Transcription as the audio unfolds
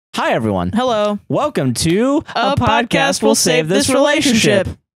Hi, everyone. Hello. Welcome to A Podcast Will Save This Relationship.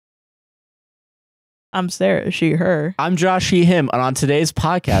 I'm Sarah, she, her. I'm Josh, he, him. And on today's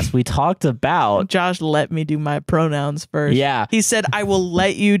podcast, we talked about... Josh let me do my pronouns first. Yeah. He said, I will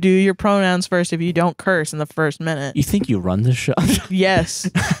let you do your pronouns first if you don't curse in the first minute. You think you run the show?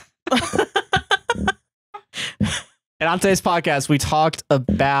 Yes. And on today's podcast, we talked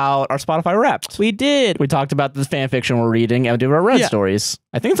about our Spotify Wrapped. We did. We talked about the fan fiction we're reading and we did our Red stories.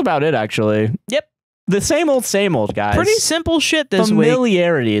 I think that's about it, actually. Yep. The same old, guys. Pretty simple shit this week.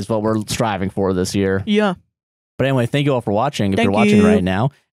 Familiarity is what we're striving for this year. Yeah. But anyway, thank you all for watching. If you're watching right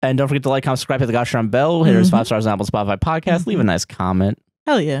now. And don't forget to like, comment, subscribe, hit the gosh darn bell. Hit us 5 stars on Apple Spotify podcast. Leave a nice comment.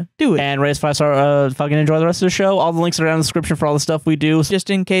 Hell yeah. Do it. And rate us 5-star. Fucking enjoy the rest of the show. All the links are down in the description for all the stuff we do.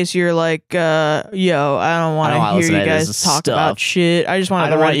 Just in case you're like, yo, I don't want to hear you guys talk about shit. I just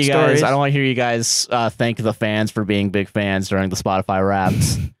want to write stories. I don't want to hear you guys thank the fans for being big fans during the Spotify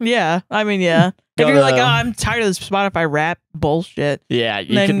Wraps. Yeah. I mean, yeah. If you're like, oh, I'm tired of this Spotify rap bullshit. Yeah,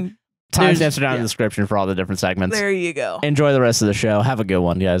 you can timestamps are down in the description for all the different segments. There you go. Enjoy the rest of the show. Have a good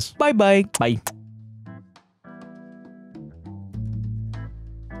one, guys. Bye-bye. Bye.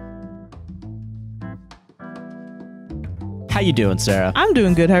 How you doing, Sarah? I'm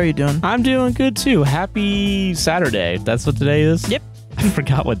doing good. How are you doing? I'm doing good, too. Happy Saturday. That's what today is? Yep. I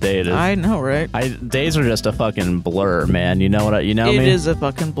forgot what day it is. I know, right? Days are just a fucking blur, man. You know what? You know me? It is a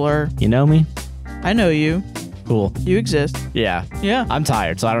fucking blur. You know me? I know you. Cool. You exist. Yeah. Yeah. I'm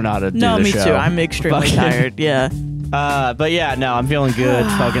tired, so I don't know how to do the show. No, me too. I'm extremely tired. Yeah. But yeah, no, I'm feeling good.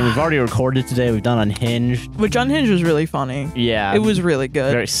 Fucking, we've already recorded today. We've done Unhinged. Which Unhinged was really funny. Yeah. It was really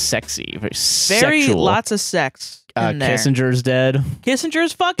good. Very sexy. Very sexual. Lots of sex. Kissinger's dead.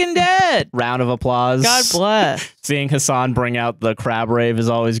 Kissinger's fucking dead. Round of applause. God bless. Seeing Hassan bring out the crab rave is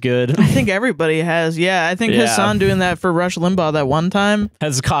always good. I think everybody has. Yeah, I think Hassan doing that for Rush Limbaugh that one time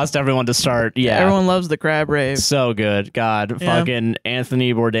has caused everyone to start. Yeah. Everyone loves the crab rave. So good. God. Yeah. Fucking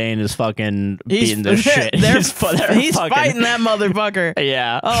Anthony Bourdain is fucking beating the shit. He's fighting that motherfucker.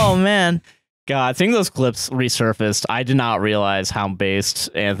 Yeah. Oh, man. God, seeing those clips resurfaced, I did not realize how based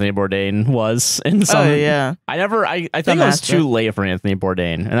Anthony Bourdain was in some. Oh, yeah. I think it was too late for Anthony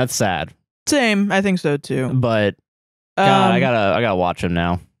Bourdain, and that's sad. Same, I think so too. But God, I gotta watch him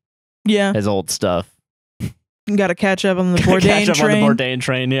now. Yeah, his old stuff. Gotta catch up on the Bourdain train. On the Bourdain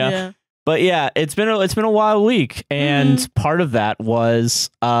train, yeah. But yeah, it's been a wild week, and part of that was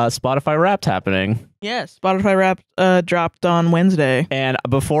Spotify Wrapped happening. Yes, Spotify Wrapped dropped on Wednesday. And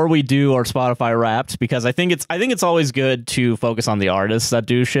before we do our Spotify Wrapped, because I think it's always good to focus on the artists that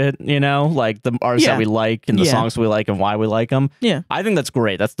do shit, you know, like the artists that we like and the songs we like and why we like them. Yeah, I think that's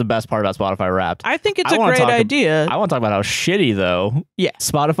great. That's the best part about Spotify Wrapped. I think it's a great idea. I want to talk about how shitty though. Yeah,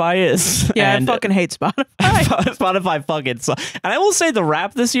 Spotify is. Yeah, I fucking hate Spotify. Spotify fucking sucks. And I will say the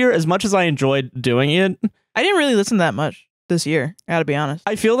Wrap this year, as much as I enjoyed doing it, I didn't really listen that much this year. I gotta be honest.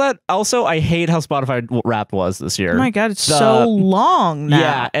 I feel that also I hate how Spotify Wrapped was this year. Oh my god, it's so long now.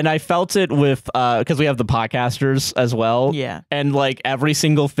 Yeah, and I felt it with because we have the podcasters as well. Yeah, and like every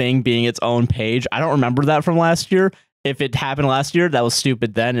single thing being its own page. I don't remember that from last year. If it happened last year, that was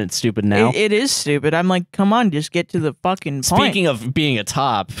stupid then, and it's stupid now. It is stupid. I'm like, come on, just get to the fucking point. Speaking of being a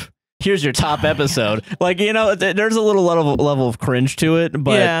top. Here's your top episode. Like, you know, there's a little level of cringe to it,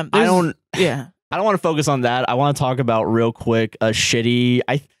 but yeah, I don't want to focus on that. I want to talk about real quick a shitty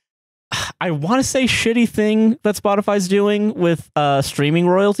I want to say shitty thing that Spotify's doing with streaming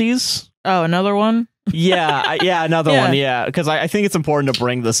royalties. Oh, another one? Yeah, another one. Yeah, because I think it's important to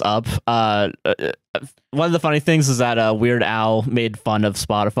bring this up. One of the funny things is that Weird Al made fun of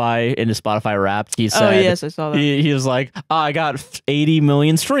Spotify in his Spotify Wrapped. He said, "Oh yes, I saw that." He was like, oh, "I got 80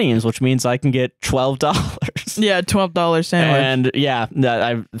 million streams, which means I can get $12." Yeah, $12 sandwich. And yeah,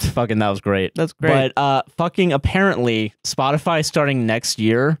 that was great. That's great. But fucking apparently, Spotify starting next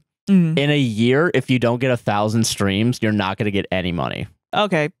year. In a year, if you don't get 1,000 streams, you're not going to get any money.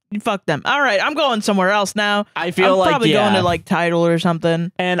 Okay, fuck them. All right, I'm going somewhere else now. I feel like probably going to like Tidal or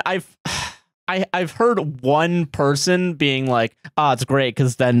something. And I've heard one person being like, "Oh, it's great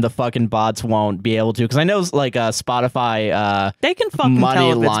because then the fucking bots won't be able to." Because I know like Spotify, they can fucking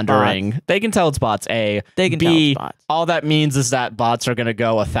money tell laundering. They can tell it's bots. A, they can B, tell it's bots. All that means is that bots are gonna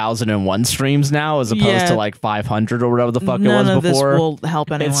go 1,001 streams now, as opposed to like 500 or whatever the fuck it was before. None of this will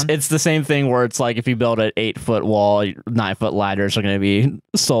help anyone. It's the same thing where it's like if you build an 8-foot wall, 9-foot ladders are gonna be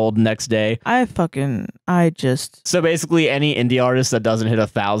sold next day. So basically, any indie artist that doesn't hit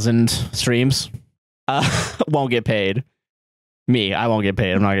 1,000 streams won't get paid. I won't get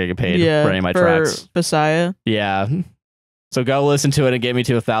paid. I'm not gonna get paid for any of my tracks. Messiah. Yeah. So go listen to it and get me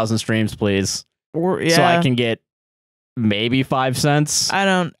to 1,000 streams, please. So I can get maybe 5 cents.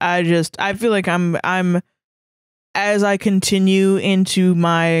 I feel like I'm as I continue into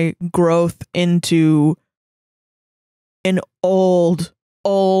my growth into an old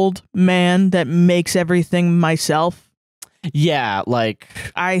man that makes everything myself. Yeah, like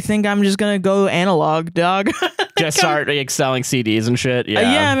I think I'm just gonna go analog, dog. Just start like, selling CDs and shit.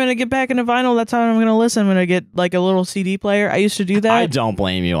 Yeah, I'm gonna get back into vinyl. That's how I'm gonna listen. I'm gonna get like a little CD player. I used to do that. I don't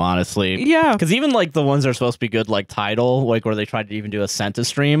blame you, honestly. Yeah, because even like the ones that are supposed to be good, like Tidal, like where they tried to even do a Senta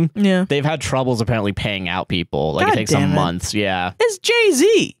stream. Yeah, they've had troubles apparently paying out people. Like it takes some months. Yeah, it's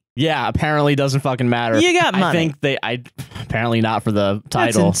Jay-Z. Yeah, apparently doesn't fucking matter. You got money. I think apparently not for the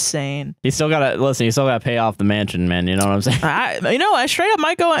title. That's insane. You still gotta pay off the mansion, man. You know what I'm saying? I straight up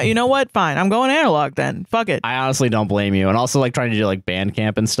might go. You know what? Fine, I'm going analog then. Fuck it. I honestly don't blame you. And also like trying to do like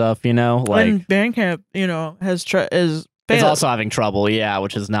Bandcamp and stuff. You know, like and Bandcamp, is. It's also having trouble, yeah,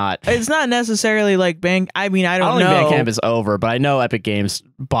 which is not. It's not necessarily like I mean, I don't know. I don't think Bandcamp is over, but I know Epic Games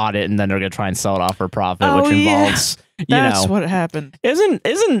bought it and then they're gonna try and sell it off for profit, which involves. That's what happened.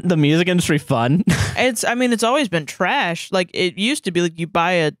 Isn't the music industry fun? It's always been trash. Like it used to be like you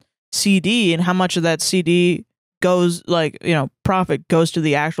buy a CD and how much of that CD goes profit goes to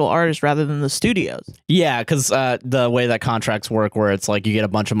the actual artist rather than the studios. Yeah, because the way that contracts work where it's like you get a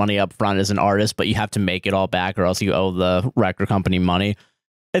bunch of money up front as an artist, but you have to make it all back or else you owe the record company money.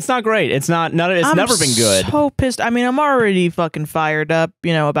 It's not great. It's never been good. I'm so pissed. I mean, I'm already fucking fired up,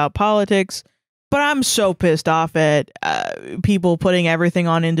 about politics. But I'm so pissed off at people putting everything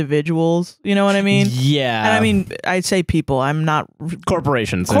on individuals. You know what I mean? Yeah. And I mean, I say people. I'm not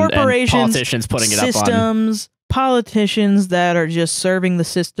corporations and politicians putting it up on systems. Politicians that are just serving the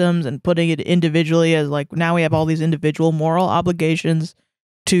systems and putting it individually as like now we have all these individual moral obligations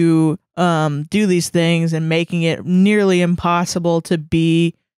to do these things and making it nearly impossible to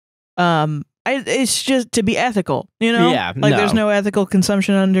be it's just to be ethical, Yeah, like there's no ethical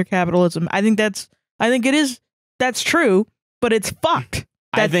consumption under capitalism. I think that's true, but it's fucked.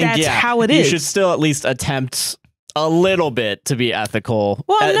 That's how it is. You should still at least attempt a little bit to be ethical.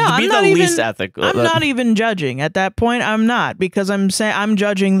 Well, no, to be the least ethical. I'm not even judging at that point. I'm not, because I'm saying I'm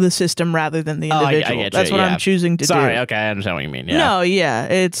judging the system rather than the individual. I get That's you, what I'm choosing to do. Sorry, okay, I understand what you mean. Yeah. No, yeah,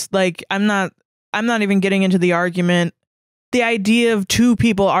 it's like I'm not even getting into the argument. The idea of two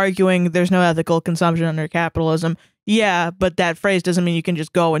people arguing there's no ethical consumption under capitalism. Yeah, but that phrase doesn't mean you can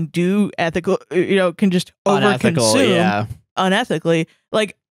just go and do ethical. Can just overconsume unethically.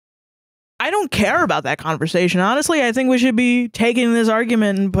 Like, I don't care about that conversation. Honestly, I think we should be taking this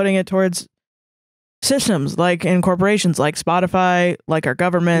argument and putting it towards systems like in corporations like Spotify, like our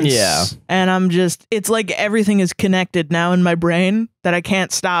governments. Yeah. And it's like everything is connected now in my brain that I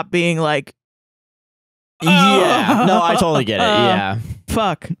can't stop being like, yeah. No, I totally get it. Yeah.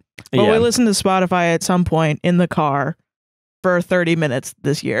 Fuck. But we listened to Spotify at some point in the car for 30 minutes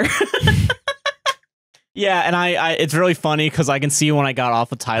this year. Yeah, and I it's really funny because I can see when I got off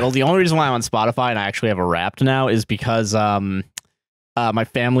the title. The only reason why I'm on Spotify and I actually have a Wrapped now is because my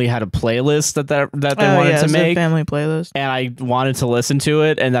family had a playlist that they wanted to make. A family playlist. And I wanted to listen to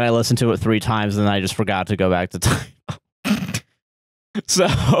it, and then I listened to it 3 times, and then I just forgot to go back to title.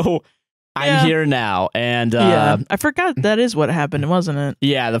 So I'm here now, and I forgot that is what happened, wasn't it?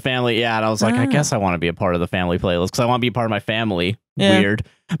 Yeah, the family. Yeah, and I was like, I guess I want to be a part of the family playlist because I want to be a part of my family. Yeah. Weird.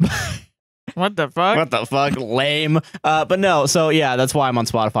 What the fuck? What the fuck? Lame. But no, so yeah, that's why I'm on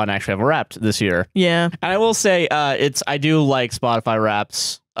Spotify and actually have a Wrapped this year. Yeah. And I will say, I do like Spotify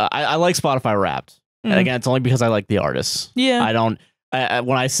Wraps. I like Spotify Wrapped. And again, it's only because I like the artists. Yeah. I don't.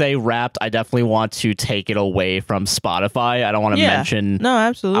 When I say Wrapped, I definitely want to take it away from Spotify. I don't want to mention. No,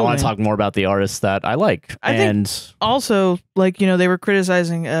 absolutely. I want to talk more about the artists that I like. I think also, like, they were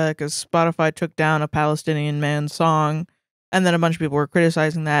criticizing because Spotify took down a Palestinian man's song. And then a bunch of people were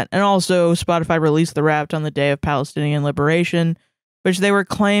criticizing that. And also, Spotify released the Wrapped on the day of Palestinian liberation, which they were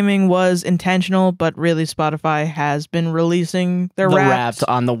claiming was intentional, but really Spotify has been releasing the Wrapped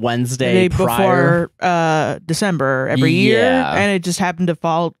on the Wednesday before December every year. And it just happened to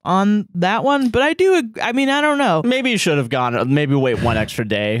fall on that one. But I don't know. Maybe you should have gone, maybe wait one extra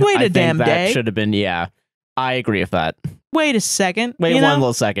day. Wait a damn day. That should have been, I agree with that. Wait a second. Wait one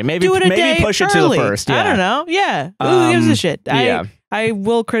little second. Maybe push it to the first. Yeah. I don't know. Yeah. Who gives a shit? I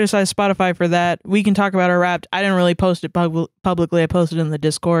will criticize Spotify for that. We can talk about our Wrapped. I didn't really post it publicly. I posted it in the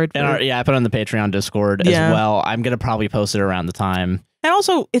Discord. I put it on the Patreon Discord as well. I'm going to probably post it around the time. And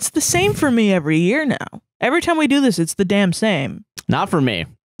also, it's the same for me every year now. Every time we do this, it's the damn same. Not for me.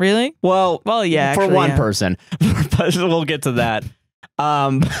 Really? Well, yeah. For one person. But we'll get to that.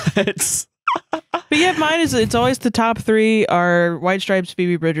 But yeah, mine is, it's always the top 3 are White Stripes,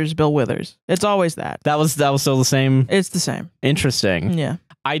 Phoebe Bridgers, Bill Withers. It's always that. That was still the same. It's the same. Interesting. Yeah.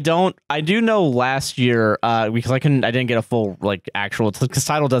 I do know last year, because I didn't get a full like actual, because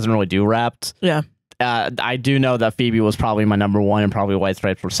Tidal doesn't really do Wrapped. Yeah. I do know that Phoebe was probably my number 1 and probably White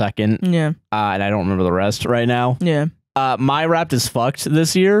Stripes were second. Yeah. And I don't remember the rest right now. Yeah. My Wrapped is fucked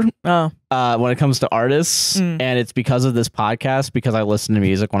this year. Oh. When it comes to artists, and it's because of this podcast, because I listen to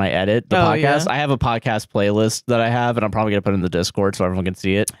music when I edit the podcast. Yeah. I have a podcast playlist that I have, and I'm probably gonna put it in the Discord so everyone can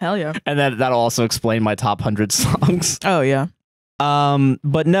see it. Hell yeah. And then that'll also explain my top 100 songs. Oh yeah.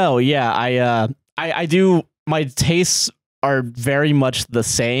 But no, yeah, I do, my tastes are very much the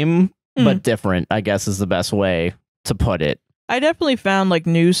same, but different, I guess is the best way to put it. I definitely found like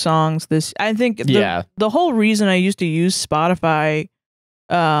new songs this, I think the whole reason I used to use Spotify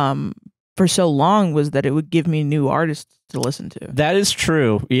for so long was that it would give me new artists to listen to. That is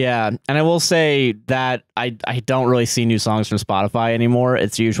true. Yeah. And I will say that I don't really see new songs from Spotify anymore.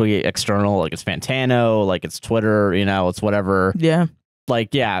 It's usually external, like it's Fantano, like it's Twitter, you know, it's whatever. Yeah.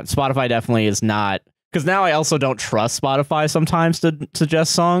 Like, yeah, Spotify definitely is not, because now I also don't trust Spotify sometimes to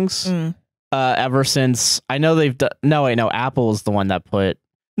suggest songs. Ever since I know they've done, no, Apple is the one that put,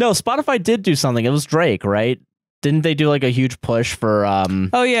 no, Spotify did do something. It was Drake, right? Didn't they do like a huge push for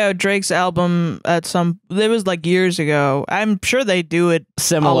Oh yeah, Drake's album it was like years ago. I'm sure they do it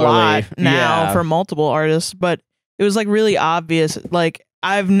similarly a lot now for multiple artists, but it was like really obvious. Like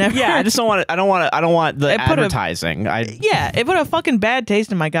I've never I just don't want it. I don't want the advertising. It put a fucking bad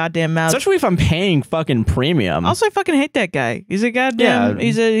taste in my goddamn mouth. Especially if I'm paying fucking premium. Also, I fucking hate that guy. He's a goddamn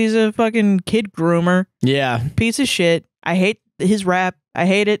he's a fucking kid groomer. Yeah. Piece of shit. I hate his rap. I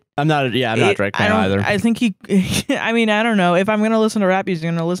hate it. I'm not a Drake fan either. I think I mean, I don't know. If I'm gonna listen to rap, he's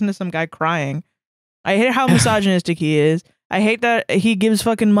gonna listen to some guy crying. I hate how misogynistic he is. I hate that he gives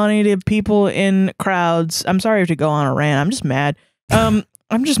fucking money to people in crowds. I'm sorry to go on a rant. I'm just mad.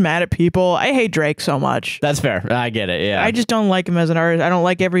 I'm just mad at people. I hate Drake so much. That's fair. I get it. Yeah. I just don't like him as an artist. I don't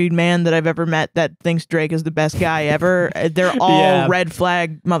like every man that I've ever met that thinks Drake is the best guy ever. They're all red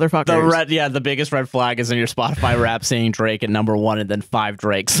flag motherfuckers. The biggest red flag is in your Spotify rap seeing Drake at number 1 and then 5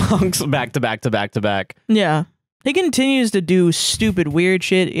 Drake songs back to back to back to back. Yeah. He continues to do stupid weird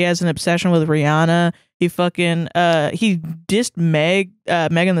shit. He has an obsession with Rihanna. He fucking he dissed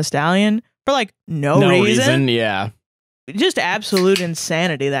Megan Thee Stallion for like no reason. Yeah. Just absolute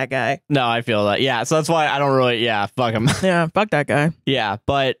insanity, that guy. No, I feel that. Yeah, so that's why I don't really, fuck him. Yeah, fuck that guy. Yeah,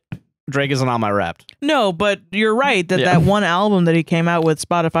 but Drake isn't on my Wrapped. No, but you're right that one album that he came out with,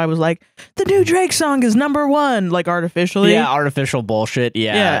 Spotify was like, the new Drake song is number 1, like artificially. Yeah, artificial bullshit.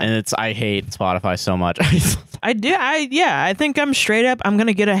 Yeah. And I hate Spotify so much. I think I'm straight up, I'm going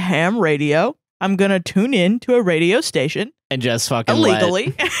to get a ham radio. I'm going to tune in to a radio station. And just fucking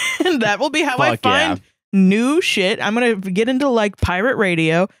illegally. And that will be how I find new shit. I'm gonna get into like pirate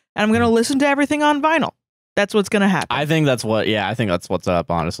radio, and I'm gonna listen to everything on vinyl. That's what's gonna happen. I think that's what's up,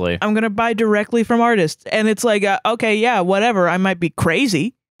 honestly. I'm gonna buy directly from artists, and it's like okay, yeah, whatever, I might be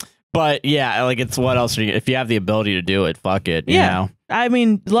crazy, but yeah, like it's what else are you, if you have the ability to do it, fuck it, you know? I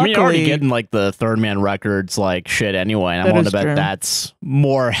mean, luckily, you're already getting like the Third Man Records like shit anyway, and I'm willing to bet that's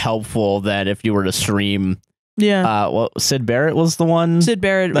more helpful than if you were to stream. Yeah. Sid Barrett was the one. Sid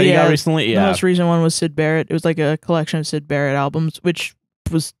Barrett. That you got recently. Yeah. The most recent one was Sid Barrett. It was like a collection of Sid Barrett albums, which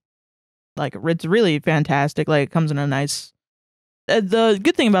was like it's really fantastic. Like it comes in a nice. The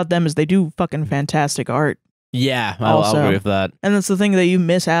good thing about them is they do fucking fantastic art. Yeah, I'll agree with that. And that's the thing that you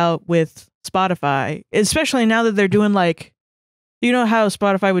miss out with Spotify, especially now that they're doing like. You know how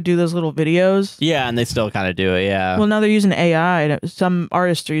Spotify would do those little videos? Yeah, and they still kind of do it, yeah. Well, now they're using AI. Some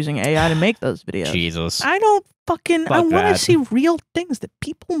artists are using AI to make those videos. Jesus. I don't fucking... I want to see real things that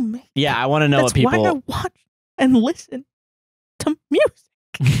people make. Yeah, I want to know what people... That's why I watch and listen to music.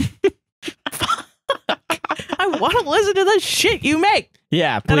 I want to listen to the shit you make.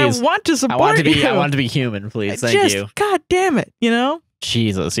 Yeah, please. And I want to support you. I want to be human, please. Thank you. God damn it, you know?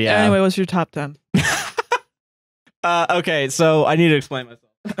 Jesus, yeah. Anyway, what's your top 10? Okay, so I need to explain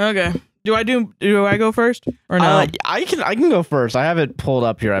myself. Okay. Do I go first or no? I can go first. I have it pulled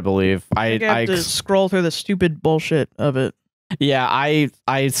up here, I believe. I have to scroll through the stupid bullshit of it. Yeah, I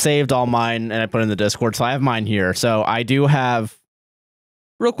saved all mine and I put it in the Discord, so I have mine here. So I do have.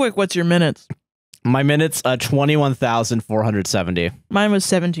 Real quick, what's your minutes? My minutes 21,470. Mine was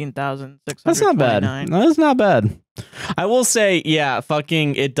 17,600. That's not bad. That's not bad. I will say, yeah,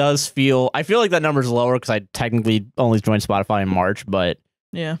 fucking, it does feel. I feel like that number's lower because I technically only joined Spotify in March, but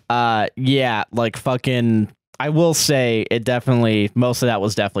yeah, yeah, like fucking. I will say it definitely. Most of that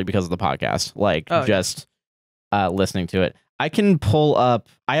was definitely because of the podcast, like listening to it. I can pull up.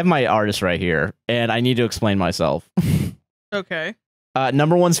 I have my artist right here, and I need to explain myself. Okay.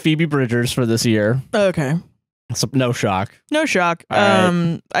 Number one's Phoebe Bridgers for this year. Okay. So no shock. No shock.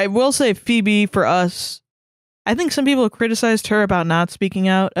 Right. I will say Phoebe for us. I think some people have criticized her about not speaking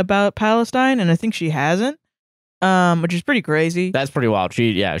out about Palestine, and I think she hasn't. Which is pretty crazy. That's pretty wild.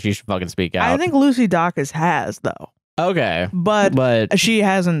 She should fucking speak out. I think Lucy Dacus has though. Okay. But she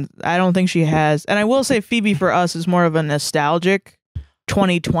hasn't. I don't think she has. And I will say Phoebe for us is more of a nostalgic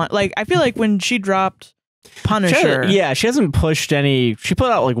 2020. Like I feel like when she dropped Punisher. She hasn't pushed any. She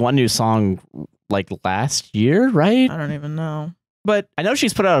put out like one new song like last year, right? I don't even know. But I know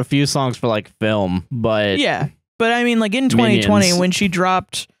she's put out a few songs for like film, but yeah. But I mean like in 2020 Minions. when she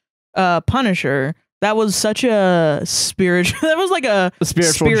dropped Punisher, that was such a spiritual. That was like a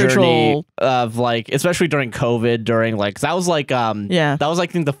spiritual journey of like, especially during COVID. During like, 'cause that was like, that was like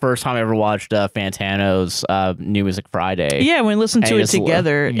I think the first time I ever watched Fantano's New Music Friday. Yeah, we listened to it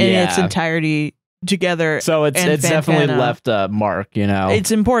together in its entirety together. So it's definitely left a mark. You know, it's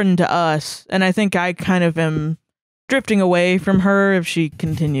important to us, and I think I kind of am drifting away from her if she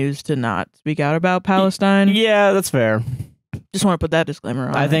continues to not speak out about Palestine. Yeah, that's fair. Just want to put that disclaimer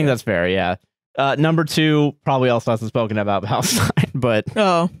on. I think that's fair. Yeah. Number two probably also hasn't spoken about Palestine, but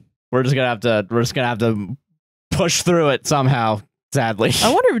we're just gonna have to push through it somehow. Sadly,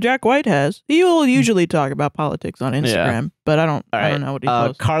 I wonder if Jack White has. He will usually talk about politics on Instagram, but I don't know what he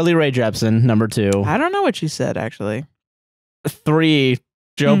posts. Carly Rae Jepsen, number two. I don't know what she said actually. 3,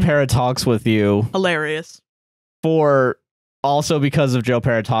 Joe Pera Talks With You. Hilarious. 4, also because of Joe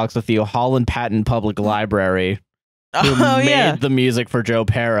Pera Talks With You, Holland Patton Public Library. Who made the music for Joe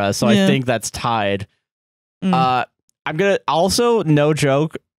Pera, so I think that's tied. I'm gonna also, no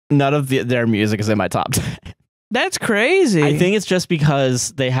joke, none of their music is in my top 10. That's crazy. I think it's just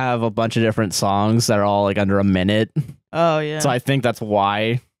because they have a bunch of different songs that are all like under a minute. Oh yeah. So I think that's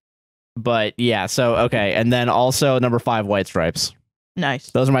why. But yeah, so okay, and then also number 5, White Stripes. Nice.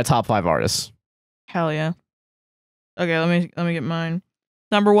 Those are my top 5 artists. Hell yeah. Okay, let me get mine.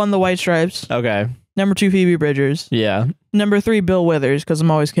 Number 1, the White Stripes. Okay. Number 2, Phoebe Bridgers. Yeah. Number 3, Bill Withers, because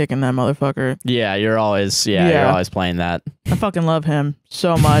I'm always kicking that motherfucker. Yeah, you're always playing that. I fucking love him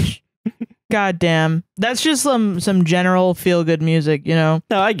so much. God damn. That's just some general feel good music, you know?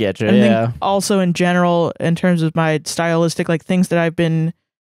 No, I get you. I think also in general, in terms of my stylistic, like things that I've been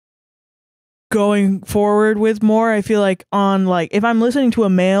going forward with more, I feel like on like if I'm listening to a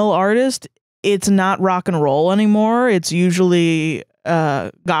male artist, it's not rock and roll anymore. It's usually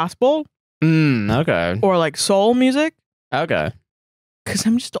gospel. Okay. Or like soul music. Okay. Because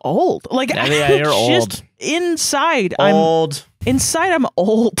I'm just old. Like you're old. Inside, I'm old. I'm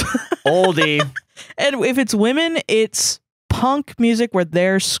old. Oldie. And if it's women, it's punk music where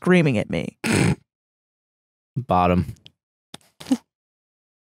they're screaming at me. Bottom.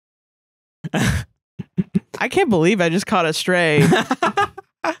 I can't believe I just caught a stray.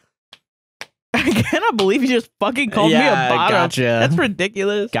 I cannot believe you just fucking called me a bottom. Gotcha. That's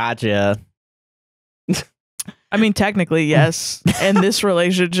ridiculous. Gotcha. I mean, technically, yes. In this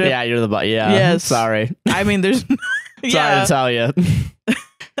relationship. Yeah, you're the bottom. Yeah. Yes. Sorry. I mean, there's... Sorry to tell you.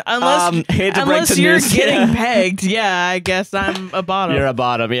 Unless you're getting pegged, yeah, I guess I'm a bottom. You're a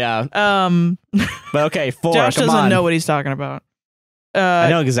bottom, yeah. But okay, 4. Josh doesn't know what he's talking about. I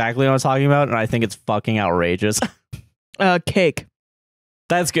know exactly what I'm talking about, and I think it's fucking outrageous. Cake.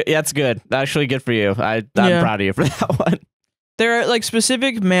 That's good. That's good. Actually, good for you. I'm proud of you for that one. There are like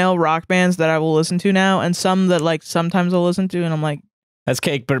specific male rock bands that I will listen to now, and some that like sometimes I'll listen to, and I'm like, has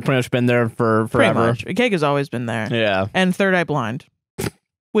Cake pretty much been there for forever? Pretty much. Cake has always been there. Yeah. And Third Eye Blind,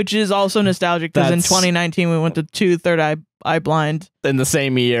 which is also nostalgic because in 2019 we went to 2 Third Eye Blind in the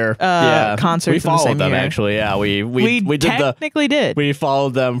same year. Concerts. We followed in the same them year. Actually. Yeah, we technically did. We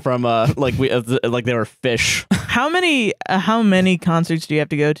followed them from like they were fish. How many concerts do you have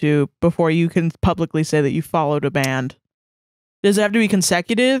to go to before you can publicly say that you followed a band? Does it have to be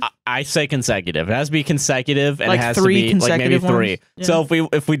consecutive? I say consecutive. It has to be consecutive, and like it has 3 to be consecutive like maybe 3. Yeah. So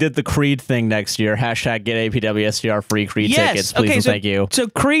if we did the Creed thing next year, hashtag get APWSTR free Creed tickets, please and thank you. So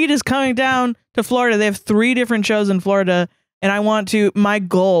Creed is coming down to Florida. They have 3 different shows in Florida, and I want to. My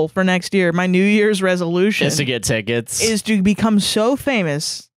goal for next year, my New Year's resolution, is to get tickets. Is to become so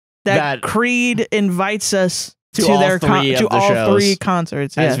famous that Creed invites us to all their 3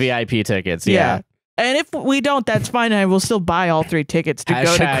 concerts as VIP tickets. Yeah. And if we don't, that's fine. I will still buy all 3 tickets to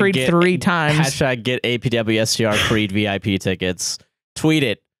go to Creed 3 times. Hashtag get APWSTR Creed VIP tickets. Tweet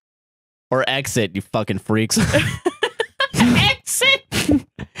it. Or exit, you fucking freaks. Exit!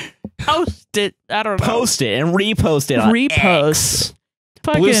 Post it. I don't know. Post it and repost it on Repost. X.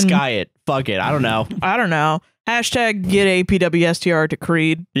 Blue sky it. Fuck it. I don't know. I don't know. Hashtag get APWSTR to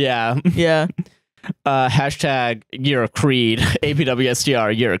Creed. Yeah. Yeah. Hashtag you're a Creed.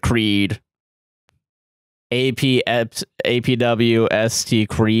 APWSTR, you're a Creed. APWST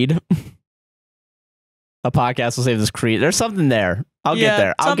Creed. A podcast will save this Creed. There's something there. I'll get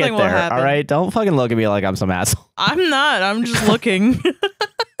there. I'll get there. All right. Don't fucking look at me like I'm some asshole. I'm not. I'm just looking.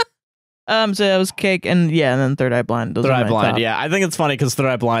 So that was Cake and then Third Eye Blind. Third Eye Blind. Top. Yeah, I think it's funny because Third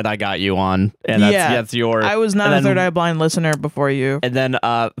Eye Blind I got you on, and that's your. I was not a Third Eye Blind listener before you. And then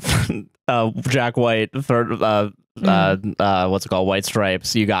Jack White, what's it called? White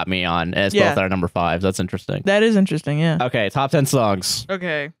Stripes. You got me on. And it's both our number 5s. That's interesting. That is interesting. Yeah. Okay, top 10 songs.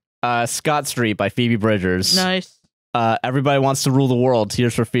 Okay. Scott Street by Phoebe Bridgers. Nice. Everybody Wants to Rule the World,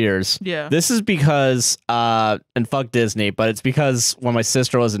 Tears for Fears. Yeah. This is because, and fuck Disney, but it's because when my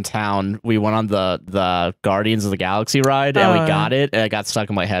sister was in town, we went on the Guardians of the Galaxy ride, and we got it, and it got stuck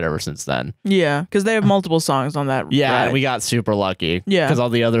in my head ever since then. Yeah, because they have multiple songs on that Yeah, ride. we got super lucky. Yeah. Because all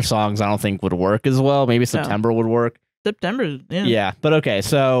the other songs I don't think would work as well. Maybe September would work. September, yeah. Yeah, but okay,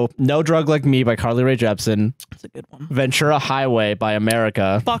 so No Drug Like Me by Carly Rae Jepsen. That's a good one. Ventura Highway by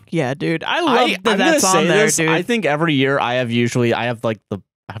America. Fuck yeah, dude. I love that's on there, dude. I think every year I have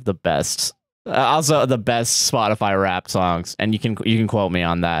the best. Also the best Spotify rap songs, and you can quote me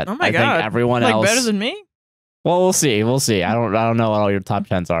on that. Oh my God. Think everyone else better than me? Well, we'll see. I don't know what all your top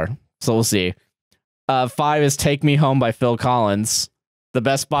 10s are. So we'll see. 5 is Take Me Home by Phil Collins. The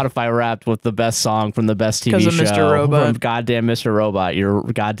best Spotify rap with the best song from the best TV show. Because of Mr. Robot. From goddamn Mr. Robot. You're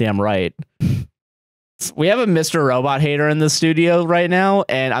goddamn right. We have a Mr. Robot hater in the studio right now,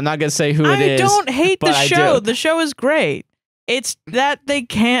 and I'm not going to say who it is. I don't hate the show. The show is great. It's that they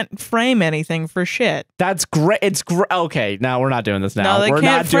can't frame anything for shit. That's great. It's great. Okay, now we're not doing this now. No, they we're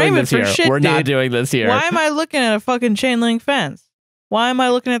can't not frame doing it this for here. shit, We're not dude. doing this here. Why am I looking at a fucking chain link fence? Why am I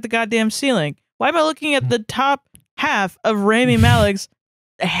looking at the goddamn ceiling? Why am I looking at the top half of Rami Malek's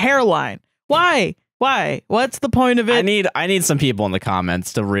hairline? Why? What's the point of it? I need some people in the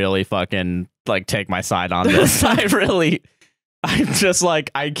comments to really fucking like take my side on this. I'm just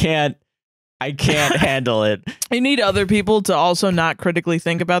like I can't handle it. You need other people to also not critically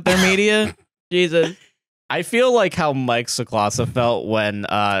think about their media. Jesus. I feel like how Mike Saklasa felt when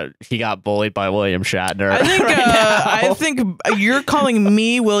he got bullied by William Shatner. I think you're calling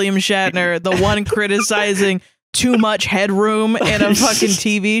me William Shatner, the one criticizing too much headroom in a fucking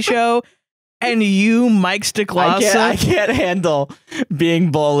TV show, and you, Mike Saklasa. I can't handle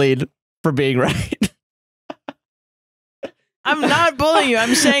being bullied for being right. I'm not bullying you.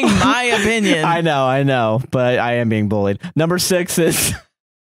 I'm saying my opinion. I know, but I am being bullied. Number 6 is.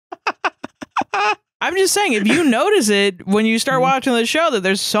 I'm just saying, if you notice it when you start watching the show that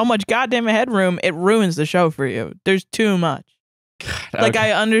there's so much goddamn headroom, it ruins the show for you. There's too much. God, like,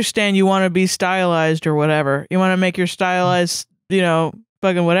 I understand you want to be stylized or whatever. You want to make your stylized,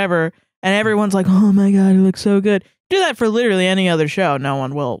 fucking whatever. And everyone's like, oh my God, it looks so good. Do that for literally any other show. No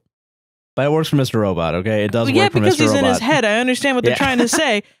one will. But it works for Mr. Robot, okay? It does work for Mr. Robot. Yeah, because he's in his head. I understand what they're trying to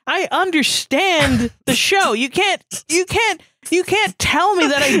say. I understand the show. You can't tell me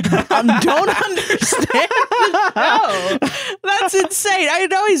that I don't understand the show. That's insane. I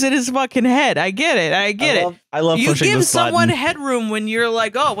know he's in his fucking head. I get it. I love you pushing give this someone button. headroom when you're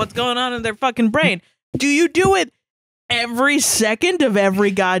like, oh, what's going on in their fucking brain? Do you do it every second of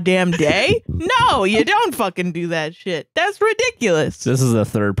every goddamn day? No, you don't fucking do that shit. That's ridiculous. This is the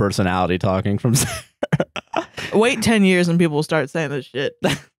third personality talking from Sarah. Wait 10 years and people will start saying this shit.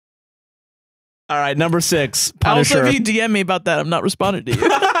 All right, number 6, Punisher. Also, if you DM me about that, I'm not responding to you.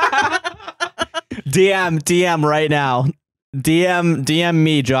 DM right now. DM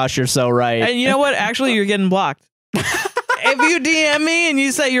me, Josh, you're so right. And you know what? Actually, you're getting blocked. If you DM me and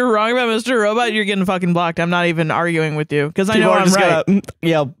you say you're wrong about Mr. Robot, you're getting fucking blocked. I'm not even arguing with you because I know I'm right.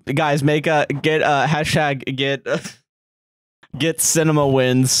 Guys, hashtag get cinema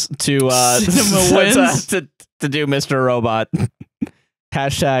wins to to do Mr. Robot.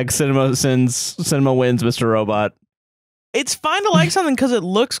 Hashtag cinema wins Mr. Robot. It's fine to like something because it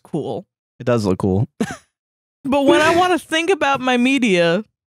looks cool. It does look cool. But when I want to think about my media,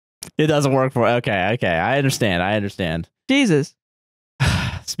 it doesn't work for. Okay. I understand. Jesus.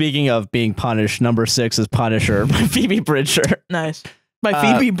 Speaking of being punished, number 6 is Punisher by Phoebe Bridger. Nice. By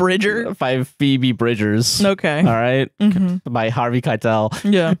Phoebe Bridger? By Phoebe Bridgers. Okay. All right. Mm-hmm. By Harvey Keitel.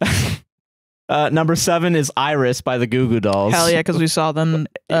 Yeah. Number 7 is Iris by the Goo Goo Dolls. Hell yeah, because we saw them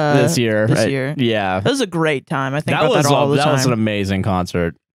this year. Yeah. That was a great time. I think that about that all the time. That was an amazing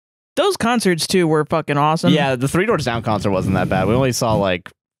concert. Those concerts, too, were fucking awesome. Yeah, the Three Doors Down concert wasn't that bad. We only saw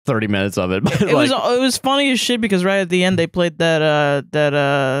like 30 minutes of it. But it was funny as shit because right at the end they played that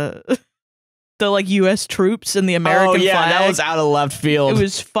the like U.S. troops and the American flag. flag. That was out of left field. It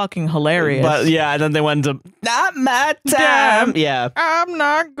was fucking hilarious. But yeah, and then they went to not my time. Yeah, I'm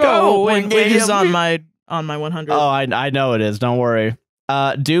not going. Which is on my 100. Oh, I know it is. Don't worry.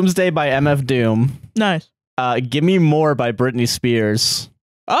 Doomsday by MF Doom. Nice. Give Me More by Britney Spears.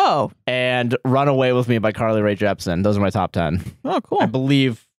 Oh. And Run Away With Me by Carly Rae Jepsen. Those are my top 10. Oh, cool. I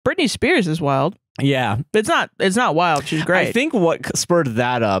believe Britney Spears is wild. Yeah. But it's not wild. She's great. I think what spurred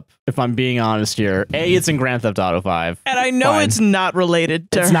that up, if I'm being honest here, it's in Grand Theft Auto 5. And I know it's not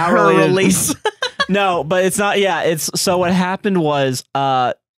related to it's not her related. release. No, but it's not. Yeah, it's so what happened was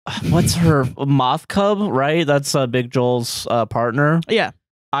what's her Moth Cub, right? That's Big Joel's partner. Yeah.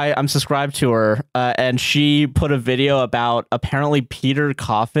 I'm subscribed to her, and she put a video about apparently Peter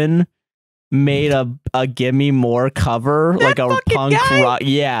Coffin made a Gimme More cover, that like a punk rock.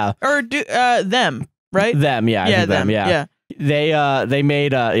 Yeah. Or them, right? Them, yeah. Yeah, them, yeah. They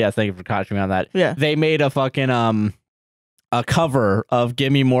made yeah, thank you for catching me on that. Yeah. They made a fucking a cover of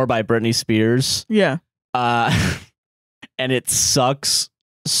Gimme More by Britney Spears. Yeah. And it sucks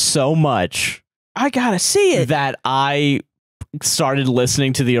so much. I gotta see it. That I started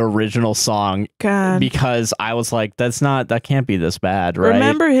listening to the original song. God. Because I was like, that can't be this bad, right?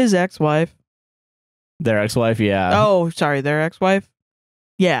 Remember his ex-wife? Their ex-wife, yeah. Oh, sorry, their ex-wife?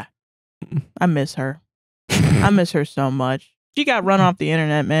 Yeah. I miss her. I miss her so much. She got run off the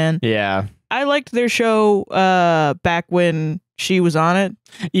internet, man. Yeah. I liked their show back when she was on it.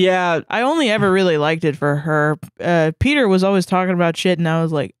 Yeah. I only ever really liked it for her. Peter was always talking about shit, and I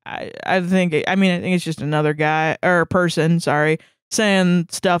was like, I think it's just another guy or person, sorry, saying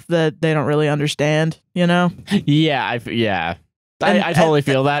stuff that they don't really understand, you know? Yeah, I totally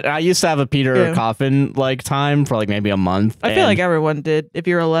feel that. I used to have a Peter Coffin like time for like maybe a month. I feel like everyone did if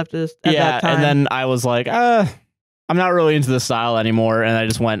you're a leftist at that time. And then I was like, I'm not really into the style anymore, and I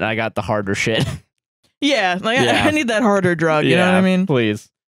just went and I got the harder shit. Yeah, like I need that harder drug, you know what I mean? Please.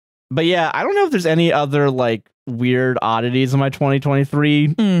 But yeah, I don't know if there's any other like weird oddities in my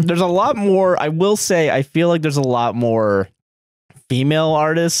 2023. There's a lot more, I will say, I feel like there's a lot more female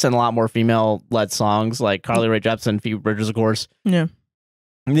artists and a lot more female-led songs, like Carly Rae Jepsen, Phoebe Bridgers, of course. Yeah.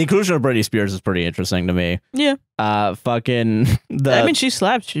 The inclusion of Britney Spears is pretty interesting to me. Yeah. I mean, she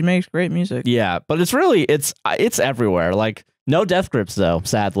slaps. She makes great music. Yeah, but it's really, it's everywhere. Like, no Death Grips, though,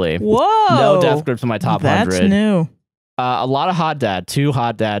 sadly. Whoa. No Death Grips in my top 100. That's new. A lot of Hot Dad, 2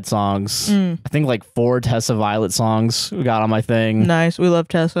 Hot Dad songs. I think like 4 Tessa Violet songs we got on my thing. Nice, we love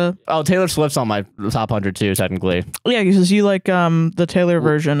Tessa. Oh, Taylor Swift's on my top 100 too, technically. Yeah, because you like the Taylor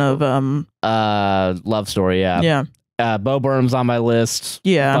version of Love Story, yeah. Yeah. Bo Burnham's on my list.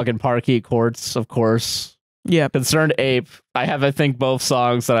 Yeah. Fucking Parquet Courts, of course. Yeah. Concerned Ape. I have, I think, both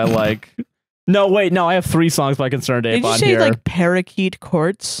songs that I like. No, I have 3 songs by Concerned Ape on here. Did you say like Parakeet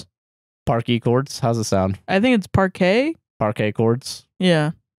Courts? Parquet Courts? How's it sound? I think it's Parquet. Parquet Courts?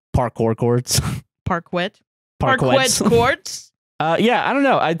 Yeah. Parkour Courts? Parquet Parquets. Courts? Yeah, I don't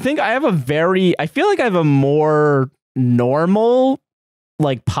know. I think I feel like I have a more normal,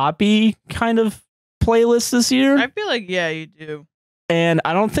 like poppy kind of playlist this year. I feel like, yeah, you do. And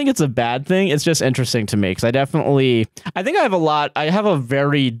I don't think it's a bad thing. It's just interesting to me because I think I have a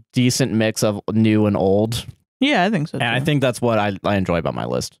very decent mix of new and old. Yeah, I think so too. And I think that's what I enjoy about my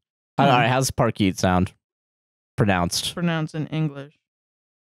list. All right, how's Parquet sound pronounced? Pronounced in English.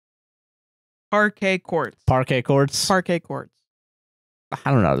 Parquet Courts. Parquet Courts? Parquet Courts. I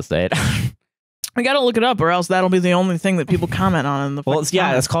don't know how to say it. I gotta look it up, or else that'll be the only thing that people comment on in the. Well,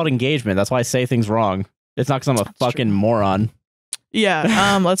 that's called engagement. That's why I say things wrong. It's not because I'm a fucking moron.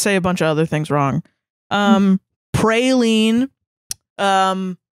 Yeah. Let's say a bunch of other things wrong. Praline.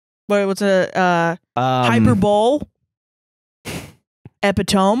 What's a hyperbole?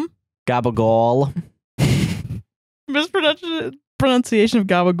 Epitome. Gabagool. Pronunciation of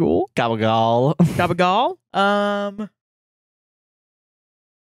gabagool. Gabagool. Gabagool.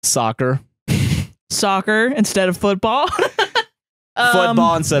 Soccer instead of football.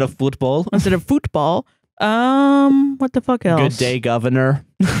 Football instead of football. Instead of football. What the fuck else? Good day, Governor.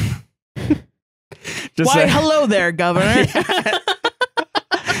 Why, hello there, Governor.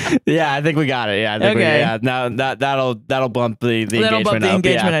 Yeah, I think we got it. Yeah, I think now that'll bump the engagement bump the up.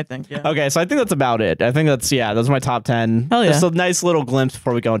 engagement, Yeah. I think. Yeah. Okay, so I think that's about it. I think those are my top 10. Hell yeah. Just a nice little glimpse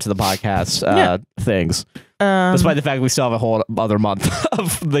before we go into the podcast things. Despite the fact we still have a whole other month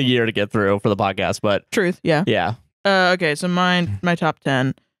of the year to get through for the podcast, but truth, yeah. Yeah. Okay, so my top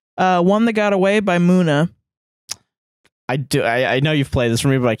 10. One That Got Away by Muna. I know you've played this for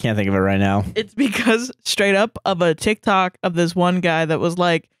me, but I can't think of it right now. It's because straight up of a TikTok of this one guy that was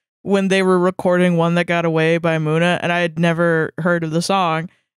like, when they were recording One That Got Away by Muna, and I had never heard of the song,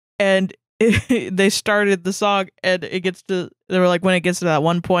 and they started the song and they were like, when it gets to that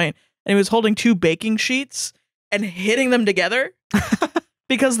one point, and he was holding 2 baking sheets and hitting them together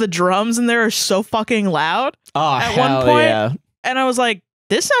because the drums in there are so fucking loud at one point. Yeah. And I was like,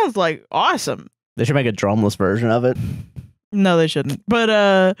 this sounds like awesome. They should make a drumless version of it. No, they shouldn't.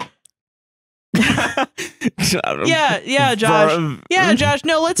 But yeah, Josh. Yeah, Josh.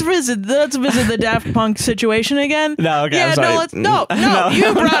 No, let's visit the Daft Punk situation again. No, okay. Yeah, no,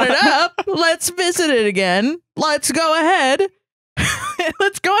 you brought it up. Let's visit it again. Let's go ahead.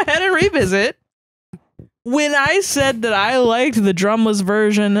 Let's go ahead and revisit. When I said that I liked the drumless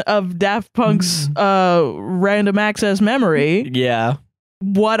version of Daft Punk's Random Access Memory, yeah,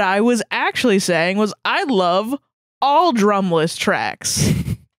 what I was actually saying was I love all drumless tracks.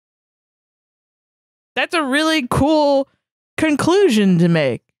 That's a really cool conclusion to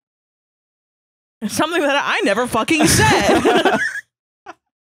make. Something that I never fucking said.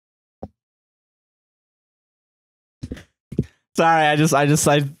 Sorry, I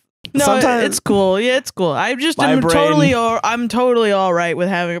no, sometimes it's cool. Yeah, it's cool. I'm totally all right with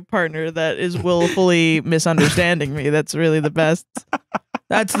having a partner that is willfully misunderstanding me. That's really the best.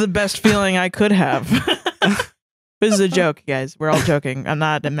 That's the best feeling I could have. This is a joke, guys. We're all joking. I'm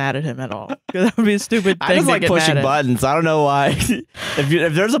not mad at him at all. That would be a stupid thing. I just like pushing buttons. I don't know why.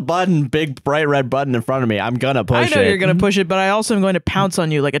 if there's a button, big bright red button in front of me, I'm gonna push it. I know you're gonna push it, but I also am going to pounce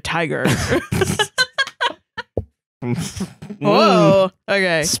on you like a tiger. Whoa.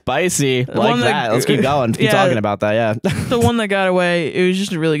 Okay. Spicy. Like that. Let's keep going. Keep talking about that. Yeah. The one that got away, it was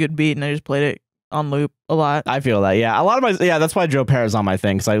just a really good beat, and I just played it on loop a lot. I feel that. Yeah. A lot of that's why Joe Pear's on my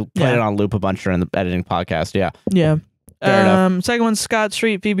thing, because I played it on loop a bunch during the editing podcast. Yeah. Yeah. Second one's Scott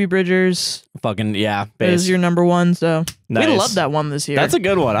Street, Phoebe Bridgers. Fucking yeah. Is your number one, so nice. We love that one this year. That's a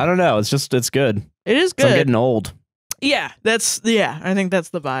good one. I don't know. It's good. It is good. I'm getting old. Yeah. I think that's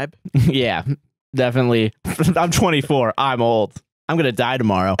the vibe. Yeah. Definitely. I'm 24. I'm old. I'm gonna die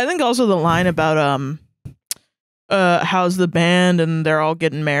tomorrow. I think also the line about how's the band and they're all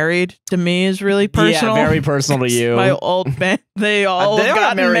getting married to me is really personal. Yeah, very personal to you. My old band, they all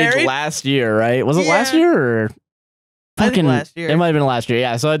got married last year, right? Was it last year or I think last year? It might have been last year.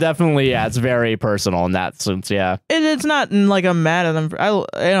 Yeah, so definitely, it's very personal in that sense. Yeah, it's not like I'm mad at them.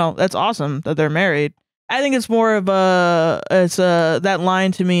 That's awesome that they're married. I think it's more of that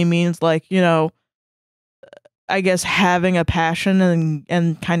line to me means like, I guess having a passion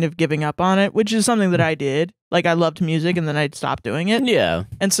and kind of giving up on it, which is something that I did. Like I loved music and then I'd stopped doing it. Yeah.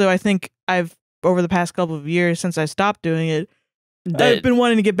 And so I think I've, over the past couple of years since I stopped doing it, I've been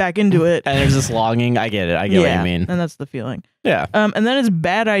wanting to get back into it. And there's this longing. I get it. I get what you mean. And that's the feeling. Yeah. And then it's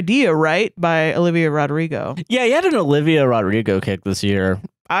Bad Idea, right? By Olivia Rodrigo. Yeah, you had an Olivia Rodrigo kick this year.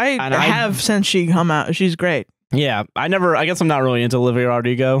 I have since she come out. She's great. Yeah. I guess I'm not really into Olivia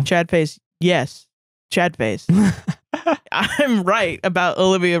Rodrigo. Chad face. Yes. Chad face. I'm right about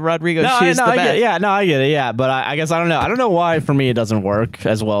Olivia Rodrigo. She's the best. I get it. Yeah, but I guess I don't know. I don't know why for me it doesn't work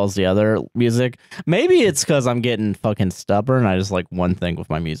as well as the other music. Maybe it's because I'm getting fucking stubborn. I just like one thing with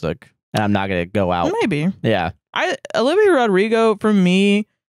my music, and I'm not gonna go out. Maybe. Yeah. Olivia Rodrigo for me,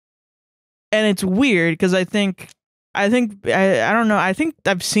 and it's weird because I don't know. I think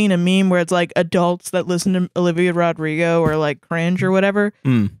I've seen a meme where it's like adults that listen to Olivia Rodrigo or like cringe or whatever.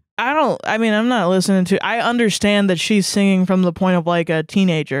 I'm not listening to. I understand that she's singing from the point of like a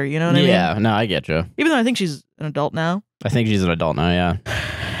teenager. You know what I mean? Yeah, no, I get you. Even though I think she's an adult now. I think she's an adult now. Yeah.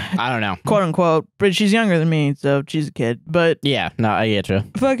 I don't know. Quote unquote, but she's younger than me, so she's a kid. But yeah, no, I get you.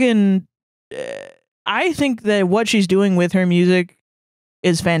 Fucking, I think that what she's doing with her music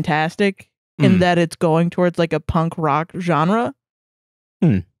is fantastic in that it's going towards like a punk rock genre.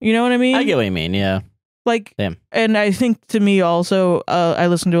 You know what I mean? I get what you mean. Yeah. Like, and I think to me also, I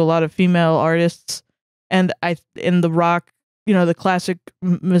listen to a lot of female artists, and in the rock, the classic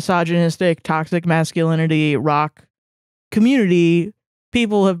misogynistic, toxic masculinity rock community,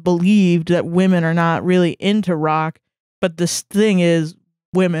 people have believed that women are not really into rock, but this thing is,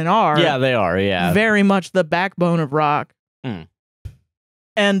 women are. Yeah, they are. Yeah, very much the backbone of rock.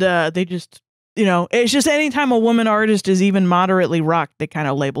 And they just, it's just anytime a woman artist is even moderately rock, they kind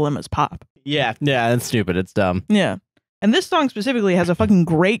of label them as pop. Yeah, that's stupid. It's dumb. Yeah. And this song specifically has a fucking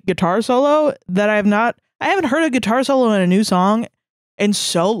great guitar solo that I haven't heard a guitar solo in a new song in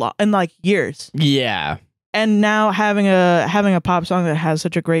so long, in like years. Yeah. And now having a pop song that has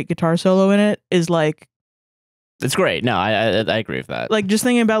such a great guitar solo in it is like, it's great. No, I agree with that. Like just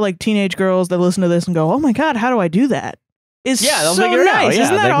thinking about like teenage girls that listen to this and go, "Oh my God, how do I do that?" Is they'll so figure it nice. out. Yeah,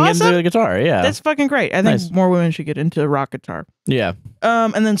 Isn't that they can awesome? get into the guitar. Yeah, that's fucking great. I think more women should get into rock guitar. Yeah.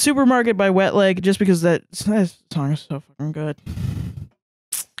 And then Supermarket by Wet Leg, just because that song is so fucking good.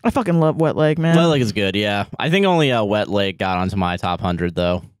 I fucking love Wet Leg, man. Wet Leg is good, yeah. I think only Wet Leg got onto my top 100,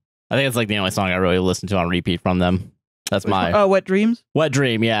 though. I think it's like the only song I really listen to on repeat from them. That's my... Oh, Wet Dreams? Wet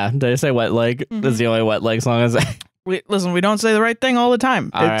Dream, yeah. Did I say Wet Leg? That's the only Wet Leg song I say. Listen, we don't say the right thing all the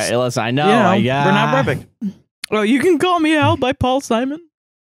time. All right, listen, I know. We're not perfect. Oh, You Can Call Me Out by Paul Simon.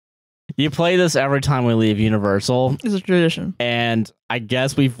 You play this every time we leave Universal. It's a tradition. And I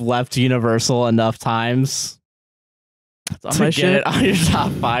guess we've left Universal enough times to get it on your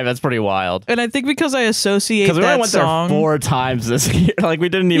top 5. That's pretty wild. And I think because I associate that we only went song... there 4 times this year. Like, we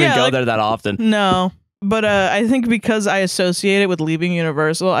didn't even go there that often. No. But I think because I associate it with leaving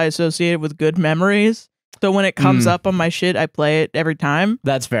Universal, I associate it with good memories. So when it comes up on my shit, I play it every time.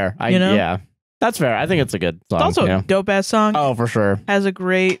 That's fair. Yeah. That's fair. I think it's a good song. It's also a dope-ass song. Oh, for sure. Has a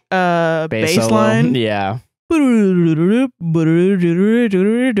great bass line. Yeah. It's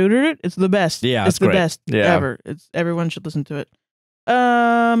the best. Yeah, it's the best ever. Everyone should listen to it.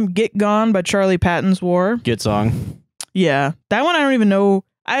 Get Gone by Charlie Patton's War. Good song. Yeah. That one I don't even know.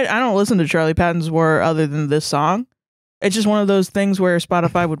 I don't listen to Charlie Patton's War other than this song. It's just one of those things where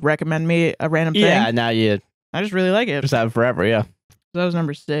Spotify would recommend me a random thing. Yeah, now I just really like it. Just have it forever, yeah. That was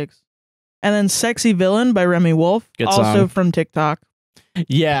number 6. And then Sexy Villain by Remy Wolf. Good also song. from TikTok.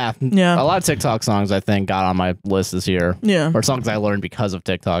 Yeah. Yeah. A lot of TikTok songs, I think, got on my list this year. Yeah. Or songs I learned because of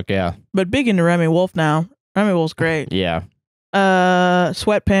TikTok, yeah. But big into Remy Wolf now. Remy Wolf's great. Yeah.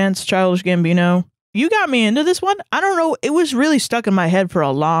 Sweatpants, Childish Gambino. You got me into this one. I don't know. It was really stuck in my head for a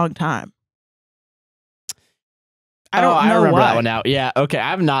long time. I don't know I remember why. that one now. Yeah, okay.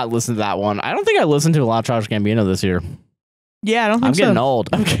 I have not listened to that one. I don't think I listened to a lot of Childish Gambino this year. Yeah, I don't think I'm getting old.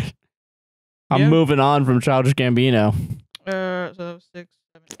 I'm moving on from Childish Gambino. So that was 6,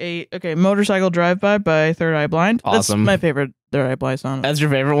 7, 8. Okay, Motorcycle Drive-By by Third Eye Blind. Awesome. That's my favorite Third Eye Blind song. That's your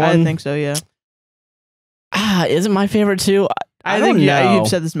favorite one? I think so, yeah. Is it my favorite too? I think don't know. You've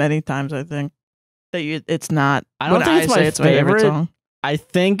said this many times, I think. That it's not. I don't think it's my favorite song. I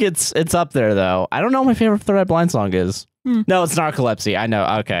think it's up there though. I don't know what my favorite Third Eye Blind song is. No, it's Narcolepsy. I know.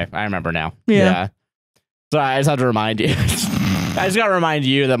 Okay, I remember now. Yeah. So I just have to remind you. I just got to remind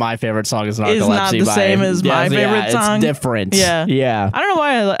you that my favorite song is Narcolepsy. It's not the same as my favorite song. It's different. Yeah. Yeah. I don't know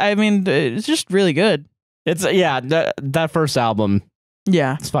why. I mean, it's just really good. It's that first album.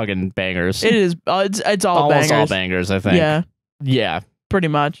 Yeah. It's fucking bangers. It is. It's all almost bangers. all bangers. I think. Yeah. Yeah. Pretty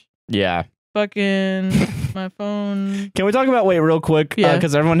much. Yeah. Fucking my phone. Can we talk about real quick? Yeah.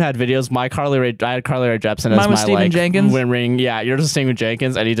 Because everyone had videos. I had Carly Rae Jepsen as Mine was my Stephen Jenkins. win ring. Yeah, you're just Stephen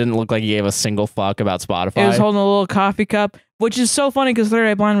Jenkins, and he didn't look like he gave a single fuck about Spotify. He was holding a little coffee cup, which is so funny because Third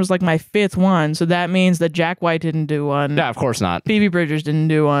Eye Blind was like my 5th one, so that means that Jack White didn't do one. Yeah, of course not. Phoebe Bridgers didn't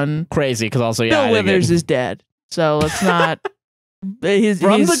do one. Crazy, because also Bill Withers is dead, so let's not.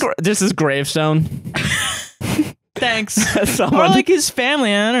 This is gravestone. Thanks. Or like his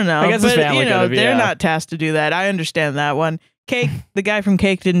family. I don't know. I guess his family they're not tasked to do that. I understand that one. Cake, the guy from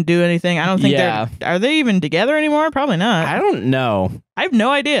Cake didn't do anything. I don't think are they even together anymore? Probably not. I don't know. I have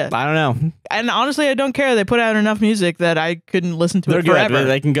no idea. I don't know. And honestly, I don't care. They put out enough music that I couldn't listen to it forever. Good.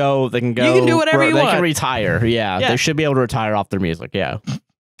 They can go. You can do whatever you want. They can retire. Yeah. They should be able to retire off their music. Yeah.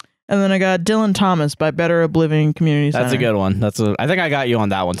 And then I got Dylan Thomas by Better Oblivion Community Center. That's a good one. I think I got you on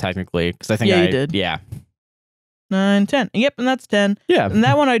that one technically because I think you did. Yeah. 9, 10. Yep, and that's 10. Yeah. And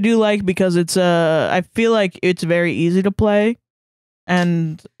that one I do like because it's I feel like it's very easy to play.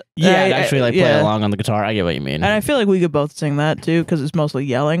 And play along on the guitar. I get what you mean. And I feel like we could both sing that too because it's mostly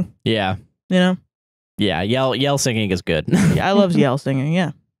yelling. Yeah. You know? Yeah, yell singing is good. Yeah, I love yell singing,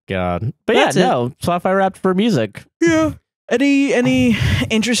 yeah. God. But Spotify Wrapped for music. Yeah. Any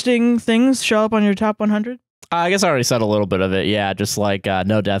interesting things show up on your top 100? I guess I already said a little bit of it. Yeah, just like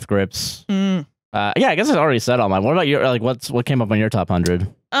No Death Grips. I guess I already said all mine. What about your what came up on your top 100?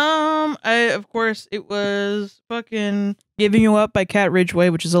 Of course it was fucking Giving You Up by Cat Ridgway,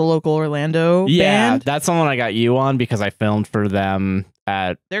 which is a local Orlando band. Yeah, that's someone I got you on because I filmed for them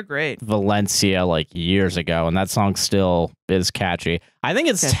at they're great Valencia years ago, and that song still is catchy. I think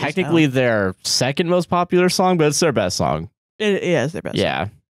it's technically their second most popular song, but it's their best song. It is their best. Yeah.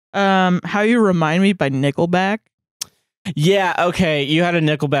 Song. How You Remind Me by Nickelback. Yeah, okay. You had a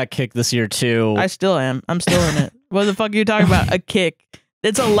Nickelback kick this year too. I still am. I'm still in it. What the fuck are you talking about? A kick.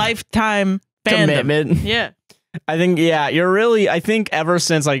 It's a lifetime commitment. Yeah. I think, you're really, I think ever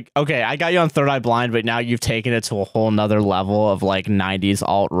since I got you on Third Eye Blind, but now you've taken it to a whole nother level of 90s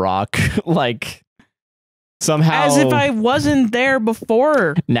alt rock. Somehow. As if I wasn't there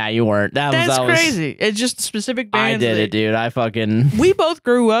before. Nah, you weren't. That's crazy. It's just specific bands. I did it, dude. We both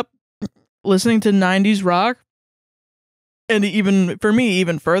grew up listening to 90s rock. And even for me,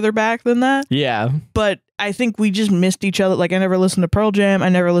 even further back than that. Yeah. But I think we just missed each other. Like, I never listened to Pearl Jam. I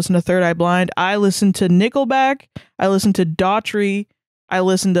never listened to Third Eye Blind. I listened to Nickelback. I listened to Daughtry. I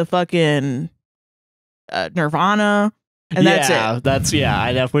listened to fucking Nirvana. And that's it.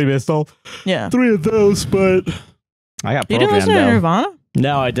 I definitely missed all 3 of those, but I got Pearl You didn't Jam, listen to Nirvana?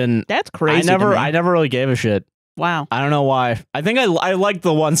 No, I didn't. That's crazy. I never really gave a shit. Wow. I don't know why. I think I like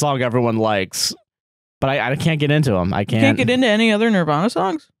the one song everyone likes, but I can't get into them. I can't. You can't get into any other Nirvana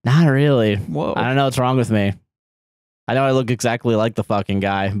songs? Not really. Whoa. I don't know what's wrong with me. I know I look exactly like the fucking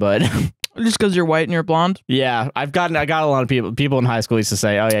guy, but just because you're white and you're blonde? Yeah, I got a lot of people in high school used to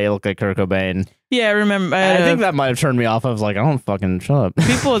say, "Oh yeah, you look like Kurt Cobain." Yeah, I remember. I think that might have turned me off. I was like, I don't fucking shut up.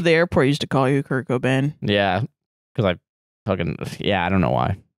 People at the airport used to call you Kurt Cobain. Yeah, because I don't know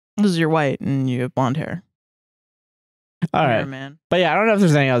why. Because you're white and you have blonde hair. All right, man. But yeah, I don't know if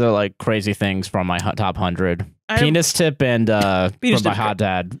there's any other like crazy things from my top 100. Penis Tip and Penis from my hot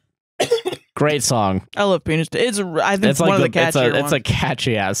dad. Great song. I love Penis Tip. I think it's one of the catchier ones. It's a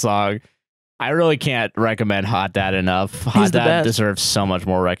catchy ass song. I really can't recommend Hot Dad enough. Hot Dad deserves so much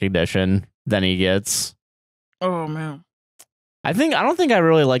more recognition than he gets. Oh man. I don't think I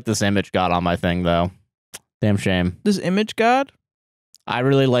really like this image god on my thing though. Damn shame. This image god? I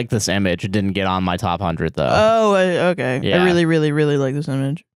really like this image. It didn't get on my top 100 though. Oh, okay. Yeah. I really, really, really like this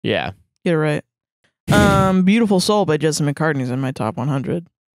image. Yeah. Get it right. Beautiful Soul by Jesse McCartney's in my top 100.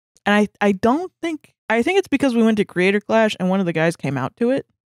 And I think it's because we went to Creator Clash and one of the guys came out to it.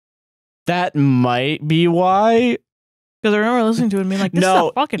 That might be why. Because I remember listening to it and being like, this is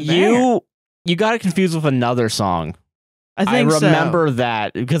a fucking banger. You got it confused with another song. I remember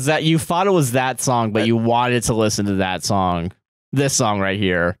that because you thought it was that song, but you wanted to listen to that song. This song right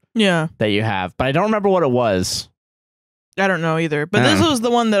here. Yeah. That you have. But I don't remember what it was. I don't know either. But this was the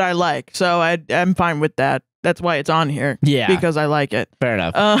one that I like. So I'm fine with that. That's why it's on here. Yeah. Because I like it. Fair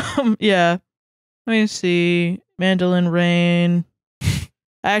enough. Yeah. Let me see. Mandolin Rain.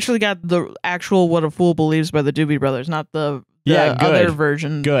 I actually got the actual What a Fool Believes by the Doobie Brothers, not the other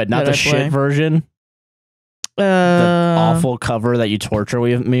version. Good. Not the shit version. The awful cover that you torture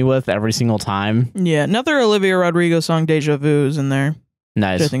me with every single time. Yeah. Another Olivia Rodrigo song, Deja Vu, is in there.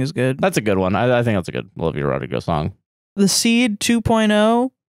 Nice. Which I think is good. That's a good one. I think that's a good Olivia Rodrigo song. The Seed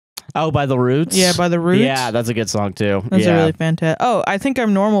 2.0. Oh, by The Roots? Yeah, by The Roots. Yeah, that's a good song too. That's a really fantastic. Oh, I Think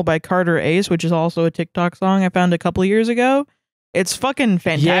I'm Normal by Carter Ace, which is also a TikTok song I found a couple of years ago. It's fucking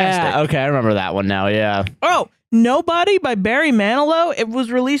fantastic. Yeah, okay, I remember that one now, yeah. Oh, Nobody by Barry Manilow. It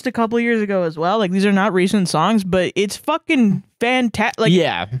was released a couple of years ago as well. Like, these are not recent songs, but it's fucking fantastic. Like,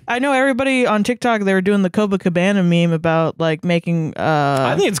 yeah. I know everybody on TikTok, they were doing the Copacabana meme about, like, making...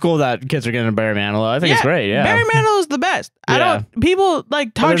 I think it's cool that kids are getting a Barry Manilow. I think it's great, yeah. Barry Manilow is the best. Yeah. People,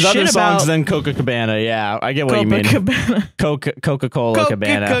 like, talk shit about... There's other songs than Coca-Cabana, yeah. I get what you mean. Coca-Cola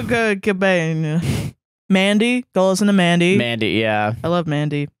Cabana. Coca-Cabana. Mandy. Go listen to Mandy. Mandy, yeah. I love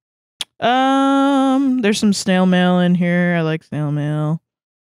Mandy. There's some Snail Mail in here. I like Snail Mail.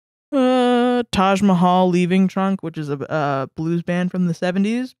 Taj Mahal Leaving Trunk, which is a blues band from the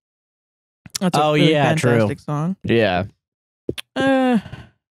 70s. That's a really fantastic song. Yeah.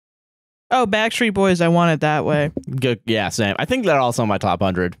 Backstreet Boys, I Want It That Way. Good. Yeah, same. I think they're also in my top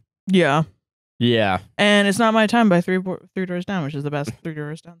 100. Yeah. Yeah. And It's Not My Time by Three Doors Down, which is the best Three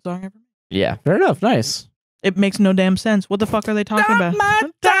Doors Down song ever. Yeah, fair enough. Nice. It makes no damn sense. What the fuck are they talking about? My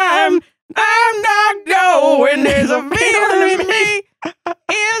time. I'm not going. There's a feeling in me.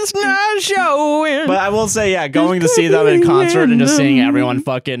 It's not showing. But I will say, yeah, going to see them in concert and just seeing everyone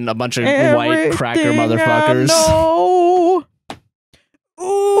fucking a bunch of white cracker motherfuckers.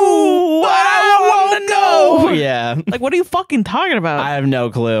 Ooh, what I want to know. Yeah. Like, what are you fucking talking about? I have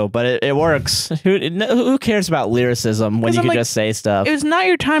no clue, but it works. Who cares about lyricism when you can just say stuff? It was not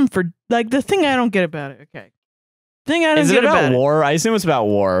your time for, like, the thing I don't get about it, okay? The thing I don't get about it. Is it about war? I assume it's about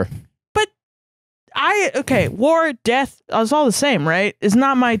war. But, war, death, it's all the same, right? It's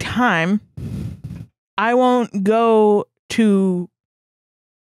not my time. I won't go to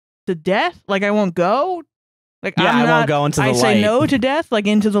death. Like, I won't go. Like, yeah, I won't go into the light. I say no to death, like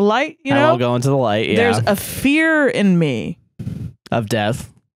into the light, you know? I won't go into the light, yeah. There's a fear in me. Of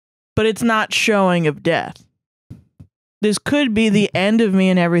death. But it's not showing of death. This could be the end of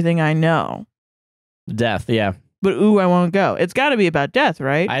me and everything I know. Death, yeah. But I won't go. It's got to be about death,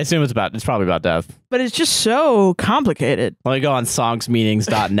 right? I assume it's probably about death. But it's just so complicated. Let me go on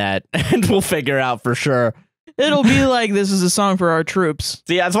songsmeanings.net and we'll figure out for sure. It'll be like, this is a song for our troops.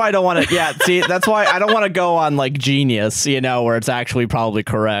 See, that's why I don't want to. Yeah, see, that's why I don't want to go on like Genius, you know, where it's actually probably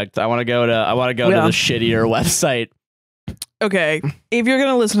correct. I want to go to the shittier website. Okay, if you're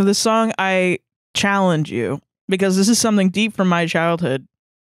gonna listen to this song, I challenge you, because this is something deep from my childhood.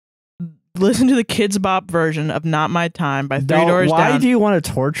 Listen to the Kids Bop version of Not My Time by Three Doors Down. Why do you want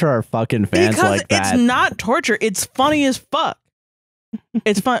to torture our fucking fans like that? Because it's not torture. It's funny as fuck.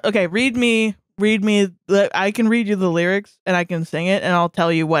 It's fun. Okay, read me. I can read you the lyrics and I can sing it and I'll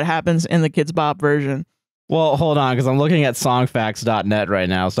tell you what happens in the Kids Bop version. Well, hold on, because I'm looking at songfacts.net right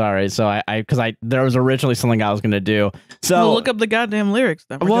now. Sorry. So there was originally something I was going to do. So look up the goddamn lyrics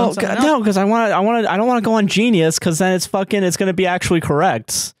then. No, because I don't want to go on Genius, because then it's going to be actually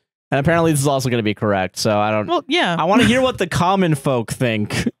correct. And apparently this is also going to be correct. So I don't. Well, yeah. I want to hear what the common folk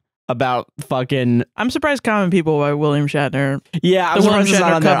think about fucking. I'm surprised Common People by William Shatner. Yeah, I was surprised it's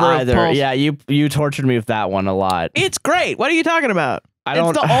not on there either. Yeah, you tortured me with that one a lot. It's great. What are you talking about?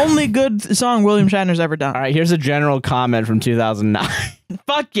 It's the only good song William Shatner's ever done. All right, here's a general comment from 2009.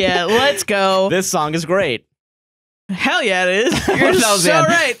 Fuck yeah, let's go. This song is great. Hell yeah, it is. You're so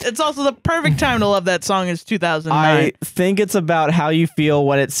right. It's also the perfect time to love that song. Is 2009. I think it's about how you feel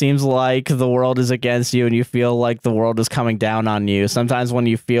when it seems like the world is against you and you feel like the world is coming down on you. Sometimes when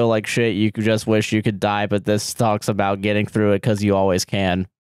you feel like shit, you could just wish you could die, but this talks about getting through it because you always can.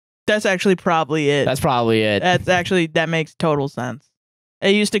 That's actually probably it. That's probably it. That makes total sense.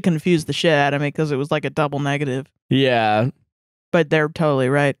 It used to confuse the shit out of me because it was like a double negative. Yeah. But they're totally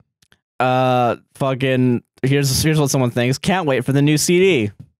right. Fucking here's what someone thinks. Can't wait for the new CD.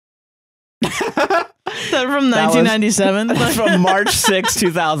 Is that from 1997? That's from March 6,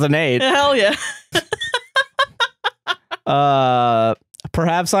 2008. Hell yeah.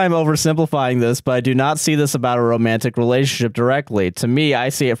 Perhaps I'm oversimplifying this, but I do not see this about a romantic relationship directly. To me, I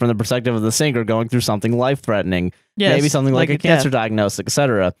see it from the perspective of the singer going through something life-threatening. Yes, maybe something like a cancer diagnosis,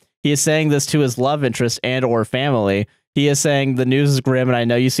 etc. He is saying this to his love interest and or family. He is saying the news is grim and I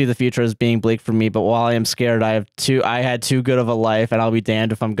know you see the future as being bleak for me, but while I am scared, I had too good of a life and I'll be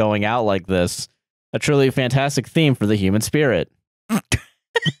damned if I'm going out like this. A truly fantastic theme for the human spirit. April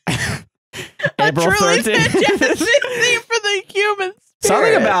 13th. Fantastic theme for the human spirit.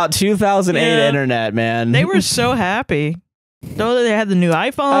 Something about 2008 internet, man. They were so happy. Though they had the new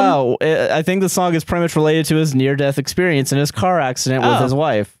iPhone. Oh, I think the song is pretty much related to his near-death experience in his car accident with his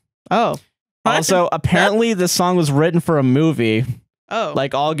wife. Oh. Also, apparently this song was written for a movie. Oh.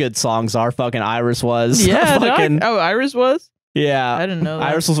 Like all good songs are. Fucking Iris was. Yeah. Iris was? Yeah. I didn't know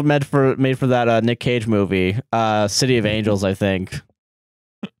that. Iris was made for that Nick Cage movie, City of Angels, I think.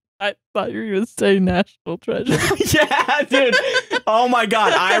 I thought you were going to say National Treasure. Yeah, dude. Oh my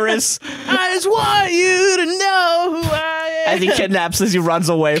God, Iris. I just want you to know who I am. As he kidnaps as he runs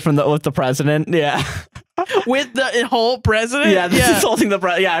away with the president. Yeah. With the whole president? Yeah, he's holding the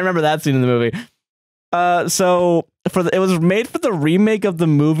president. Yeah, I remember that scene in the movie. So it was made for the remake of the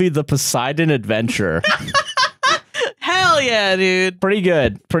movie The Poseidon Adventure. Hell yeah, dude. Pretty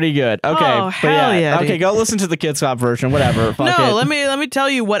good. Okay. Oh, hell yeah. Okay, go listen to the Kids Bop version. Whatever. Fuck it. Let me tell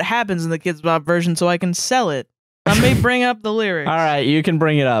you what happens in the Kids Bop version so I can sell it. Let me bring up the lyrics. All right, you can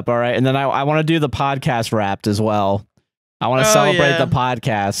bring it up. All right, and then I want to do the podcast wrapped as well. I want to celebrate the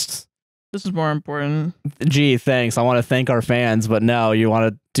podcast. This is more important. Gee, thanks. I want to thank our fans, but no, you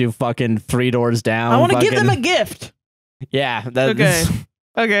want to do fucking Three Doors Down. I want to give them a gift. Yeah. Okay.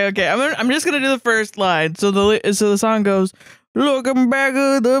 Okay. I'm just gonna do the first line. So the song goes, looking back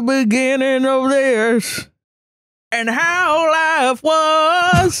at the beginning of this and how life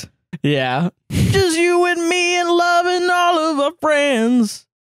was. Yeah. Just you and me and loving all of our friends.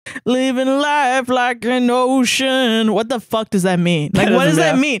 Living life like an ocean. What the fuck does that mean? Like, what does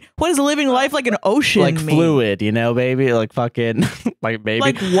that mean? What does living life like an ocean mean? Like fluid, you know, baby? Like fucking, like baby.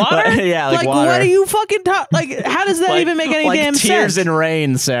 Like water? Yeah, like water. What are you fucking talking? Like, how does that even make any damn sense? Tears and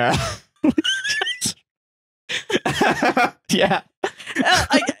rain, Sarah. Yeah.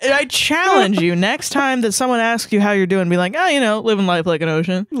 I challenge you, next time that someone asks you how you're doing, be like, oh, you know, living life like an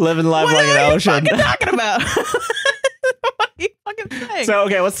ocean. Living life like an ocean. What are you fucking talking about? What are you fucking saying? So,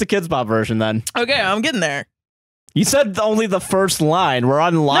 okay, what's the Kids Bop version then? Okay, I'm getting there. You said only the first line. We're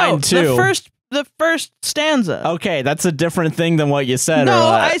on line 2. The first stanza. Okay, that's a different thing than what you said. No,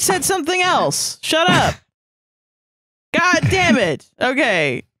 I said something else. Shut up. God damn it.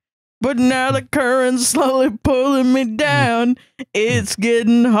 Okay. But now the current's slowly pulling me down. It's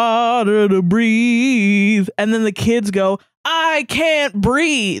getting harder to breathe. And then the kids go, I can't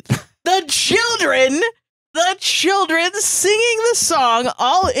breathe. The children singing the song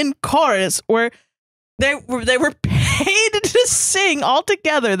all in chorus where they were paid to sing all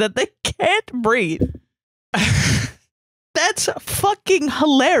together that they can't breathe. That's fucking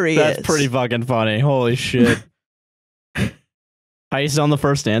hilarious. That's pretty fucking funny. Holy shit. Are you still on the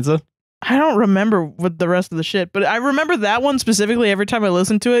first stanza? I don't remember what the rest of the shit, but I remember that one specifically every time I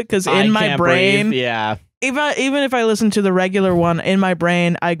listen to it because in my brain, yeah, even if I listen to the regular one in my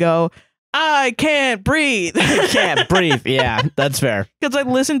brain, I go, I can't breathe. I can't breathe. Yeah, that's fair. Because I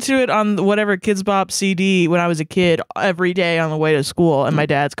listened to it on whatever Kids Bop CD when I was a kid every day on the way to school in my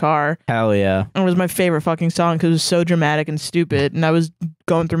dad's car. Hell yeah. It was my favorite fucking song because it was so dramatic and stupid. And I was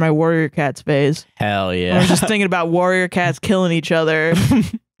going through my Warrior Cats phase. Hell yeah. I was just thinking about Warrior Cats killing each other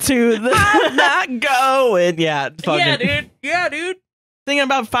to the... I'm not going. Yeah. Fucking... Yeah, dude. Thinking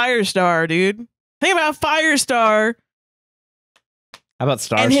about Firestar, dude. Thinking about Firestar. How about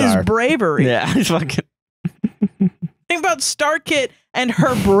Star and his bravery. Yeah, he's fucking. Think about Starkit and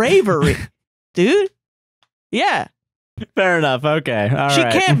her bravery, dude. Yeah. Fair enough. Okay. All she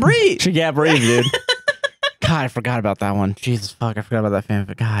right. can't breathe. She can't breathe, dude. God, I forgot about that one. Jesus fuck, I forgot about that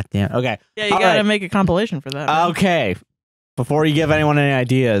fanfic. God damn. Okay. Yeah, you gotta make a compilation for that. Man. Okay. Before you give anyone any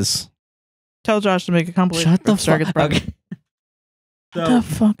ideas, tell Josh to make a compilation. Shut the fuck up. Okay. Shut the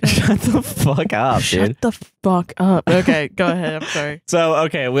fuck up. Shut the fuck up, dude. Shut the fuck up. Okay, go ahead. I'm sorry. So,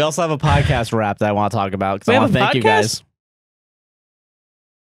 okay, we also have a podcast wrap that I want to talk about because I want to thank you guys.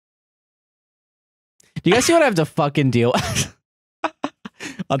 Do you guys see what I have to fucking deal with?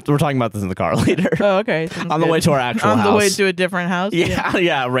 We're talking about this in the car later. Oh, okay. On the way to our actual house. On the way to a different house?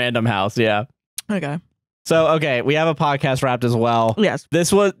 Yeah, random house, yeah. Okay. So, okay, we have a podcast wrapped as well. Yes.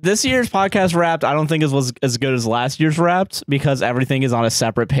 This year's podcast wrapped, I don't think it was as good as last year's wrapped because everything is on a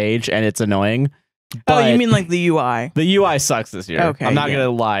separate page and it's annoying. But you mean like the UI? The UI sucks this year. Okay. I'm not going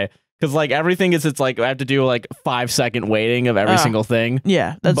to lie. Because like everything is, it's like I have to do like 5-second waiting of every single thing.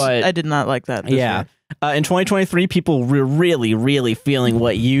 Yeah, I did not like that. Yeah. In 2023, people were really, really feeling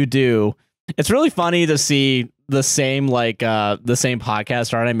what you do. It's really funny to see the same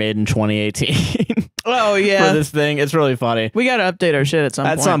podcast art I made in 2018. Oh yeah, for this thing. It's really funny. We gotta update our shit at some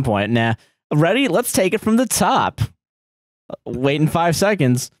point. At some point. Nah. Ready? Let's take it from the top. Wait in 5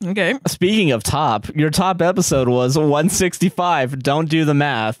 seconds. Okay. Speaking of top, your top episode was 165. Don't do the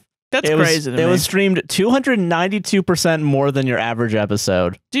math. That's crazy to me. It was streamed 292% more than your average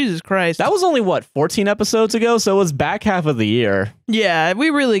episode. Jesus Christ. That was only, what, 14 episodes ago? So it was back half of the year. Yeah,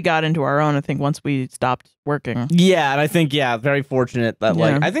 we really got into our own, I think, once we stopped working. Yeah, and I think, very fortunate that,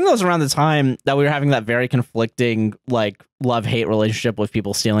 I think that was around the time that we were having that very conflicting, love-hate relationship with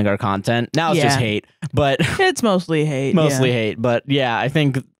people stealing our content. Now it's just hate, but... It's mostly hate. Mostly hate, but yeah, I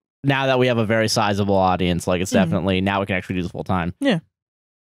think now that we have a very sizable audience, it's definitely, now we can actually do this full time. Yeah.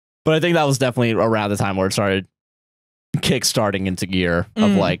 But I think that was definitely around the time where it started kickstarting into gear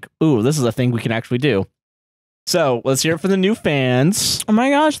of ooh, this is a thing we can actually do. So let's hear it for the new fans. Oh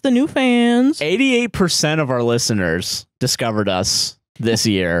my gosh, the new fans. 88% of our listeners discovered us this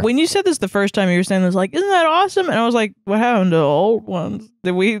year. When you said this the first time, you were saying this isn't that awesome? And I was like, what happened to old ones?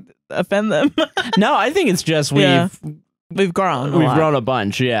 Did we offend them? No, I think it's just We've grown. We've grown a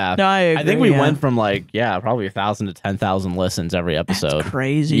bunch, yeah. No, I agree, I think we went from probably 1,000 to 10,000 listens every episode. That's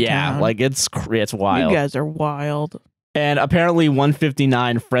crazy. Yeah, town. It's wild. You guys are wild. And apparently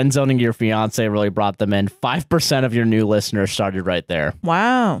 159, friend zoning your fiance really brought them in. 5% of your new listeners started right there.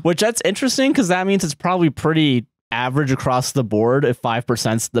 Wow. Which that's interesting because that means it's probably pretty average across the board if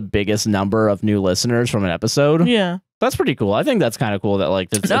 5%'s the biggest number of new listeners from an episode. Yeah. That's pretty cool. I think that's kind of cool that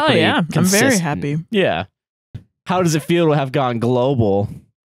it's yeah. consistent. I'm very happy. Yeah. How does it feel to have gone global?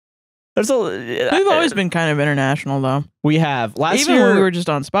 We've always been kind of international, though. We have. Even when we were just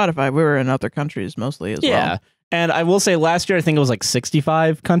on Spotify, we were in other countries mostly as well. Yeah. And I will say last year, I think it was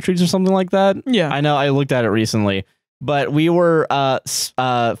 65 countries or something like that. Yeah. I know I looked at it recently. But we were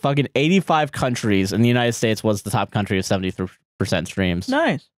fucking 85 countries, and the United States was the top country with 73% streams.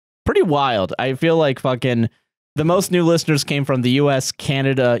 Nice. Pretty wild. I feel like fucking... The most new listeners came from the US,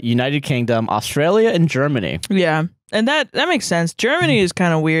 Canada, United Kingdom, Australia, and Germany. Yeah. And that makes sense. Germany is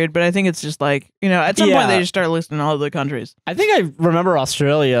kind of weird, but I think it's just at some point they just start listing all the countries. I think I remember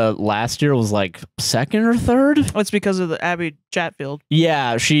Australia last year was second or third. It's because of the Abby Chatfield.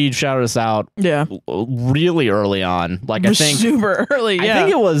 Yeah, she shouted us out. Yeah, really early on. I think super early. Yeah, I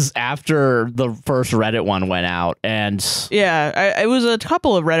think it was after the first Reddit one went out, and it was a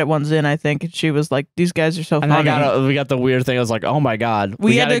couple of Reddit ones in. I think and she was like, "These guys are so funny." We got the weird thing. I was like, "Oh my god!"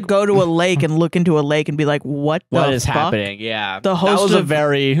 We had to go to a lake and look into a lake and be like, "What is happening?" Yeah, the host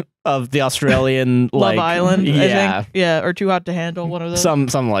was of the Australian Love Island. Yeah, I think. Or Too Hot to Handle. One of those.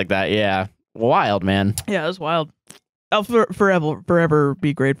 Something like that. Yeah, wild, man. Yeah, it was wild. I'll forever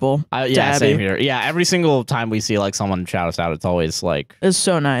be grateful. Yeah, same here. Yeah, every single time we see someone shout us out, it's always it's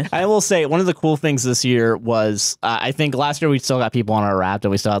so nice. I will say one of the cool things this year was I think last year we still got people on our Wrapped,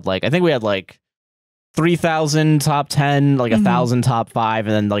 and we still had I think we had 3,000 top 10, like 1,000 top 5,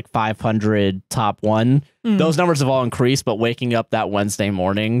 and then like 500 top 1. Those numbers have all increased, but waking up that Wednesday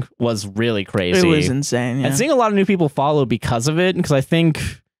morning was really crazy. It was insane, yeah. And seeing a lot of new people follow because of it, because I think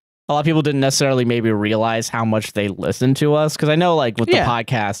a lot of people didn't necessarily maybe realize how much they listen to us, because I know like with the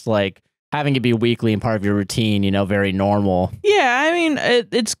podcast, like having it be weekly and part of your routine, you know, very normal. Yeah, I mean,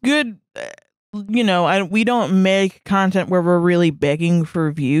 it's good. You know, we don't make content where we're really begging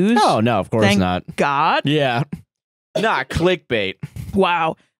for views. Oh, no, of course not. God. Yeah. Not clickbait.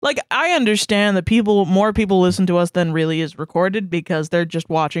 Wow. Like, I understand that more people listen to us than really is recorded because they're just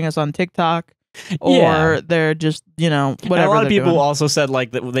watching us on TikTok or they're just, you know, whatever. And a lot of people doing. Also said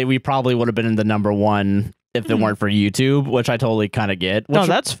like that we probably would have been in the #1 if it weren't for YouTube, which I totally kind of get. No,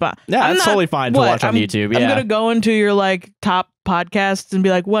 that's fine. Yeah, it's totally fine to watch on YouTube. Yeah. I'm going to go into your like top podcasts and be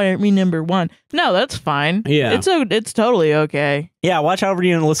like, why aren't we #1? No, that's fine. Yeah. It's totally okay. Yeah, watch however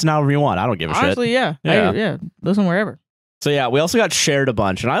you listen however you want. I don't give a shit. Honestly, yeah. Yeah. Listen wherever. So yeah, we also got shared a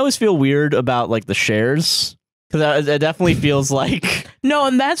bunch. And I always feel weird about like the shares. Because it definitely feels like... No,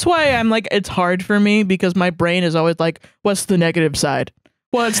 and that's why I'm like, it's hard for me because my brain is always like, what's the negative side?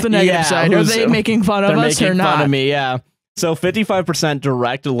 What's the negative side? Are they making fun of us or not? They're making fun of me, yeah. So 55%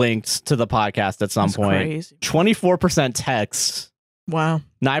 direct links to the podcast at some point. Crazy. 24% text. Wow.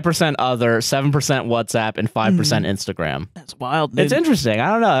 9% other, 7% WhatsApp, and 5% Instagram. That's wild, dude. It's interesting.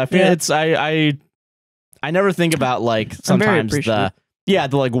 I don't know. I feel it's... I never think about like sometimes the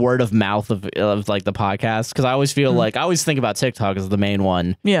like word of mouth of like the podcast, because I always feel like I always think about TikTok as the main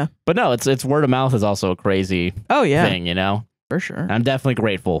one. Yeah. But no, it's word of mouth is also a crazy thing, you know? For sure. I'm definitely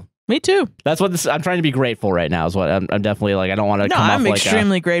grateful. Me too. That's what I'm trying to be grateful right now is what I'm definitely like. I don't want to come off like I'm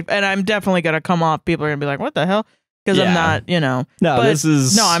extremely grateful, and I'm definitely going to come off. People are going to be like, what the hell? Because I'm not, you know. No,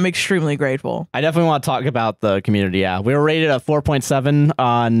 I'm extremely grateful. I definitely want to talk about the community. Yeah. We were rated at 4.7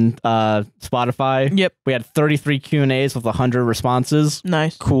 on Spotify. Yep. We had 33 Q&As with 100 responses.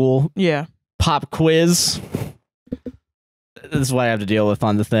 Nice. Cool. Yeah. Pop quiz. This is what I have to deal with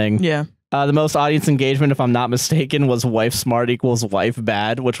on the thing. Yeah. The most audience engagement, if I'm not mistaken, was wife smart equals wife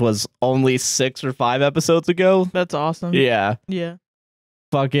bad, which was only 6 or 5 episodes ago. That's awesome. Yeah. Yeah.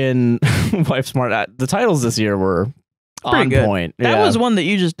 Fucking wife smart. The titles this year were on good. Point. That was one that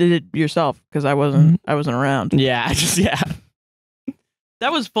you just did it yourself because I wasn't around. Yeah.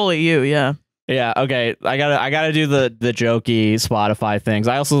 That was fully you. Yeah. Yeah. Okay. I gotta do the jokey Spotify things.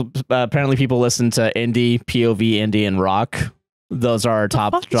 I also apparently people listen to indie, POV, indie, and rock. Those are our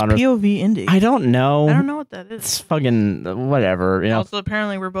top genres. POV indie. I don't know. I don't know what that is. It's fucking whatever. You know. Also,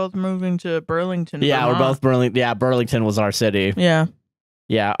 apparently, we're both moving to Burlington. Yeah, Vermont. we're both Burlington. Yeah, Burlington was our city. Yeah.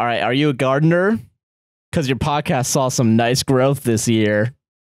 Yeah. All right. Are you a gardener? Because your podcast saw some nice growth this year.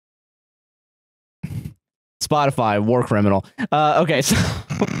 Spotify, war criminal. Okay. So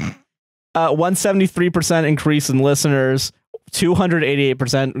 173% increase in listeners,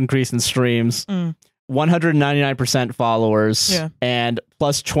 288% increase in streams. 199% followers, and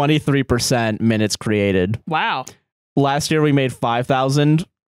plus 23% minutes created. Wow. Last year we made 5,000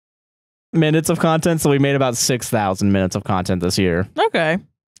 minutes of content, so we made about 6,000 minutes of content this year. Okay.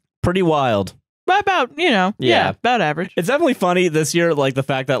 Pretty wild. About, about average. It's definitely funny this year, like the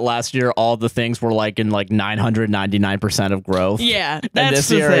fact that last year all the things were like in like 999% of growth. Yeah, that's and this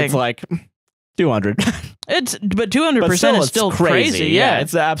the year thing. It's like 200. But 200% is still crazy. Yeah,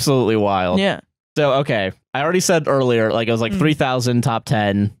 it's absolutely wild. Yeah. So, okay, I already said earlier, like it was like 3,000 top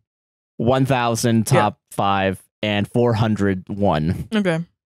 10, 1,000 top 5, and 401. Okay.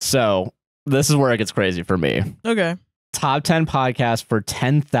 So, this is where it gets crazy for me. Okay. Top 10 podcast for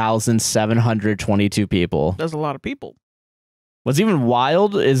 10,722 people. That's a lot of people. What's even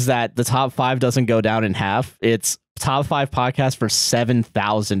wild is that the top 5 doesn't go down in half. It's top 5 podcast for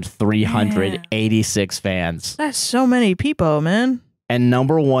 7,386 fans. That's so many people, man. And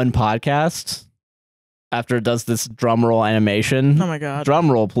 #1 podcast... After it does this drum roll animation. Oh my god!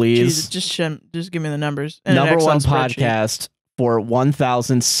 Drum roll, please. Jesus, just give me the numbers. #1 podcast for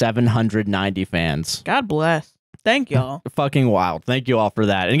 1,790 fans. God bless. Thank y'all. Fucking wild. Thank you all for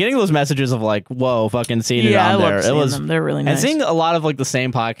that. And getting those messages of like, whoa, fucking seeing it on there. It was. They're really nice. And seeing a lot of like the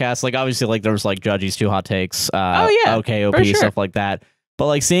same podcasts. Like obviously, like there was like Judgy's 2 Hot Takes. OKOP stuff like that. But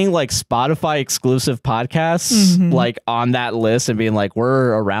like seeing like Spotify exclusive podcasts like on that list and being like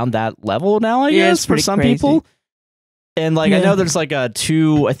we're around that level now, I guess for some people. And like I know there's like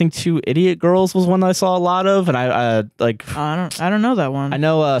two Idiot Girls was one I saw a lot of, and I don't know that one. I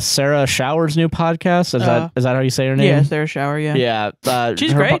know Sarah Shower's new podcast. Is that how you say her name? Yeah, Sarah Shower. Yeah.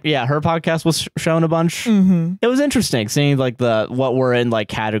 She's great. Her podcast was shown a bunch. It was interesting seeing like what we're in like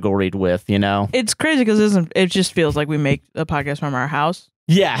categoried with. You know, it's crazy because it just feels like we make a podcast from our house.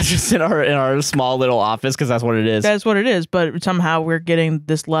 Yeah, just in our small little office because that's what it is. That's what it is. But somehow we're getting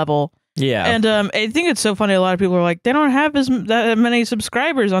this level. Yeah. And I think it's so funny. A lot of people are like, they don't have that many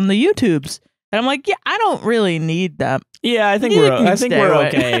subscribers on the YouTubes. And I'm like, yeah, I don't really need them. Yeah, I think we're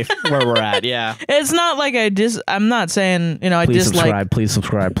okay where we're at. Yeah. It's not like I'm not saying, I dislike. Please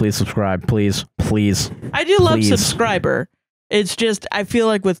subscribe. Please. I do love subscriber. It's just, I feel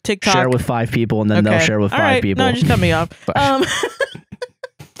like with TikTok. Share with 5 people and then they'll share with 5 people. No, just cut me off.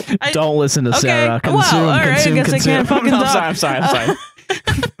 Don't listen to Sarah. All right, I guess I can't fucking talk. I'm sorry.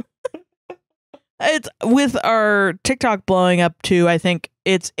 It's with our TikTok blowing up too. I think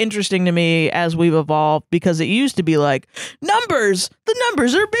it's interesting to me as we've evolved because it used to be like the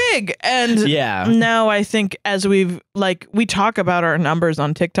numbers are big, and now I think as we talk about our numbers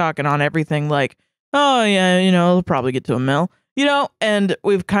on TikTok and on everything, like, oh yeah, they'll probably get to 1 mil, and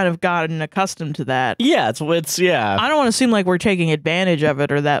we've kind of gotten accustomed to that. Yeah, it's I don't want to seem like we're taking advantage of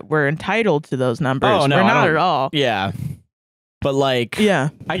it or that we're entitled to those numbers. Oh no, we're not at all. Yeah. But I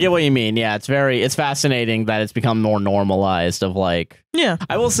get what you mean. Yeah, it's fascinating that it's become more normalized of Yeah.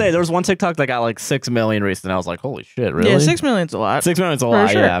 I will say there was one TikTok that got 6 million recently. I was like, holy shit, really? Yeah, 6 million's a lot. 6 million's a lot,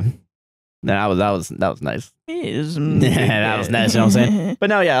 sure. yeah. That was nice. Yeah, that was nice, you know what I'm saying?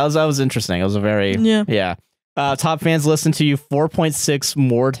 But no, yeah, that was interesting. It was a very top fans listened to you 4.6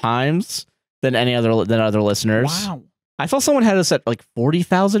 more times than other listeners. Wow. I saw someone had us at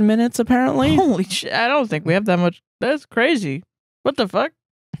 40,000 minutes apparently. Holy shit, I don't think we have that much. That's crazy. What the fuck?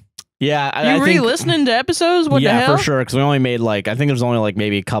 Yeah, I re-listening to episodes? What the hell? Yeah, for sure. Because we only made I think there's only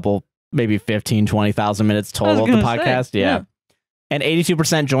maybe 15, 20,000 minutes total of the podcast. Yeah. And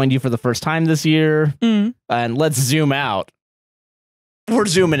 82% joined you for the first time this year. Mm. And let's zoom out. We're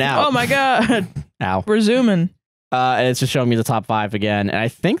zooming out. Oh my god. Ow. We're zooming. And it's just showing me the top 5 again. And I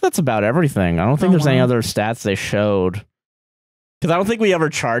think that's about everything. I don't think there's any other stats they showed. Because I don't think we ever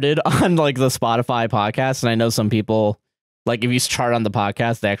charted on the Spotify podcast. And I know some people. If you chart on the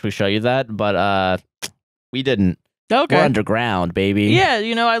podcast, they actually show you that, but we didn't. Okay. We're underground, baby. Yeah,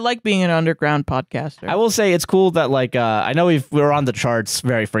 I like being an underground podcaster. I will say it's cool that I know we're on the charts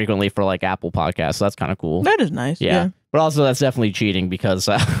very frequently for Apple Podcasts, so that's kind of cool. That is nice. Yeah. But also that's definitely cheating because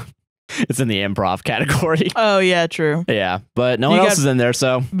it's in the improv category. Oh yeah, true. Yeah, but no one else is in there,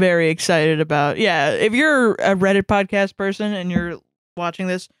 so very excited about. Yeah, if you're a Reddit podcast person and you're watching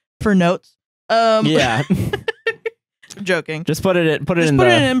this for notes, yeah. Joking. Just put it in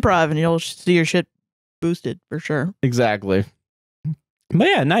improv and you'll see your shit boosted for sure. Exactly. But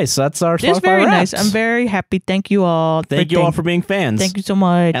yeah, nice. That's our Spotify It's very wraps. nice. I'm very happy. Thank you all. Thank you all for being fans. Thank you so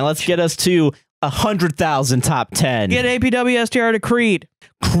much. And let's get us to 100,000 top 10. Get APWSTR to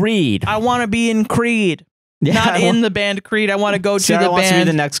Creed. I want to be in Creed. Yeah, Not in the band Creed. I want to go to the band. wants to be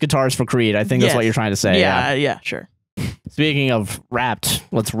the next guitarist for Creed. I think that's what you're trying to say. Yeah, sure. Speaking of wrapped,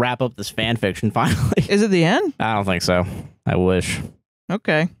 let's wrap up this fan fiction finally. Is it the end? I don't think so. I wish.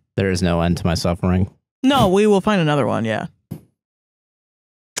 Okay. There is no end to my suffering. No, we will find another one, yeah.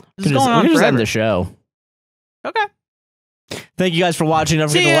 We can just end the show. Okay. Thank you guys for watching. Don't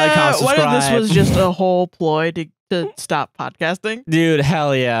forget to like, comment, subscribe. What if this was just a whole ploy to stop podcasting? Dude,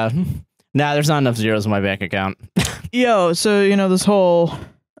 hell yeah. Nah, there's not enough zeros in my bank account. Yo, so, this whole,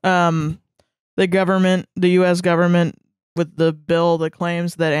 the government, the U.S. government, with the bill that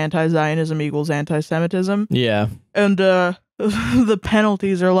claims that anti-Zionism equals anti-Semitism. Yeah. And the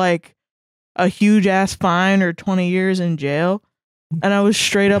penalties are a huge ass fine or 20 years in jail. And I was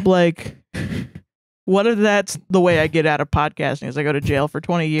straight up like, what if that's the way I get out of podcasting is I go to jail for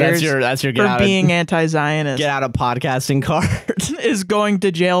 20 years that's your for being anti-Zionist. Get out of podcasting card. Is going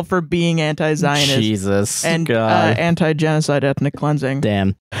to jail for being anti-Zionist. Jesus. And anti-genocide ethnic cleansing.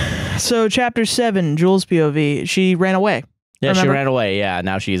 Damn. So chapter 7, Jules' POV, she ran away. Yeah, remember? She ran away. Yeah,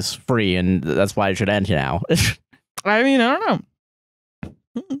 now she's free, and that's why it should end now. I mean, I don't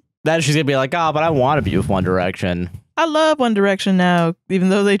know. Then she's gonna be like, but I want to be with One Direction. I love One Direction now, even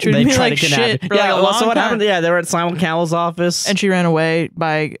though they treated me like shit for a long so what time. happened? Yeah, they were at Simon Cowell's office, and she ran away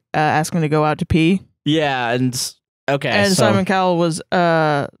by asking to go out to pee. Yeah, and Simon Cowell was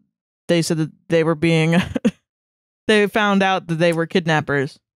they said that they were being they found out that they were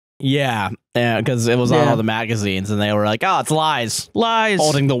kidnappers. Yeah, because it was on all the magazines, and they were like, it's lies.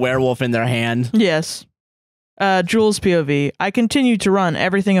 Holding the werewolf in their hand. Yes. Jules' POV. I continued to run,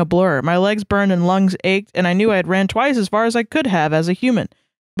 everything a blur. My legs burned and lungs ached, and I knew I had ran twice as far as I could have as a human.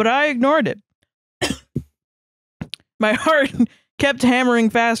 But I ignored it. My heart kept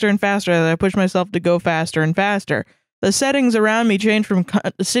hammering faster and faster as I pushed myself to go faster and faster. The settings around me changed from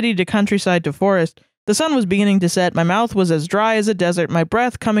city to countryside to forest. The sun was beginning to set. My mouth was as dry as a desert, my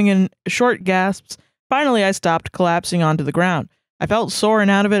breath coming in short gasps. Finally, I stopped, collapsing onto the ground. I felt sore and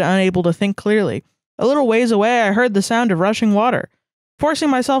out of it, unable to think clearly. A little ways away, I heard the sound of rushing water. Forcing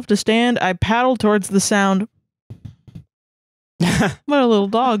myself to stand, I paddled towards the sound. What a little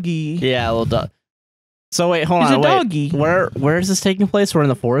doggy. Yeah, a little dog. So wait, hold He's on. a doggy. Where is this taking place? We're in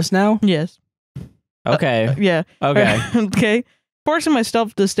the forest now? Yes. Okay. Yeah. Okay. Okay. Forcing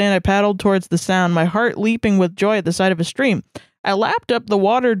myself to stand, I paddled towards the sound, my heart leaping with joy at the sight of a stream. I lapped up the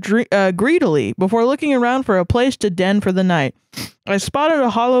water greedily before looking around for a place to den for the night. I spotted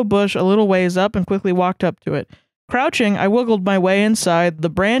a hollow bush a little ways up and quickly walked up to it. Crouching, I wiggled my way inside, the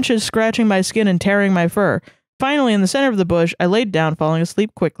branches scratching my skin and tearing my fur. Finally, in the center of the bush, I laid down, falling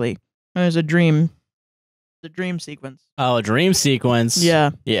asleep quickly. And there's a dream. The dream sequence. Oh, a dream sequence. Yeah.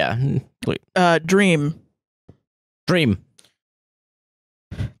 Yeah. Dream. Dream.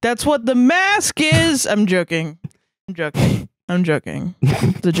 That's what the mask is. I'm joking. It's a joke.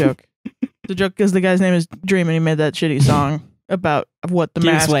 It's a joke because the guy's name is Dream and he made that shitty song about what the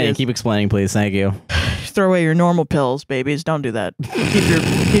mask is. Keep explaining, please. Thank you. Throw away your normal pills, babies. Don't do that.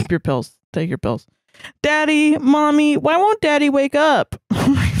 Keep your pills. Take your pills. Daddy, mommy, why won't daddy wake up? Oh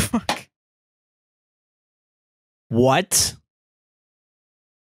my fuck. What?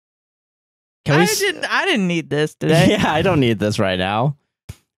 I didn't need this today. Yeah, I don't need this right now.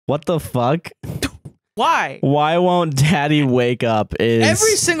 What the fuck? Why? Why won't daddy wake up is...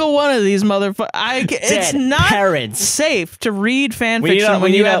 Every single one of these motherfuckers... It's not parents. safe to read fan fiction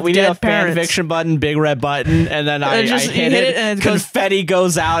when you have we dead need a parents. fan fiction button, big red button, and then I hit it, and it confetti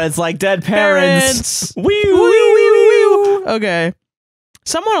goes out. It's like dead parents. Wee, wee, wee, wee. Okay.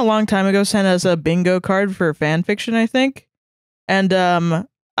 Someone a long time ago sent us a bingo card for fan fiction, I think. And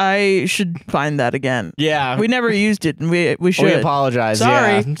I should find that again. Yeah. We never used it, and we should. We apologize.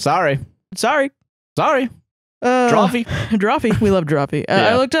 Sorry. Yeah. Sorry. Drawfee. We love Drawfee. Yeah.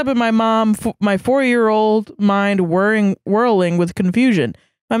 I looked up at my mom, my 4-year-old mind whirling with confusion.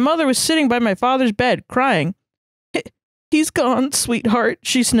 My mother was sitting by my father's bed, crying. He's gone, sweetheart,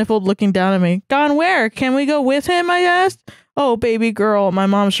 she sniffled, looking down at me. Gone where? Can we go with him? I asked. Oh, baby girl. My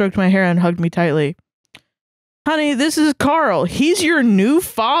mom stroked my hair and hugged me tightly. Honey, this is Carl. He's your new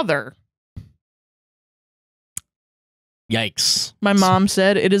father. Yikes. My mom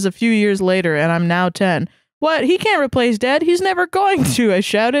said. It is a few years later, and I'm now 10. What? He can't replace Dad. He's never going to, I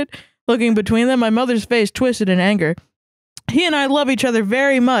shouted. Looking between them, my mother's face twisted in anger. He and I love each other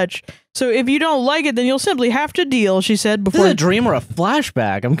very much, so if you don't like it, then you'll simply have to deal, she said before... Is this a dream or a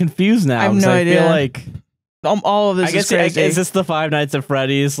flashback? I'm confused now. I have no idea. I feel like... all of this is crazy. Is this the Five Nights at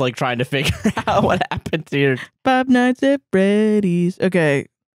Freddy's, like, trying to figure out what happened to your... Five Nights at Freddy's. Okay.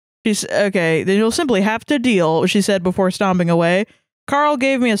 Okay, then you'll simply have to deal, she said before stomping away. Carl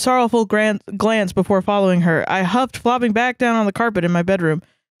gave me a sorrowful glance before following her. I huffed, flopping back down on the carpet in my bedroom.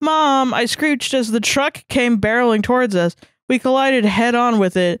 Mom, I screeched as the truck came barreling towards us. We collided head-on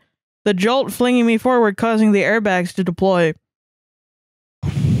with it, the jolt flinging me forward, causing the airbags to deploy.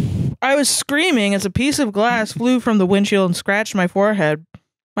 I was screaming as a piece of glass flew from the windshield and scratched my forehead.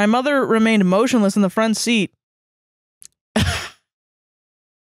 My mother remained motionless in the front seat.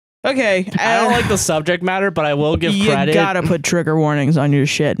 Okay. I don't like the subject matter, but I will give credit. You gotta put trigger warnings on your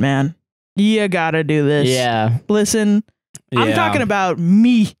shit, man. You gotta do this. Yeah. Listen, I'm talking about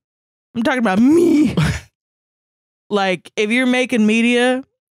me. Like, if you're making media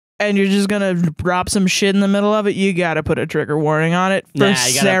and you're just gonna drop some shit in the middle of it, you gotta put a trigger warning on it for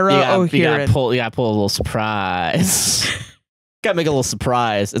Sarah O'Hearn. You gotta pull a little surprise. Gotta make a little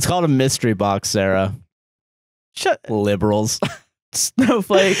surprise. It's called a mystery box, Sarah. Liberals.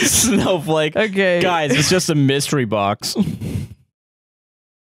 Snowflake. Okay. Guys, it's just a mystery box.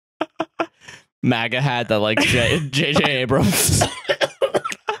 MAGA hat that like J.J. Abrams.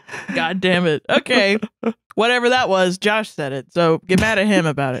 God damn it. Okay. Whatever that was, Josh said it, so get mad at him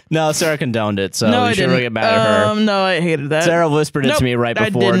about it. No, Sarah condoned it, so no, you should really get mad at her. No, I hated that. Sarah whispered it to me right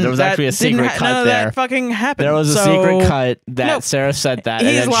before. There was actually a secret cut none of there. That fucking happened. There was a secret cut that Sarah said that, and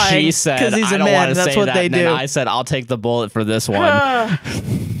then lying, she said, he's I a don't man, want to that's say what that, they and do. then I said, I'll take the bullet for this one.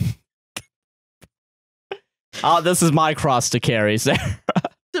 Oh, this is my cross to carry, Sarah.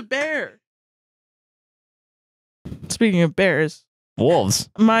 It's a bear. Speaking of bears. Wolves.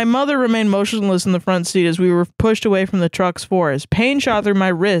 My mother remained motionless in the front seat as we were pushed away from the truck's forest. Pain shot through my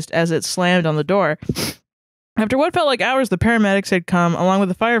wrist as it slammed on the door. After what felt like hours, the paramedics had come, along with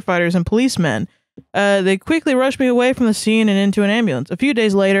the firefighters and policemen. They quickly rushed me away from the scene and into an ambulance. A few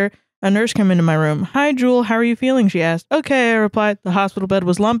days later, a nurse came into my room. Hi, Jewel, how are you feeling? She asked. Okay, I replied. The hospital bed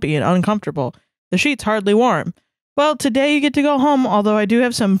was lumpy and uncomfortable. The sheets hardly warm. Well, today you get to go home, although I do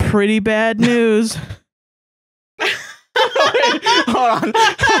have some pretty bad news. Wait, hold on.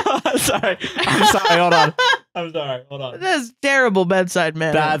 Sorry. I'm sorry. Hold on. I'm sorry. Hold on. That's terrible bedside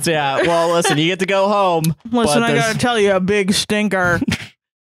manner. That's, yeah. Well, listen, you get to go home. Listen, I gotta tell you a big stinker.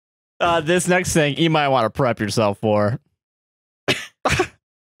 This next thing you might want to prep yourself for.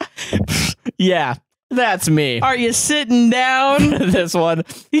 Yeah, that's me. Are you sitting down? This one.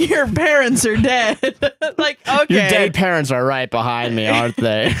 Your parents are dead. Like, okay. Your dead parents are right behind me, aren't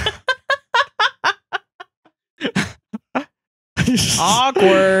they?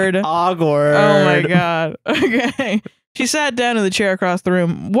 Awkward. Awkward. Oh my god. Okay. She sat down in the chair across the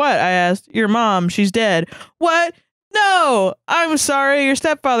room. What? I asked. Your mom. She's dead. What? No. I'm sorry. Your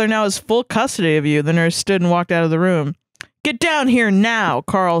stepfather now has full custody of you. The nurse stood and walked out of the room. Get down here now,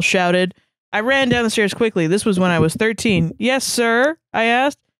 Carl shouted. I ran down the stairs quickly. This was when I was 13. Yes, sir? I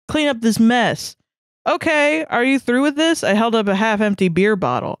asked. Clean up this mess. Okay. Are you through with this? I held up a half-empty beer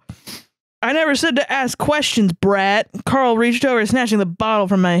bottle. I never said to ask questions, brat. Carl reached over, snatching the bottle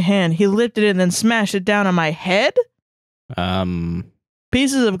from my hand. He lifted it and then smashed it down on my head?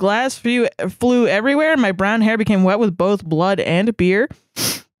 Pieces of glass flew everywhere, and my brown hair became wet with both blood and beer.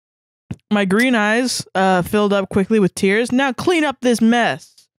 My green eyes filled up quickly with tears. Now clean up this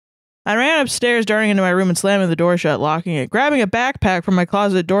mess. I ran upstairs, darting into my room and slamming the door shut, locking it. Grabbing a backpack from my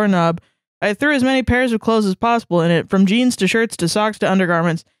closet doorknob, I threw as many pairs of clothes as possible in it, from jeans to shirts to socks to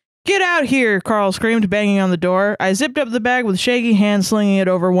undergarments. Get out here, Carl screamed, banging on the door. I zipped up the bag with shaky hands, slinging it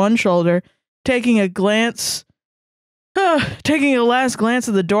over one shoulder. Taking a last glance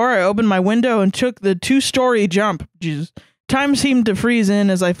at the door, I opened my window and took the 2-story jump. Jesus. Time seemed to freeze in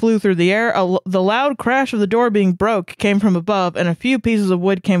as I flew through the air. The loud crash of the door being broke came from above, and a few pieces of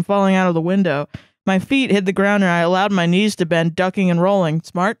wood came falling out of the window. My feet hit the ground, and I allowed my knees to bend, ducking and rolling.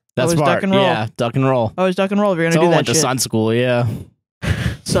 Smart? That's smart. Duck and roll. Yeah, duck and roll. Always duck and roll if you're going to do that went to shit. stunt school, yeah.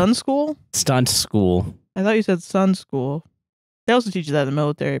 Sun school? Stunt school. I thought you said sun school. They also teach you that in the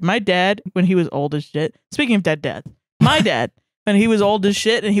military. My dad, when he was old as shit, speaking of dead dads, my dad, when he was old as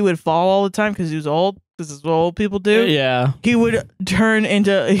shit and he would fall all the time because he was old, this is what old people do. Yeah. He would turn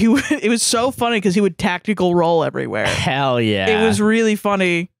into, it was so funny because he would tactical roll everywhere. Hell yeah. It was really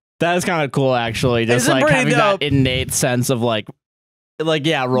funny. That is kind of cool, actually. Just like having that innate sense of like,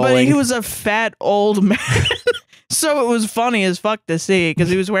 yeah, rolling. But he was a fat old man. So it was funny as fuck to see because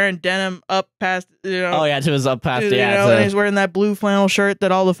he was wearing denim up past, Oh yeah, to his up past, and he's wearing that blue flannel shirt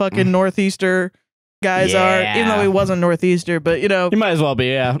that all the fucking Northeaster guys are. Even though he wasn't Northeaster, but he might as well be.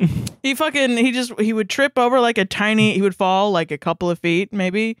 Yeah. He would trip over like he would fall like a couple of feet,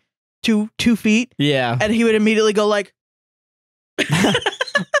 maybe 2 feet. Yeah. And he would immediately go like,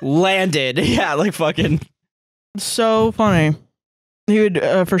 landed. Yeah, like fucking. So funny. He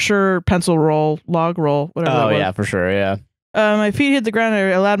would for sure pencil roll, log roll, whatever. Oh yeah, for sure, yeah. My feet hit the ground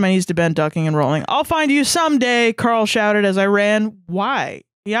and I allowed my knees to bend, ducking and rolling. I'll find you someday, Carl shouted as I ran. Why?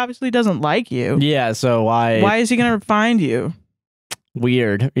 He obviously doesn't like you. Yeah, so why? Why is he going to find you?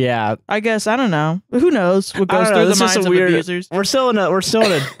 Weird, yeah. I guess, I don't know. Who knows what goes through the minds of abusers? We're still in a,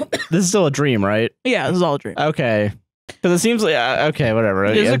 this is still a dream, right? Yeah, this is all a dream. Okay. Because it seems like, okay, whatever.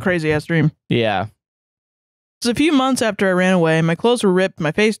 It is a crazy ass dream. Yeah. It was a few months after I ran away. My clothes were ripped,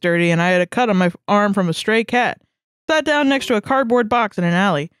 my face dirty, and I had a cut on my arm from a stray cat. Sat down next to a cardboard box in an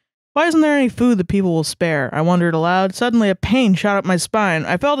alley. Why isn't there any food that people will spare? I wondered aloud. Suddenly a pain shot up my spine.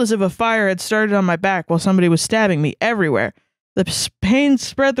 I felt as if a fire had started on my back while somebody was stabbing me everywhere. The pain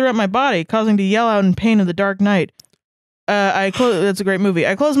spread throughout my body, causing to yell out in pain in the dark night. That's a great movie.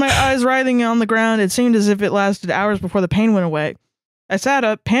 I closed my eyes, writhing on the ground. It seemed as if it lasted hours before the pain went away. I sat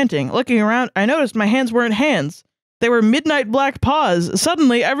up, panting. Looking around, I noticed my hands weren't hands. They were midnight black paws.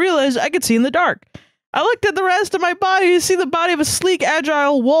 Suddenly, I realized I could see in the dark. I looked at the rest of my body to see the body of a sleek,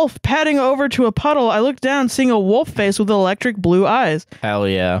 agile wolf padding over to a puddle. I looked down, seeing a wolf face with electric blue eyes. Hell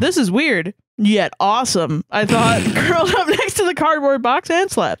yeah. This is weird, yet awesome, I thought, curled up next to the cardboard box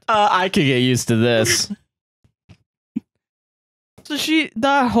and slept. I could get used to this. So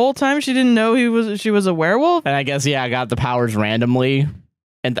the whole time she didn't know she was a werewolf? And I guess, yeah, I got the powers randomly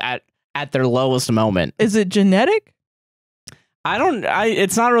and at their lowest moment. Is it genetic?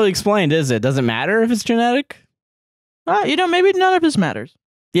 It's not really explained, is it? Does it matter if it's genetic? Maybe none of this matters.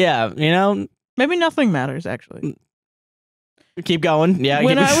 Yeah, Maybe nothing matters, actually. Keep going. Yeah.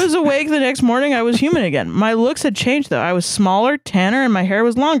 When I was awake the next morning, I was human again. My looks had changed, though. I was smaller, tanner, and my hair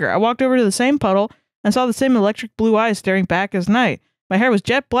was longer. I walked over to the same puddle and saw the same electric blue eyes staring back as night. My hair was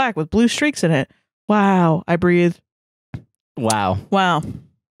jet black with blue streaks in it. Wow, I breathed. Wow. Wowie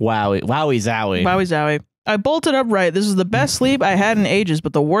zowie. Wowie zowie. I bolted upright. This was the best sleep I had in ages,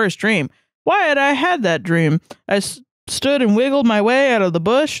 but the worst dream. Why had I had that dream? I stood and wiggled my way out of the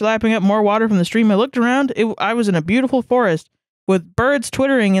bush, lapping up more water from the stream. I looked around. I was in a beautiful forest with birds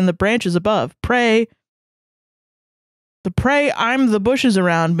twittering in the branches above. Prey The prey, I'm the bushes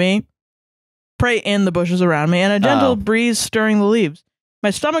around me. Prey in the bushes around me, and a gentle breeze stirring the leaves.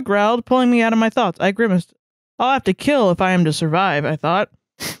 My stomach growled, pulling me out of my thoughts. I grimaced. I'll have to kill if I am to survive, I thought.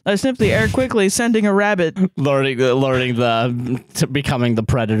 I sniffed the air quickly, scenting a rabbit. Learning becoming the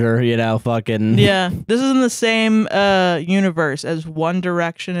predator, you know, fucking. Yeah, this is in the same universe as One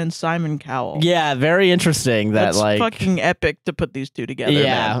Direction and Simon Cowell. Yeah, very interesting. That's like fucking epic to put these two together.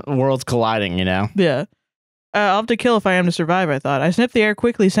 Yeah, man. Worlds colliding, you know. Yeah. I'll have to kill if I am to survive, I thought. I sniffed the air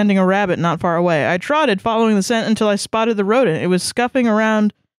quickly, scenting a rabbit not far away. I trotted, following the scent until I spotted the rodent. It was scuffling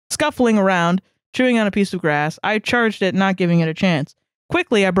around, chewing on a piece of grass. I charged it, not giving it a chance.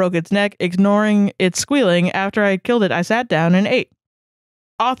 Quickly, I broke its neck, ignoring its squealing. After I had killed it, I sat down and ate.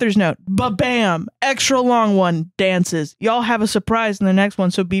 Author's note. Ba-bam! Extra long one. Dances. Y'all have a surprise in the next one,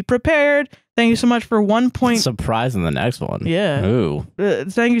 so be prepared. Thank you so much for 1 point... Surprise in the next one? Yeah. Ooh.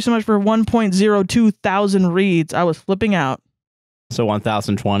 Thank you so much for 1.02 thousand reads. I was flipping out. So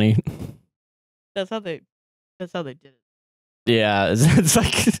 1,020? That's how they did it. Yeah. It's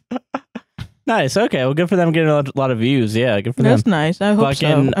like... Nice. Okay. Well, good for them getting a lot of views. Yeah, good for them. That's nice. I hope so.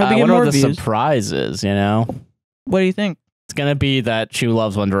 I wonder what the surprise is, you know? What do you think? It's going to be that she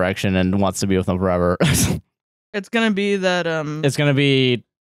loves One Direction and wants to be with them forever. It's going to be that... It's going to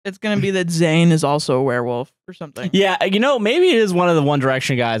be that Zayn is also a werewolf or something. Yeah, you know, maybe it is one of the One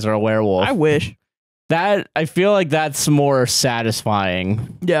Direction guys are a werewolf. I wish. I feel like that's more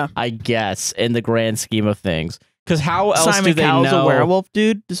satisfying. Yeah. I guess, in the grand scheme of things. Because how else Simon do they Cowell's know? A werewolf,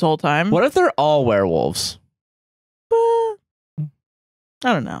 dude, this whole time. What if they're all werewolves? I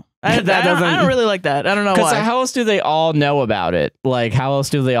don't know. I don't really like that. I don't know why. How else do they all know about it? Like, how else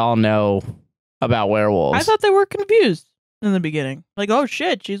do they all know about werewolves? I thought they were confused in the beginning. Like, oh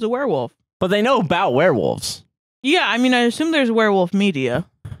shit, she's a werewolf. But they know about werewolves. Yeah, I mean, I assume there's werewolf media.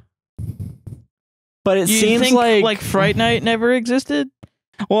 But it you seems think, like Fright Night never existed?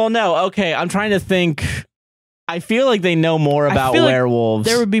 Well, no. Okay, I'm trying to think. I feel like they know more about werewolves.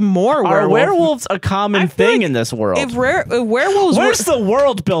 There would be more werewolves. Are werewolves a common thing in this world? If werewolves Where's the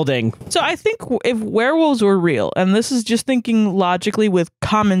world building? So I think if werewolves were real, and this is just thinking logically with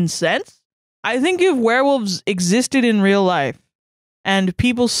common sense, I think if werewolves existed in real life and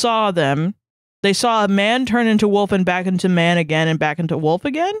people saw them, they saw a man turn into wolf and back into man again and back into wolf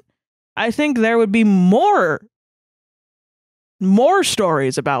again, I think there would be more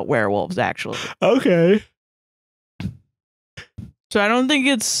stories about werewolves, actually. Okay. So I don't think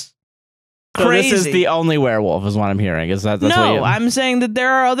it's crazy. So this is the only werewolf, is what I'm hearing. Is that's no, I'm saying that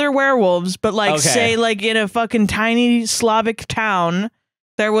there are other werewolves, but say in a fucking tiny Slavic town,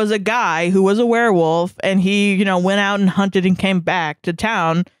 there was a guy who was a werewolf, and he, went out and hunted and came back to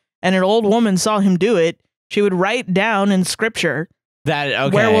town, and an old woman saw him do it. She would write down in scripture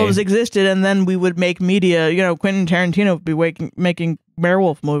that werewolves existed, and then we would make media. Quentin Tarantino would be making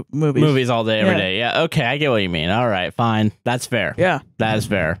werewolf movies. Movies all day, every day. Yeah, okay, I get what you mean. All right, fine. That's fair. Yeah. That is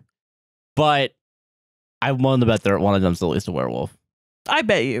fair. But I'm willing to bet one of them's at least a werewolf. I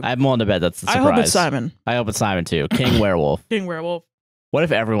bet you. I'm willing to bet that's the surprise. I hope it's Simon. I hope it's Simon, too. King Werewolf. King Werewolf. What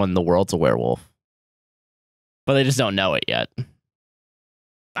if everyone in the world's a werewolf? But they just don't know it yet.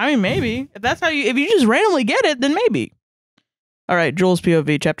 I mean, maybe. If you just randomly get it, then maybe. All right, Jules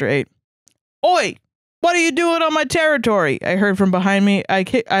POV, Chapter 8. Oi! What are you doing on my territory? I heard from behind me.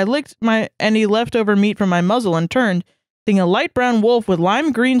 I licked any leftover meat from my muzzle and turned, seeing a light brown wolf with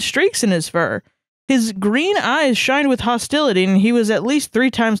lime green streaks in his fur. His green eyes shined with hostility, and he was at least 3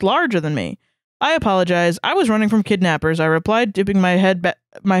 times larger than me. I apologize. I was running from kidnappers, I replied, dipping my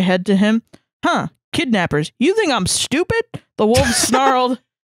head to him. Huh, kidnappers. You think I'm stupid? The wolf snarled.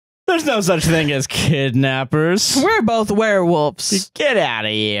 There's no such thing as kidnappers. We're both werewolves. Get out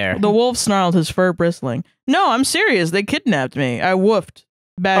of here. The wolf snarled, his fur bristling. No, I'm serious. They kidnapped me. I woofed,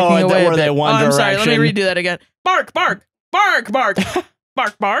 backing away a bit. I'm sorry. Let me redo that again. Bark, bark, bark, bark,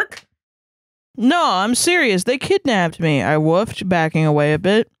 bark, bark. No, I'm serious. They kidnapped me. I woofed, backing away a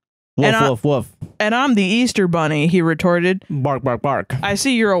bit. Woof, woof. And I'm the Easter Bunny, he retorted. Bark, bark, bark. I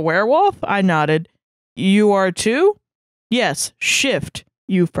see you're a werewolf? I nodded. You are too? Yes, shift.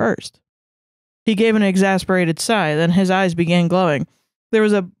 You first. He gave an exasperated sigh, then his eyes began glowing. There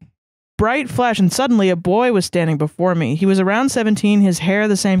was a bright flash, and suddenly a boy was standing before me. He was around 17, his hair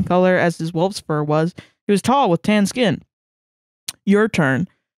the same color as his wolf's fur was. He was tall with tan skin. Your turn.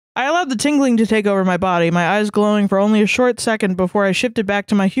 I allowed the tingling to take over my body, my eyes glowing for only a short second before I shifted back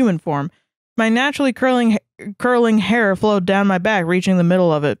to my human form. My naturally curling hair flowed down my back, reaching the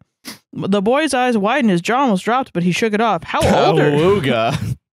middle of it. The boy's eyes widened, his jaw almost dropped, but he shook it off. How old are you?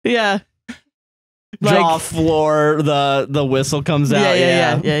 Yeah. Jaw floor, the whistle comes out.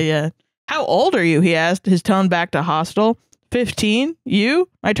 Yeah. How old are you? He asked, his tone back to hostile. 15? You?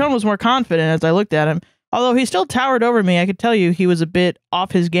 My tone was more confident as I looked at him. Although he still towered over me, I could tell you he was a bit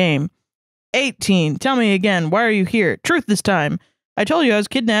off his game. 18. Tell me again, why are you here? Truth this time. I told you I was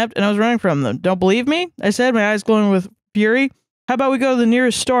kidnapped and I was running from them. Don't believe me? I said, my eyes glowing with fury. How about we go to the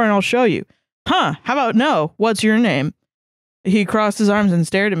nearest store and I'll show you? Huh, how about no? What's your name? He crossed his arms and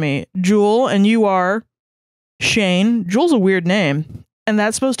stared at me. Jewel, and you are... Shane. Jewel's a weird name. And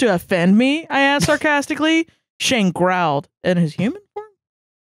that's supposed to offend me? I asked sarcastically. Shane growled. In his human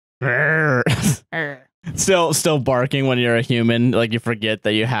form? Still barking when you're a human. Like you forget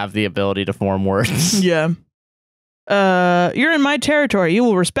that you have the ability to form words. Yeah. You're in my territory. You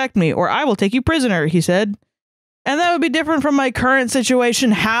will respect me or I will take you prisoner, he said. And that would be different from my current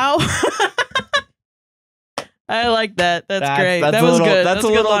situation. How? I like that. That's great. That was good.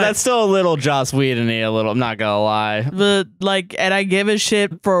 That's still a little Joss Whedon-y, a little. I'm not gonna lie. But and I give a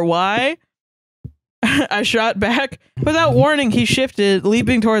shit for why. I shot back. Without warning, he shifted,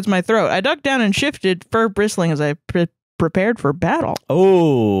 leaping towards my throat. I ducked down and shifted, fur bristling as I prepared for battle.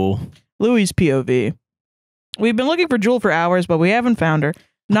 Oh. Louis' POV. We've been looking for Jewel for hours, but we haven't found her.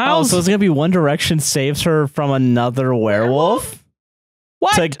 Niles, so it's gonna be One Direction saves her from another werewolf?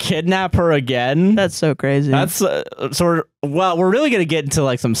 What? To kidnap her again? That's so crazy. That's we're really gonna get into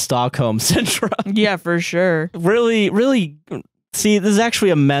like some Stockholm syndrome. Yeah, for sure. Really. See, this is actually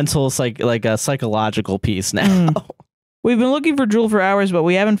a mental, like a psychological piece now. We've been looking for Jewel for hours, but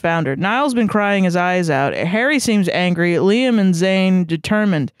we haven't found her. Niall's been crying his eyes out. Harry seems angry. Liam and Zane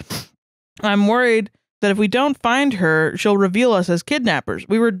determined. I'm worried that if we don't find her, she'll reveal us as kidnappers.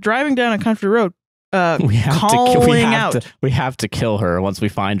 We were driving down a country road. We have to kill her once we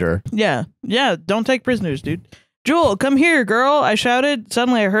find her. Yeah, don't take prisoners, dude. Jewel, come here, girl, I shouted.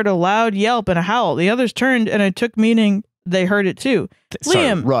 Suddenly I heard a loud yelp and a howl. The others turned and I took meaning they heard it too.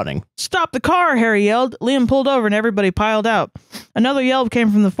 Liam, running. Stop the car, Harry yelled. Liam pulled over and everybody piled out. Another yelp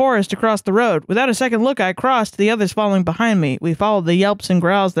came from the forest across the road. Without a second look, I crossed, the others following behind me. We followed the yelps and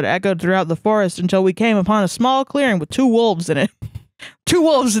growls that echoed throughout the forest until we came upon a small clearing with 2 wolves in it. 2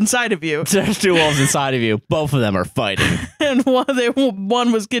 wolves inside of you. There's 2 wolves inside of you. Both of them are fighting. And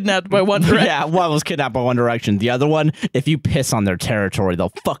one was kidnapped by One Direction. Yeah, one was kidnapped by One Direction. The other one, if you piss on their territory,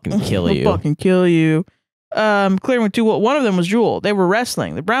 they'll fucking kill you. They'll fucking kill you. Clearing with 2 wolves. One of them was Jewel. They were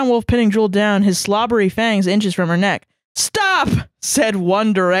wrestling. The brown wolf pinning Jewel down, his slobbery fangs inches from her neck. Stop, said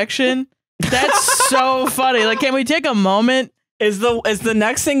One Direction. That's so funny. Like, can we take a moment? Is the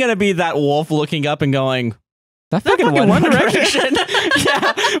next thing gonna be that wolf looking up and going, That fucking One Direction.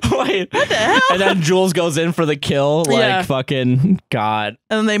 Yeah, wait. What the hell? And then Jules goes in for the kill. Like, fucking God.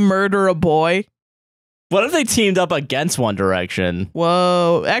 And then they murder a boy. What if they teamed up against One Direction?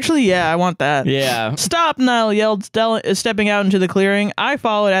 Whoa. Actually, yeah, I want that. Yeah. Stop, Niall yelled, stepping out into the clearing. I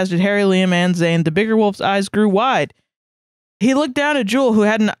followed, as did Harry, Liam, and Zane. The bigger wolf's eyes grew wide. He looked down at Jewel, who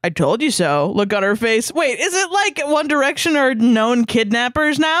had an "I told you so" look on her face. Wait, is it like One Direction are known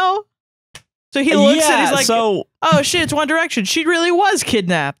kidnappers now? So he looks and he's like, oh shit, it's One Direction. She really was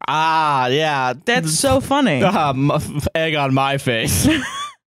kidnapped. Ah, yeah. That's so funny. Egg on my face.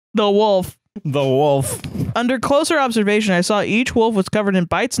 The wolf. The wolf. Under closer observation, I saw each wolf was covered in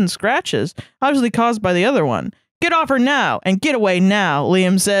bites and scratches, obviously caused by the other one. Get off her now, and get away now,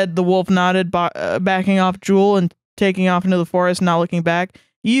 Liam said. The wolf nodded, backing off Jewel and taking off into the forest, not looking back.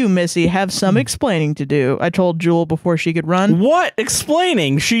 You, Missy, have some explaining to do, I told Jewel before she could run. What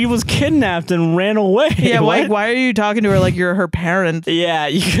explaining? She was kidnapped and ran away. Yeah, why are you talking to her like you're her parent? Yeah,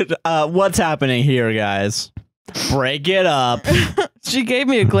 you could. What's happening here, guys? Break it up. She gave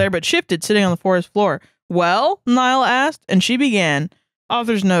me a glare but shifted, sitting on the forest floor. Well, Niall asked, and she began.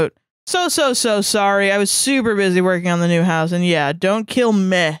 Author's note. So sorry. I was super busy working on the new house, and yeah, don't kill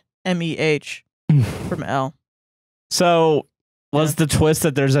meh, M-E-H, from L. So, was the twist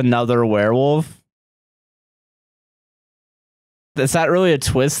that there's another werewolf? Is that really a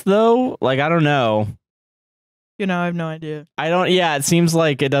twist, though? Like, I don't know. You know, I have no idea. Yeah, it seems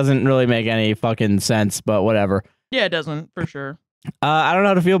like it doesn't really make any fucking sense, but whatever. Yeah, it doesn't, for sure. I don't know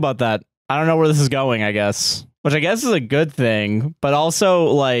how to feel about that. I don't know where this is going, I guess. Which I guess is a good thing, but also,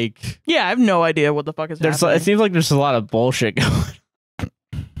 like... Yeah, I have no idea what the fuck is happening. It seems like there's a lot of bullshit going on.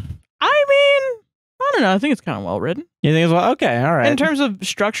 I mean, I don't know. I think it's kind of well written. You think it's well? Okay, all right. In terms of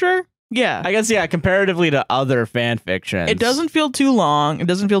structure, yeah. I guess, yeah, comparatively to other fan fictions. It doesn't feel too long. It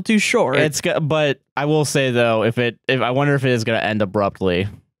doesn't feel too short. But I will say, though, if I wonder if it is going to end abruptly.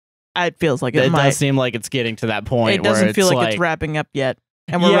 It feels like it might. It does seem like it's getting to that point. It doesn't feel like it's wrapping up yet.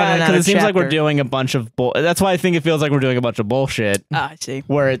 And we're running out of because it seems like we're chapter. doing a bunch of that's why I think it feels like we're doing a bunch of bullshit. I see.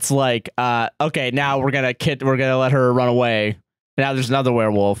 Where it's like, okay, now we're gonna let her run away. Now there's another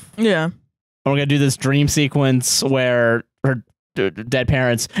werewolf. Yeah. we're gonna do this dream sequence where her dead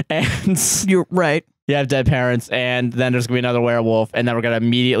parents and You're right. you have dead parents, and then there's gonna be another werewolf, and then we're gonna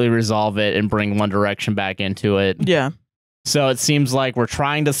immediately resolve it and bring One Direction back into it. Yeah. So it seems like we're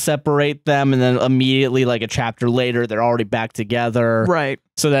trying to separate them, and then immediately, like a chapter later, they're already back together. Right.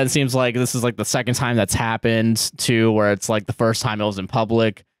 So then it seems like this is like the second time that's happened too, where it's like the first time it was in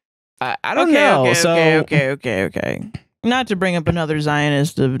public. I don't know. Okay. Not to bring up another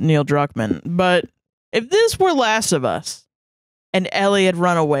Zionist of Neil Druckmann, but if this were Last of Us and Ellie had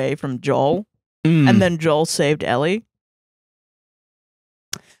run away from Joel and then Joel saved Ellie.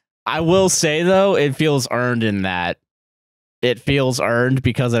 I will say, though, it feels earned in that. It feels earned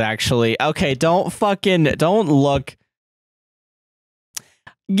because it actually... Okay, don't look...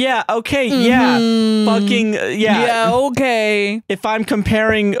 Yeah, okay, yeah. Fucking, yeah. Yeah, okay. If I'm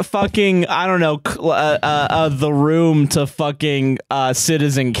comparing fucking, I don't know, The Room to fucking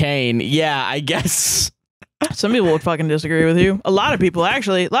Citizen Kane, yeah, I guess. Some people would fucking disagree with you. A lot of people,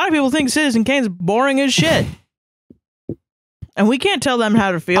 actually. A lot of people think Citizen Kane's boring as shit. And we can't tell them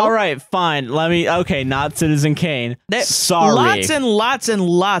how to feel. All right, fine. Okay, not Citizen Kane. Sorry. Lots and lots and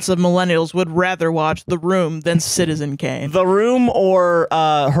lots of millennials would rather watch The Room than Citizen Kane. The Room or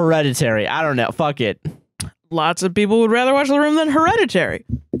Hereditary. I don't know. Fuck it. Lots of people would rather watch The Room than Hereditary.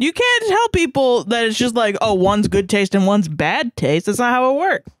 You can't tell people that it's just like, oh, one's good taste and one's bad taste. That's not how it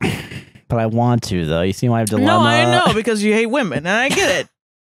works. But I want to, though. You see my dilemma? No, I know, because you hate women, and I get it.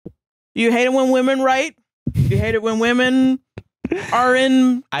 You hate it when women write. You hate it when women are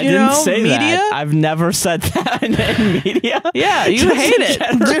in, I didn't say media? that. I've never said that in media. Yeah, you Just hate in it.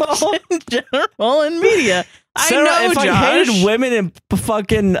 general. Just in general in media. Sarah, I know, if Josh. I hated women in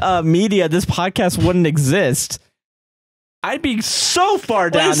fucking media, this podcast wouldn't exist. I'd be so far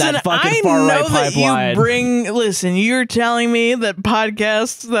down that fucking far right pipeline. Listen, you're telling me that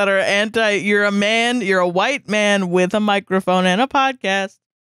podcasts that are you're a white man with a microphone and a podcast.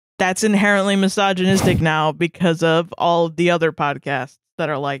 That's inherently misogynistic now because of all of the other podcasts that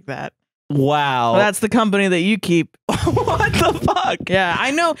are like that. Wow. Well, that's the company that you keep. What the fuck? Yeah,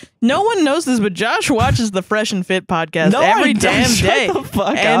 I know. No one knows this, but Josh watches the Fresh and Fit podcast No, every I don't. damn Shut day. the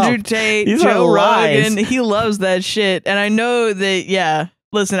fuck Andrew up. Tate, These are Joe lies. Rogan, he loves that shit. And I know that, yeah.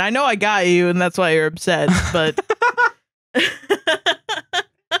 Listen, I know I got you, and that's why you're upset, but...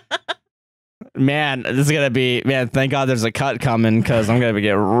 Man, this is gonna be... Man, thank God there's a cut coming, because I'm gonna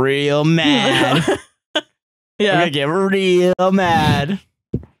get real mad. Yeah. I'm gonna get real mad.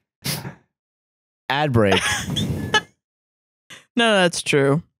 Ad break. No, that's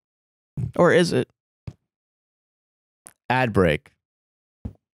true. Or is it? Ad break.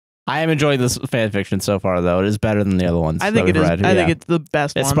 I am enjoying this fan fiction so far, though. It is better than the other ones. I think it is. I think it's the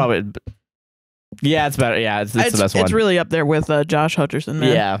best one. It's probably... Yeah, it's better. Yeah, it's the best one. It's really up there with Josh Hutcherson.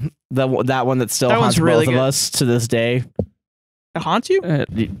 Man. Yeah, that one that still haunts really both good. of us to this day. It haunts you?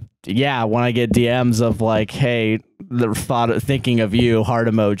 Yeah, when I get DMs of like, "Hey, thinking of you," heart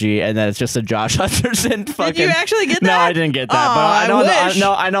emoji, and then it's just a Josh Hutcherson. Fucking... Did you actually get that? No, I didn't get that. Oh,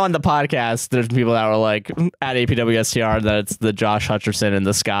 but I know on the podcast, there's people that were like at APWSTR that it's the Josh Hutcherson in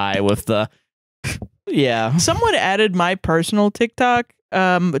the sky with the. Yeah. Someone added my personal TikTok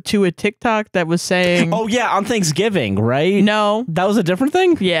to a TikTok that was saying, "Oh yeah, on Thanksgiving, right?" No, that was a different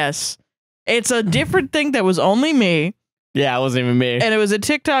thing. Yes, it's a different thing that was only me. Yeah, it wasn't even me. And it was a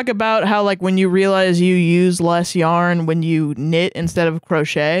TikTok about how, like, when you realize you use less yarn when you knit instead of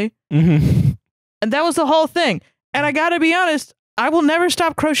crochet. Mm-hmm. And that was the whole thing. And I gotta be honest, I will never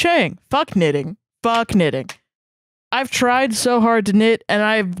stop crocheting. Fuck knitting. Fuck knitting. I've tried so hard to knit, and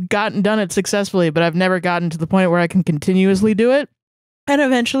I've done it successfully, but I've never gotten to the point where I can continuously do it. And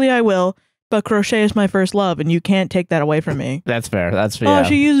eventually I will. But crochet is my first love, and you can't take that away from me. That's fair. That's fair. Oh,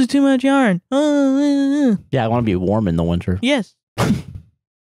 she uses too much yarn. Yeah, I want to be warm in the winter. Yes.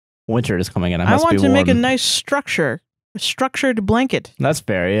 Winter is coming in. I want to make a nice structure. A structured blanket. That's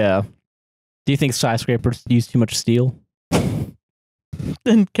fair, yeah. Do you think skyscrapers use too much steel?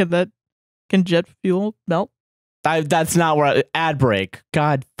 Then can jet fuel melt? That's not where ad break.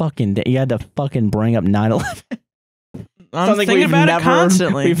 God fucking, you had to fucking bring up 9/11. I'm thinking about it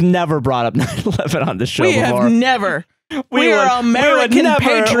constantly. We've never brought up 9/11 on this show before. We have never. We are American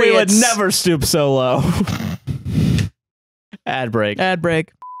patriots. We would never stoop so low. Ad break. Ad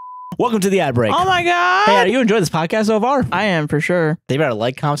break. Welcome to the ad break. Oh my god! Hey, are you enjoying this podcast so far? I am, for sure. They better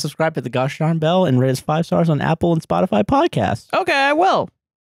like, comment, subscribe, hit the gosh darn bell, and rate us 5 stars on Apple and Spotify podcasts. Okay, I will.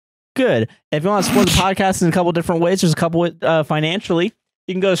 Good. If you want to support the podcast in a couple different ways, there's a couple financially.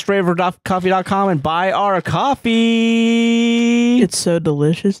 You can go to straightovercoffee.com and buy our coffee. It's so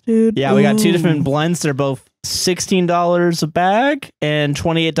delicious, dude. Yeah, we got 2 different blends. They're both $16 a bag and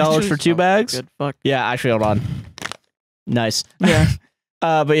 $28 for 2 bags. Good fuck. Yeah, actually, hold on. Nice. Yeah.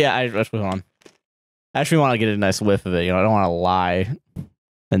 But yeah, hold on. I actually want to get a nice whiff of it. You know, I don't want to lie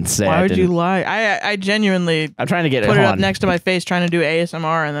and say. Why would you lie? I genuinely. I'm trying to get put it up next to my face trying to do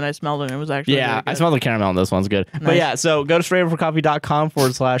ASMR, and then I smelled it. And it was actually really I smelled the caramel. And this one's good. Nice. But yeah, so go to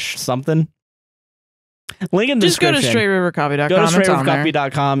straightrivercoffee.com/something. Link in the description. Just go to straightrivercoffee.com. Go to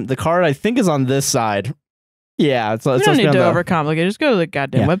straightrivercoffee.com. The card I think is on this side. Yeah, it's you don't need to overcomplicate. Just go to the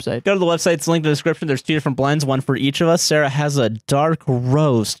goddamn website. Go to the website. It's linked in the description. There's 2 different blends, one for each of us. Sarah has a dark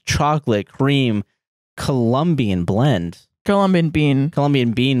roast chocolate cream Colombian blend. Colombian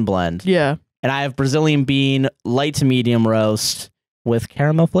bean blend. Yeah. And I have Brazilian bean light to medium roast with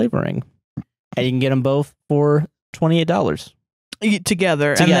caramel flavoring. And you can get them both for $28.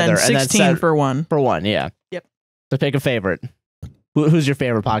 Together. And then 16 for one. For one, yeah. Yep. So pick a favorite. Who's your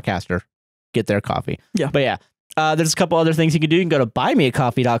favorite podcaster? Get their coffee. Yeah. But yeah. There's a couple other things you can do. You can go to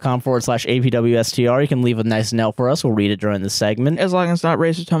buymeacoffee.com/APWSTR. You can leave a nice note for us. We'll read it during the segment. As long as it's not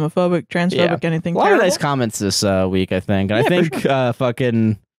racist, homophobic, transphobic, anything. A lot of nice comments this week, I think. And I think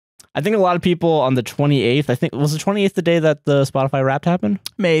I think a lot of people on the 28th, I think, was the 28th the day that the Spotify Wrapped happened?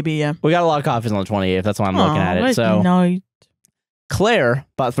 Maybe, yeah. We got a lot of coffees on the 28th. That's why I'm looking at it. So nice. Claire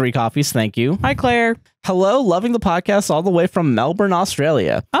bought 3 coffees. Thank you. Hi, Claire. Hello, loving the podcast all the way from Melbourne,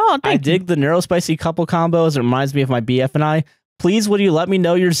 Australia. Oh, I dig the neurospicy couple combos. It reminds me of my BF and I. Please, would you let me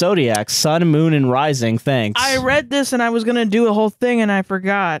know your zodiac, sun, moon, and rising? Thanks. I read this and I was gonna do a whole thing and I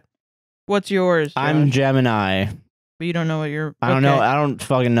forgot. What's yours, Josh? I'm Gemini. But you don't know what you're. I don't know. I don't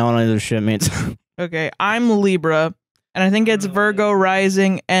fucking know what any of this shit means. Okay, I'm Libra, and I think it's Virgo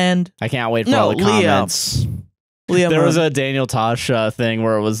rising and. I can't wait for all the comments. Leo there was a Daniel Tosh thing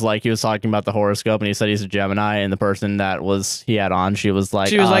where it was like he was talking about the horoscope and he said he's a Gemini, and the person that he had on, she was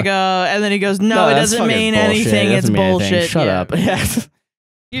like, and then he goes, no, it doesn't mean anything. It's bullshit. Shut up.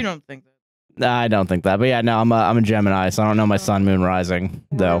 You don't think that? I don't think that, but yeah, no, I'm a Gemini, so I don't know my sun, moon, rising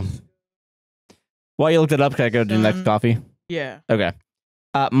though. While you looked it up, can I go do the next coffee? Yeah. Okay.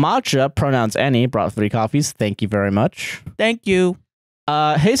 Matcha, pronouns any, brought 3 coffees. Thank you very much. Thank you.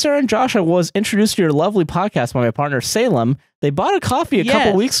 Hey, Sarah and Josh, I was introduced to your lovely podcast by my partner, Salem. They bought a coffee a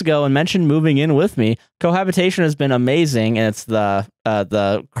couple weeks ago and mentioned moving in with me. Cohabitation has been amazing, and it's the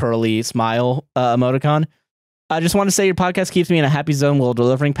curly smile emoticon. I just want to say your podcast keeps me in a happy zone while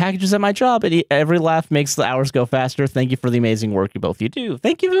delivering packages at my job, and every laugh makes the hours go faster. Thank you for the amazing work you both do.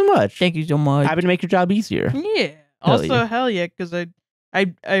 Thank you very much. Thank you so much. Happy to make your job easier. Yeah. Also, hell yeah, because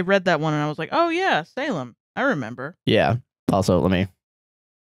I read that one and I was like, oh yeah, Salem. I remember. Yeah. Also, let me.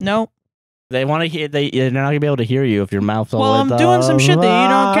 No. They want to hear. They're not gonna be able to hear you if your mouth's all. Well, I'm doing some shit that you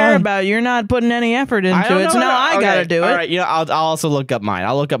don't care about. You're not putting any effort into it, so now I gotta do it. All right, I'll also look up mine.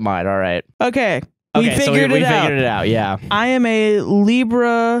 I'll look up mine. All right. Okay. We figured it out. Yeah. I am a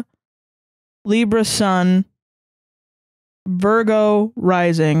Libra sun, Virgo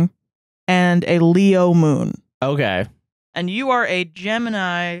rising, and a Leo moon. Okay. And you are a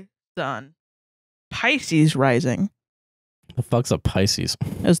Gemini sun, Pisces rising. The fuck's a Pisces?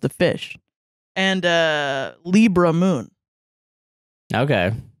 As the fish. And Libra moon.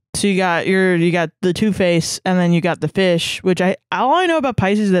 Okay. So you got the Two-Face, and then you got the fish, which all I know about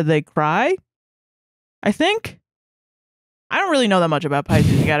Pisces is that they cry. I think. I don't really know that much about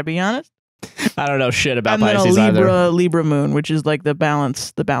Pisces, you gotta be honest. I don't know shit about and Pisces then either. Libra moon, which is like the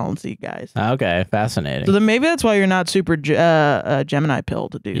balancey guys. Okay, fascinating. So then maybe that's why you're not super Gemini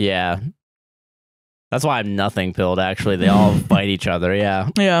pilled, dude. Yeah. That's why I'm nothing pilled, actually. They all fight each other, yeah.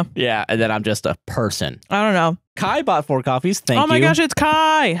 Yeah. Yeah, and then I'm just a person. I don't know. Kai bought 4 coffees. Thank you. Oh my gosh, it's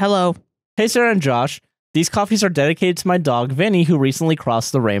Kai. Hello. Hey, Sarah and Josh. These coffees are dedicated to my dog, Veni, who recently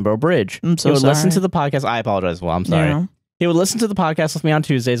crossed the Rainbow Bridge. I'm so sorry. He would listen to the podcast. I apologize. Well, I'm sorry. Yeah. He would listen to the podcast with me on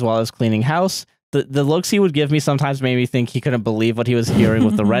Tuesdays while I was cleaning house. The looks he would give me sometimes made me think he couldn't believe what he was hearing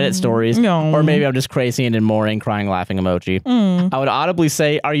with the Reddit stories. No. Or maybe I'm just crazy and ignoring crying laughing emoji. I would audibly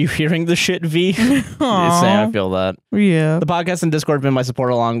say, are you hearing the shit, V? Say I feel that. Yeah. The podcast and Discord have been my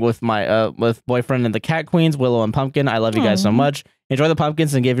support along with my with boyfriend and the cat queens, Willow and Pumpkin. I love you guys so much. Enjoy the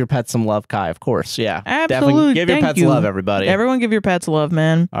pumpkins and give your pets some love, Kai. Of course. Yeah. Absolutely. Definitely give your pets love, everybody. Everyone give your pets love,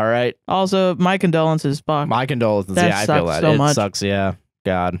 man. All right. Also, my condolences. Fuck. My condolences. That yeah, I feel that. So much. It sucks. Yeah.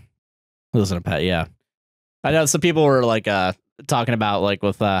 God. Listen to pet. Yeah. I know some people were like talking about like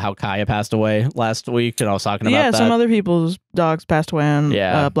with how Kaya passed away last week, and I was talking about that. Some other people's dogs passed away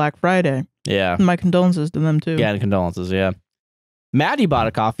on Black Friday. Yeah. My condolences to them too. Yeah, and condolences, yeah. Maddie bought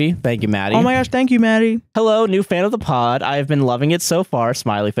a coffee. Thank you, Maddie. Oh my gosh, thank you, Maddie. Hello, new fan of the pod. I have been loving it so far,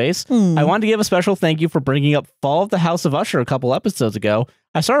 smiley face. I wanted to give a special thank you for bringing up Fall of the House of Usher a couple episodes ago.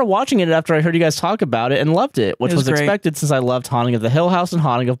 I started watching it after I heard you guys talk about it and loved it, which was expected since I loved Haunting of the Hill House and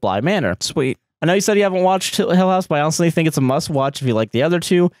Haunting of Bly Manor. Sweet. I know you said you haven't watched Hill House, but I honestly think it's a must-watch if you like the other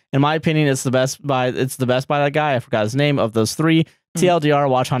two. In my opinion, it's the best by that guy. I forgot his name of those three. TLDR,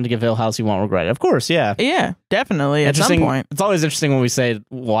 watch Haunting of Hill House. You won't regret it. Of course, yeah. Yeah, definitely. At some point. It's always interesting when we say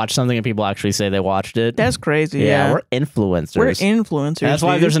watch something and people actually say they watched it. That's crazy, yeah. We're influencers. We're influencers, that's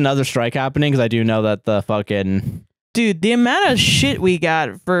why there's another strike happening, because I do know that the fucking... Dude, the amount of shit we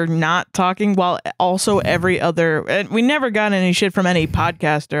got for not talking while also every other... And we never got any shit from any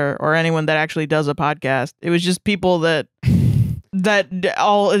podcaster or anyone that actually does a podcast. It was just people that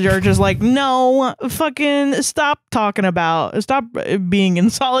all are just like, no, fucking stop being in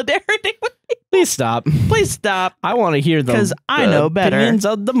solidarity with me. Please stop. Please stop. I want to hear because I know better. Opinions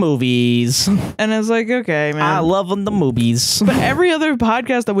of the movies. And it's like, okay, man. I love the movies. But every other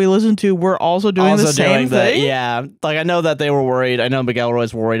podcast that we listen to, we're also doing the same thing. Yeah, like I know that they were worried. I know Miguel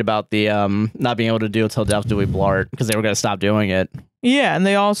was worried about the not being able to do it till Death Do We Blart because they were going to stop doing it. Yeah, and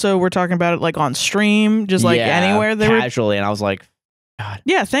they also were talking about it like on stream, just like anywhere they casually, and I was like, God.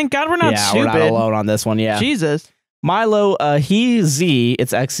 Yeah, thank God we're not stupid. We're not alone on this one. Yeah, Jesus. Milo, he Z.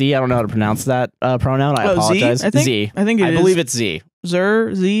 It's XZ. I don't know how to pronounce that pronoun. I apologize. Z? I think, Z. I think I believe it's Z.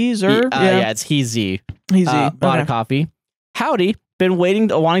 Z. Yeah, it's he Z. He Z. Bought a coffee. Howdy. Been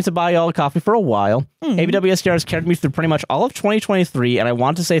wanting to buy y'all a coffee for a while. APWSTR has carried me through pretty much all of 2023, and I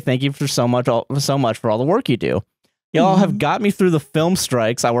want to say thank you for so much for all the work you do. Y'all have got me through the film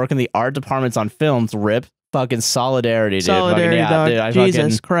strikes. I work in the art departments on films. RIP. Fucking solidarity, dude. Solidarity, dog. Dude,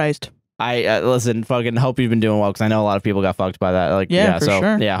 Jesus Christ. I listen, fucking hope you've been doing well, because I know a lot of people got fucked by that. Like,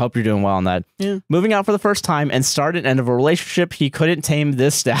 sure. Yeah, hope you're doing well on that. Yeah. Moving out for the first time and start and end of a relationship, he couldn't tame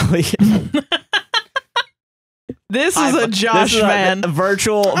this stallion. This is a Josh fan. A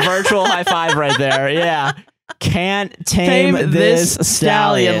virtual high five right there. Yeah. Can't tame this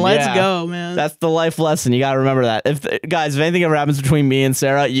stallion. Let's go, man. That's the life lesson. You got to remember that. If anything ever happens between me and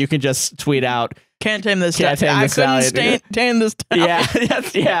Sarah, you can just tweet out, can't tame this stallion. I couldn't tame this stallion.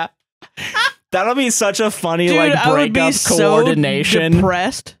 Yeah. That'll be such a funny, dude, like, breakup coordination. So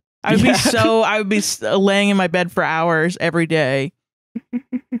depressed. I would be laying in my bed for hours every day,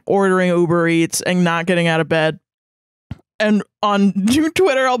 ordering Uber Eats and not getting out of bed. And on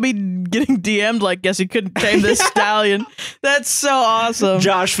Twitter, I'll be getting DM'd like, guess you couldn't tame this stallion. That's so awesome.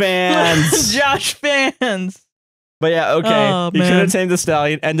 Josh fans. Josh fans. But yeah, okay. You couldn't tame the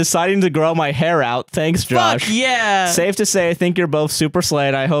stallion and deciding to grow my hair out. Thanks, Josh. Fuck yeah. Safe to say, I think you're both super slay,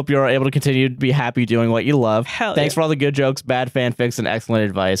 and I hope you're able to continue to be happy doing what you love. Thanks for all the good jokes, bad fanfics, and excellent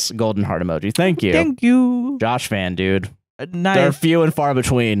advice. Golden heart emoji. Thank you. Thank you. Josh fan, dude. Nice. They're few and far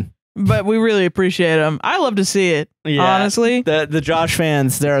between. But we really appreciate them. I love to see it. Yeah. Honestly. The Josh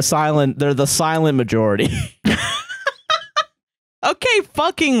fans, they're the silent majority. Okay,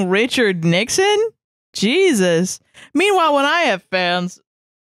 fucking Richard Nixon? Jesus. Meanwhile, when I have fans,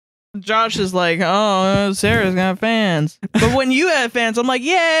 Josh is like, oh, Sarah's got fans. But when you have fans, I'm like,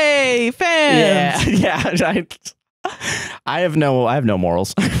 yay, fans. Yeah. I have no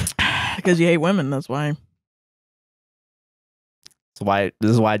morals. Because you hate women, that's why. This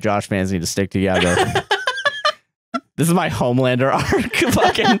is why Josh fans need to stick together. This is my Homelander arc.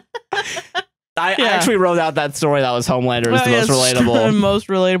 Fucking. I actually wrote out that story that was Homelander is the most relatable. Most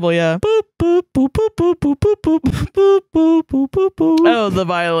relatable, yeah. Boop, boop, boop, boop, boop, boop, boop, boop, boop, boop, boop, boop, boop. Oh, the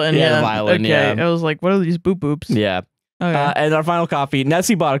violin. Yeah, the violin. Okay. I was like, what are these boop boops? Yeah. Okay. And our final coffee.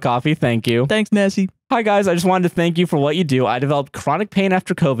 Nessie bought a coffee. Thank you. Thanks, Nessie. Hi, guys. I just wanted to thank you for what you do. I developed chronic pain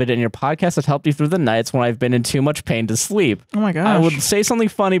after COVID, and your podcast has helped me through the nights when I've been in too much pain to sleep. Oh, my gosh. I would say something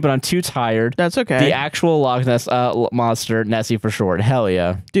funny, but I'm too tired. That's okay. The actual Loch Ness monster, Nessie for short. Hell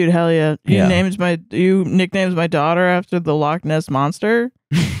yeah. Dude, hell yeah. You nicknames my daughter after the Loch Ness monster?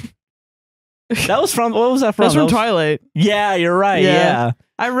 That was from, what was that from? That's from Twilight. Yeah, you're right. Yeah.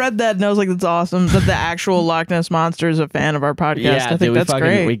 I read that and I was like, that's awesome that the actual Loch Ness monster is a fan of our podcast. Yeah, I think that's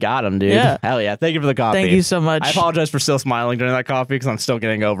great. We got him, dude. Yeah. Hell yeah. Thank you for the coffee. Thank you so much. I apologize for still smiling during that coffee because I'm still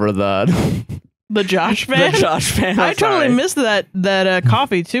getting over the Josh fan. The Josh fan. I totally missed that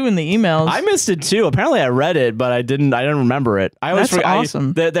coffee too in the emails. I missed it too. Apparently I read it, but I didn't remember it. That's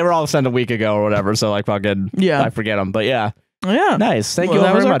awesome. They were all sent a week ago or whatever, so like fucking I forget them. But yeah. Yeah. Nice. Thank you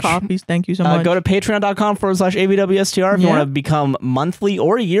all very much. Copies. Thank you so much. Go to patreon.com/APWSTR if you want to become monthly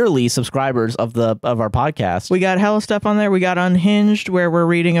or yearly subscribers of our podcast. We got hella stuff on there. We got Unhinged, where we're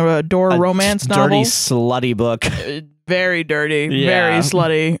reading a romance novel. Dirty, slutty book. Very dirty. Very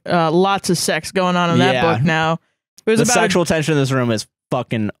slutty. Lots of sex going on in that book now. The sexual tension in this room is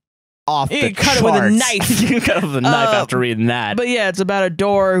fucking off the You cut charts. it with a knife. You cut it with a knife after reading that. But yeah, it's about a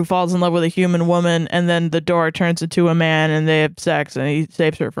door who falls in love with a human woman, and then the door turns into a man, and they have sex, and he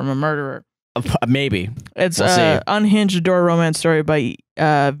saves her from a murderer. Maybe. It's We'll see. Unhinged Door Romance Story by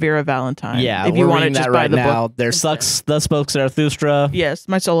Vera Valentine. Yeah, if you we're want to reading just that buy right the now. book. There's the spokes Zarathustra. Yes,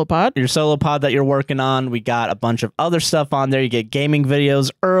 my solo pod. Your solo pod that you're working on. We got a bunch of other stuff on there. You get gaming videos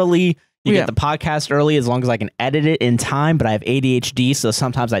early. You get the podcast early as long as I can edit it in time, but I have ADHD, so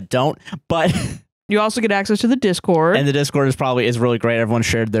sometimes I don't. But you also get access to the Discord. And the Discord is really great. Everyone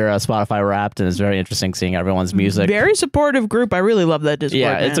shared their Spotify Wrapped, and it's very interesting seeing everyone's music. Very supportive group. I really love that Discord.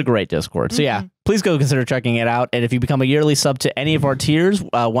 Yeah, man. it's a great Discord. So yeah, please go consider checking it out. And if you become a yearly sub to any of our tiers,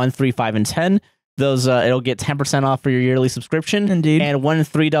 1, 3, 5, and 10, those it'll get 10% off for your yearly subscription. Indeed. And $1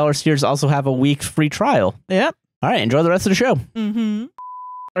 and $3 tiers also have a week free trial. Yep. All right, enjoy the rest of the show.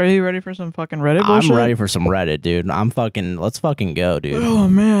 Are you ready for some fucking Reddit bullshit? I'm ready for some Reddit, dude. Let's fucking go, dude. Oh,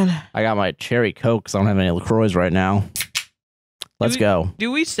 man. I got my cherry Coke because I don't have any LaCroix right now. Let's go. Do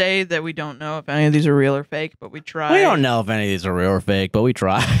we say that we don't know if any of these are real or fake, but we try? We don't know if any of these are real or fake, but we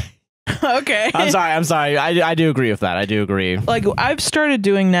try. Okay. I'm sorry. I do agree with that. I do agree. Like, I've started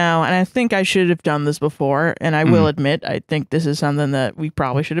doing now, and I think I should have done this before, and I will admit, I think this is something that we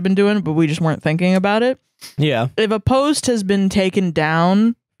probably should have been doing, but we just weren't thinking about it. Yeah. If a post has been taken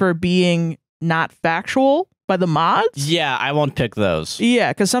down for being not factual by the mods, yeah, I won't pick those.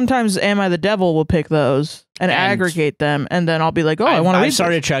 Yeah, because sometimes Am I the Devil will pick those and aggregate them, and then I'll be like, oh, I want to read I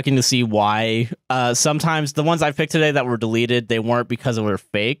started checking to see why. Sometimes the ones I picked today that were deleted, they weren't because they were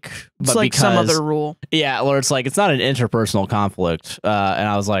fake, but it's like because some other rule. Yeah, or it's like it's not an interpersonal conflict, and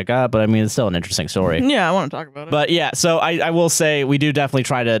I was like, but I mean, it's still an interesting story. Yeah, I want to talk about it. But yeah, so I will say we do definitely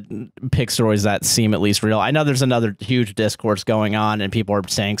try to pick stories that seem at least real. I know there's another huge discourse going on, and people are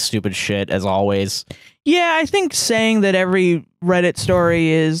saying stupid shit as always. Yeah, I think saying that every Reddit story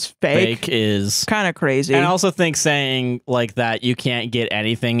is fake is kind of crazy. And I also think saying like that you can't get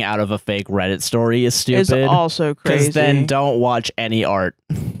anything out of a fake Reddit story is stupid. It's also crazy. Because then don't watch any art.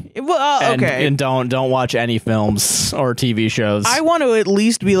 Well, okay. And don't watch any films or TV shows. I want to at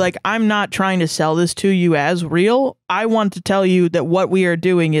least be like, I'm not trying to sell this to you as real. I want to tell you that what we are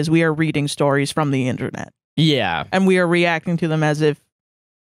doing is we are reading stories from the internet. Yeah. And we are reacting to them as if,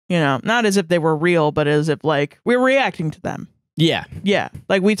 not as if they were real, but as if like we're reacting to them. Yeah. Yeah.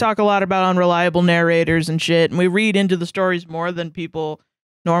 Like we talk a lot about unreliable narrators and shit, and we read into the stories more than people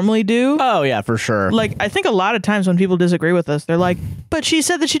normally do. Oh, yeah, for sure. Like, I think a lot of times when people disagree with us, they're like, but she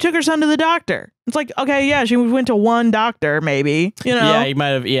said that she took her son to the doctor. It's like, okay, yeah, she went to one doctor, maybe, Yeah, you might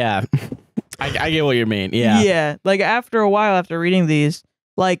have, yeah. I get what you mean, yeah. Yeah, like after a while, after reading these,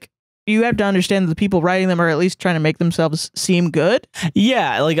 like, you have to understand that the people writing them are at least trying to make themselves seem good.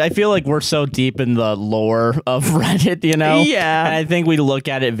 Yeah, like I feel like we're so deep in the lore of Reddit, Yeah. And I think we look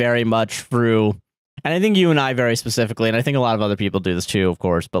at it very much through, and I think you and I very specifically, and I think a lot of other people do this too, of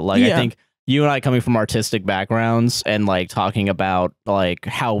course, but like I think you and I coming from artistic backgrounds and like talking about like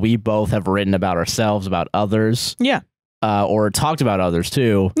how we both have written about ourselves, about others. Yeah. Or talked about others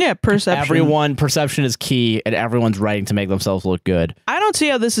too. Yeah, perception. Perception is key, and everyone's writing to make themselves look good. I don't see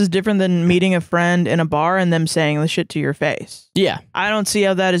how this is different than meeting a friend in a bar and them saying the shit to your face. Yeah. I don't see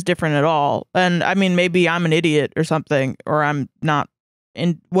how that is different at all. And I mean, maybe I'm an idiot or something, or I'm not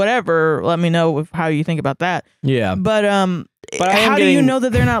in whatever. Let me know how you think about that. Yeah. But how do you know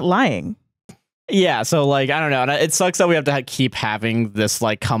that they're not lying? Yeah, so like I don't know, and it sucks that we have to keep having this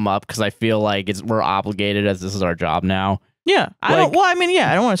like come up because I feel like we're obligated as this is our job now. Yeah, I don't want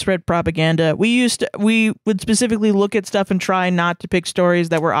to spread propaganda. We would specifically look at stuff and try not to pick stories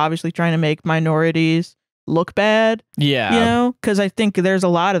that were obviously trying to make minorities look bad. Yeah, because I think there's a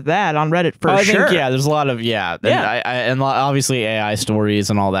lot of that on Reddit for sure. Think, there's a lot of and obviously AI stories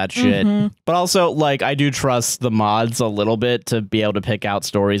and all that shit. But also like I do trust the mods a little bit to be able to pick out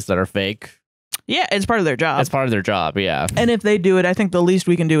stories that are fake. Yeah, it's part of their job. It's part of their job, yeah. And if they do it, I think the least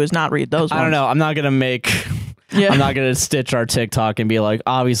we can do is not read those ones. I don't know. I'm not going to stitch our TikTok and be like,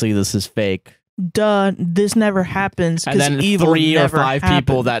 obviously this is fake. Duh, this never happens. And then evil 3 or 5 happens.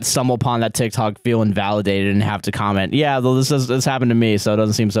 people that stumble upon that TikTok feel invalidated and have to comment, yeah, though this happened to me, so it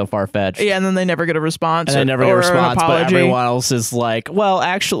doesn't seem so far-fetched. Yeah, and then they never get a response. And they never get a response, but everyone else is like,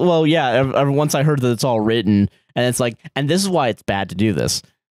 once I heard that it's all written, and it's like, and this is why it's bad to do this.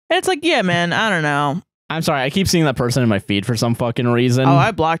 And it's like, yeah, man, I don't know. I'm sorry, I keep seeing that person in my feed for some fucking reason. Oh,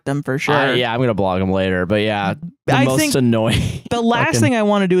 I blocked them for sure. I'm gonna block them later, but yeah, I think annoying. The last thing I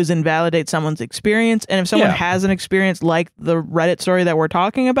want to do is invalidate someone's experience, and if someone has an experience like the Reddit story that we're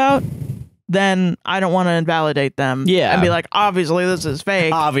talking about, then I don't want to invalidate them. Yeah. And be like, obviously this is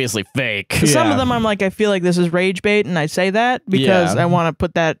fake. Obviously fake. Some of them I'm like, I feel like this is rage bait, and I say that because I want to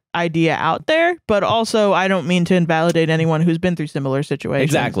put that idea out there, but also I don't mean to invalidate anyone who's been through similar situations.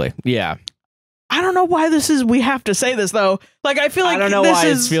 Exactly. Yeah. I don't know why we have to say this though. Like, I feel like I don't know why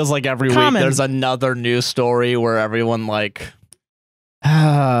it feels like every week there's another news story where everyone like,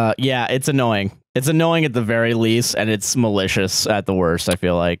 yeah, it's annoying. It's annoying at the very least, and it's malicious at the worst, I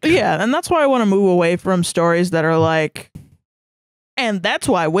feel like. Yeah, and that's why I want to move away from stories that are like, and that's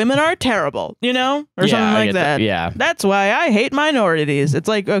why women are terrible, you know? Or something like that. Yeah. That's why I hate minorities. It's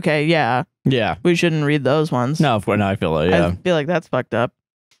like, okay, yeah. Yeah. We shouldn't read those ones. No, I feel like, yeah. I feel like that's fucked up.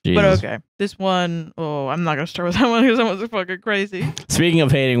 Jesus. But okay. This one, I'm not going to start with that one because that one's fucking crazy. Speaking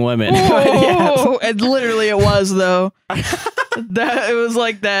of hating women. Oh, and literally it was, though. It was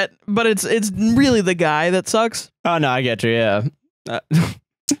like that, but it's really the guy that sucks. Oh, no, I get you, yeah.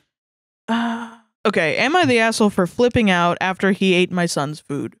 Okay, am I the asshole for flipping out after he ate my son's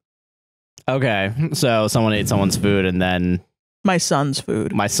food? Okay, so someone ate someone's food and then... My son's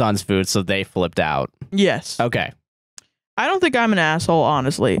food. My son's food, so they flipped out. Yes. Okay. I don't think I'm an asshole,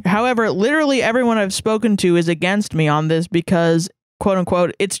 honestly. However, literally everyone I've spoken to is against me on this because, quote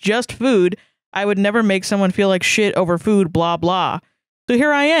unquote, it's just food. I would never make someone feel like shit over food, blah, blah. So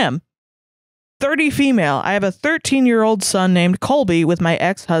here I am. 30 female. I have a 13-year-old son named Colby with my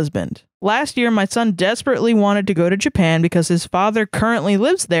ex-husband. Last year, my son desperately wanted to go to Japan because his father currently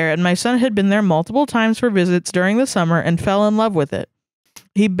lives there, and my son had been there multiple times for visits during the summer and fell in love with it.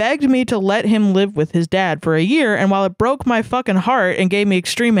 He begged me to let him live with his dad for a year, and while it broke my fucking heart and gave me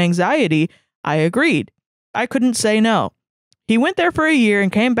extreme anxiety, I agreed. I couldn't say no. He went there for a year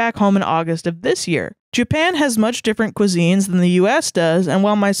and came back home in August of this year. Japan has much different cuisines than the US does, and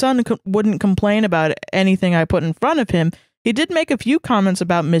while my son wouldn't complain about anything I put in front of him, he did make a few comments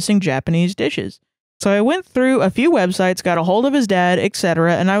about missing Japanese dishes. So I went through a few websites, got a hold of his dad,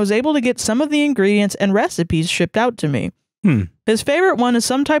 etc., and I was able to get some of the ingredients and recipes shipped out to me. His favorite one is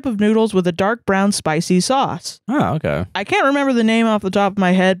some type of noodles with a dark brown spicy sauce. Oh, okay. I can't remember the name off the top of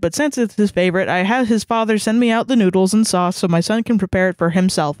my head, but since it's his favorite, I had his father send me out the noodles and sauce so my son can prepare it for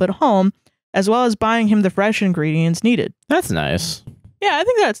himself at home, as well as buying him the fresh ingredients needed. That's nice. Yeah, I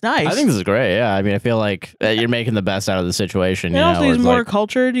think that's nice. I think this is great, yeah. I mean, I feel like you're making the best out of the situation. And also he's more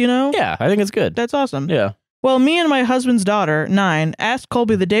cultured, you know? Yeah, I think it's good. That's awesome. Yeah. Well, me and my husband's daughter, 9, asked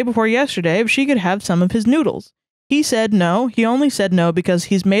Colby the day before yesterday if she could have some of his noodles. He said no. He only said no because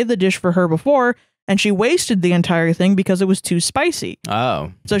he's made the dish for her before, and she wasted the entire thing because it was too spicy.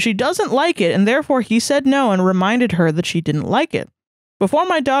 Oh. So she doesn't like it, and therefore he said no and reminded her that she didn't like it. Before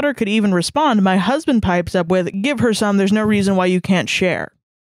my daughter could even respond, my husband pipes up with, "Give her some, there's no reason why you can't share."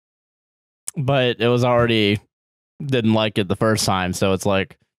 But it was already didn't like it the first time, so it's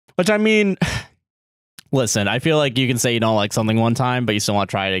like, which I mean, listen, I feel like you can say you don't like something one time, but you still want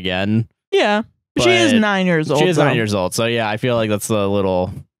to try it again. Yeah. But she is 9 years old. She is 9 years old, so yeah, I feel like that's a little...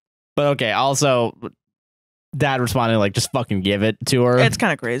 But okay, also, dad responding like, just fucking give it to her. It's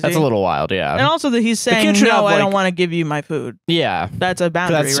kind of crazy. That's a little wild, yeah. And also that he's saying, no, I don't want to give you my food. Yeah. That's a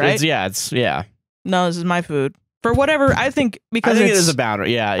boundary, right? Yeah. No, this is my food. For whatever, I think because it is a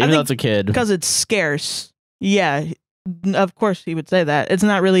boundary, yeah, even though it's a kid. Because it's scarce. Yeah, of course he would say that. It's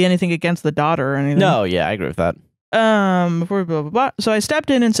not really anything against the daughter or anything. No, yeah, I agree with that. Before blah, blah, blah. So I stepped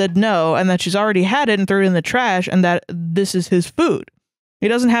in and said no, and that she's already had it and threw it in the trash, and that this is his food. He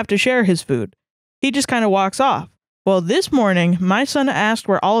doesn't have to share his food. He just kind of walks off. Well, this morning, my son asked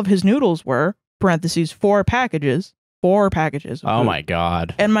where all of his noodles were, parentheses, 4 packages. 4 packages. Oh my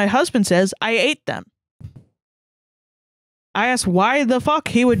God. And my husband says, I ate them. I asked why the fuck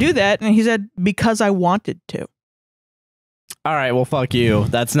he would do that, and he said, because I wanted to. All right, well, fuck you.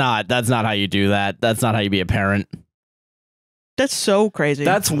 That's not how you do that. That's not how you be a parent. That's so crazy.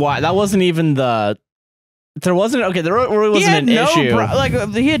 That's why. That wasn't even the... There wasn't... Okay, there really wasn't an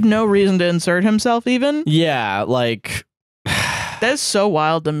issue. He had no reason to insert himself, even. Yeah, like... That's so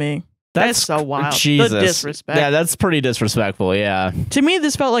wild to me. That's so wild. Jesus. The disrespect. Yeah, that's pretty disrespectful, yeah. To me,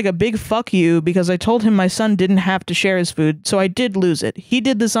 this felt like a big fuck you because I told him my son didn't have to share his food, so I did lose it. He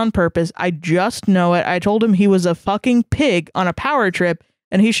did this on purpose. I just know it. I told him he was a fucking pig on a power trip,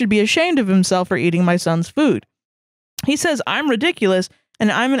 and he should be ashamed of himself for eating my son's food. He says I'm ridiculous,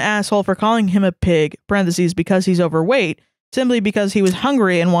 and I'm an asshole for calling him a pig, parentheses, because he's overweight, simply because he was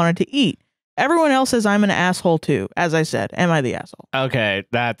hungry and wanted to eat. Everyone else says I'm an asshole too. As I said, am I the asshole? Okay,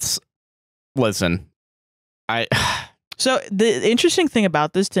 that's... Listen, So the interesting thing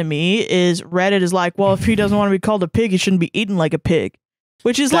about this to me is Reddit is like, well, if he doesn't want to be called a pig, he shouldn't be eaten like a pig.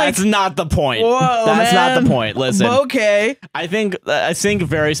 Which is That's not the point. Whoa, That's man. not the point. Listen. Okay. I think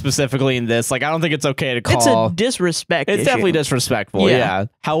very specifically in this, like, I don't think it's okay to call. It's a disrespect. It's issue. definitely disrespectful. Yeah.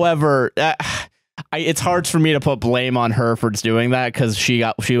 However, it's hard for me to put blame on her for doing that because she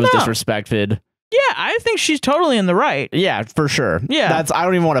was disrespected. Yeah, I think she's totally in the right. Yeah, for sure. Yeah. I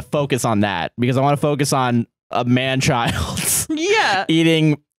don't even want to focus on that because I want to focus on a man-child. Yeah.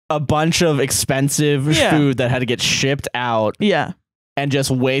 Eating a bunch of expensive food that had to get shipped out. Yeah. And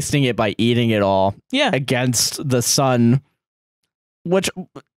just wasting it by eating it all. Yeah. Against the son.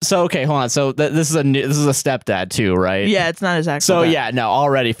 Okay, hold on. So this is a stepdad too, right? Yeah, it's not his actual. So dad. yeah, no,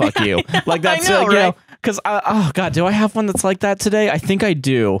 already fuck you. Like that's I know, right? because oh god, do I have one that's like that today? I think I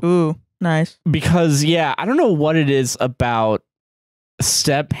do. Ooh, nice. Because I don't know what it is about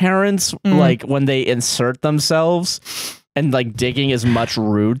step parents, like when they insert themselves and like digging as much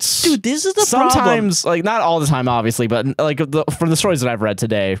roots. Dude, this is the sometimes, problem. like not all the time, obviously, but like from the stories that I've read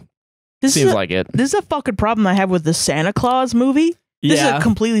today, seems like it. This is a fucking problem I have with the Santa Claus movie. This is a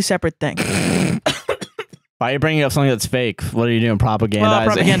completely separate thing. Why are you bringing up something that's fake? What are you doing? Propagandizing?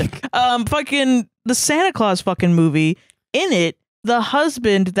 Propaganda. Fucking the Santa Claus fucking movie. In it, the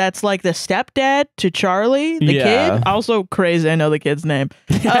husband that's like the stepdad to Charlie, the kid. Also crazy, I know the kid's name.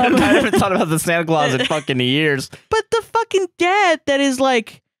 I haven't thought about the Santa Claus in fucking years. But the fucking dad that is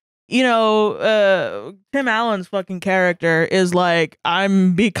like, you know, Tim Allen's fucking character is like,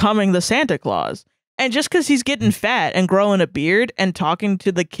 I'm becoming the Santa Claus. And just because he's getting fat and growing a beard and talking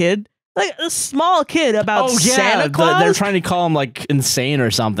to the kid, like a small kid about Santa Claus. They're trying to call him like insane or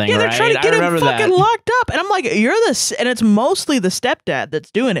something. Yeah, they're right? trying to get him fucking that. locked up. And I'm like, and it's mostly the stepdad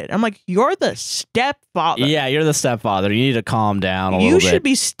that's doing it. I'm like, you're the stepfather. Yeah, you're the stepfather. You need to calm down a little bit. You should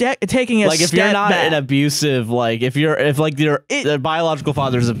be taking a like if you're not an abusive, like if the biological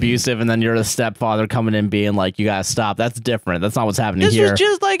father is abusive and then you're the stepfather coming in being like, you gotta stop. That's different. That's not what's happening here. This was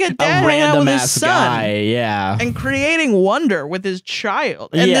just like a dad hanging out with his son, guy, and creating wonder with his child.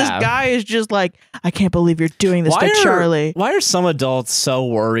 And this guy is just like, I can't believe you're doing this to Charlie. Why are some adults so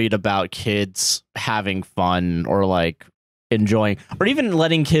worried about kids having fun or like enjoying or even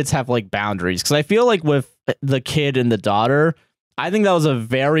letting kids have like boundaries? Because I feel like with the kid and the daughter, I think that was a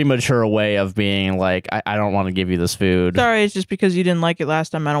very mature way of being like, I don't want to give you this food. Sorry, it's just because you didn't like it last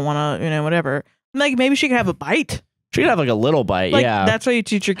time. I don't want to, whatever. Like maybe she could have a bite. She could have like a little bite, That's how you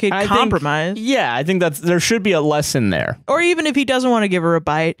teach your kid compromise. I think there should be a lesson there. Or even if he doesn't want to give her a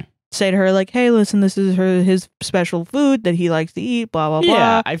bite, say to her like, "Hey, listen, this is his special food that he likes to eat." Blah blah blah.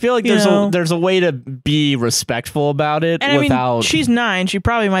 Yeah, I feel like there's a way to be respectful about it. And without. I mean, she's 9. She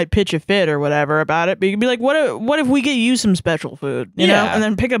probably might pitch a fit or whatever about it. But you could be like, "What if we get you some special food?" You know, and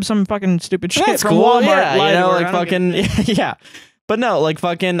then pick up some fucking stupid shit from Walmart. Yeah, like fucking yeah. But no, like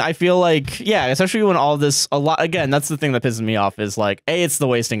fucking, I feel like, especially when all this, again, that's the thing that pisses me off is like, it's the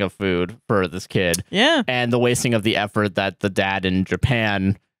wasting of food for this kid. Yeah. And the wasting of the effort that the dad in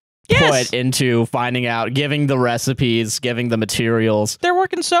Japan put into finding out, giving the recipes, giving the materials. They're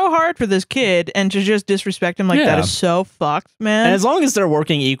working so hard for this kid, and to just disrespect him like that is so fucked, man. And as long as they're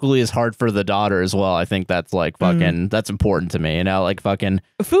working equally as hard for the daughter as well, I think that's like fucking, that's important to me, like fucking.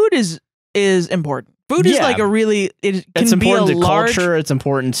 Food is important. Food is like it's important to large culture. It's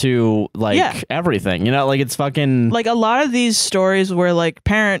important to like everything, like it's fucking like a lot of these stories where like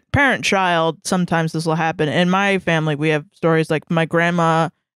parent child, sometimes this will happen. In my family, we have stories like my grandma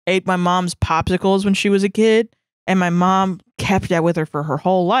ate my mom's popsicles when she was a kid, and my mom kept that with her for her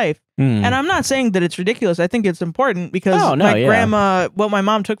whole life. And I'm not saying that it's ridiculous. I think it's important because grandma, what my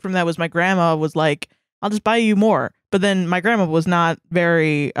mom took from that was my grandma was like, I'll just buy you more. But then my grandma was not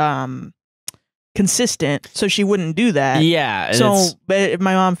very consistent, so she wouldn't do that. Yeah. So but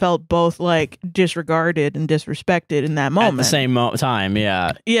my mom felt both like disregarded and disrespected in that moment. At the same time,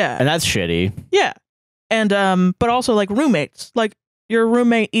 yeah. Yeah. And that's shitty. Yeah. And but also like roommates. Like your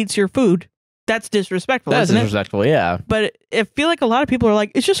roommate eats your food. That's disrespectful. That's disrespectful, yeah. But I feel like a lot of people are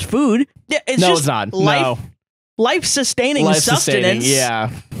like, it's just food. Yeah, it's not. Life-sustaining sustenance. Yeah.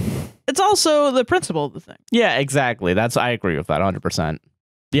 It's also the principle of the thing. Yeah, exactly. I agree with that 100%.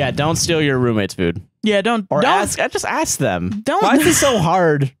 Yeah, don't steal your roommate's food. Yeah, don't just ask them. Why is it so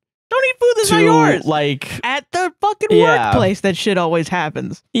hard? Don't eat food that's not yours. Like at the fucking workplace, that shit always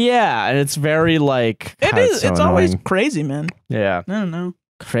happens. Yeah, and it's very like it is. It's always crazy, man. Yeah, I don't know.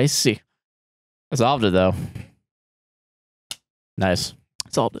 Crazy. I solved it though. Nice.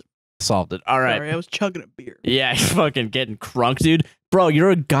 Solved it. All right. Sorry, I was chugging a beer. Yeah, you're fucking getting crunk, dude. Bro,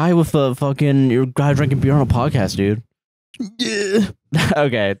 you're a guy with a fucking. You're a guy drinking beer on a podcast, dude. Yeah.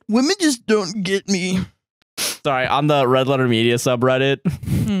 Okay. Women just don't get me. Sorry, on the Red Letter Media subreddit,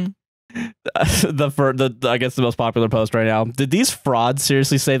 I guess the most popular post right now. Did these frauds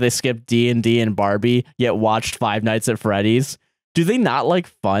seriously say they skipped D&D and Barbie yet watched Five Nights at Freddy's? Do they not like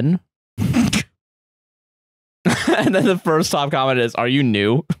fun? And then the first top comment is, "Are you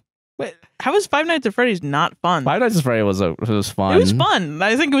new?" Wait, how is Five Nights at Freddy's not fun? Five Nights at Freddy's was fun. It was fun.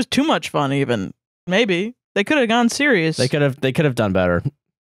 I think it was too much fun. Even maybe they could have gone serious. They could have done better.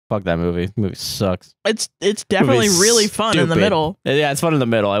 Fuck that movie. The movie sucks. It's definitely really fun in the middle. Yeah, it's fun in the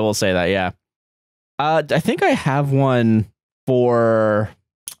middle. I will say that. Yeah. I think I have one for.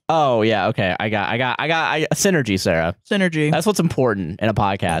 Oh yeah. Okay. I got synergy, Sarah. Synergy. That's what's important in a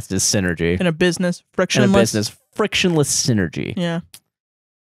podcast is synergy. In a business, frictionless. Frictionless synergy. Yeah.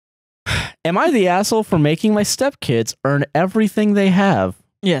 Am I the asshole for making my stepkids earn everything they have?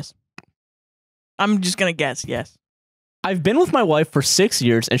 Yes. I'm just gonna guess yes. I've been with my wife for 6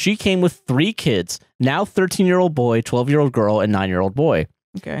 years, and she came with 3 kids, now 13-year-old boy, 12-year-old girl, and 9-year-old boy.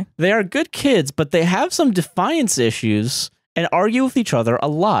 Okay. They are good kids, but they have some defiance issues and argue with each other a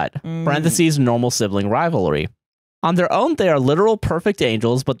lot. Parentheses, normal sibling rivalry. On their own, they are literal perfect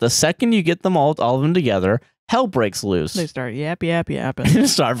angels, but the second you get them all of them together, hell breaks loose. They start yapping.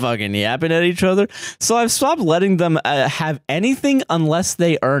 Start fucking yapping at each other. So I've stopped letting them have anything unless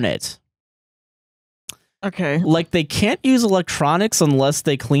they earn it. Okay. Like, they can't use electronics unless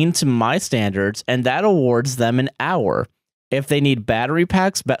they clean to my standards, and that awards them an hour. If they need battery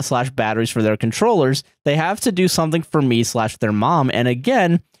packs / batteries for their controllers, they have to do something for me / their mom, and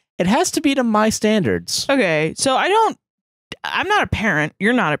again, it has to be to my standards. Okay, so I'm not a parent.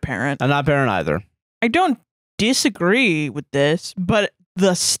 You're not a parent. I'm not a parent either. I don't disagree with this, but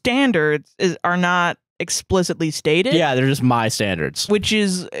the standards are not explicitly stated. Yeah, they're just my standards. Which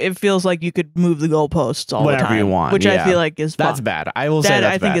is, it feels like you could move the goalposts all the time. Whatever you want. Which I feel like is That's fucked. bad. I will say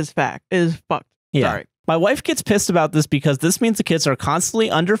that's I think bad. is fucked. Yeah. Sorry. My wife gets pissed about this because this means the kids are constantly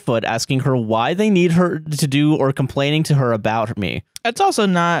underfoot asking her why they need her to do or complaining to her about me. It's also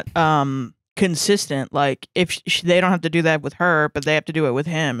not consistent. Like, if they don't have to do that with her, but they have to do it with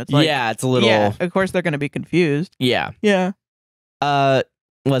him. It's like, yeah, it's a little. Yeah, of course they're going to be confused. Yeah. Yeah.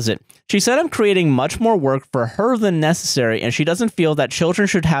 Was it? She said I'm creating much more work for her than necessary, and she doesn't feel that children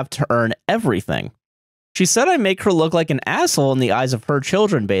should have to earn everything. She said I make her look like an asshole in the eyes of her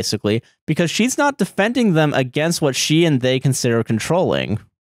children, basically, because she's not defending them against what she and they consider controlling.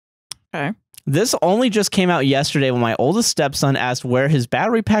 Okay. This only just came out yesterday when my oldest stepson asked where his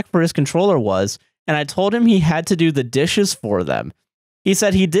battery pack for his controller was, and I told him he had to do the dishes for them. He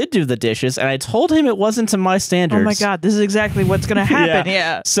said he did do the dishes, and I told him it wasn't to my standards. Oh my god, this is exactly what's going to happen.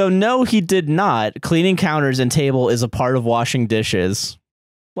 Yeah. So no, he did not. Cleaning counters and table is a part of washing dishes.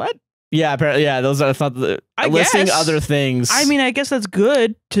 What? Yeah, apparently. Yeah, those are listing other things. I mean, I guess that's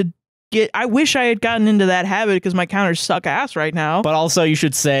good to get. I wish I had gotten into that habit because my counters suck ass right now. But also, you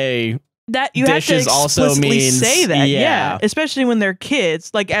should say that you dishes have to also explicitly means say that. Yeah. Especially when they're kids.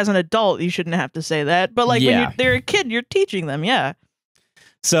 Like, as an adult, you shouldn't have to say that. But like when they're a kid, you're teaching them. Yeah.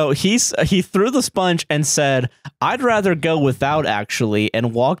 So he threw the sponge and said, "I'd rather go without," actually,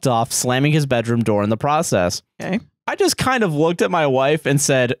 and walked off, slamming his bedroom door in the process. Okay. I just kind of looked at my wife and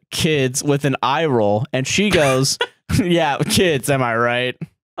said, "Kids," with an eye roll, and she goes, "Yeah, kids, am I right?"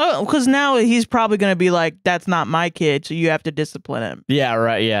 Oh, because now he's probably going to be like, "That's not my kid, so you have to discipline him." Yeah,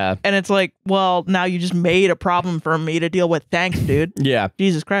 right, yeah. And it's like, well, now you just made a problem for me to deal with. Thanks, dude. Yeah.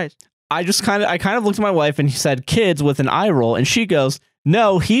 Jesus Christ. I kind of looked at my wife and he said, "Kids," with an eye roll, and she goes,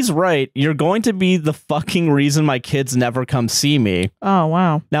 "No, he's right. You're going to be the fucking reason my kids never come see me." Oh,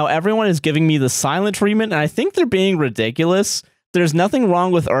 wow. Now everyone is giving me the silent treatment, and I think they're being ridiculous. There's nothing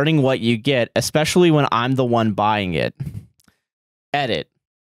wrong with earning what you get, especially when I'm the one buying it. Edit.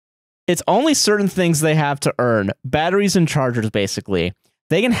 It's only certain things they have to earn. Batteries and chargers, basically.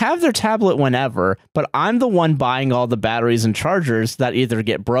 They can have their tablet whenever, but I'm the one buying all the batteries and chargers that either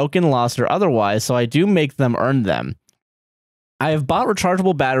get broken, lost, or otherwise, so I do make them earn them. I have bought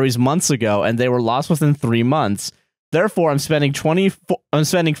rechargeable batteries months ago, and they were lost within 3 months. Therefore, I'm spending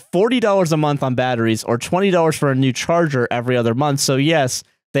 $40 a month on batteries, or $20 for a new charger every other month. So yes,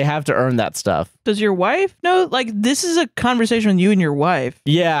 they have to earn that stuff. Does your wife know? Like, this is a conversation with you and your wife.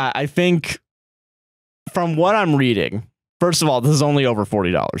 Yeah, I think from what I'm reading, first of all, this is only over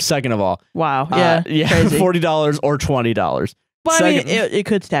 $40. Second of all, wow, yeah, crazy. $40 or $20. But I mean, it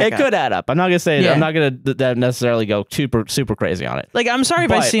could stack up. It could add up. I'm not gonna say. I'm not gonna necessarily go super crazy on it. Like, I'm sorry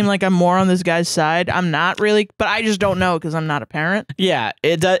if I seem like I'm more on this guy's side. I'm not really, but I just don't know because I'm not a parent. Yeah,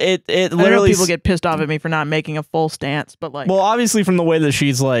 it literally. I know people get pissed off at me for not making a full stance, but like, well, obviously from the way that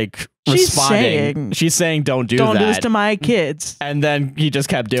she's like responding, she's saying, "Don't do this to my kids," and then he just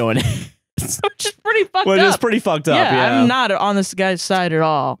kept doing it, which is pretty fucked up. Which is pretty fucked up. Yeah, I'm not on this guy's side at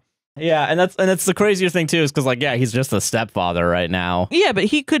all. Yeah, and that's the crazier thing too, is because like, yeah, he's just a stepfather right now. Yeah, but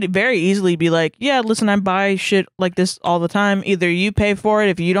he could very easily be like, yeah, listen, I buy shit like this all the time. Either you pay for it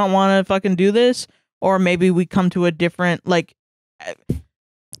if you don't want to fucking do this, or maybe we come to a different, like,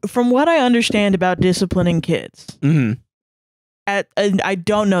 from what I understand about disciplining kids, I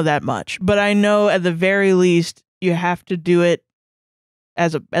don't know that much, but I know at the very least you have to do it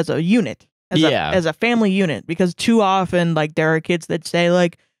as a unit, as a family unit, because too often, like, there are kids that say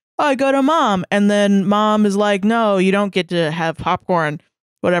like, oh, I go to mom, and then mom is like, no, you don't get to have popcorn,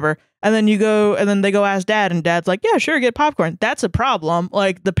 whatever. And then you go, and then they go ask dad, and dad's like, yeah, sure, get popcorn. That's a problem.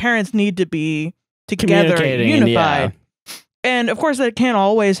 Like, the parents need to be together, unified. And of course, that can't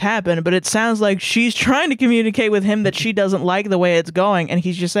always happen, but it sounds like she's trying to communicate with him that she doesn't like the way it's going, and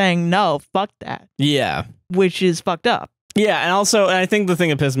he's just saying, no, fuck that. Yeah. Which is fucked up. Yeah, and also, and I think the thing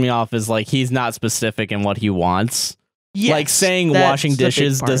that pissed me off is like, he's not specific in what he wants. Yes, like, saying washing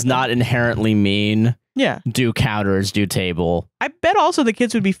dishes does not inherently mean do counters, do table. I bet also the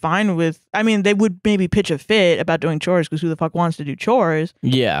kids would be fine with, I mean, they would maybe pitch a fit about doing chores, because who the fuck wants to do chores?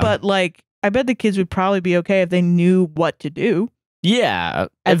 Yeah. But like, I bet the kids would probably be okay if they knew what to do. Yeah.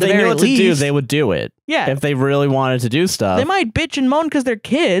 If they knew what to do, they would do it. Yeah. If they really wanted to do stuff. They might bitch and moan because they're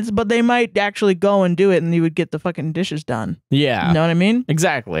kids, but they might actually go and do it, and you would get the fucking dishes done. Yeah. You know what I mean?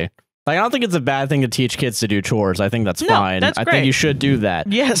 Exactly. Like, I don't think it's a bad thing to teach kids to do chores. I think that's fine. That's I great. think you should do that.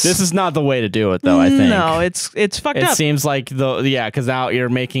 Yes. This is not the way to do it, though, I think. No, it's fucked up. It seems like, because now you're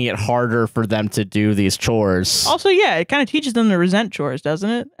making it harder for them to do these chores. Also, yeah, it kind of teaches them to resent chores, doesn't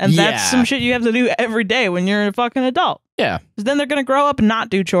it? And that's some shit you have to do every day when you're a fucking adult. Yeah. Because then they're going to grow up and not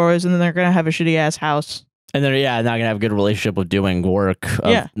do chores, and then they're going to have a shitty-ass house. And they're, not going to have a good relationship with doing work,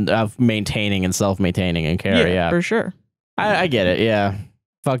 of maintaining and self-maintaining and care. Yeah, for sure. I get it, yeah.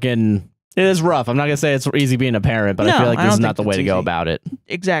 Fucking... It is rough. I'm not going to say it's easy being a parent, but I feel like this is not the way to go about it.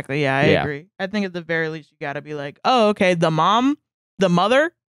 Exactly. Yeah, I agree. I think at the very least, you got to be like, oh, okay, the mother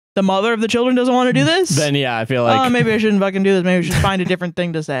of the children doesn't want to do this? Then, yeah, I feel like... Oh, maybe I shouldn't fucking do this. Maybe we should find a different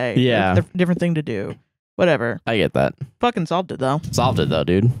thing to say. Yeah. A different thing to do. Whatever. I get that. Fucking solved it, though. Solved it, though,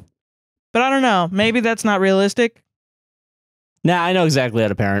 dude. But I don't know. Maybe that's not realistic. Nah, I know exactly how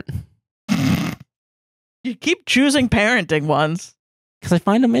to parent. You keep choosing parenting ones. Because I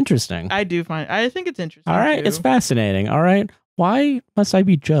find them interesting. I think it's interesting. All right, too. It's fascinating. All right. Why must I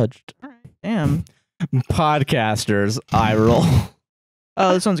be judged? All right. Damn. Podcasters, eye roll.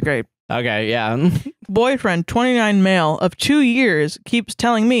 Oh, this one's great. Okay, yeah. Boyfriend, 29 male of 2 years, keeps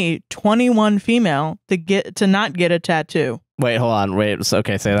telling me, 21 female, to not get a tattoo. Wait, hold on. Wait.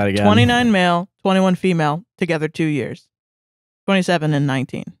 Okay, say that again. 29 male, 21 female, together 2 years. 27 and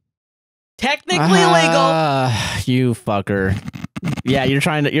 19. Technically legal. You fucker. Yeah, you're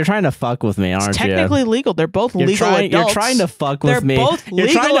trying to fuck with me, aren't you? It's technically legal. They're both legal adults. You're trying to fuck with me. They're both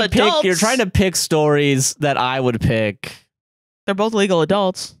legal adults. You're trying to pick stories that I would pick. They're both legal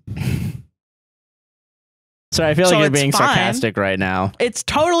adults. Sorry, I feel like you're being sarcastic right now. It's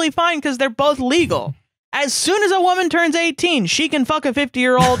totally fine because they're both legal. As soon as a woman turns 18, she can fuck a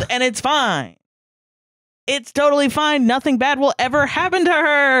 50-year-old and it's fine. It's totally fine. Nothing bad will ever happen to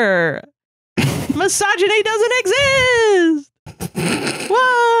her. Misogyny doesn't exist.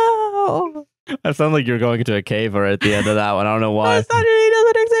 Whoa. I sound like you're going into a cave or at the end of that one. I don't know why. Misogyny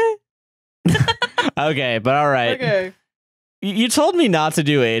doesn't exist. Okay, but all right. Okay. You told me not to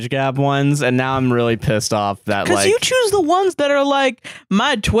do age gap ones, and now I'm really pissed off that, because you choose the ones that are like,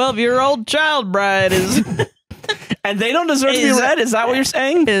 my 12-year-old child bride is... And they don't deserve to be read? Is that what you're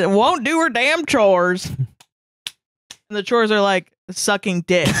saying? It won't do her damn chores. And the chores are like sucking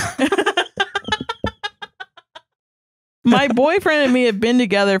dick. My boyfriend and me have been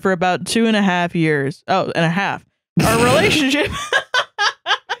together for about 2.5 years. Oh, and a half. Our relationship...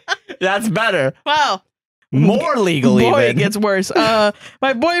 That's better. Wow. More legal, Boy, even. It gets worse. My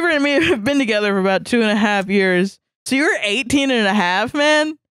boyfriend and me have been together for about 2.5 years. So you're 18 and a half,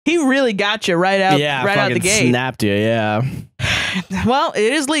 man? He really got you right out the gate. Snapped you, yeah. Well,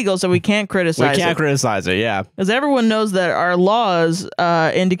 it is legal, so we can't criticize it. We can't criticize it, yeah. Because everyone knows that our laws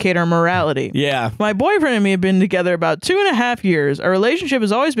indicate our morality. Yeah. My boyfriend and me have been together about 2.5 years. Our relationship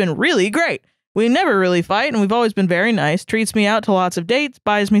has always been really great. We never really fight, and we've always been very nice. Treats me out to lots of dates,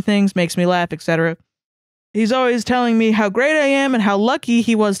 buys me things, makes me laugh, etc. He's always telling me how great I am and how lucky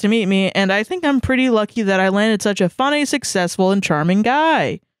he was to meet me, and I think I'm pretty lucky that I landed such a funny, successful, and charming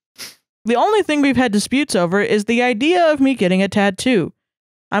guy. The only thing we've had disputes over is the idea of me getting a tattoo.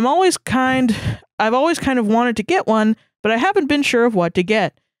 I've always kind of wanted to get one, but I haven't been sure of what to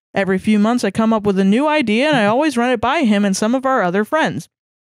get. Every few months I come up with a new idea, and I always run it by him and some of our other friends.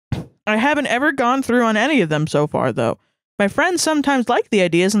 I haven't ever gone through on any of them so far, though. My friends sometimes like the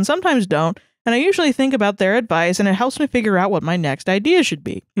ideas and sometimes don't, and I usually think about their advice, and it helps me figure out what my next idea should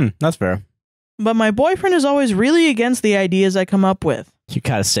be. That's fair. But my boyfriend is always really against the ideas I come up with. You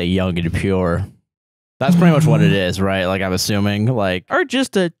gotta stay young and pure. That's pretty much what it is, right? Like, I'm assuming, like, or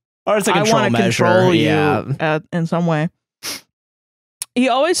just a, or it's a control I want to measure. control Yeah. you in some way. He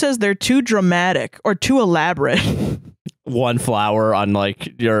always says they're too dramatic or too elaborate. One flower on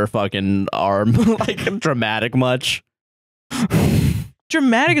like your fucking arm, like dramatic much.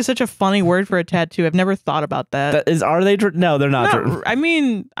 Dramatic is such a funny word for a tattoo. I've never thought about that. Are they? No, they're not. I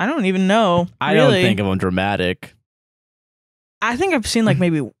mean, I don't even know. I really. don't think of them dramatic. I think I've seen like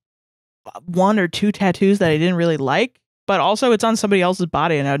maybe 1 or 2 tattoos that I didn't really like, but also it's on somebody else's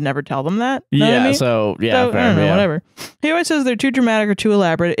body, and I would never tell them that. Know what I mean? So I don't know, whatever. He always says they're too dramatic or too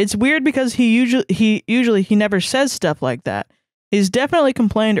elaborate. It's weird because he usually never says stuff like that. He's definitely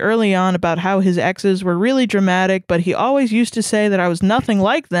complained early on about how his exes were really dramatic, but he always used to say that I was nothing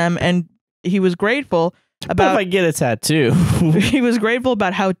like them, and he was grateful about. If I get a tattoo, he was grateful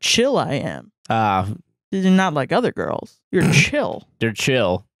about how chill I am. You're not like other girls. You're chill. They're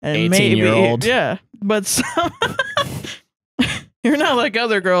chill. And 18-year-old. Yeah, but you're not like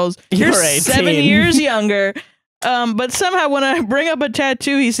other girls. You're 18. 7 years younger. But somehow when I bring up a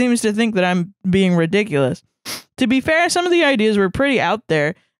tattoo, he seems to think that I'm being ridiculous. To be fair, some of the ideas were pretty out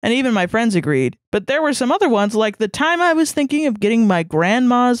there, and even my friends agreed. But there were some other ones, like the time I was thinking of getting my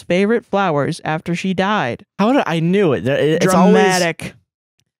grandma's favorite flowers after she died. I knew it. It's dramatic. Always,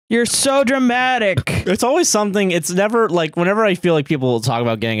 you're so dramatic. It's always something. It's never like whenever I feel like people talk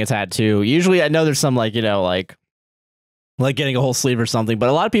about getting a tattoo, usually I know there's some like, you know, like getting a whole sleeve or something. But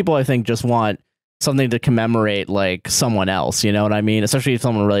a lot of people, I think, just want something to commemorate like someone else. You know what I mean? Especially if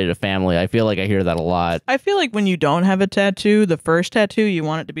someone related to family. I feel like I hear that a lot. I feel like when you don't have a tattoo, the first tattoo, you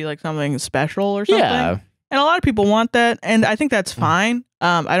want it to be like something special or something. Yeah. And a lot of people want that. And I think that's fine.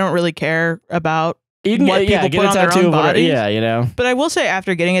 I don't really care about what people put on their own bodies. Yeah, you know. But I will say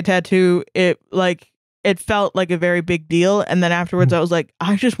after getting a tattoo, it felt like a very big deal. And then afterwards I was like,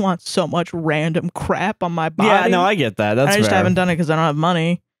 I just want so much random crap on my body. Yeah, no, I get that. That's I just fair. haven't done it because I don't have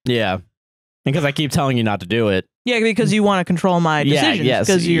money. Yeah. Because I keep telling you not to do it. Yeah, because you want to control my decisions. Yes.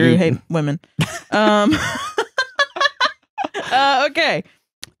 Because you hate women. Okay.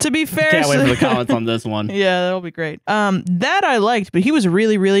 To be fair, Can't wait for the comments on this one. Yeah, that'll be great. That I liked, but he was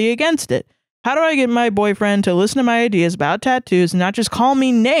really, really against it. How do I get my boyfriend to listen to my ideas about tattoos and not just call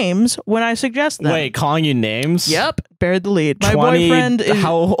me names when I suggest them? Wait, calling you names? Yep, buried the lead. My 20, boyfriend is...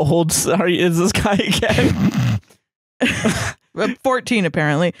 How old is this guy again? 14,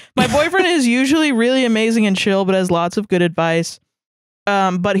 apparently. My boyfriend is usually really amazing and chill, but has lots of good advice.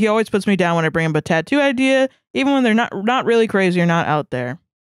 But he always puts me down when I bring up a tattoo idea, even when they're not really crazy or not out there.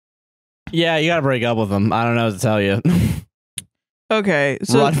 Yeah, you gotta break up with them. I don't know what to tell you. Okay,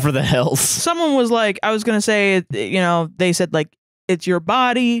 so run for the hills. Someone was like, I was gonna say, you know, they said like, it's your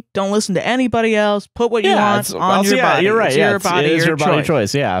body. Don't listen to anybody else. Put what you want on your body. You're right. It's your your body. It is your body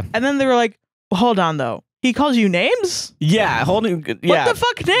choice. Yeah. And then they were like, hold on though. He calls you names? Yeah, holding. Yeah. What the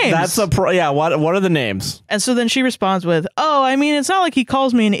fuck names? That's a yeah. What are the names? And so then she responds with, "Oh, I mean, it's not like he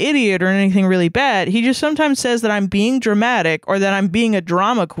calls me an idiot or anything really bad. He just sometimes says that I'm being dramatic or that I'm being a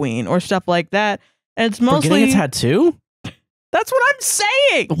drama queen or stuff like that. And it's mostly for getting a tattoo. That's what I'm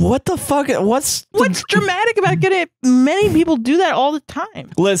saying. What the fuck? What's dramatic about getting it? Many people do that all the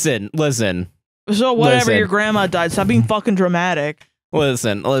time. Listen. So whatever, your grandma died. Stop being fucking dramatic.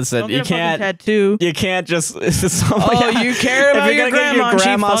 Listen. Don't you get a can't tattoo. You can't just. You care about your grandma? Get your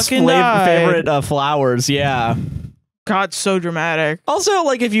grandma's she fucking died. favorite flowers. Yeah. God, so dramatic. Also,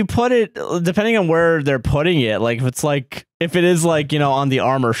 like if you put it, depending on where they're putting it, like if it is like, you know, on the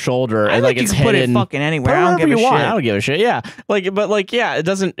arm or shoulder, and like it's hidden, put it fucking anywhere. I don't give a shit. I don't give a shit. Yeah, yeah, it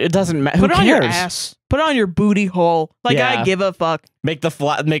doesn't matter. Put it on cares? your ass. Put it on your booty hole. Like I give a fuck. Make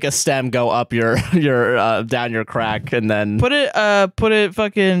a stem go up your down your crack, and then put it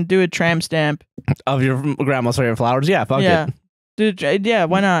fucking do a tram stamp of your grandma's favorite flowers. Yeah, fuck it. Dude, yeah,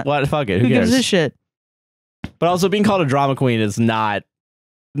 why not? What? Fuck it. Who gives cares? a shit? But also, being called a drama queen is not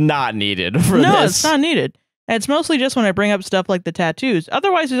needed for this. No, it's not needed. And it's mostly just when I bring up stuff like the tattoos.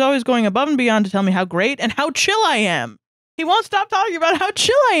 Otherwise, he's always going above and beyond to tell me how great and how chill I am. He won't stop talking about how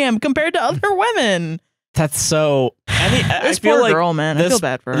chill I am compared to other women. That's so... This poor girl, man. I feel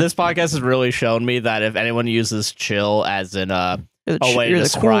bad for her. This podcast has really shown me that if anyone uses chill as in a way to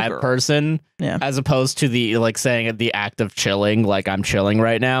describe cool person, as opposed to the like saying the act of chilling, like I'm chilling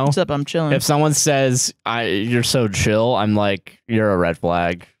right now. What's up? I'm chilling. If someone says you're so chill, I'm like, you're a red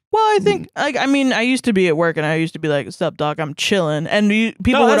flag. Well, I think, like, I mean, I used to be at work and I used to be like, "What's up, doc? I'm chilling." And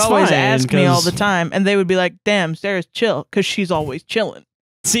people would always ask me all the time, and they would be like, "Damn, Sarah's chill," because she's always chilling.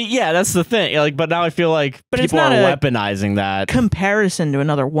 See, yeah, that's the thing. Like, but now I feel like people are weaponizing that comparison to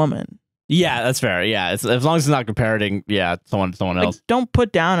another woman. Yeah, that's fair. Yeah, as long as it's not comparing, someone else. Like, don't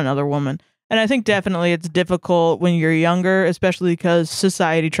put down another woman. And I think definitely it's difficult when you're younger, especially because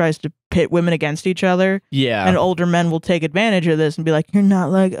society tries to pit women against each other. Yeah. And older men will take advantage of this and be like, "You're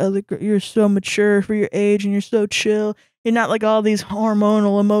not like other girls. You're so mature for your age and you're so chill. You're not like all these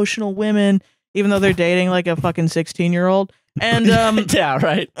hormonal, emotional women," even though they're dating like a fucking 16-year-old. And yeah,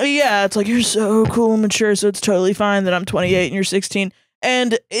 right. Yeah, it's like, "You're so cool and mature, so it's totally fine that I'm 28 and you're 16.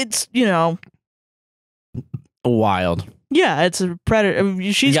 And it's, you know, wild. Yeah, it's a predator.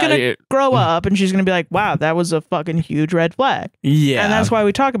 She's going to grow up and she's going to be like, "Wow, that was a fucking huge red flag." Yeah. And that's why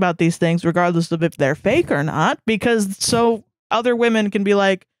we talk about these things, regardless of if they're fake or not, because so other women can be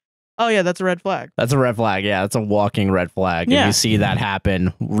like, "Oh, yeah, that's a red flag." That's a red flag. Yeah, that's a walking red flag. Yeah. If you see that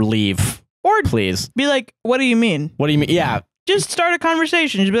happen, leave. Or please. Be like, "What do you mean?" What do you mean? Yeah. Just start a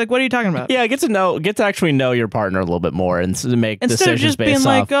conversation. Just be like, "What are you talking about?" Yeah, get to actually know your partner a little bit more and to make instead decisions of just based being off.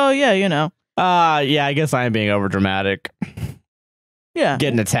 like, "Oh, yeah, you know." Yeah, I guess I'm being over dramatic. Yeah.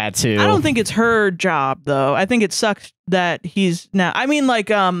 Getting a tattoo. I don't think it's her job, though. I think it sucks that he's now. I mean,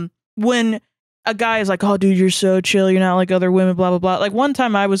 like, when a guy is like, "Oh, dude, you're so chill. You're not like other women, blah, blah, blah." Like, one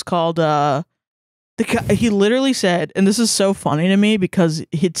time I was called, he literally said, and this is so funny to me because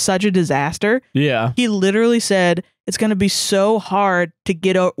it's such a disaster. Yeah. He literally said, "It's going to be so hard to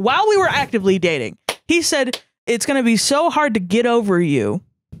get over," while we were actively dating. He said, "It's going to be so hard to get over you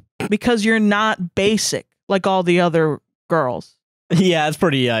because you're not basic like all the other girls." Yeah, that's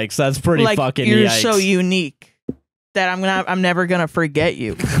pretty yikes. That's pretty like, fucking you're yikes. so unique that I'm never gonna forget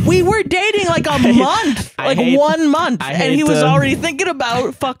you. We were dating like a month, like 1 month, and he was already thinking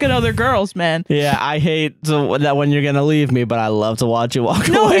about fucking other girls, man. Yeah, I hate that when you're gonna leave me, but I love to watch you walk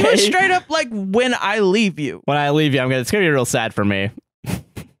away. No, he was straight up like, "When I leave you." When I leave you, it's gonna be real sad for me.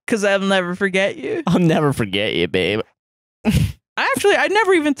 Because I'll never forget you. I'll never forget you, babe. I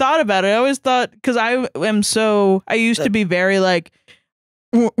never even thought about it. I always thought, because I used to be very like,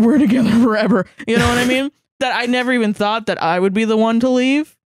 "We're together forever." You know what I mean? That I never even thought that I would be the one to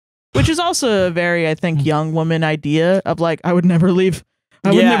leave, which is also a very, I think, young woman idea of like, I would never leave.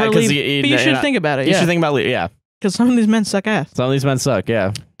 I would never leave. But you should think about it. You should think about leaving. Yeah. Because some of these men suck ass. Some of these men suck.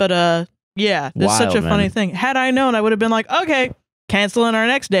 Yeah. But yeah, this is such a funny thing. Had I known, I would have been like, "Okay, canceling our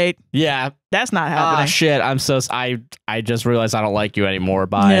next date." Yeah. That's not happening. Shit. I just realized I don't like you anymore.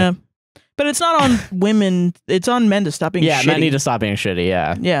 Bye. Yeah. But it's not on women. It's on men to stop being shitty. Yeah, men need to stop being shitty.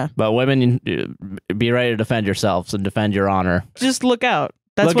 Yeah. Yeah. But women, be ready to defend yourselves and defend your honor. Just look out.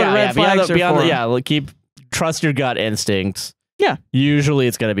 That's what red flags are for. Yeah, trust your gut instincts. Yeah. Usually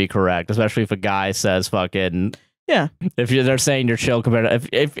it's going to be correct, especially if a guy says fucking... Yeah. If they're saying you're chill compared to...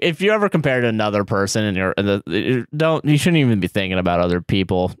 If you ever compare to another person and you shouldn't even be thinking about other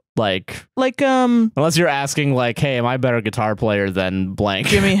people. Like unless you're asking like, "Hey, am I a better guitar player than blank?"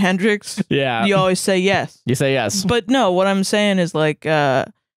 Jimi Hendrix. Yeah. You always say yes. You say yes. But no, what I'm saying is like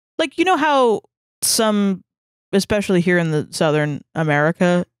you know how some, especially here in the Southern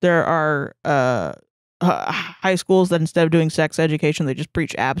America, there are high schools that instead of doing sex education, they just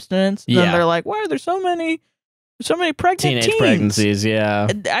preach abstinence. And then they're like, "Why are there so many pregnant teenage teens?" pregnancies? Yeah.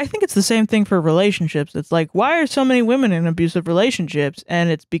 I think it's the same thing for relationships. It's like, why are so many women in abusive relationships?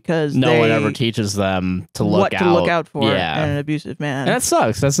 And it's because no one ever teaches them to look out for in an abusive man. And that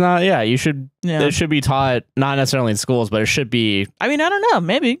sucks. That's not. Yeah, you should. Yeah. It should be taught, not necessarily in schools, but it should be. I mean, I don't know.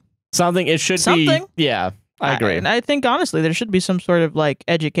 Maybe something. It should be. Yeah, I agree. I think honestly, there should be some sort of like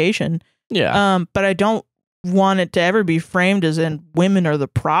education. Yeah. But I don't want it to ever be framed as in women are the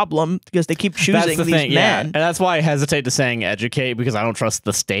problem because they keep choosing these men. Yeah. And that's why I hesitate to saying educate, because I don't trust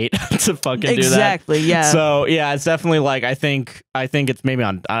the state to fucking do that. Exactly, yeah. So yeah, it's definitely like I think it's maybe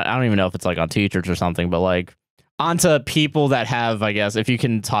on, I don't even know if it's like on teachers or something, but like onto people that have, I guess, if you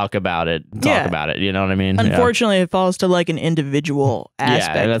can talk about it, about it, you know what I mean? Unfortunately, it falls to like an individual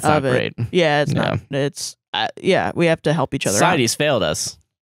aspect that's not great. Yeah, it's not. It's we have to help each other out. Society's failed us.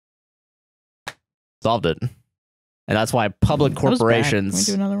 Solved it. And that's why public corporations...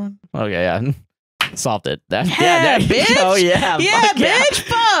 Can we do another one? Okay, yeah. Solved it. Yeah, bitch! Oh, yeah. Yeah, bitch!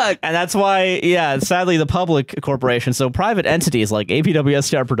 Fuck! And that's why, sadly, the public corporation, so private entities like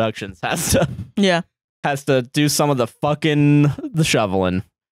APWSTR Productions has to do some of the shoveling.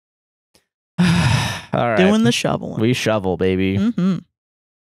 All right. Doing the shoveling. We shovel, baby. Mm-hmm.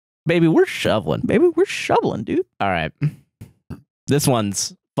 Baby, we're shoveling. Baby, we're shoveling, dude. All right. This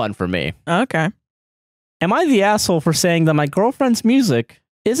one's fun for me. Okay. Am I the asshole for saying that my girlfriend's music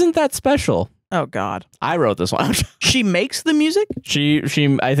Isn't that special? Oh God. I wrote this one. She makes the music?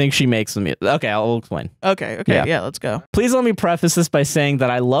 I think she makes the music. Okay, I'll explain. Okay, yeah, let's go. Please let me preface this by saying that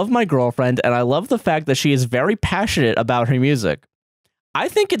I love my girlfriend and I love the fact that she is very passionate about her music. I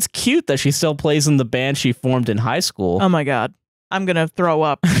think it's cute that she still plays in the band she formed in high school. Oh my God. I'm gonna throw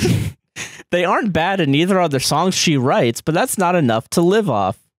up. They aren't bad and neither are the songs she writes, but that's not enough to live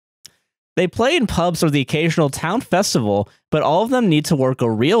off. They play in pubs or the occasional town festival, but all of them need to work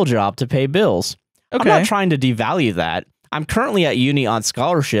a real job to pay bills. Okay. I'm not trying to devalue that. I'm currently at uni on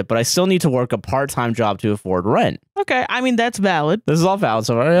scholarship, but I still need to work a part-time job to afford rent. Okay, I mean, that's valid. This is all valid.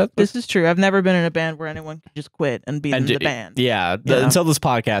 So this is true. I've never been in a band where anyone can just quit and be in the band. Yeah, until this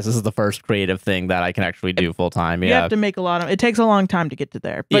podcast, this is the first creative thing that I can actually do full-time. Yeah. You have to make a lot of... It takes a long time to get to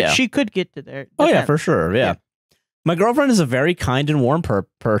there, but she could get to there. Oh, yeah, for sure, yeah. My girlfriend is a very kind and warm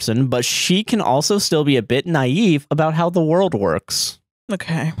person, but she can also still be a bit naive about how the world works.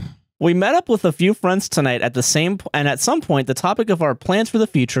 Okay. We met up with a few friends tonight at some point the topic of our plans for the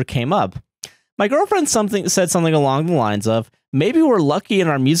future came up. My girlfriend said something along the lines of, maybe we're lucky and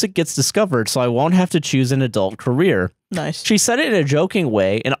our music gets discovered so I won't have to choose an adult career. Nice. She said it in a joking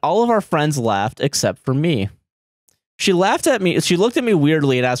way and all of our friends laughed except for me. She laughed at me. She looked at me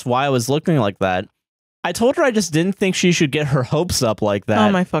weirdly and asked why I was looking like that. I told her I just didn't think she should get her hopes up like that.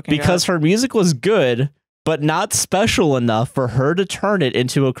 Oh my fucking because God. Her music was good, but not special enough for her to turn it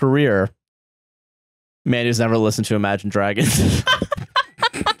into a career. Man who's never listened to Imagine Dragons.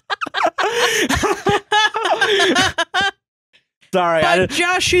 Sorry. But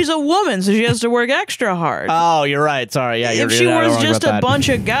Josh, she's a woman, so she has to work extra hard. Oh, you're right. Sorry. Yeah, if she was just a bunch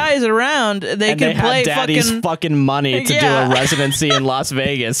of guys around, they could play daddy's fucking money to do a residency in Las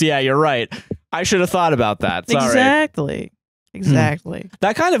Vegas. Yeah, you're right. I should have thought about that. Sorry. Exactly.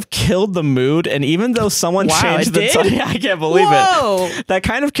 That kind of killed the mood, and even though someone changed the topic, I can't believe it. That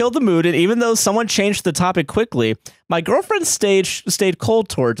kind of killed the mood, and even though someone changed the topic quickly, my girlfriend stayed cold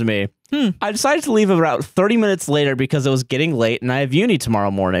towards me. I decided to leave about 30 minutes later because it was getting late, and I have uni tomorrow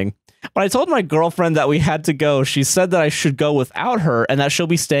morning. When I told my girlfriend that we had to go, she said that I should go without her, and that she'll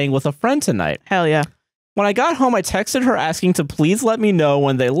be staying with a friend tonight. Hell yeah. When I got home, I texted her asking to please let me know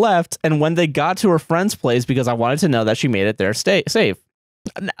when they left and when they got to her friend's place because I wanted to know that she made it there safe.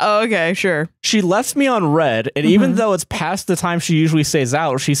 Okay, sure. She left me on red, and even though it's past the time she usually stays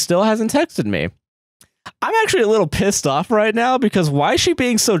out, she still hasn't texted me. I'm actually a little pissed off right now because why is she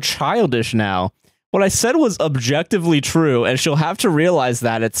being so childish now? What I said was objectively true, and she'll have to realize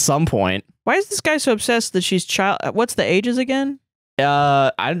that at some point. Why is this guy so obsessed that she's child? What's the ages again?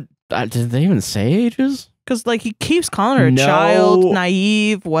 Did they even say ages? Because, like, he keeps calling her a child,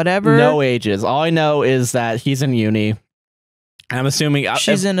 naive, whatever. No ages. All I know is that he's in uni. I'm assuming...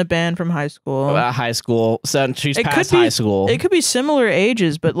 She's in a band from high school. So she's past high school. It could be similar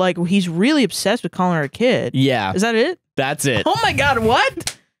ages, but, like, he's really obsessed with calling her a kid. Yeah. Is that it? That's it. Oh, my God,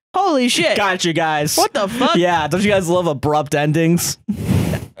 what? Holy shit. Got you guys. What the fuck? Yeah, don't you guys love abrupt endings?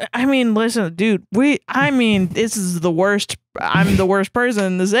 I mean, listen, dude, this is the worst. I'm the worst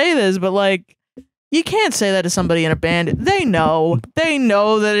person to say this, but like, you can't say that to somebody in a band. They know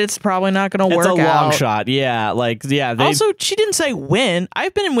that it's probably not going to work out. It's a long shot. Yeah. Also, she didn't say when.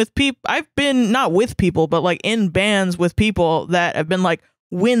 I've been with people. I've been not with people, but like in bands with people that have been like,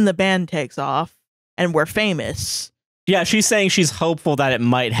 when the band takes off and we're famous. Yeah. She's saying she's hopeful that it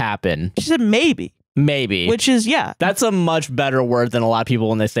might happen. She said maybe. Maybe. Which is, yeah. That's a much better word than a lot of people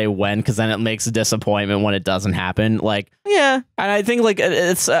when they say when, because then it makes a disappointment when it doesn't happen. Like, yeah. And I think, like,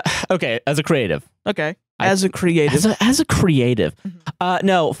 it's, okay, as a creative. Okay. As a creative. As a creative.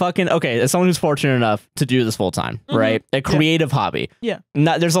 No, fucking, okay, as someone who's fortunate enough to do this full time, right? A creative hobby. Yeah.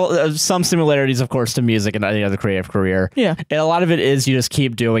 There's some similarities, of course, to music and any other creative career. Yeah. And a lot of it is you just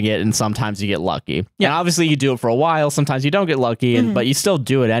keep doing it, and sometimes you get lucky. Yeah. And obviously you do it for a while. Sometimes you don't get lucky, but you still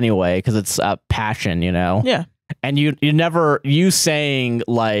do it anyway because it's a passion, you know? Yeah. And you saying,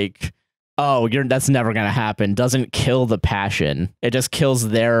 like, oh, that's never going to happen doesn't kill the passion. It just kills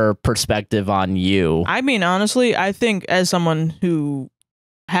their perspective on you. I mean, honestly, I think as someone who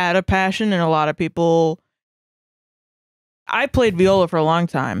had a passion and a lot of people, I played viola for a long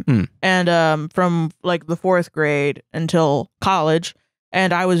time and from like the 4th grade until college.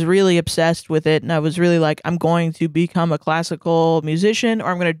 And I was really obsessed with it. And I was really like, I'm going to become a classical musician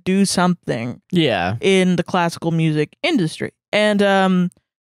or I'm going to do something in the classical music industry. And,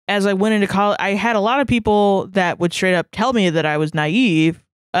 as I went into college, I had a lot of people that would straight up tell me that I was naive,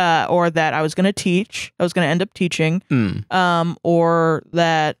 or that I was going to teach. I was going to end up teaching, or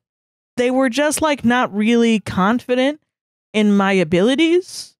that they were just like not really confident in my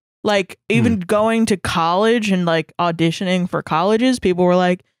abilities. Like, even going to college and, like, auditioning for colleges, people were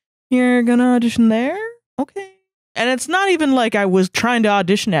like, you're gonna audition there? Okay. And it's not even like I was trying to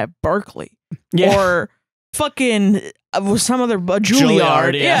audition at Berkeley. Or fucking some other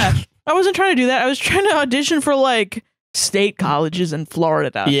Juilliard. Yeah. I wasn't trying to do that. I was trying to audition for, like, state colleges in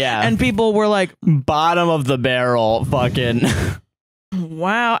Florida. Yeah. And people were like, bottom of the barrel fucking...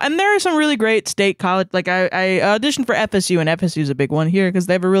 Wow. And there are some really great state college. Like, I auditioned for FSU, and FSU is a big one here because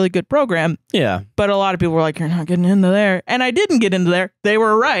they have a really good program. Yeah. But a lot of people were like, you're not getting into there. And I didn't get into there. They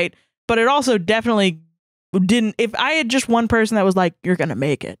were right. But it also definitely didn't. If I had just one person that was like, you're going to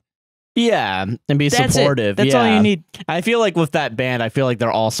make it. Yeah. And be supportive. That's all you need. I feel like with that band, I feel like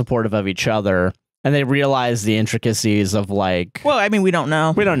they're all supportive of each other. And they realize the intricacies of, like... Well, I mean, we don't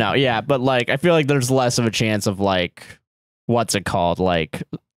know. We don't know. Yeah. But, like, I feel like there's less of a chance of, like... What's it called? Like,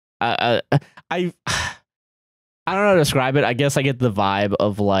 I don't know how to describe it. I guess I get the vibe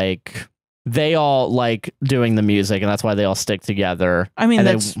of, like, they all like doing the music, and that's why they all stick together. I mean,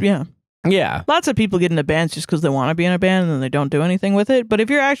 that's yeah. Lots of people get into bands just because they want to be in a band and then they don't do anything with it. But if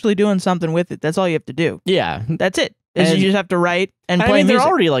you're actually doing something with it, that's all you have to do. Yeah, that's it. You just have to write and play music. They're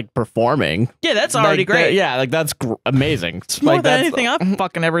already like performing. Yeah, that's already great. Yeah, like that's amazing. More like, than anything I've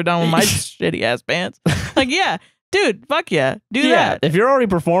fucking ever done with my shitty ass bands. Like, yeah. Dude, fuck yeah. Do that. If you're already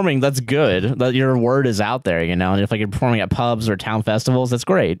performing, that's good. That your word is out there, you know? And if like you're performing at pubs or town festivals, that's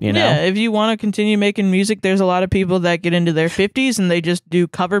great, you know? Yeah, if you want to continue making music, there's a lot of people that get into their 50s and they just do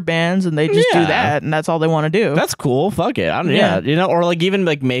cover bands and they just do that and that's all they want to do. That's cool. Fuck it. You know, or like even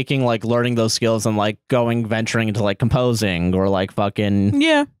like making like learning those skills and like venturing into like composing or like fucking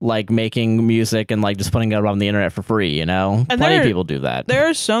like making music and like just putting it up on the internet for free, you know? And plenty of people do that. There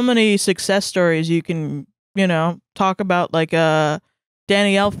are so many success stories you can, you know, talk about. Like Danny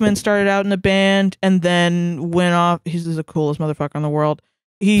Elfman started out in a band and then went off. He's the coolest motherfucker in the world.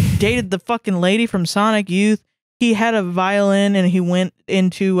 He dated the fucking lady from Sonic Youth. He had a violin and he went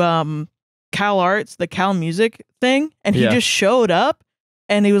into Cal Arts, the Cal Music thing, and he just showed up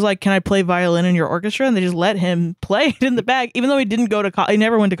and he was like, can I play violin in your orchestra? And they just let him play it in the back, even though he didn't go to college. He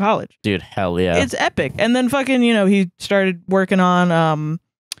never went to college. Dude, hell yeah. It's epic. And then fucking, you know, he started working on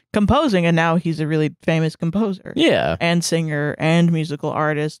composing, and now he's a really famous composer. Yeah. And singer and musical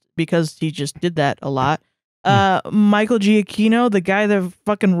artist because he just did that a lot. Michael Giacchino, the guy that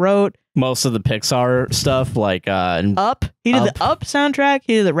fucking wrote most of the Pixar stuff, like Up. He did the Up soundtrack.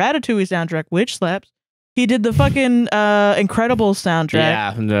 He did the Ratatouille soundtrack, which slaps. He did the fucking Incredibles soundtrack.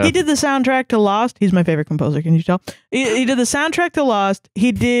 Yeah. No. He did the soundtrack to Lost. He's my favorite composer. Can you tell? He did the soundtrack to Lost.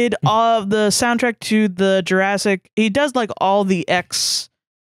 He did all of the soundtrack to the Jurassic. He does like all the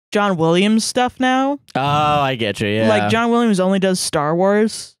John Williams stuff now. Oh, I get you. Yeah. Like John Williams only does Star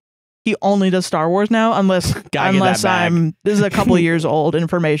Wars. He only does Star Wars now, unless this is a couple years old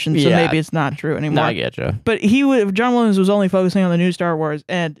information, so maybe it's not true anymore. No, I get you. But John Williams was only focusing on the new Star Wars,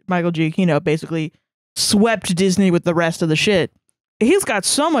 and Michael Giacchino basically swept Disney with the rest of the shit. He's got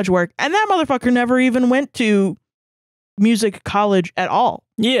so much work, and that motherfucker never even went to music college at all.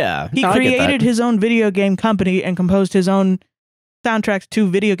 Yeah. He created his own video game company and composed his own soundtracks to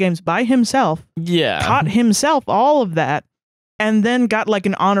video games by himself. Yeah. Taught himself all of that and then got like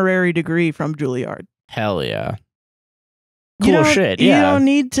an honorary degree from Juilliard. Hell yeah. Cool shit. Yeah. You don't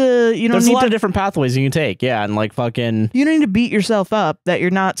need to There's a lot of different pathways you can take. Yeah, and like fucking you don't need to beat yourself up that you're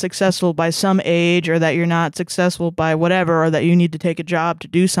not successful by some age or that you're not successful by whatever or that you need to take a job to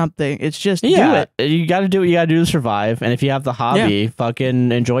do something. It's just do it. You got to do what you got to do to survive, and if you have the hobby,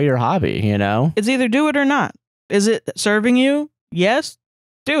 fucking enjoy your hobby, you know? It's either do it or not. Is it serving you? Yes,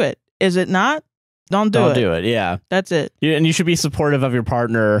 do it. Is it not? Don't do it. Yeah. That's it. And you should be supportive of your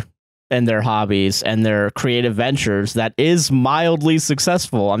partner and their hobbies and their creative ventures that is mildly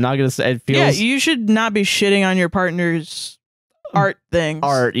successful. I'm not going to say it feels... Yeah, you should not be shitting on your partner's art things.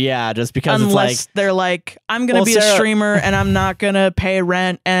 Just because unless it's like... they're like, I'm going to be a streamer and I'm not going to pay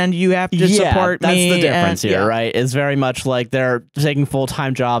rent and you have to support me. That's the difference here, right? It's very much like they're taking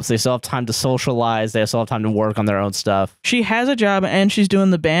full-time jobs. They still have time to socialize. They still have time to work on their own stuff. She has a job and she's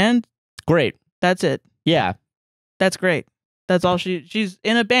doing the band. Great. That's it. Yeah. That's great. That's all she's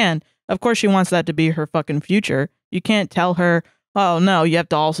in a band. Of course she wants that to be her fucking future. You can't tell her, oh no, you have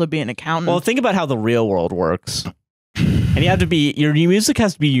to also be an accountant. Well, think about how the real world works. And you have to be, your music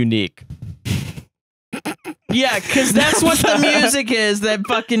has to be unique. Yeah, because that's what the music is that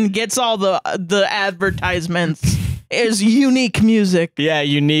fucking gets all the advertisements is unique music. Yeah,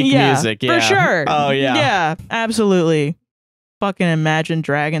 unique music. Yeah, for sure. Oh, yeah. Yeah, absolutely. fucking Imagine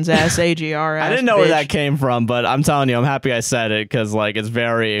Dragons ass AGR ass I didn't know bitch. where that came from, but I'm telling you, I'm happy I said it because like it's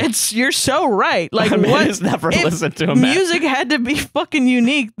very. You're so right. Like I mean, what? just never If listened to him. music had to be fucking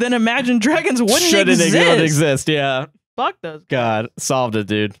unique, then Imagine Dragons wouldn't exist. Yeah. Fuck those. God, solved it,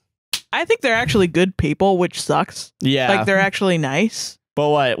 dude. I think they're actually good people, which sucks. Yeah. Like they're actually nice. But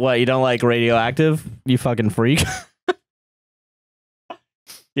what? What? You don't like Radioactive? You fucking freak.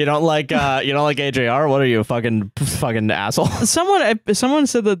 You don't like AJR? What are you, fucking asshole? Someone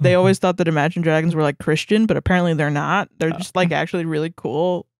said that they always thought that Imagine Dragons were like Christian, but apparently they're not. They're just like actually really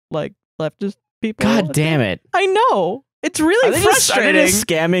cool, like leftist people. God damn it! I know. It's really frustrating. Are they just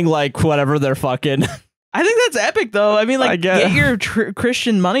scamming like whatever they're fucking? I think that's epic though. I mean, like get your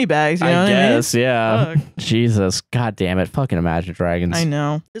Christian money bags. You know what I mean? Yeah. Fuck. Jesus, God damn it! Fucking Imagine Dragons. I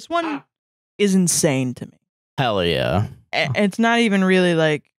know. This one is insane to me. Hell yeah. It's not even really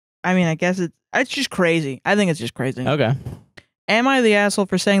like. I mean, I guess it's just crazy. I think it's just crazy. Okay. Am I the asshole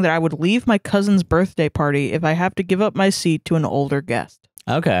for saying that I would leave my cousin's birthday party if I have to give up my seat to an older guest?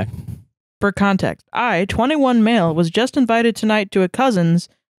 Okay. For context, I, 21 male, was just invited tonight to a cousin's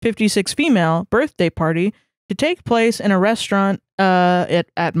 56 female birthday party to take place in a restaurant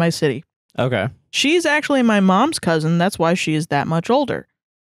at my city. Okay. She's actually my mom's cousin. That's why she is that much older.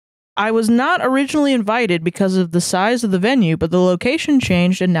 I was not originally invited because of the size of the venue, but the location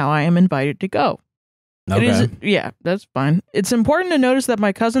changed and now I am invited to go. Okay. Yeah, that's fine. It's important to notice that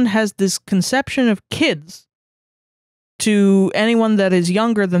my cousin has this conception of kids to anyone that is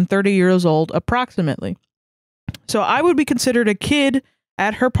younger than 30 years old, approximately. So I would be considered a kid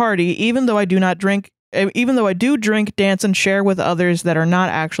at her party, even though I do drink, dance, and share with others that are not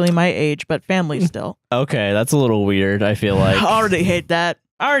actually my age, but family still. Okay, that's a little weird, I feel like. I already hate that.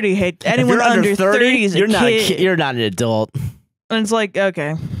 I already hate anyone under 30 is a kid. You're not an adult. And it's like,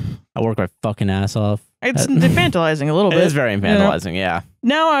 okay. I work my fucking ass off. It's infantilizing a little bit. It is very infantilizing, yeah.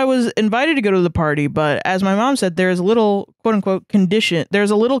 Now I was invited to go to the party, but as my mom said, there's a little quote-unquote condition. There's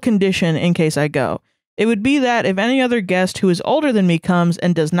a little condition in case I go. It would be that if any other guest who is older than me comes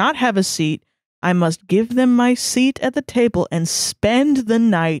and does not have a seat, I must give them my seat at the table and spend the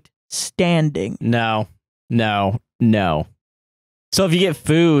night standing. No. So if you get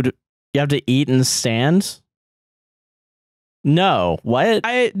food, you have to eat and stand? No. What?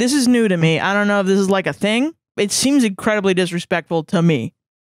 This is new to me. I don't know if this is like a thing. It seems incredibly disrespectful to me.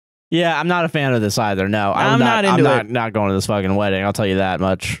 Yeah, I'm not a fan of this either. No, I'm not going to this fucking wedding. I'll tell you that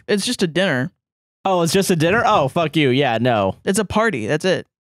much. It's just a dinner. Oh, it's just a dinner? Oh, fuck you. Yeah, no. It's a party. That's it.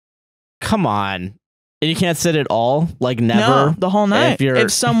 Come on. And you can't sit at all? Like never? No, the whole night.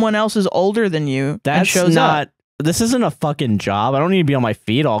 If someone else is older than you and shows up. This isn't a fucking job. I don't need to be on my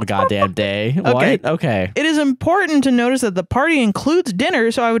feet all goddamn day. Okay. What? Okay. It is important to notice that the party includes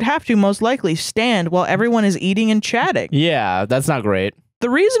dinner, so I would have to most likely stand while everyone is eating and chatting. Yeah, that's not great. The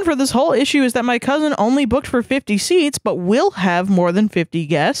reason for this whole issue is that my cousin only booked for 50 seats, but will have more than 50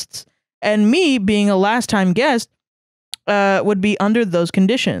 guests, and me, being a last-time guest, would be under those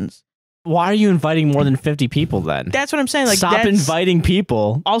conditions. Why are you inviting more than 50 people then? That's what I'm saying. Like, stop inviting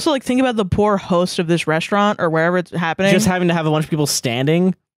people. Also, like, think about the poor host of this restaurant or wherever it's happening. Just having to have a bunch of people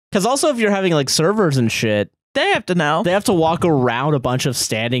standing. Because also, if you're having like servers and shit, they have to know. They have to walk around a bunch of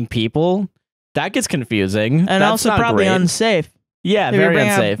standing people. That gets confusing. And that's also probably unsafe. Yeah, if very you're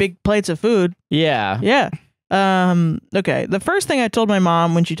unsafe. Out big plates of food. Yeah. Yeah. Okay. The first thing I told my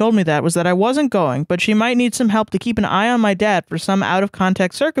mom when she told me that was that I wasn't going, but she might need some help to keep an eye on my dad for some out of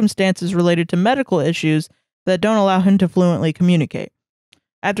context circumstances related to medical issues that don't allow him to fluently communicate.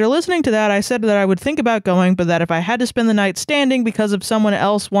 After listening to that, I said that I would think about going, but that if I had to spend the night standing because of someone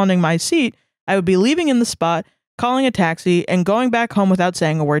else wanting my seat, I would be leaving in the spot, calling a taxi, and going back home without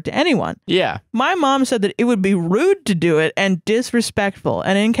saying a word to anyone. Yeah. My mom said that it would be rude to do it and disrespectful,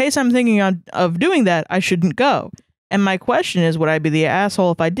 and in case I'm thinking of doing that, I shouldn't go. And my question is, would I be the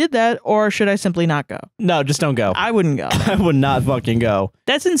asshole if I did that, or should I simply not go? No, just don't go. I wouldn't go. I would not fucking go.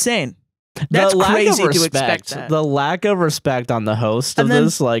 That's insane. That's crazy to expect that. The lack of respect on the host of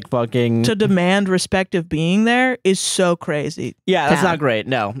this, like fucking... To demand respect of being there is so crazy. Yeah, that's not great.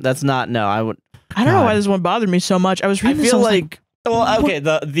 No, that's not... No, I would... I don't know why this one bothered me so much. I was reading this. I feel like... Well, okay,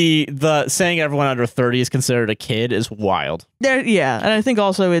 the saying everyone under 30 is considered a kid is wild. Yeah, and I think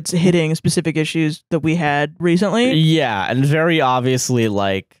also it's hitting specific issues that we had recently. Yeah, and very obviously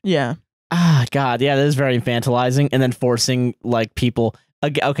like... Yeah. Ah, God, yeah, that is very infantilizing, and then forcing like people...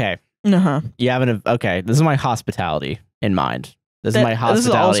 Okay. Uh-huh. You haven't... Okay, this is my hospitality in mind. This is my hospitality. This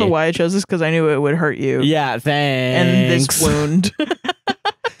is also why I chose this, because I knew it would hurt you. Yeah, thanks. And this wound.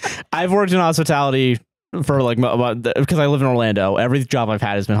 I've worked in hospitality for like because I live in Orlando. Every job I've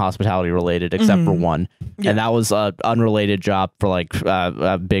had has been hospitality related except for one, and that was a unrelated job for like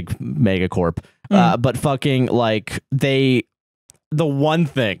a big mega corp. But fucking like the one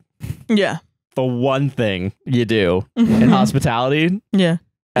thing you do in hospitality, make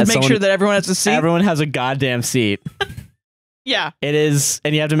sure that everyone has a seat. Everyone has a goddamn seat. Yeah, it is,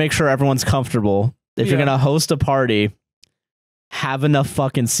 and you have to make sure everyone's comfortable. If you're gonna host a party, have enough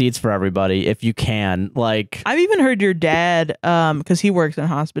fucking seats for everybody if you can. Like, I've even heard your dad, because he works in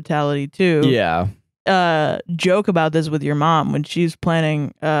hospitality too. Yeah. Joke about this with your mom when she's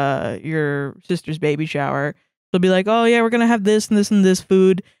planning your sister's baby shower. They'll be like, "Oh yeah, we're gonna have this and this and this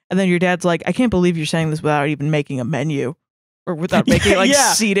food," and then your dad's like, "I can't believe you're saying this without even making a menu or without making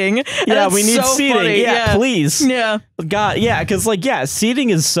seating." Yeah, we need seating. Funny. Yeah, please. Yeah, God, yeah, because like seating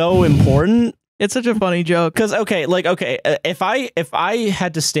is so important. It's such a funny joke. Because if I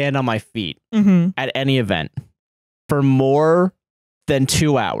had to stand on my feet at any event for more than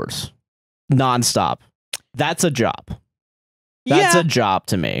 2 hours nonstop, that's a job. That's a job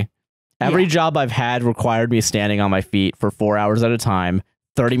to me. Every job I've had required me standing on my feet for 4 hours at a time,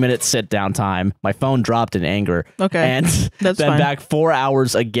 30-minute sit down time. My phone dropped in anger. Okay, and then back 4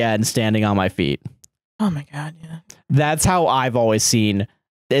 hours again standing on my feet. Oh my God, yeah. That's how I've always seen.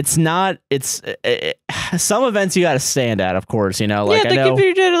 It's not. Some events you got to stand at, of course. You know, like I know. If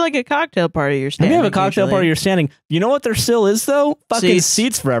you're doing like a cocktail party, you're standing. If you have a cocktail party, you're standing. You know what there still is though? Fucking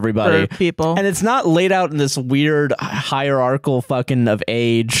seats for everybody, for people, and it's not laid out in this weird hierarchical fucking of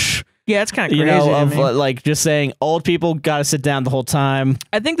age. Yeah, it's kind of crazy. You know, of like just saying old people got to sit down the whole time.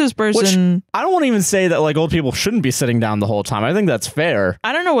 I think this person. Which, I don't want to even say that like old people shouldn't be sitting down the whole time. I think that's fair.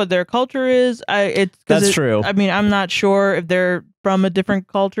 I don't know what their culture is. That's true. I mean, I'm not sure if they're from a different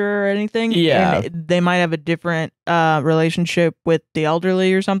culture or anything. Yeah, and they might have a different relationship with the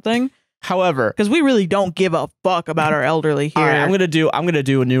elderly or something. However, because we really don't give a fuck about our elderly here. All right, I'm gonna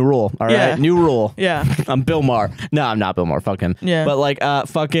do a new rule. All right, new rule. Yeah, I'm Bill Maher. No, I'm not Bill Maher. Fuck him. Yeah, but like,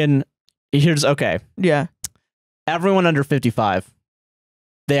 fucking. Here's okay. Yeah. Everyone under 55,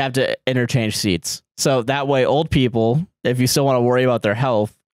 they have to interchange seats. So that way, old people, if you still want to worry about their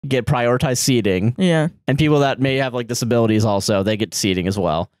health, get prioritized seating. Yeah. And people that may have like disabilities also, they get seating as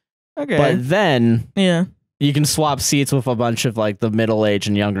well. Okay. But then, you can swap seats with a bunch of like the middle-aged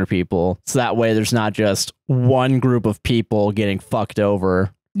and younger people. So that way, there's not just one group of people getting fucked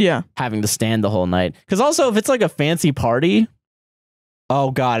over. Yeah. Having to stand the whole night. Because also, if it's like a fancy party. Oh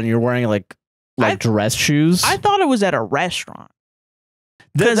God! And you're wearing like dress shoes. I thought it was at a restaurant.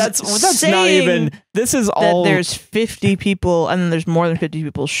 That's not even. This is all. There's 50 people, and then there's more than 50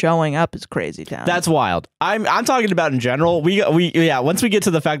 people showing up. Is crazy town. That's wild. I'm talking about in general. We once we get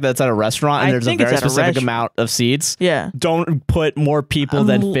to the fact that it's at a restaurant and there's a very specific amount of seats. Yeah. Don't put more people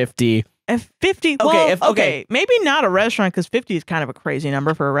than 50. 50. Well, okay, maybe not a restaurant because 50 is kind of a crazy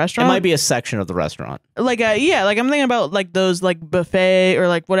number for a restaurant. It might be a section of the restaurant. Like like I'm thinking about like those like buffet or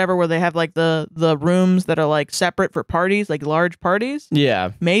like whatever where they have like the rooms that are like separate for parties, like large parties.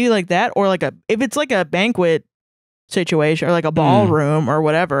 Yeah, maybe like that, or like if it's like a banquet situation or like a ballroom or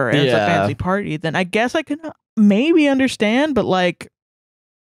whatever, and it's a fancy party, then I guess I can maybe understand. But like,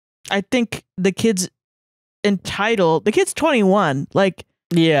 I think the kid's entitled. The kid's 21. Like.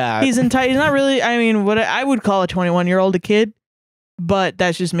 Yeah, he's entitled. He's not really. I mean, what I would call a 21-year-old a kid, but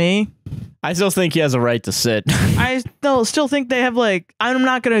that's just me. I still think he has a right to sit. I still think they have like. I'm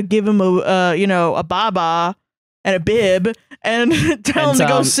not gonna give him a baba and a bib and tell him to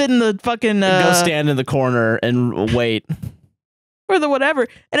go sit in the fucking go stand in the corner and wait or the whatever.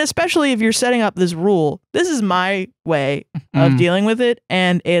 And especially if you're setting up this rule, this is my way of dealing with it,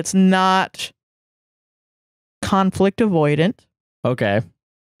 and it's not conflict avoidant. Okay.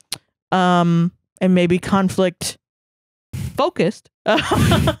 And maybe conflict focused.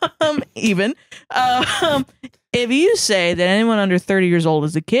 Even if you say that anyone under 30 years old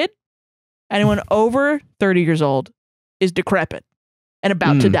is a kid, anyone over 30 years old is decrepit and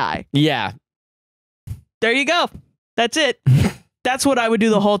about to die. Yeah. There you go. That's it. That's what I would do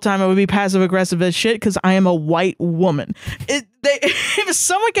the whole time. I would be passive aggressive as shit because I am a white woman. If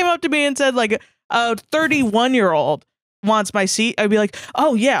someone came up to me and said like a 31-year-old wants my seat, I'd be like,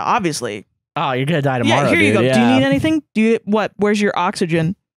 oh yeah, obviously. Oh, you're gonna die tomorrow. Yeah, here you go. Yeah. Do you need anything? Where's your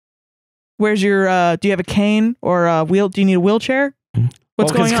oxygen? Where's your do you have a cane or a wheel? Do you need a wheelchair?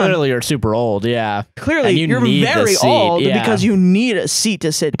 What's going on? Clearly you're super old, yeah. Clearly you're very old because you need a seat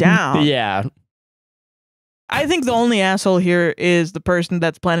to sit down. Yeah. I think the only asshole here is the person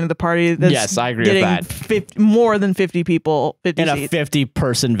that's planning the party. That's yes, I agree with that. More than 50 people, 50 in seats. A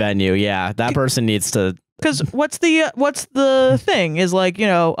 50-person venue. Yeah, that person needs to Because what's the thing is like, you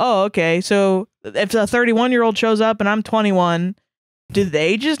know, oh, okay, so if a 31-year-old shows up and I'm 21, do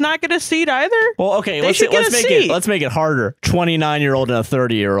they just not get a seat either? Well, okay, let's make it harder. 29-year-old and a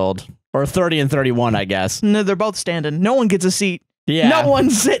 30-year-old, or 30 and 31, I guess. No, they're both standing. No one gets a seat. Yeah, no one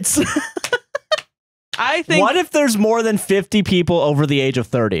sits. I think. What if there's more than 50 people over the age of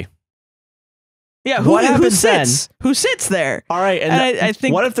 30? Yeah, what happens then? Who sits there? All right, and I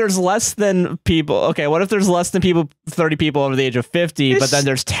think. What if there's less than people? Okay, what if there's less than 30 people over the age of 50, but then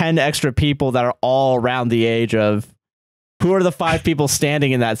there's 10 extra people that are all around the age of. Who are the 5 people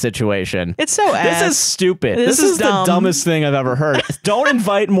standing in that situation? It's so ass. This is stupid. This is the dumbest thing I've ever heard. Don't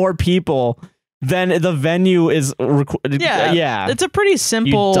invite more people than the venue is. Yeah. It's a pretty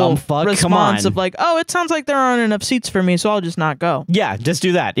simple you dumb fuck. response of like, oh, it sounds like there aren't enough seats for me, so I'll just not go. Yeah, just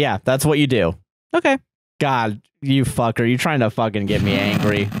do that. Yeah, that's what you do. Okay. God, you fucker. You're trying to fucking get me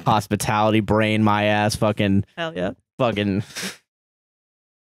angry. Hospitality brain my ass. Fucking. Hell yeah. Fucking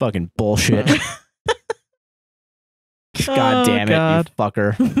bullshit. God damn it, you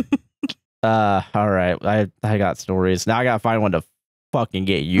fucker. All right. I got stories. Now I gotta find one to fucking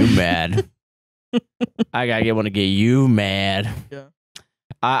get you mad. I gotta get one to get you mad. Yeah.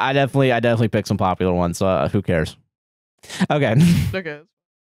 I definitely picked some popular ones, so who cares? Okay. Okay.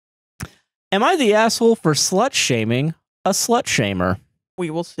 Am I the asshole for slut shaming a slut shamer? We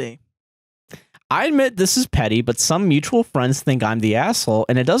will see. I admit this is petty, but some mutual friends think I'm the asshole,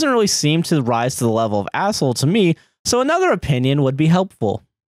 and it doesn't really seem to rise to the level of asshole to me, so another opinion would be helpful.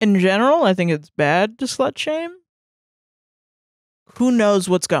 In general, I think it's bad to slut shame. Who knows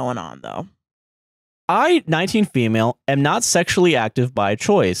what's going on, though? I, 19 female, am not sexually active by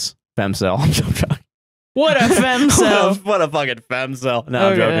choice. Femcel. I'm joking. What a femcel. What a fucking femcel. No,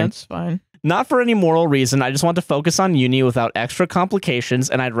 I'm joking. That's fine. Not for any moral reason. I just want to focus on uni without extra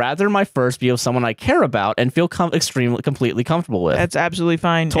complications, and I'd rather my first be of someone I care about and feel completely comfortable with. That's absolutely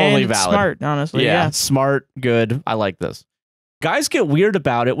fine. Totally and valid. Smart, honestly. Yeah. Smart, good. I like this. Guys get weird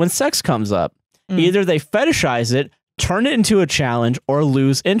about it when sex comes up. Either they fetishize it, turn it into a challenge, or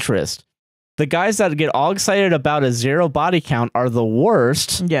lose interest. The guys that get all excited about a 0 body count are the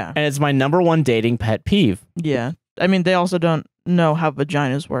worst. Yeah. And it's my #1 dating pet peeve. Yeah. I mean, they also don't know how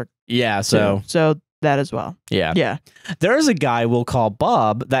vaginas work. Yeah, so that as well. Yeah. Yeah. There is a guy we'll call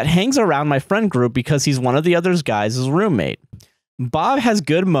Bob that hangs around my friend group because he's one of the other guys' roommate. Bob has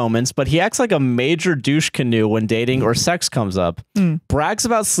good moments, but he acts like a major douche canoe when dating or sex comes up. Brags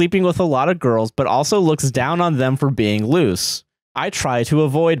about sleeping with a lot of girls, but also looks down on them for being loose. I try to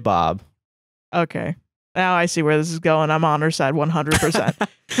avoid Bob. Okay. Now I see where this is going. I'm on her side 100%.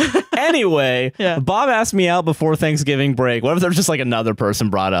 Anyway, yeah. Bob asked me out before Thanksgiving break. What if there's just like another person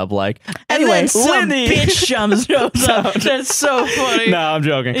brought up? Like, anyway, some Lindy bitch shows up. That's so funny. No, I'm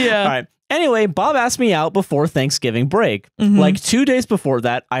joking. Yeah. All right. Anyway, Bob asked me out before Thanksgiving break. Like 2 days before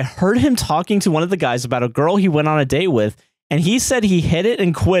that, I heard him talking to one of the guys about a girl he went on a date with, and he said he hit it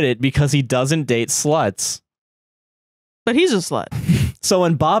and quit it because he doesn't date sluts. But he's a slut. So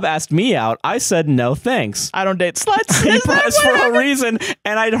when Bob asked me out, I said no thanks. I don't date sluts. He pressed for a reason,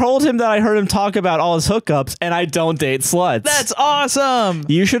 and I told him that I heard him talk about all his hookups, and I don't date sluts. That's awesome.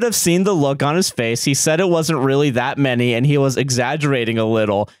 You should have seen the look on his face. He said it wasn't really that many, and he was exaggerating a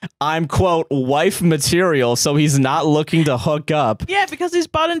little. I'm, quote, wife material, so he's not looking to hook up. Yeah, because he's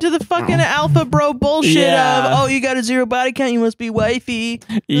bought into the fucking alpha bro bullshit of, oh, you got a 0 body count, you must be wifey.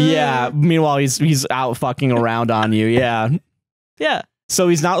 Yeah, meanwhile, he's out fucking around on you, yeah. Yeah. So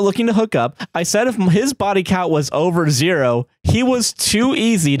he's not looking to hook up. I said if his body count was over 0, he was too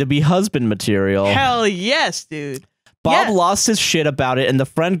easy to be husband material. Hell yes, dude. Bob lost his shit about it, and the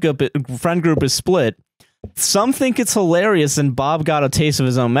friend group is split. Some think it's hilarious, and Bob got a taste of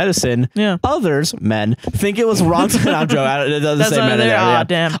his own medicine. Yeah. Others, men, think it was wrong to... I'm joking. It doesn't say men in there. Yeah.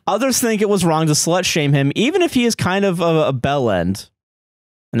 Damn. Others think it was wrong to slut shame him, even if he is kind of a bell end.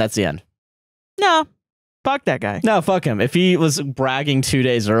 And that's the end. No. Fuck that guy. No, fuck him. If he was bragging 2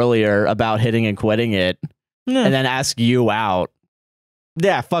 days earlier about hitting and quitting it, and then ask you out,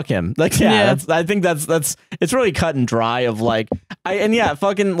 yeah, fuck him. Like, yeah. I think that's it's really cut and dry. Of like, I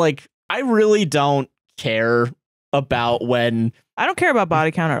really don't care about when I don't care about body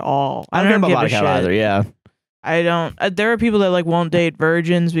count at all. I don't care about body count either. Yeah, I don't. There are people that like won't date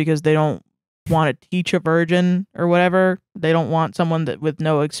virgins because they don't want to teach a virgin or whatever. They don't want someone that with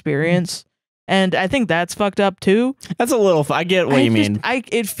no experience. And I think that's fucked up too. That's a little. I get what you mean.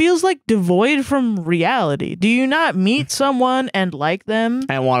 It feels like devoid from reality. Do you not meet someone and like them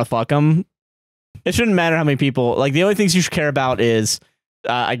and want to fuck them? It shouldn't matter how many people. Like the only things you should care about is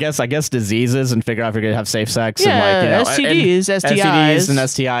I guess diseases and figure out if you're gonna have safe sex. Yeah, and STDs, STIs. STDs and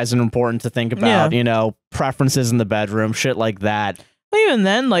STIs are important to think about. Preferences in the bedroom, shit like that. Even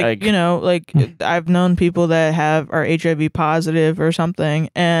then, I've known people that are HIV positive or something,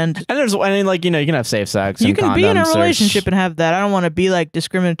 and you can have safe sex. You and can condoms, be in a relationship and have that. I don't want to be like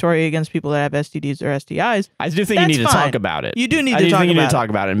discriminatory against people that have STDs or STIs. I do think you need to talk about it. You do need to talk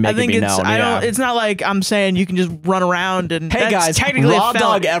about it. And make it be known. It's not like I'm saying you can just run around and hey guys, technically raw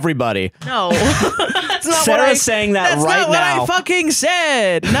dog everybody. No, that's not Sarah's saying that that's right not now. What I fucking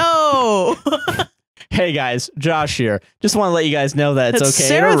said. No. Hey guys, Josh here. Just want to let you guys know that it's okay.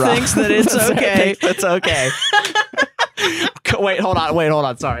 Sarah thinks that it's okay. It's okay. Wait, hold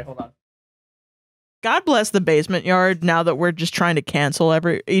on. Sorry, hold on. God bless the basement yard. Now that we're just trying to cancel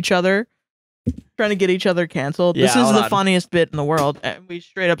each other, trying to get each other canceled. Yeah, this is the funniest bit in the world. And we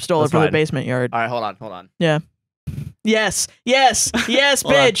straight up stole it from the basement yard. All right, hold on. Yeah. Yes,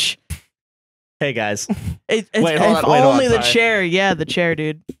 bitch. Hey guys. Wait, hold on. Only the chair. Yeah, the chair,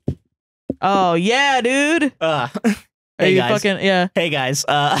 dude. Oh yeah, dude. Hey guys. Hey guys.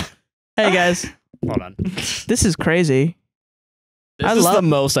 Hey guys. Hold on. This is crazy. This is the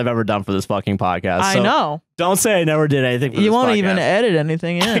most I've ever done for this fucking podcast. I know. Don't say I never did anything for this podcast. You won't even edit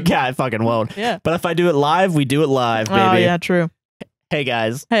anything in. Yeah, I fucking won't. Yeah. But if I do it live, we do it live, baby. Oh yeah, true. Hey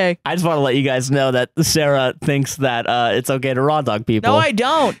guys. Hey. I just want to let you guys know that Sarah thinks that it's okay to raw dog people. No, I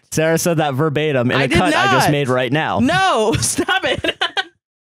don't. Sarah said that verbatim in a cut I just made right now. No, stop it.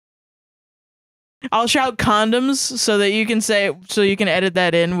 I'll shout condoms so that you can edit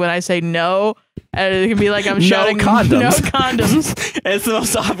that in when I say no. And it can be like I'm shouting no condoms. No condoms. It's the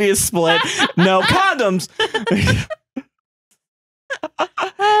most obvious split. No condoms.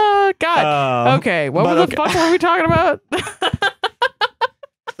 Oh God. Okay. What the fuck were we talking about?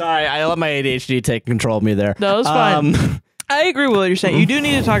 Sorry, I let my ADHD take control of me there. No, it's fine. I agree with what you're saying. You do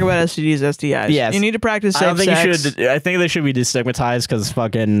need to talk about STDs, STIs. Yes. You need to practice safe sex. I think they should be destigmatized because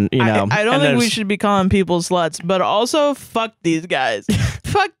fucking, I don't think we should be calling people sluts, but also fuck these guys.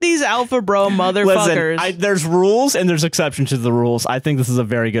 Fuck these alpha bro motherfuckers. Listen, there's rules and there's exception to the rules. I think this is a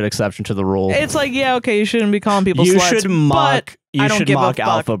very good exception to the rule. It's like, yeah, okay, you shouldn't be calling people sluts. You should mock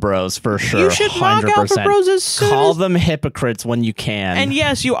alpha bros for sure. You should 100%. Mock alpha bros as soon Call them hypocrites when you can. And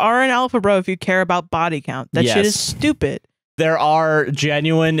yes, you are an alpha bro if you care about body count. That shit is stupid. There are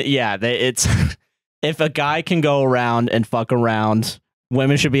genuine, it's if a guy can go around and fuck around,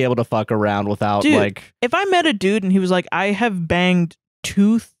 women should be able to fuck around without if I met a dude and he was like, I have banged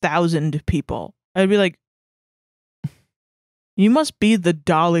 2,000 people, I'd be like, you must be the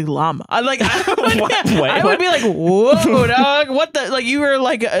Dalai Lama. I would be like, whoa, dog, what the, like, you were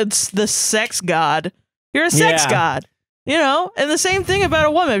like, it's the sex god. You're a sex god. And the same thing about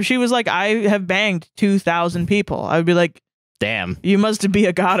a woman. If she was like, I have banged 2,000 people, I would be like, damn, you must be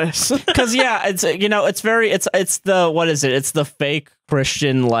a goddess. Because it's it's the, what is it? It's the fake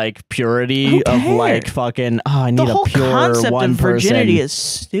Christian like purity of like fucking. Oh, I need a pure concept one of virginity is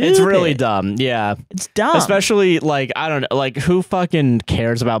stupid. It's really dumb. Yeah, it's dumb. Especially like I don't know, like who fucking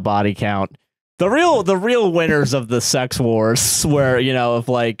cares about body count? The real winners of the sex wars, where of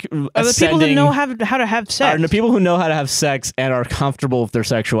like are the people who know how to have sex. Are the people who know how to have sex and are comfortable with their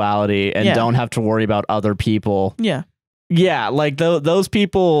sexuality and don't have to worry about other people. Yeah. Yeah, like those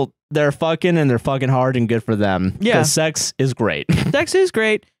people, they're fucking and they're fucking hard and good for them. Yeah. Because sex is great. Sex is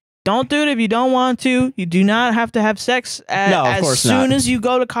great. Don't do it if you don't want to. You do not have to have sex as soon as you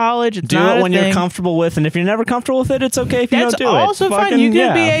go to college. It's do not it when you're comfortable with, and if you're never comfortable with it, it's okay if you don't do it. That's also fine. You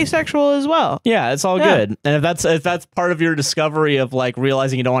can be asexual as well. Yeah, it's all good. And if that's part of your discovery of like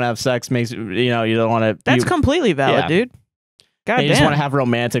realizing you don't want to have sex makes you don't want to. That's completely valid, dude. God you just want to have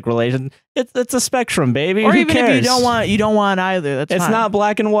romantic relations. It's a spectrum, baby. Or Who even cares? if you don't want either. That's it's fine. not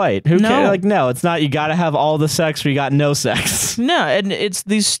black and white. Who cares? Like no, it's not. You got to have all the sex or you got no sex. No, and it's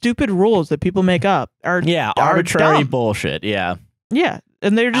these stupid rules that people make up. Arbitrary dumb. bullshit. Yeah,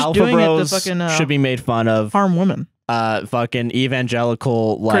 and they're just alpha doing bros it to fucking should be made fun of. Harm women. Fucking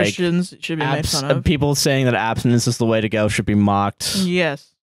evangelical like Christians should be made fun of. People saying that abstinence is the way to go should be mocked. Yes.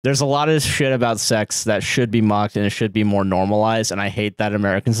 There's a lot of shit about sex that should be mocked and it should be more normalized. And I hate that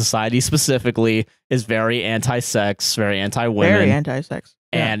American society specifically is very anti-sex, very anti-women. Very anti-sex.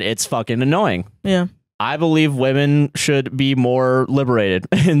 Yeah. And it's fucking annoying. Yeah. I believe women should be more liberated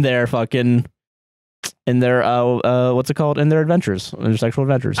in their fucking, in their, what's it called? In their adventures, in their sexual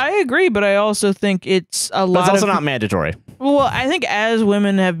adventures. I agree, but I also think it's a lot But it's also not mandatory. Well, I think as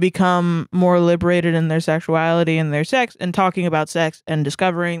women have become more liberated in their sexuality and their sex and talking about sex and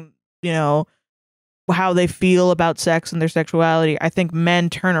discovering, how they feel about sex and their sexuality, I think men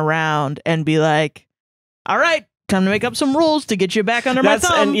turn around and be like, all right, come to make up some rules to get you back under my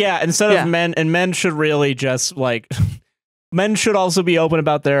thumb. And yeah, instead of men should really just like men should also be open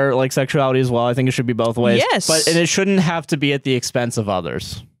about their like sexuality as well. I think it should be both ways. Yes. And it shouldn't have to be at the expense of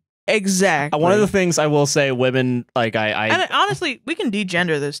others. Exactly. One of the things I will say, women like and honestly, we can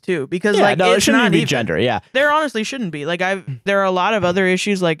degender this too because it shouldn't be gender. Yeah, there honestly shouldn't be. Like there are a lot of other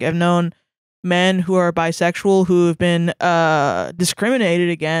issues. Like I've known men who are bisexual who have been discriminated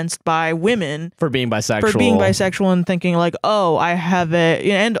against by women for being bisexual, and thinking like, oh, I have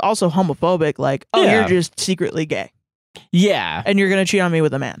and also homophobic. Like, oh, you're just secretly gay. Yeah, and you're gonna cheat on me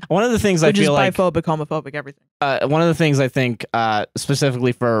with a man. One of the things I feel like biphobic, homophobic, everything. One of the things I think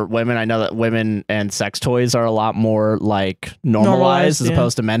specifically for women, I know that women and sex toys are a lot more like normalized as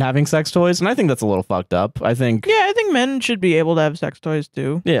opposed to men having sex toys, and I think that's a little fucked up. I think men should be able to have sex toys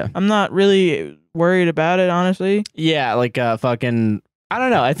too. Yeah, I'm not really worried about it, honestly. Yeah, like fucking. I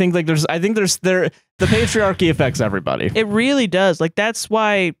don't know. I think the patriarchy affects everybody. It really does. Like that's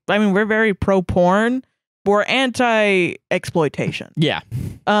why we're very pro porn. We're anti-exploitation. Yeah.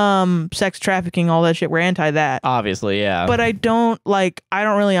 Sex trafficking, all that shit. We're anti that. Obviously, yeah. But I don't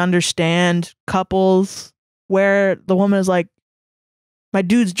really understand couples where the woman is like, my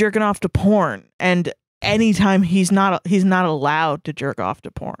dude's jerking off to porn, and anytime he's not allowed to jerk off to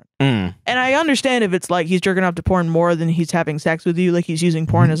porn. And I understand if it's like he's jerking off to porn more than he's having sex with you, like he's using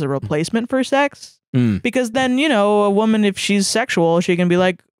porn as a replacement for sex. Because then, a woman, if she's sexual, she can be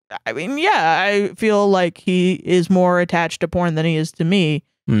like, I feel like he is more attached to porn than he is to me.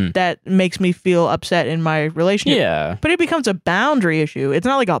 That makes me feel upset in my relationship. Yeah. But it becomes a boundary issue. It's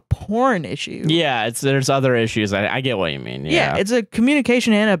not like a porn issue. Yeah, there's other issues. I get what you mean. Yeah, it's a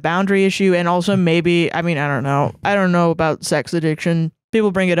communication and a boundary issue, and also maybe, I don't know. I don't know about sex addiction.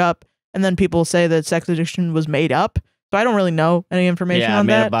 People bring it up, and then people say that sex addiction was made up. So I don't really know any information on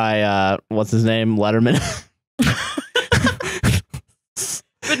that. Yeah, made by, what's his name? Letterman.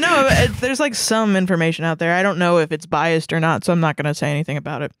 But no, there's like some information out there. I don't know if it's biased or not, so I'm not going to say anything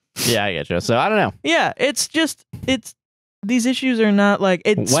about it. Yeah, I get you. So I don't know. Yeah, it's these issues are not like,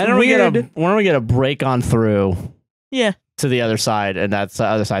 it's when are weird. When are we get a break on through? Yeah. To the other side, and that's the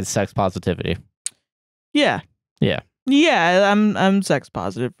other side's sex positivity. Yeah. Yeah. Yeah, I'm sex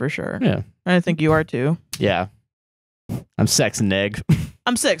positive for sure. Yeah. I think you are too. Yeah. I'm sex neg.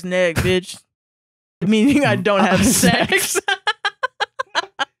 I'm sex neg, bitch. Meaning I don't have sex.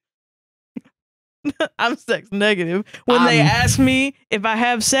 I'm sex negative. When they ask me if I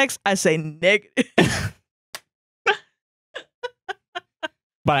have sex, I say negative.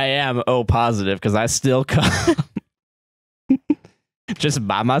 But I am O positive because I still come. Just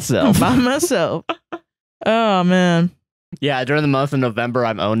by myself. By myself. Oh, man. Yeah, during the month of November,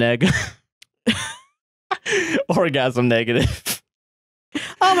 I'm O neg. Orgasm negative.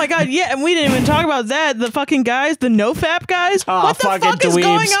 Oh my god, yeah, and we didn't even talk about that. The fucking guys, the no-fap guys. Oh, what the fuck is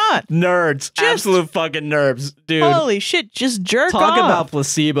going on? Nerds. Absolute fucking nerds, dude. Holy shit, just jerk off. Talk about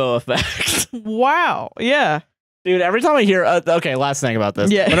placebo effect. Wow, yeah. Dude, every time I hear, okay, last thing about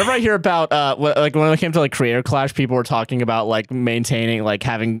this. Yeah. Whenever I hear about, like when it came to like creator clash, people were talking about like maintaining, like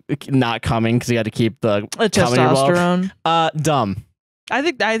having, not coming because you had to keep the testosterone. Dumb. I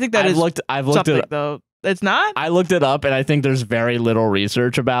think that I've looked something, it though. It's not? I looked it up, and I think there's very little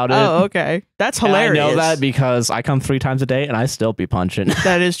research about it. Oh, okay. That's hilarious. And I know that because I come 3 times a day, and I still be punching.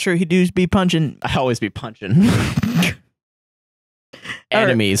 That is true. He does be punching. I always be punching.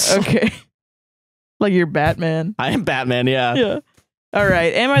 Enemies. Right. Okay. Like you're Batman. I am Batman, yeah. Yeah. All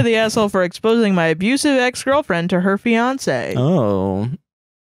right. Am I the asshole for exposing my abusive ex-girlfriend to her fiance? Oh.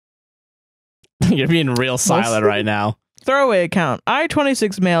 You're being real silent right now. Throwaway account. I,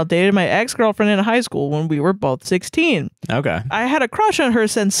 26 male, dated my ex-girlfriend in high school when we were both 16. Okay. I had a crush on her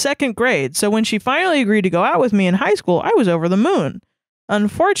since 2nd grade, so when she finally agreed to go out with me in high school, I was over the moon.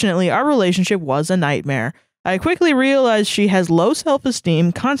 Unfortunately, our relationship was a nightmare. I quickly realized she has low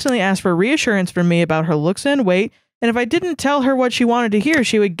self-esteem, constantly asked for reassurance from me about her looks and weight, and if I didn't tell her what she wanted to hear,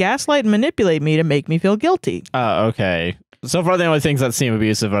 she would gaslight and manipulate me to make me feel guilty. Oh, okay. So far, the only things that seem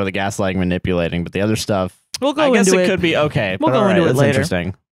abusive are the gaslighting, manipulating, but the other stuff... We'll go into it. I guess it could be okay. We'll go into it later.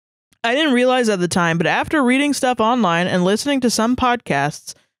 Interesting. I didn't realize at the time, but after reading stuff online and listening to some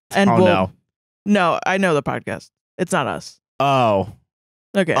podcasts, and no, I know the podcast. It's not us. Oh,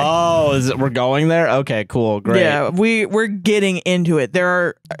 okay. Oh, we're going there? Okay, cool, great. Yeah, we're getting into it.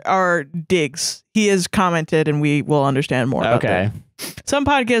 There are digs. He has commented, and we will understand more. About that. Some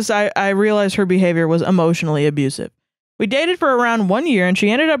podcasts, I realized her behavior was emotionally abusive. We dated for around 1 year, and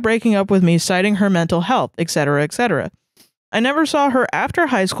she ended up breaking up with me, citing her mental health, etc., etc. I never saw her after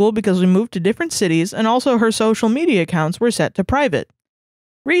high school because we moved to different cities, and also her social media accounts were set to private.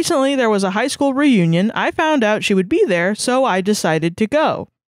 Recently, there was a high school reunion. I found out she would be there, so I decided to go.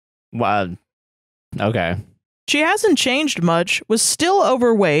 Well, okay. She hasn't changed much, was still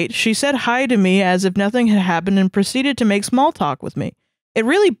overweight. She said hi to me as if nothing had happened and proceeded to make small talk with me. It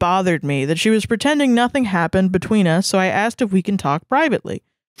really bothered me that she was pretending nothing happened between us, so I asked if we can talk privately.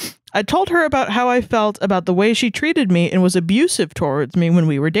 I told her about how I felt about the way she treated me and was abusive towards me when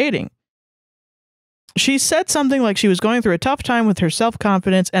we were dating. She said something like she was going through a tough time with her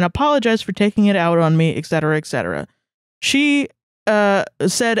self-confidence and apologized for taking it out on me, etc., etc. She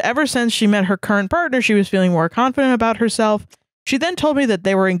said ever since she met her current partner, she was feeling more confident about herself. She then told me that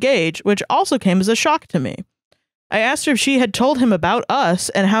they were engaged, which also came as a shock to me. I asked her if she had told him about us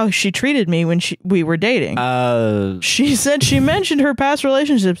and how she treated me when we were dating. She said she mentioned her past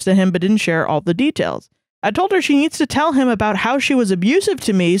relationships to him but didn't share all the details. I told her she needs to tell him about how she was abusive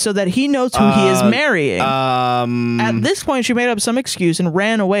to me so that he knows who he is marrying. At this point, she made up some excuse and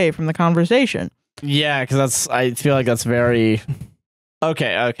ran away from the conversation. Yeah, because I feel like that's very...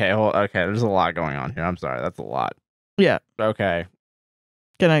 Okay. There's a lot going on here. I'm sorry. That's a lot. Yeah. Okay.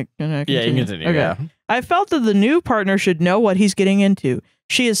 Can I continue? Yeah, you can continue. Okay. Yeah. I felt that the new partner should know what he's getting into.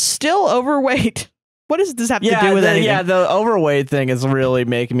 She is still overweight. What does this have to do with anything? Yeah, the overweight thing is really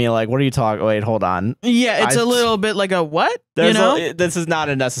making me like, what are you talking? Wait, hold on. Yeah, it's a little bit like a what? You know? This is not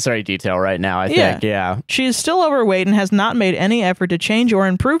a necessary detail right now, I think. Yeah. She is still overweight and has not made any effort to change or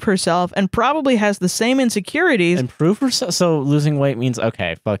improve herself and probably has the same insecurities. Improve herself? So losing weight means,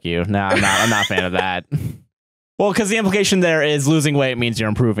 okay, fuck you. No, I'm not a fan of that. Well, because the implication there is losing weight means you're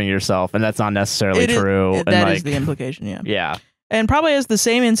improving yourself, and that's not necessarily true. That is the implication, yeah. Yeah. And probably has the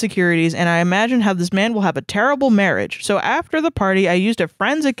same insecurities, and I imagine how this man will have a terrible marriage. So after the party, I used a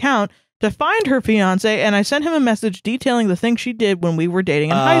friend's account to find her fiance, and I sent him a message detailing the things she did when we were dating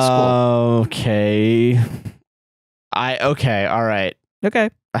in high school. Okay. All right. Okay.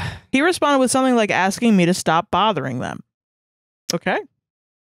 He responded with something like asking me to stop bothering them. Okay.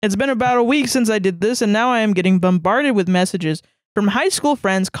 It's been about a week since I did this, and now I am getting bombarded with messages from high school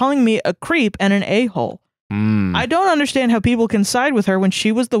friends calling me a creep and an a-hole. I don't understand how people can side with her when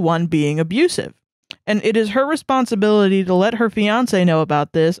she was the one being abusive. And it is her responsibility to let her fiancé know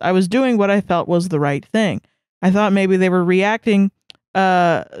about this. I was doing what I felt was the right thing. I thought maybe they are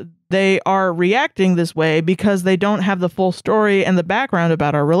reacting this way because they don't have the full story and the background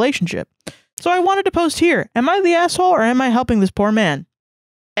about our relationship. So I wanted to post here. Am I the asshole or am I helping this poor man?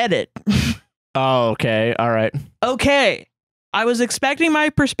 Edit. Oh, okay. All right. Okay. I was expecting my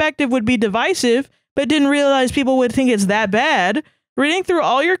perspective would be divisive, but didn't realize people would think it's that bad. Reading through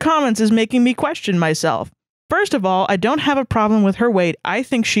all your comments is making me question myself. First of all, I don't have a problem with her weight. I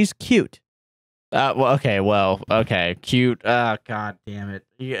think she's cute. Okay. Cute. God damn it.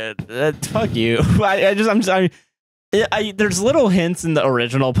 Yeah, fuck you. There's little hints in the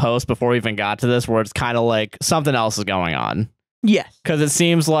original post before we even got to this where it's kind of like something else is going on. Yes. Because it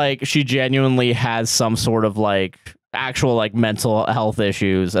seems like she genuinely has some sort of like actual like mental health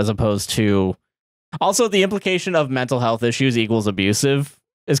issues as opposed to... Also, the implication of mental health issues equals abusive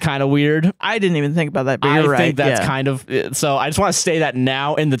is kind of weird. I didn't even think about that, but you're right. I think that's kind of... So I just want to say that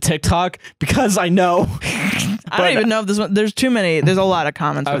now in the TikTok because I know... I don't even know if this one... There's too many... There's a lot of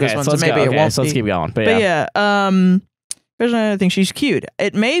comments for this one, so maybe it won't so let's keep going. But yeah. There's another thing. She's cute.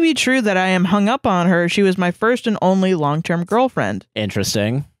 It may be true that I am hung up on her. She was my first and only long-term girlfriend.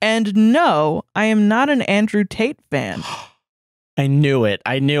 Interesting. And no, I am not an Andrew Tate fan. I knew it.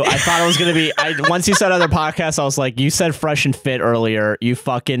 I thought it was going to be... Once you said other podcasts, I was like, you said Fresh and Fit earlier. You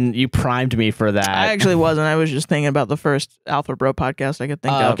primed me for that. I actually wasn't. I was just thinking about the first Alpha Bro podcast I could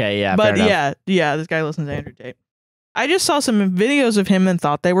think of. Okay, yeah. But yeah, this guy listens to Andrew Tate. I just saw some videos of him and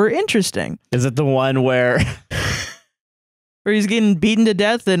thought they were interesting. Is it the one where... where he's getting beaten to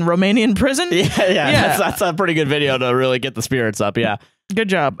death in Romanian prison? Yeah. That's a pretty good video to really get the spirits up, yeah. Good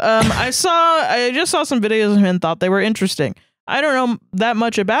job. I just saw some videos of him and thought they were interesting. I don't know that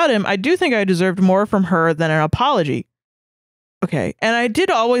much about him. I do think I deserved more from her than an apology. Okay. And I did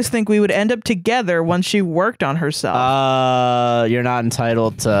always think we would end up together once she worked on herself. You're not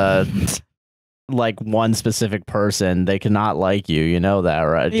entitled to like one specific person. They cannot like you. You know that,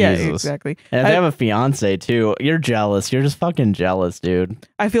 right? Yeah, Jesus. Exactly. And if they have a fiance too, you're jealous. You're just fucking jealous, dude.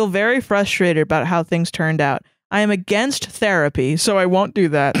 I feel very frustrated about how things turned out. I am against therapy, so I won't do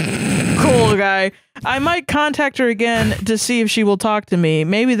that. Cool guy. I might contact her again to see if she will talk to me.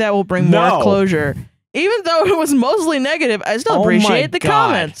 Maybe that will bring more closure. Even though it was mostly negative, I still appreciate the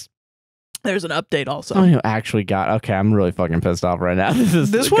comments. There's an update also. Oh, you actually got... Okay, I'm really fucking pissed off right now.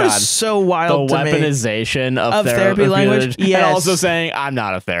 This was so wild to me. The weaponization of therapy language. Yes. And also saying, I'm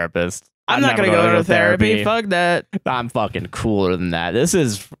not a therapist. I'm not gonna go to therapy. Fuck that. I'm fucking cooler than that. This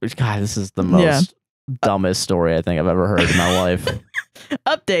is the most dumbest story I think I've ever heard in my life.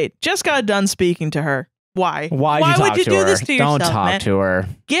 Update. Just got done speaking to her. Why? Why would you do this to yourself? Don't talk to her.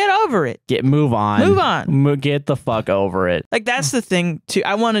 Get over it. Move on. Move on. Get the fuck over it. Like, that's the thing too.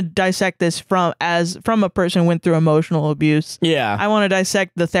 I want to dissect this from a person who went through emotional abuse. Yeah. I want to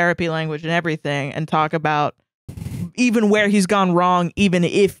dissect the therapy language and everything and talk about even where he's gone wrong, even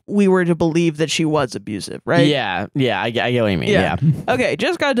if we were to believe that she was abusive, right? Yeah. I get what you mean. Yeah. Okay,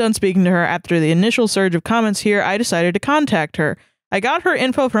 just got done speaking to her. After the initial surge of comments here, I decided to contact her. I got her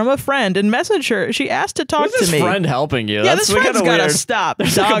info from a friend and messaged her. She asked to talk to me. This friend helping you. Yeah, this friend's gotta stop.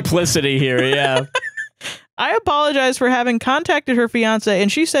 There's a complicity here, yeah. I apologized for having contacted her fiance, and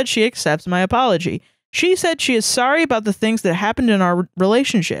she said she accepts my apology. She said she is sorry about the things that happened in our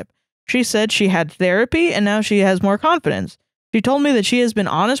relationship. She said she had therapy, and now she has more confidence. She told me that she has been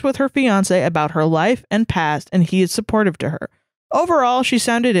honest with her fiance about her life and past, and he is supportive to her. Overall, she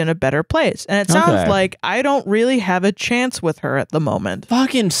sounded in a better place, and it sounds like I don't really have a chance with her at the moment.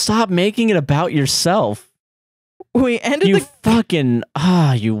 Fucking stop making it about yourself. We ended you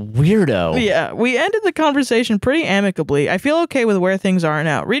weirdo. Yeah, we ended the conversation pretty amicably. I feel okay with where things are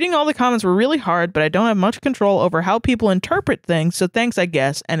now. Reading all the comments were really hard, but I don't have much control over how people interpret things, so thanks, I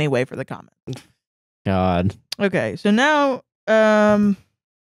guess, anyway, for the comment. God. Okay, so now, let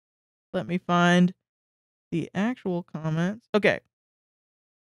me find the actual comments. Okay.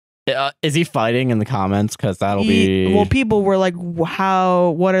 Is he fighting in the comments? Because that'll be... Well, people were like,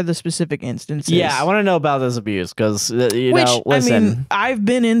 what are the specific instances? Yeah, I want to know about this abuse, because, know, listen. I mean, I've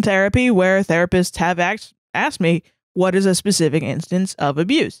been in therapy where therapists have asked me, what is a specific instance of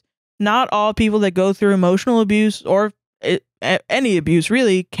abuse? Not all people that go through emotional abuse or any abuse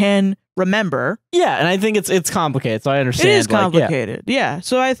really can remember. Yeah, and I think it's complicated, so I understand. It is complicated, yeah.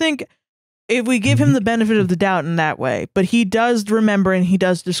 So I think if we give him the benefit of the doubt in that way, but he does remember and he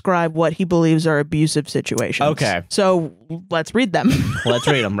does describe what he believes are abusive situations. Okay. So let's read them. Let's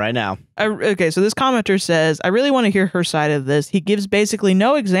read them right now. Okay, so this commenter says, I really want to hear her side of this. He gives basically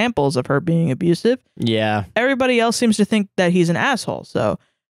no examples of her being abusive. Yeah. Everybody else seems to think that he's an asshole. So,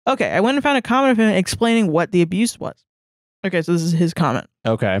 okay, I went and found a comment of him explaining what the abuse was. Okay, so this is his comment.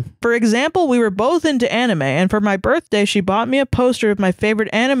 Okay. For example, we were both into anime, and for my birthday, she bought me a poster of my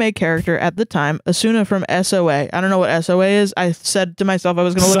favorite anime character at the time, Asuna from SOA. I don't know what SOA is. I said to myself I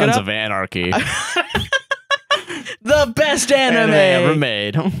was going to look it up. Sons of Anarchy. The best anime ever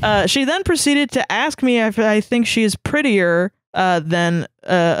made. She then proceeded to ask me if I think she is prettier than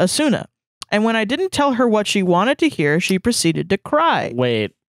Asuna. And when I didn't tell her what she wanted to hear, she proceeded to cry.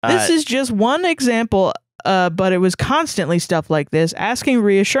 Wait. This is just one example, but it was constantly stuff like this, asking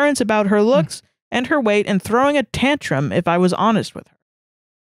reassurance about her looks and her weight and throwing a tantrum if I was honest with her.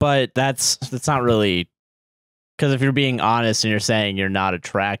 But that's not really... Because if you're being honest and you're saying you're not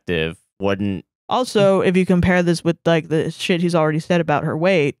attractive, wouldn't... Also, if you compare this with like the shit he's already said about her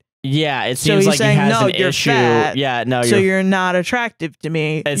weight... Yeah, it seems like he has an issue. Fat, yeah, no, so you're not attractive to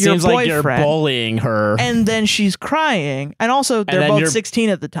me. It seems like you're bullying her. And then she's crying. And also, they're both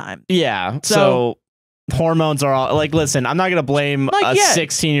 16 at the time. Yeah, so hormones are all... Like, listen, I'm not going to blame a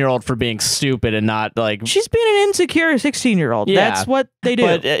 16-year-old for being stupid and not, like... She's being an insecure 16-year-old. Yeah, that's what they do.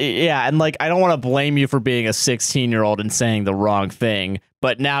 But, yeah, and, like, I don't want to blame you for being a 16-year-old and saying the wrong thing,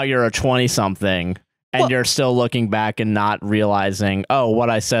 but now you're a 20-something... And you're still looking back and not realizing, oh, what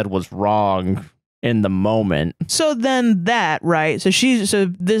I said was wrong in the moment. So then that, right? So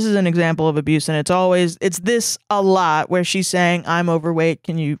this is an example of abuse, and it's this a lot where she's saying, I'm overweight,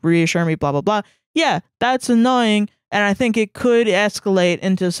 can you reassure me, blah, blah, blah. Yeah, that's annoying. And I think it could escalate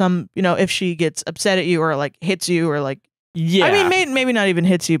into some, if she gets upset at you or like hits you or like, yeah. I mean, maybe not even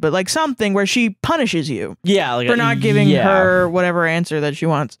hits you, but like something where she punishes you. Yeah. Like for not giving her whatever answer that she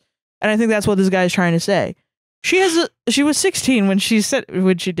wants. And I think that's what this guy's trying to say. She was 16 when she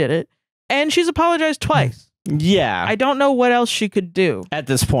did it, and she's apologized twice. Yeah. I don't know what else she could do. At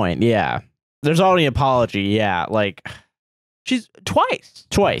this point, yeah. There's already an apology, yeah. Like she's twice.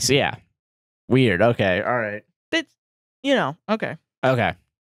 Twice, yeah. Weird. Okay. All right. It's okay. Okay.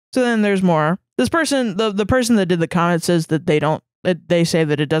 So then there's more. This person, the person that did the comment says that they say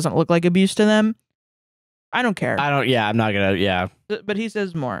that it doesn't look like abuse to them. I don't care. I'm not gonna, yeah. But he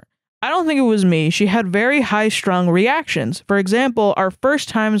says more. I don't think it was me. She had very high-strung reactions. For example, our first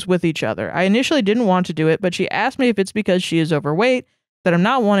times with each other. I initially didn't want to do it, but she asked me if it's because she is overweight, that I'm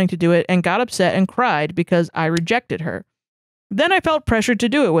not wanting to do it, and got upset and cried because I rejected her. Then I felt pressured to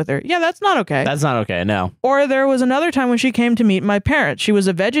do it with her. Yeah, that's not okay. That's not okay, no. Or there was another time when she came to meet my parents. She was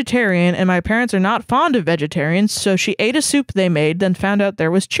a vegetarian, and my parents are not fond of vegetarians, so she ate a soup they made, then found out there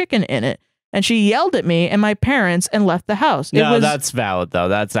was chicken in it. And she yelled at me and my parents and left the house. No, that's valid, though.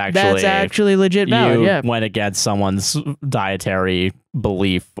 That's actually legit valid, you went against someone's dietary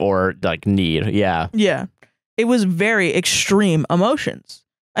belief or, like, need. Yeah. Yeah. It was very extreme emotions.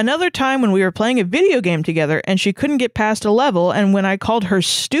 Another time when we were playing a video game together and she couldn't get past a level, and when I called her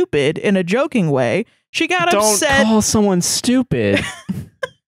stupid in a joking way, she got upset. Don't call someone stupid.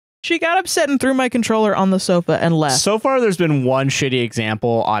 She got upset and threw my controller on the sofa and left. So far, there's been one shitty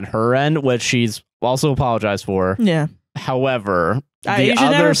example on her end, which she's also apologized for. Yeah. However, you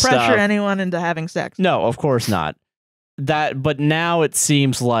should never pressure anyone into having sex. No, of course not. But now it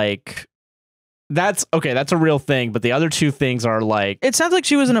seems like that's a real thing, but the other two things are like... It sounds like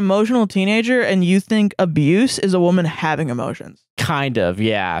she was an emotional teenager and you think abuse is a woman having emotions. Kind of,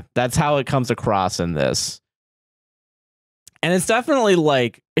 yeah. That's how it comes across in this. And it's definitely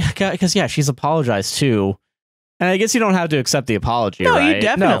like... Because, yeah, she's apologized too. And I guess you don't have to accept the apology, no, right? No, you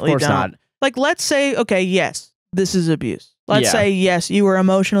definitely of course don't. not. Like, let's say, okay, yes, this is abuse. Let's say, yes, you were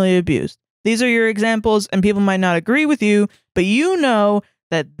emotionally abused. These are your examples, and people might not agree with you, but you know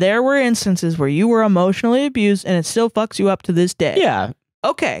that there were instances where you were emotionally abused and it still fucks you up to this day. Yeah.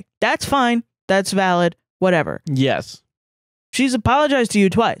 Okay, that's fine. That's valid. Whatever. Yes. She's apologized to you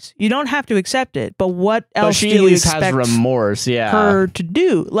twice. You don't have to accept it, but what else do you at least expect has remorse, her to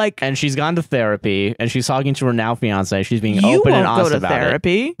do? Like, and she's gone to therapy, and she's talking to her now fiance. She's being open and honest about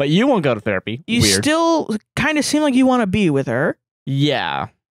therapy. It. But you won't go to therapy. You still kind of seem like you want to be with her. Yeah.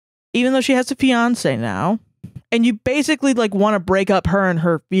 Even though she has a fiance now. And you basically like want to break up her and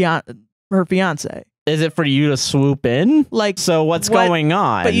her fiance. Is it for you to swoop in? Like, so what's going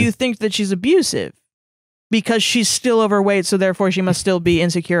on? But you think that she's abusive because she's still overweight, so therefore she must still be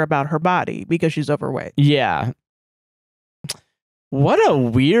insecure about her body because she's overweight. Yeah. What a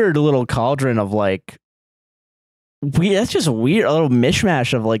weird little cauldron of like... That's just weird, a little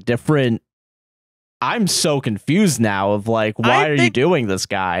mishmash of like different... I'm so confused now of like, why are you doing this,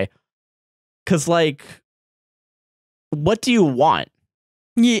 guy? Because like... What do you want?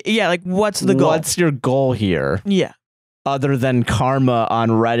 Yeah, like what's the goal? What's your goal here? Yeah. Other than karma on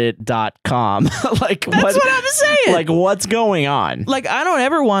reddit.com. Like that's what I'm saying. Like what's going on? Like I don't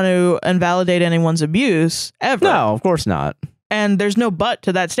ever want to invalidate anyone's abuse ever. No, of course not. And there's no but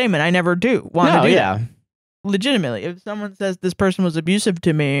to that statement. I never do want to do that. Legitimately, if someone says this person was abusive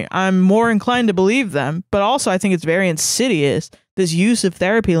to me, I'm more inclined to believe them. But also I think it's very insidious, this use of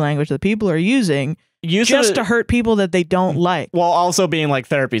therapy language that people are using just to hurt people that they don't like. Well, also being like,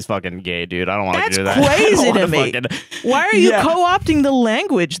 therapy's fucking gay, dude. I don't want to do that. That's crazy to me. Why are you co-opting the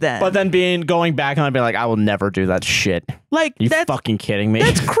language then? But then going back on and being like, I will never do that shit. Like, you fucking kidding me?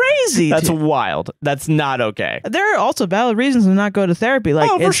 That's crazy. That's wild. That's not okay. There are also valid reasons to not go to therapy. Like,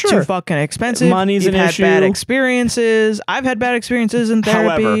 it's too fucking expensive. Money's an issue. You've had bad experiences. I've had bad experiences in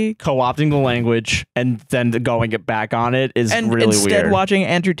therapy. However, co-opting the language and then going it back on it is really weird. Instead watching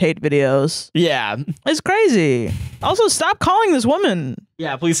Andrew Tate videos. Yeah. It's crazy. Also, stop calling this woman.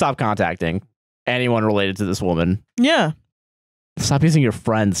 Yeah, please stop contacting anyone related to this woman. Yeah. Stop using your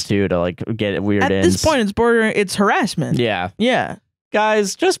friends, too, to, like, get weird At this point, it's harassment. Yeah. Yeah.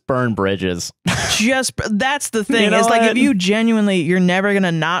 Guys, just burn bridges. That's the thing. You know, it's like, if you genuinely, you're never going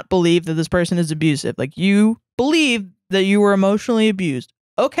to not believe that this person is abusive. Like, you believe that you were emotionally abused.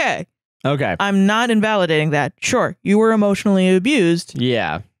 Okay. Okay. I'm not invalidating that. Sure, you were emotionally abused.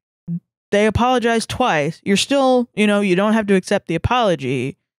 Yeah. They apologized twice. You're still, you don't have to accept the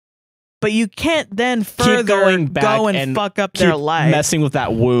apology. But you can't then further go and fuck up their life. Messing with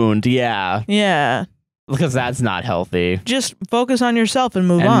that wound, yeah. Yeah. Because that's not healthy. Just focus on yourself and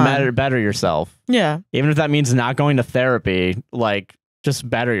move on. And better yourself. Yeah. Even if that means not going to therapy, like, just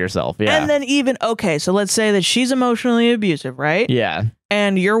better yourself, yeah. And then okay, so let's say that she's emotionally abusive, right? Yeah.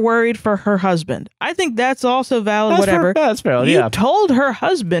 And you're worried for her husband. I think that's also valid, whatever. That's fair, you told her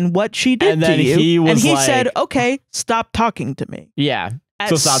husband what she did to you. And he said, okay, stop talking to me. Yeah.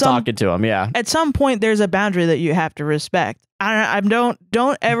 So stop talking to him, yeah. At some point, there's a boundary that you have to respect. Don't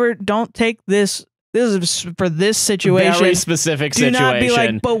take this. This is for this situation. Very specific situation. Do not be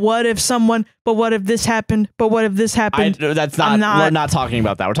like, but what if this happened? But what if this happened? We're not talking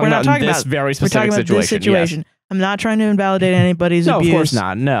about that. We're talking about this very specific situation. Yes. I'm not trying to invalidate anybody's abuse. No, of course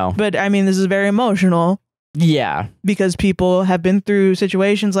not. No. But I mean, this is very emotional. Yeah. Because people have been through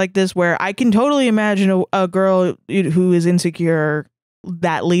situations like this where I can totally imagine a girl who is insecure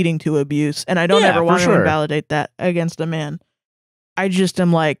that leading to abuse. And I don't ever want to invalidate that against a man. I just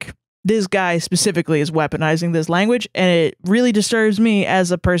am like, this guy specifically is weaponizing this language, and it really disturbs me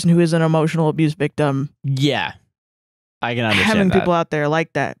as a person who is an emotional abuse victim. Yeah. I can understand having that. people out there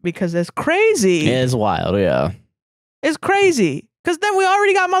like that, because it's crazy. It is wild, yeah. It's crazy. Because then we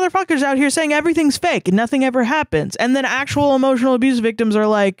already got motherfuckers out here saying everything's fake and nothing ever happens. And then actual emotional abuse victims are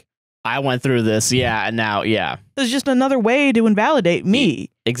like, I went through this, yeah, and now, yeah. There's just another way to invalidate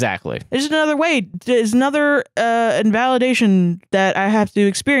me. Exactly. There's another way. There's another invalidation that I have to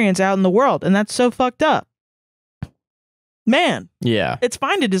experience out in the world. And that's so fucked up. Man. Yeah. It's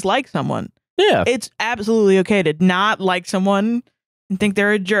fine to dislike someone. Yeah. It's absolutely okay to not like someone and think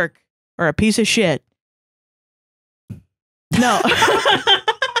they're a jerk or a piece of shit. No.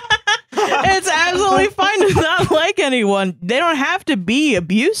 It's absolutely fine to not like anyone. They don't have to be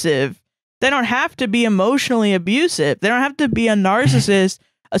abusive. They don't have to be emotionally abusive. They don't have to be a narcissist,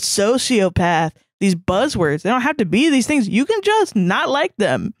 a sociopath, these buzzwords. They don't have to be these things. You can just not like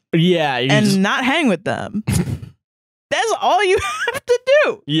them. Yeah. And not hang with them. That's all you have to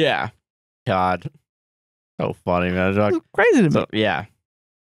do. Yeah. God. So funny, man. It's crazy to me. Yeah.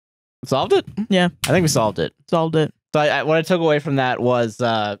 Solved it? Yeah. I think we solved it. Solved it. So what I took away from that was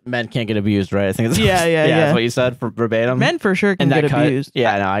men can't get abused, right? I think it's yeah. That's what you said for verbatim. Men for sure can get abused.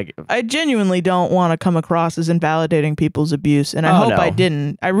 Yeah, no, I genuinely don't want to come across as invalidating people's abuse, and I hope I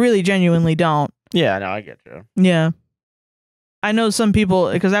didn't. I really genuinely don't. Yeah, no, I get you. Yeah. I know some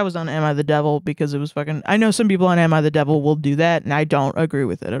people, because I was on Am I the Devil, because it was fucking... I know some people on Am I the Devil will do that, and I don't agree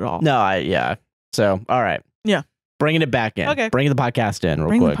with it at all. No, yeah. So, all right. Yeah. Bringing it back in. Okay. Bringing the podcast in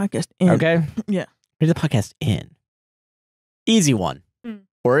real quick. Bring the podcast in. Okay? Yeah. Bring the podcast in. Easy one. Mm.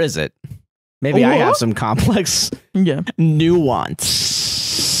 Or is it? Maybe I have some complex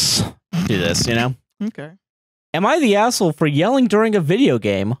nuance to this, you know? Okay. Am I the asshole for yelling during a video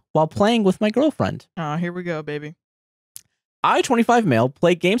game while playing with my girlfriend? Here we go, baby. I, 25 male,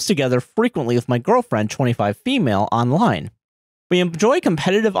 play games together frequently with my girlfriend, 25 female, online. We enjoy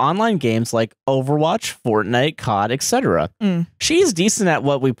competitive online games like Overwatch, Fortnite, COD, etc. She's decent at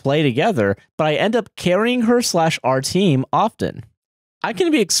what we play together, but I end up carrying her / our team often. I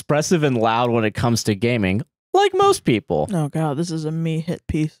can be expressive and loud when it comes to gaming, like most people. Oh god, this is a me hit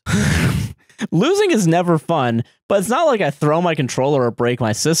piece. Losing is never fun, but it's not like I throw my controller or break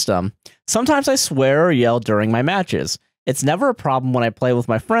my system. Sometimes I swear or yell during my matches. It's never a problem when I play with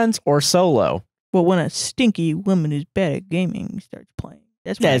my friends or solo. But when a stinky woman who's bad at gaming starts playing,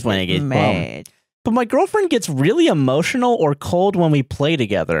 that's when I get mad. But my girlfriend gets really emotional or cold when we play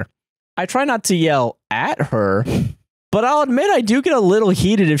together. I try not to yell at her, but I'll admit I do get a little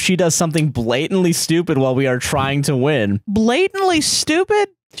heated if she does something blatantly stupid while we are trying to win. Blatantly stupid?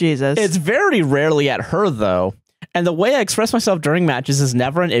 Jesus. It's very rarely at her, though, and the way I express myself during matches is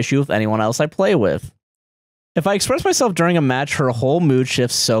never an issue with anyone else I play with. If I express myself during a match, her whole mood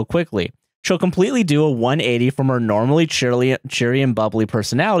shifts so quickly. She'll completely do a 180 from her normally cheery and bubbly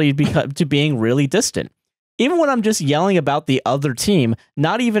personality to being really distant. Even when I'm just yelling about the other team,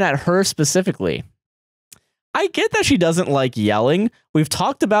 not even at her specifically. I get that she doesn't like yelling. We've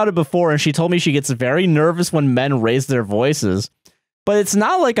talked about it before, and she told me she gets very nervous when men raise their voices. But it's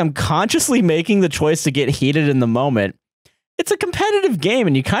not like I'm consciously making the choice to get heated in the moment. It's a competitive game,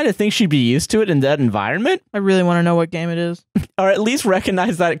 and you kind of think she'd be used to it in that environment. I really want to know what game it is. Or at least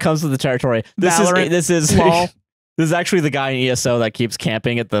recognize that it comes with the territory. This is actually the guy in ESO that keeps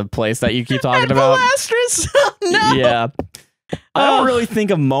camping at the place that you keep talking about. No. Yeah. I don't really think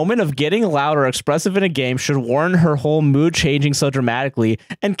a moment of getting loud or expressive in a game should warrant her whole mood changing so dramatically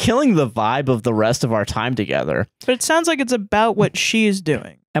and killing the vibe of the rest of our time together. But it sounds like it's about what she's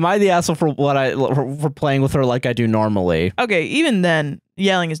doing. Am I the asshole for playing with her like I do normally? Okay, even then,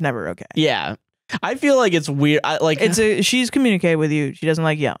 yelling is never okay. Yeah. I feel like it's weird. She's communicated with you. She doesn't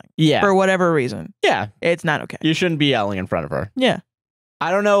like yelling. Yeah. For whatever reason. Yeah. It's not okay. You shouldn't be yelling in front of her. Yeah.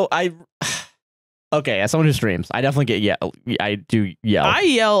 I don't know. Okay, as someone who streams, I definitely I do yell. I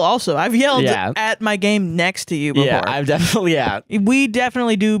yell also. I've yelled at my game next to you before. Yeah, I've definitely, We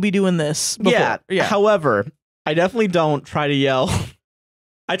definitely do be doing this before. Yeah. However, I definitely don't try to yell.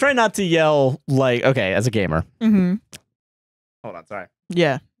 I try not to yell as a gamer. Mm-hmm. Hold on, sorry.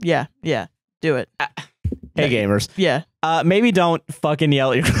 Yeah. Do it. Hey, gamers. Yeah. Maybe don't fucking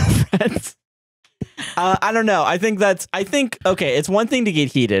yell at your girlfriends. I don't know. I think okay, it's one thing to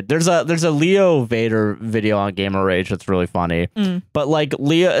get heated. There's a Leo Vader video on Gamer Rage that's really funny. But like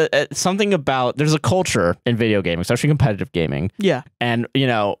Leo, something about there's a culture in video gaming, especially competitive gaming. Yeah. And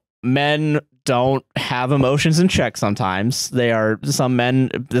men don't have emotions in check sometimes. Some men,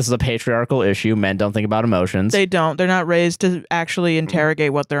 this is a patriarchal issue. Men don't think about emotions. They don't. They're not raised to actually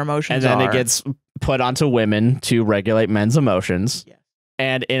interrogate what their emotions are. And then it gets put onto women to regulate men's emotions. Yeah.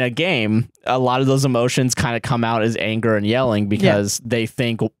 And in a game, a lot of those emotions kind of come out as anger and yelling because they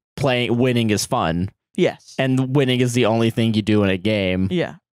think winning is fun. Yes. And winning is the only thing you do in a game.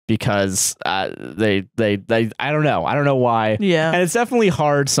 Yeah. Because they I don't know. I don't know why. Yeah. And it's definitely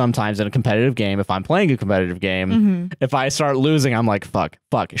hard sometimes in a competitive game. If I'm playing a competitive game, if I start losing, I'm like, fuck,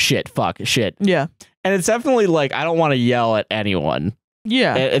 shit. Yeah. And it's definitely like, I don't want to yell at anyone.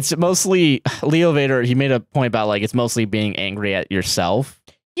 Yeah. It's mostly, Leo Vader, he made a point about like, it's mostly being angry at yourself.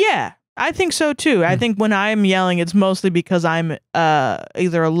 Yeah. I think so too. I think when I'm yelling, it's mostly because I'm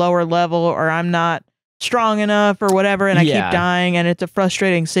either a lower level or I'm not strong enough or whatever, and I keep dying, and it's a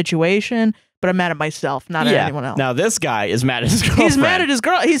frustrating situation, but I'm mad at myself, not at anyone else. Now this guy is mad at his girlfriend. He's mad at his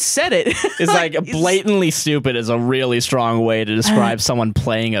girl. He said it. It's like blatantly stupid is a really strong way to describe someone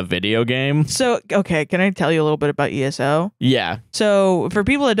playing a video game. So, okay, can I tell you a little bit about ESO? Yeah. So, for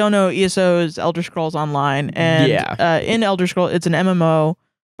people that don't know, ESO is Elder Scrolls Online, and in Elder Scrolls, it's an MMO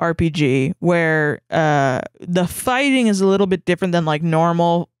RPG where the fighting is a little bit different than like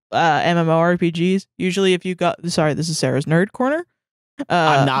normal MMORPGs. Usually if you got... Sorry, this is Sarah's Nerd Corner.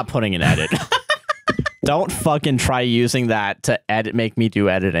 I'm not putting an edit. Don't fucking try using that to make me do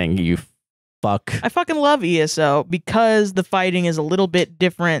editing, you fuck. I fucking love ESO because the fighting is a little bit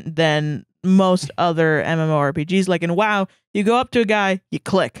different than most other MMORPGs. Like in WoW, you go up to a guy, you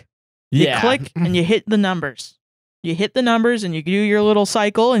click. You click and you hit the numbers. You hit the numbers and you do your little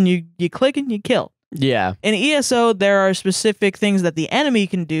cycle and you click and you kill. Yeah. In ESO, there are specific things that the enemy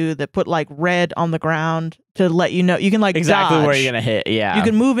can do that put like red on the ground to let you know. You can like exactly dodge. Where you're going to hit. Yeah. You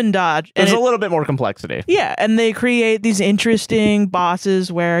can move and dodge. There's a little bit more complexity. Yeah. And they create these interesting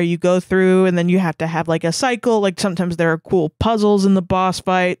bosses where you go through and then you have to have like a cycle. Like sometimes there are cool puzzles in the boss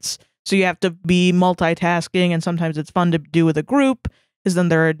fights. So you have to be multitasking, and sometimes it's fun to do with a group. Because then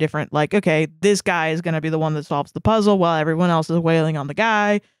there are different, like, okay, this guy is going to be the one that solves the puzzle while everyone else is wailing on the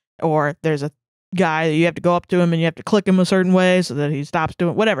guy. Or there's a guy that you have to go up to him and you have to click him a certain way so that he stops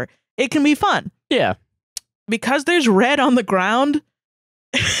doing whatever. It can be fun. Yeah. Because there's red on the ground,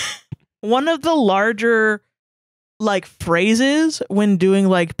 one of the larger, like, phrases when doing,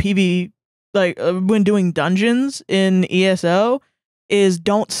 like, when doing dungeons in ESO is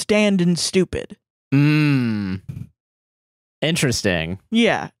don't stand in stupid. Interesting.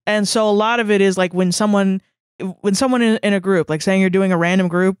 Yeah. And so a lot of it is like when someone in a group, like saying you're doing a random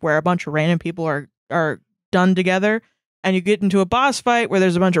group where a bunch of random people are done together and you get into a boss fight where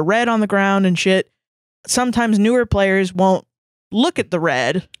there's a bunch of red on the ground and shit, sometimes newer players won't look at the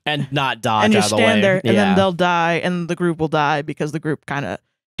red and not dodge and out just of the way. stand there and then they'll die and the group will die because the group kind of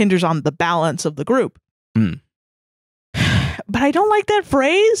hinders on the balance of the group. But I don't like that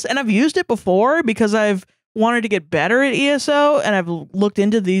phrase, and I've used it before because I've wanted to get better at ESO and I've looked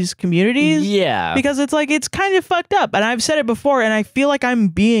into these communities. Yeah. Because it's like, it's kind of fucked up. And I've said it before and I feel like I'm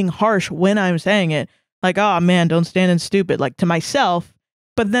being harsh when I'm saying it. Like, oh man, don't stand in stupid, like to myself.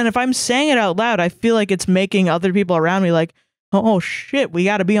 But then if I'm saying it out loud, I feel like it's making other people around me like, oh shit, we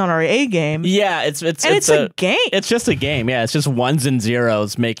got to be on our A game. Yeah, it's a game. It's just a game. Yeah, it's just ones and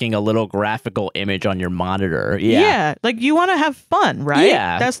zeros making a little graphical image on your monitor. Yeah, like you want to have fun, right?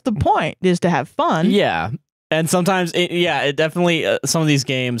 Yeah, that's the point, is to have fun. Yeah, and sometimes, it definitely some of these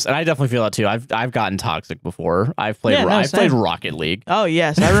games, and I definitely feel that too. I've gotten toxic before. I've played Rocket League. Oh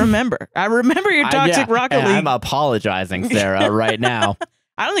yes, I remember. I remember your toxic Rocket League. I'm apologizing, Sarah, right now.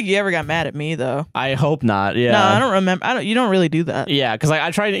 I don't think you ever got mad at me though. I hope not. Yeah. No, I don't remember. You don't really do that. Yeah, because I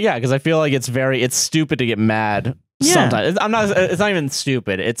tried. Yeah, because I feel like it's stupid to get mad. Yeah. Sometimes it's not even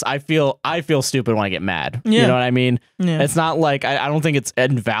stupid. I feel stupid when I get mad. Yeah. You know what I mean? Yeah. It's not like I don't think it's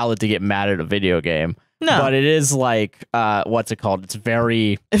invalid to get mad at a video game. No, but it is like what's it called? It's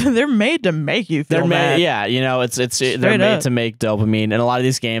very. They're made to make you feel mad. Yeah, they're made to make dopamine, and a lot of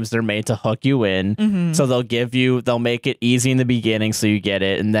these games they're made to hook you in. Mm-hmm. So they'll make it easy in the beginning, so you get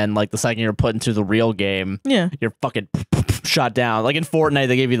it, and then like the second you're put into the real game, you're fucking shot down. Like in Fortnite,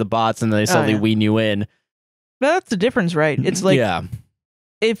 they give you the bots, and they suddenly wean you in. But that's the difference, right? It's like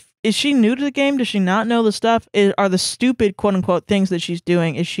is she new to the game? Does she not know the stuff? Are the stupid quote unquote things that she's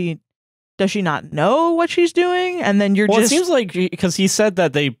doing? Does she not know what she's doing? And then it seems like because he said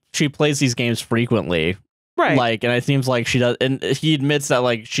that she plays these games frequently, right? Like, and it seems like she does, and he admits that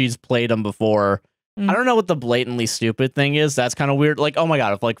like she's played them before. I don't know what the blatantly stupid thing is. That's kind of weird. Like, oh my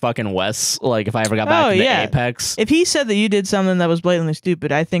god, if like fucking Wes, like if I ever got back into Apex, if he said that you did something that was blatantly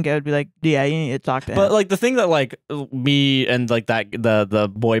stupid, I think I would be like, yeah, you need to talk to him. But like the thing that like me and like that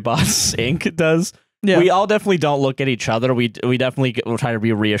the boy boss Inc. does. Yeah. We all definitely don't look at each other. We definitely try to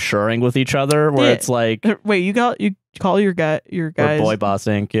be reassuring with each other. Where it's like, wait, you call your guy or boy boss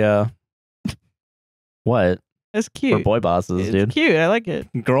Inc. Yeah. What? That's cute. We're boy bosses, It's dude. cute. I like it.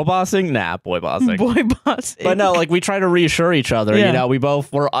 Girl bossing? Nah, boy bossing. Boy bossing. But no, like we try to reassure each other. Yeah. You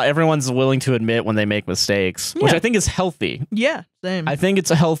know, everyone's willing to admit when they make mistakes, which Yeah. I think is healthy. Yeah, same. I think it's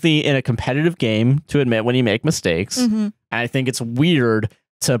healthy in a competitive game to admit when you make mistakes. Mm-hmm. And I think it's weird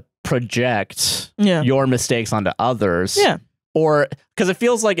to project Yeah. your mistakes onto others. Yeah. Or because it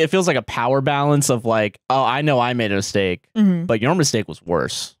feels like a power balance of like, oh, I know I made a mistake, Mm-hmm. but your mistake was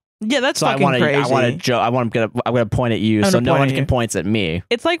worse. Yeah, that's So fucking crazy. I'm gonna point at you, I'm so gonna no point one at can you. point at me.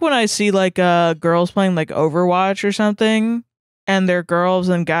 It's like when I see like girls playing like Overwatch or something, and they're girls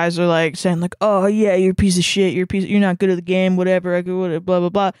and guys are like saying like, "Oh yeah, you're a piece of shit. You're not good at the game. Whatever. Blah blah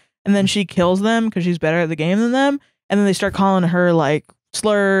blah." And then she kills them because she's better at the game than them, and then they start calling her like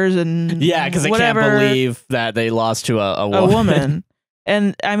slurs and Yeah, because they can't believe that they lost to a woman.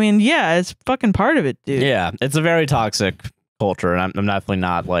 And I mean, yeah, it's fucking part of it, dude. Yeah, it's a very toxic culture, and I'm definitely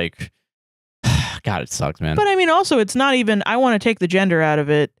not like. God, it sucks, man. But I mean, also, it's not even. I want to take the gender out of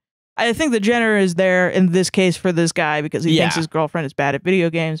it. I think the gender is there in this case for this guy because he thinks his girlfriend is bad at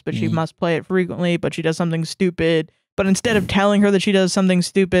video games, but she must play it frequently. But she does something stupid. But instead of telling her that she does something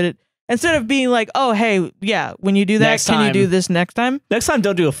stupid, instead of being like, "Oh, hey, yeah, when you do that, can you do this next time?" Next time,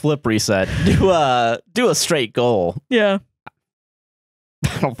 don't do a flip reset. Do a straight goal. Yeah.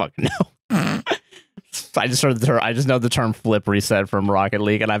 I don't fucking know. I just heard the term. I just know the term flip reset from Rocket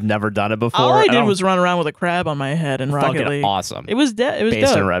League, and I've never done it before. All I did was run around with a crab on my head in Rocket fucking League. awesome. It was it was Based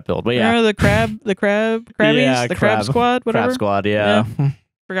dope. in Red Build, but yeah. Remember the crabbies, Yeah, the crab squad, whatever. Crab squad, yeah.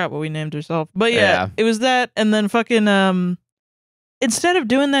 Forgot what we named herself, but yeah, it was that. And then fucking instead of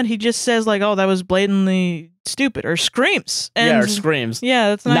doing that, he just says like, "Oh, that was blatantly stupid," or screams. And or screams. Yeah,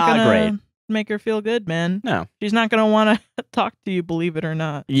 that's not gonna great. make her feel good, man. No, she's not gonna want to talk to you, believe it or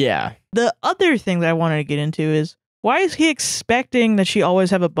not. Yeah. The other thing that I wanted to get into is why is he expecting that she always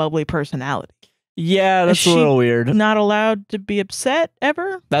have a bubbly personality? Yeah, that's a little weird. Not allowed to be upset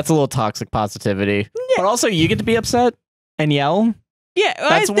ever? That's a little toxic positivity. Yeah. But also, you get to be upset and yell. Yeah,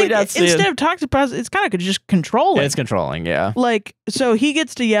 I think instead of toxic positivity, it's kind of just controlling. It's controlling, yeah. Like, so he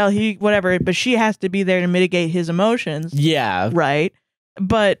gets to yell, whatever, but she has to be there to mitigate his emotions. Yeah. Right?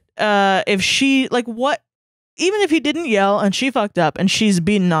 But if she, like, what? Even if he didn't yell and she fucked up and she's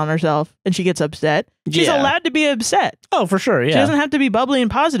beaten on herself and she gets upset, she's allowed to be upset. Oh, for sure, yeah. She doesn't have to be bubbly and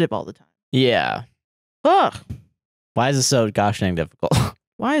positive all the time. Yeah. Ugh. Why is it so gosh dang difficult?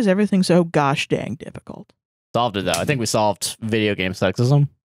 Why is everything so gosh dang difficult? Solved it, though. I think we solved video game sexism.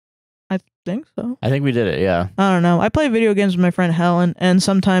 I think so. I think we did it, yeah. I don't know. I play video games with my friend Helen, and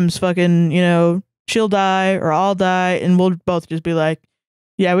sometimes fucking, she'll die or I'll die, and we'll both just be like,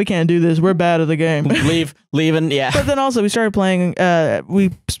 yeah, we can't do this. We're bad at the game. Leaving, yeah. But then also we started playing,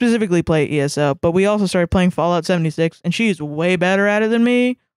 we specifically play ESO, but we also started playing Fallout 76, and she's way better at it than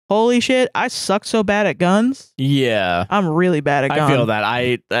me. Holy shit, I suck so bad at guns. Yeah. I'm really bad at guns. I feel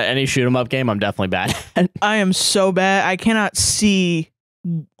that. Any shoot 'em up game, I'm definitely bad at. I am so bad. I cannot see.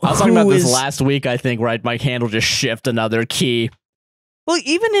 I was talking about this last week, I think, where my hand will just shift another key. Well,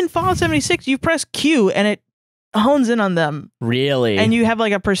 even in Fallout 76, you press Q and it hones in on them. Really? And you have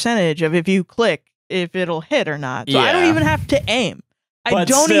like a percentage of if you click, if it'll hit or not. So I don't even have to aim. I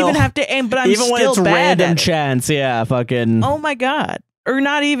don't even have to aim, but I'm even still when it's bad random at chance, yeah, fucking. Oh my god. Or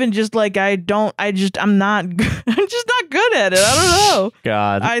not even just like I'm not I'm just not good at it. I don't know.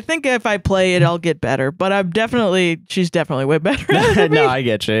 God. I think if I play it, I'll get better. But she's definitely way better at it than me. No, I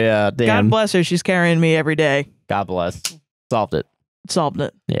get you. Yeah, damn. God bless her. She's carrying me every day. God bless. Solved it. Solved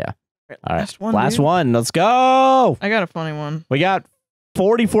it. Yeah. All right. Last one. Let's go. I got a funny one. We got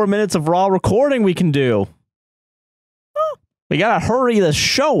 44 minutes of raw recording we can do. We gotta hurry the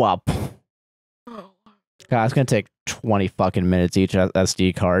show up. God, it's gonna take 20 fucking minutes each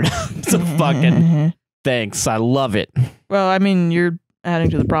SD card. It's a fucking thanks. I love it. Well, I mean, you're adding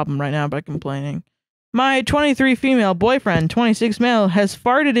to the problem right now by complaining. My 23 female boyfriend, 26 male, has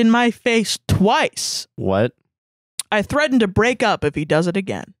farted in my face twice. What? I threaten to break up if he does it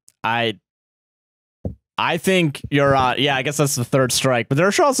again. I think you're on. Yeah, I guess that's the third strike, but there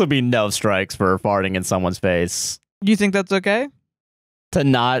should also be no strikes for farting in someone's face. You think that's okay? To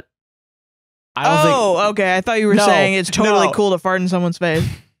not. I don't think. Okay. I thought you were saying it's totally cool to fart in someone's face.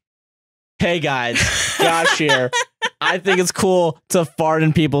 Hey guys, Josh here. I think it's cool to fart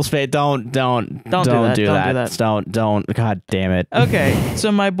in people's face. Don't do that. Don't. God damn it. Okay,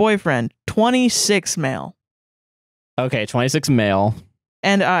 so my boyfriend, 26 male. Okay, 26 male.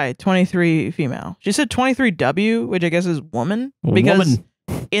 And I, 23 female. She said 23W, which I guess is woman. Because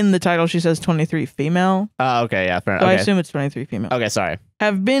in the title she says 23 female. Oh, okay, yeah, fair enough. So okay. I assume it's 23 female. Okay, sorry.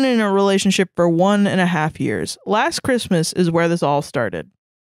 Have been in a relationship for 1.5 years. Last Christmas is where this all started.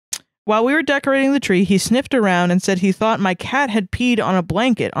 While we were decorating the tree, he sniffed around and said he thought my cat had peed on a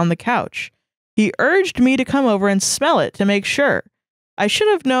blanket on the couch. He urged me to come over and smell it to make sure. I should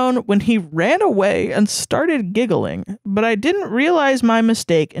have known when he ran away and started giggling, but I didn't realize my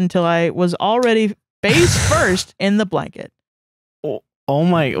mistake until I was already face first in the blanket. Oh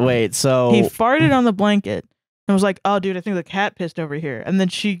my, wait, so... He farted on the blanket and was like, oh, dude, I think the cat pissed over here. And then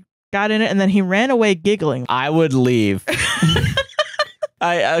she got in it, and then he ran away giggling. I would leave.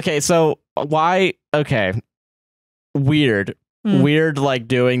 Okay, so why... Okay. Weird. Weird, like,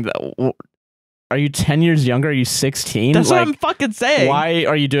 doing... Are you 10 years younger? Are you 16? That's like, what I'm fucking saying. Why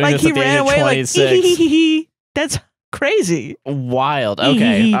are you doing like, this at the age of 26? Like, that's crazy. Wild.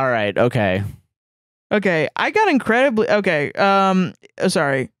 Okay. All right. Okay. Okay. I got incredibly... Okay.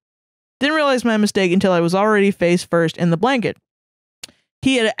 Sorry. Didn't realize my mistake until I was already face first in the blanket.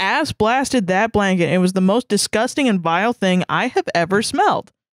 He had ass blasted that blanket. It was the most disgusting and vile thing I have ever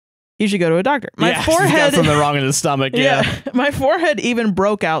smelled. You should go to a doctor. My forehead... got something wrong in his stomach. Yeah. My forehead even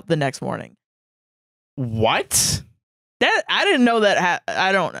broke out the next morning. What? That I didn't know that.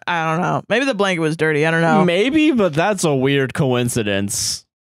 I don't know. Maybe the blanket was dirty. I don't know. Maybe, but that's a weird coincidence.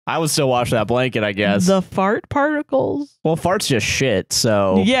 I would still wash that blanket, I guess. The fart particles? Well, fart's just shit,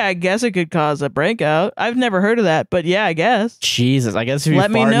 so... Yeah, I guess it could cause a breakout. I've never heard of that, but yeah, I guess. Jesus, I guess if you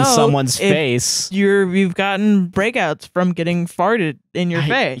fart in someone's face... You've gotten breakouts from getting farted in your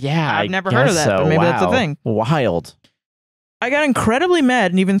face. Yeah, I've never heard of that, but maybe that's a thing. Wild. I got incredibly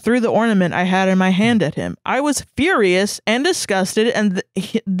mad and even threw the ornament I had in my hand at him. I was furious and disgusted, and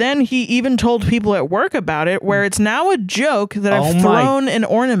then he even told people at work about it, where it's now a joke that I've thrown an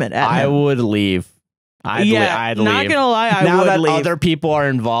ornament at him. I would leave. I'd leave. Not gonna lie, I would leave. Now that other people are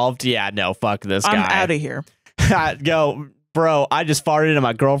involved, yeah, no, fuck this guy. I'm out of here. Go, bro, I just farted in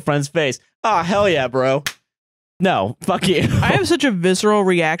my girlfriend's face. Oh, hell yeah, bro. No, fuck you. I have such a visceral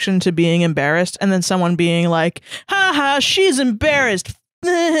reaction to being embarrassed, and then someone being like, haha, she's embarrassed.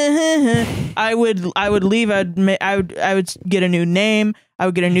 I would leave. I would get a new name. I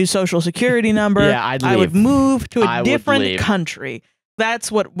would get a new social security number. Yeah, I'd leave. I would move to a different country.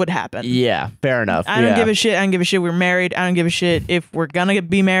 That's what would happen. Yeah, fair enough. I don't give a shit. I don't give a shit we're married. I don't give a shit if we're gonna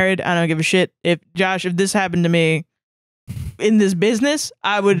be married. I don't give a shit if this happened to me in this business,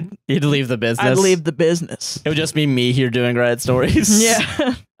 you'd leave the business. I'd leave the business. It would just be me here doing Reddit stories.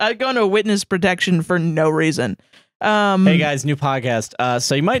 Yeah. I'd go into witness protection for no reason. Hey guys, new podcast.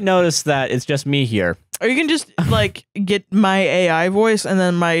 So you might notice that it's just me here. Or you can just like get my AI voice and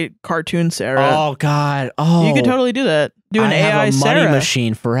then my cartoon Sarah. Oh God. Oh, you could totally do that. Do an AI have a Sarah money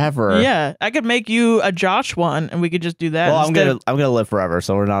machine forever. Yeah, I could make you a Josh one, and we could just do that. Well, I'm gonna live forever,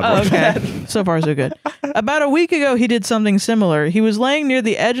 so we're not. Oh, okay. So far, so good. About a week ago, he did something similar. He was laying near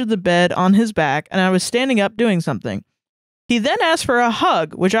the edge of the bed on his back, and I was standing up doing something. He then asked for a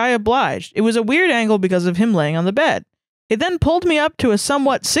hug, which I obliged. It was a weird angle because of him laying on the bed. He then pulled me up to a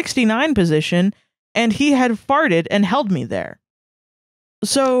somewhat 69 position, and he had farted and held me there.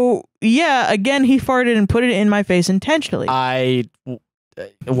 So, yeah, again, he farted and put it in my face intentionally. No,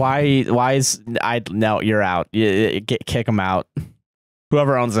 you're out. Kick him out.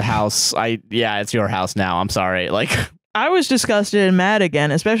 Whoever owns the house, it's your house now. I'm sorry. Like, I was disgusted and mad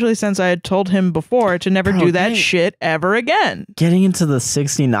again, especially since I had told him before to never do that shit ever again. Getting into the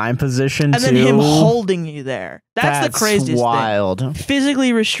 69 position, and then him holding you there. That's the craziest wild thing.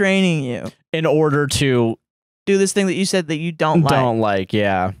 Physically restraining you. In order to do this thing that you said that you don't like.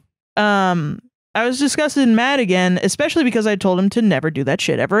 Yeah. I was disgusted and mad again, especially because I told him to never do that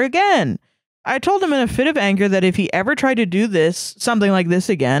shit ever again. I told him in a fit of anger that if he ever tried to do something like this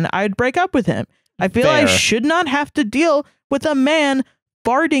again, I'd break up with him. I feel I should not have to deal with a man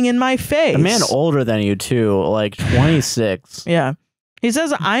farting in my face. A man older than you too, like 26. Yeah. He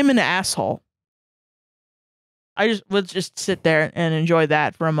says I'm an asshole. Let's just sit there and enjoy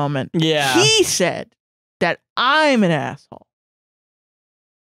that for a moment. Yeah. He said that I'm an asshole.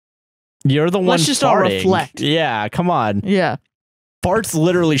 You're the one. Let's just all reflect. Yeah, come on. Yeah. Fart's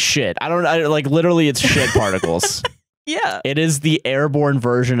literally shit. Literally it's shit particles. Yeah. It is the airborne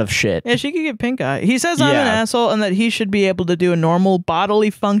version of shit. Yeah, she could get pink eye. He says I'm an asshole and that he should be able to do a normal bodily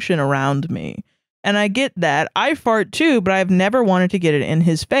function around me. And I get that. I fart too, but I've never wanted to get it in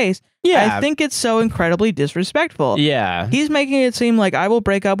his face. Yeah. I think it's so incredibly disrespectful. Yeah. He's making it seem like I will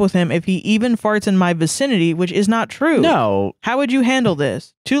break up with him if he even farts in my vicinity, which is not true. No. How would you handle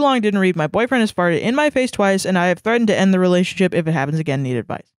this? Too long didn't read. My boyfriend has farted in my face twice, and I have threatened to end the relationship if it happens again. Need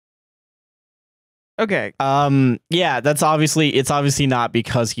advice. Okay. Yeah, it's obviously not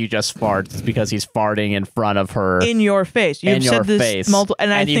because he just farts. It's because he's farting in front of her. In your face. You've said this multiple,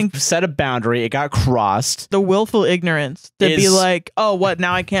 and I think you've set a boundary. It got crossed. The willful ignorance to be like, oh, what?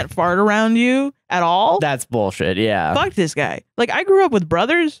 Now I can't fart around you at all? That's bullshit. Yeah. Fuck this guy. Like, I grew up with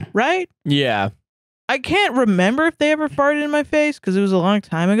brothers, right? Yeah. I can't remember if they ever farted in my face because it was a long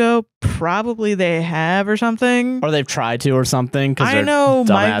time ago. Probably they have or something. Or they've tried to or something. I know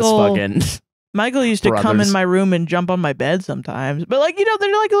Michael used to come in my room and jump on my bed sometimes. But, like, you know,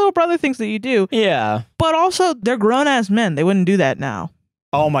 they're like little brother things that you do. Yeah. But also, they're grown-ass men. They wouldn't do that now.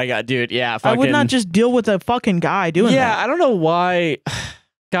 Oh, my God, dude. Yeah. I would not just deal with a fucking guy doing that. Yeah, I don't know why.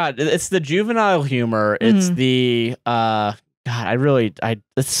 God, it's the juvenile humor. It's the... God,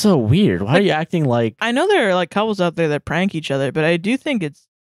 it's so weird. Why are you acting like... I know there are, like, couples out there that prank each other, but I do think it's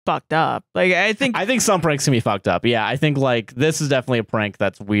fucked up. Like, I think some pranks can be fucked up. Yeah, I think, like, this is definitely a prank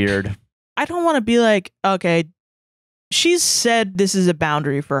that's weird. I don't want to be like, okay, she's said this is a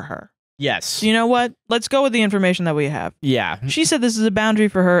boundary for her. Yes. You know what? Let's go with the information that we have. Yeah. She said this is a boundary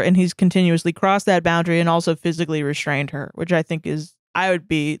for her, and he's continuously crossed that boundary and also physically restrained her, which I think is, I would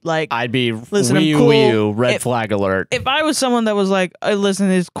be like, listen, I'm cool. Red flag alert. If I was someone that was like, listen,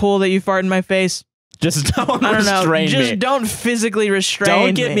 it's cool that you fart in my face. Just don't restrain me. Just don't physically restrain me.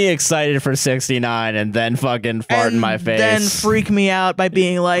 Don't get me excited for 69 and then fucking fart in my face. Then freak me out by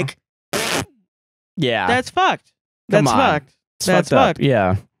being like, yeah. That's fucked. That's fucked. That's fucked.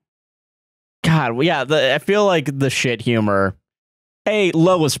 Yeah. God, yeah, I feel like the shit humor. Hey,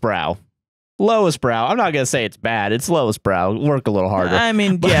 lowest brow. Lowest brow. I'm not going to say it's bad. It's lowest brow. Work a little harder. I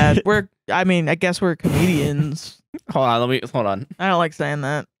mean, yeah, I guess we're comedians. Hold on. I don't like saying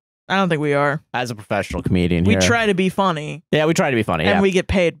that. I don't think we are. As a professional comedian we try to be funny. Yeah, we try to be funny. And we get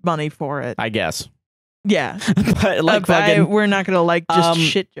paid money for it. I guess. Yeah. But like we're not going to like just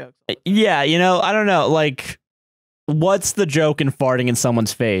shit jokes. Yeah, you know, I don't know. Like, what's the joke in farting in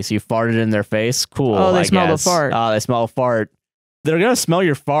someone's face? You farted in their face? Cool. Oh, they smell the fart. Oh, they smell a fart. They're going to smell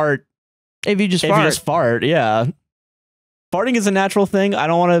your fart. If you just fart, yeah. Farting is a natural thing. I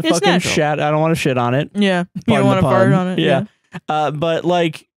don't want to fucking shit. I don't want to shit on it. Yeah. You don't want to fart on it. Yeah. But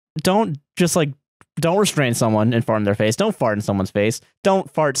like, don't restrain someone and fart in their face. Don't fart in someone's face.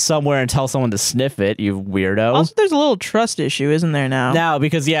 Don't fart somewhere and tell someone to sniff it, you weirdo. Also, there's a little trust issue, isn't there now? Now,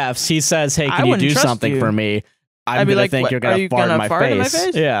 because yeah, if he says, "Hey, can you do something for me?" I'm gonna think you're gonna fart in my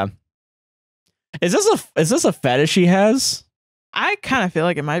face. Yeah. Is this a fetish he has? I kind of feel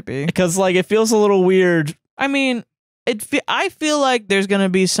like it might be. Because like it feels a little weird. I mean, I feel like there's gonna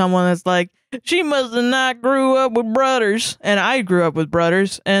be someone that's like, she must have not grew up with brothers, and I grew up with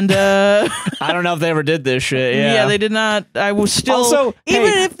brothers, and I don't know if they ever did this shit. Yeah, they did not. I was still also,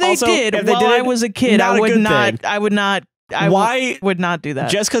 even if they did while I was a kid, I would not do that.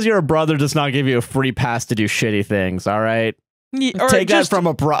 Just because you're a brother does not give you a free pass to do shitty things. All right. Yeah, take that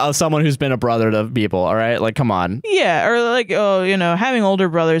from someone who's been a brother to people. All right, like come on. Yeah, or like having older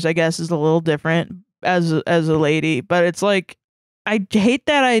brothers, I guess, is a little different as a lady, but it's like I hate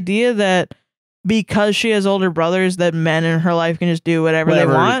that idea that because she has older brothers that men in her life can just do whatever they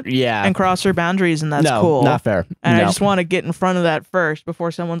want, and cross her boundaries, and that's cool. Not fair. And I just want to get in front of that first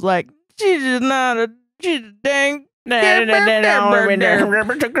before someone's like, she's a dang. And I'm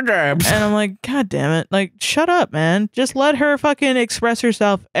like, God damn it. Like, shut up, man. Just let her fucking express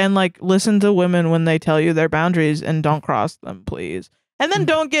herself and like listen to women when they tell you their boundaries and don't cross them, please. And then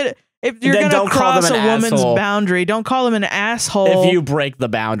don't get, if you're going to cross a woman's boundary, don't call them an asshole. If you break the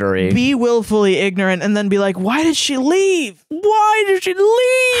boundary. Be willfully ignorant and then be like, why did she leave? Why did she leave?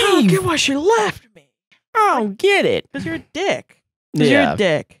 I don't get why she left me. I don't get it. Because you're a dick. Because you're a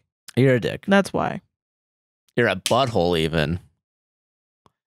dick. You're a dick. That's why. You're a butthole, even.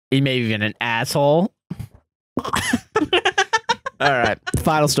 You may even an asshole. All right.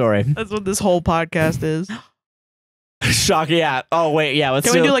 Final story. That's what this whole podcast is. Shock, yeah. Oh, wait, yeah.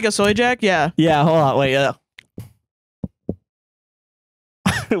 Can we do like a soy jack? Yeah. Yeah, hold on. Wait.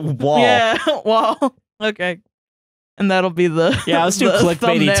 Wall. Yeah, wall. Okay. And that'll be the let's do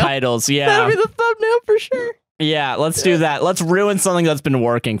clickbaity titles. Yeah. That'll be the thumbnail for sure. Yeah, let's do that. Let's ruin something that's been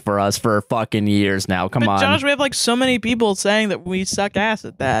working for us for fucking years now. Come on. Josh, we have like so many people saying that we suck ass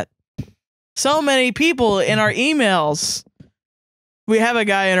at that. So many people in our emails. We have a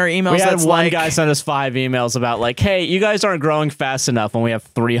guy in our emails that's one guy sent us 5 emails about like, hey, you guys aren't growing fast enough when we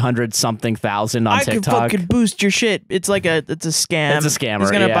have 300-something thousand on TikTok. I can fucking boost your shit. It's a scam. It's a scammer.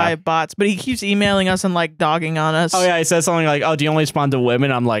 He's gonna buy bots, but he keeps emailing us and like dogging on us. Oh yeah, he says something like, oh, do you only respond to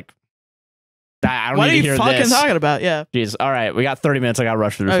women? I'm like, I don't what need are to hear you fucking this. talking about? Yeah. Jeez. All right, we got 30 minutes. I got to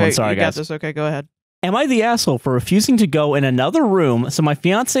rush through this one. Sorry, you guys. Got this. Okay, go ahead. Am I the asshole for refusing to go in another room so my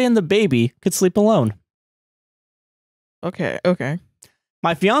fiance and the baby could sleep alone? Okay.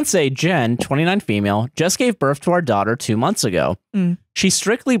 My fiance, Jen, 29 female, just gave birth to our daughter 2 months ago. She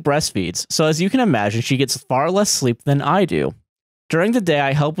strictly breastfeeds, so as you can imagine, she gets far less sleep than I do. During the day,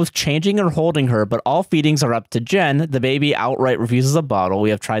 I help with changing or holding her, but all feedings are up to Jen. The baby outright refuses a bottle.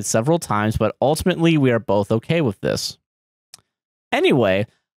 We have tried several times, but ultimately we are both okay with this. Anyway,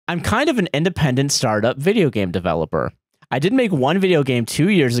 I'm kind of an independent startup video game developer. I did make one video game 2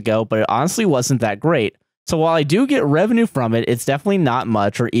 years ago, but it honestly wasn't that great. So while I do get revenue from it, it's definitely not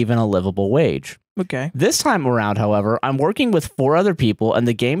much or even a livable wage. Okay. This time around, however, I'm working with 4 other people and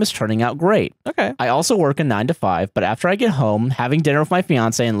the game is turning out great. Okay. I also work a 9 to 5, but after I get home, having dinner with my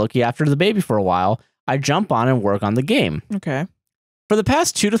fiance and looking after the baby for a while, I jump on and work on the game. Okay. For the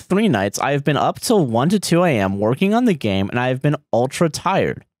past 2 to 3 nights, I have been up till 1 to 2 a.m. working on the game and I have been ultra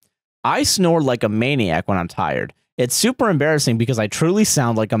tired. I snore like a maniac when I'm tired. It's super embarrassing because I truly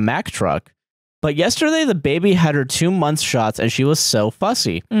sound like a Mack truck. But yesterday, the baby had her 2 month shots and she was so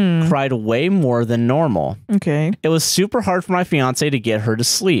fussy. Cried way more than normal. Okay. It was super hard for my fiance to get her to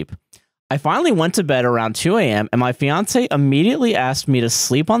sleep. I finally went to bed around 2 a.m. and my fiance immediately asked me to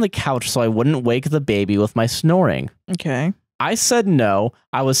sleep on the couch so I wouldn't wake the baby with my snoring. Okay. I said no.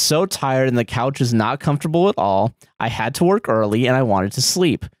 I was so tired and the couch is not comfortable at all. I had to work early and I wanted to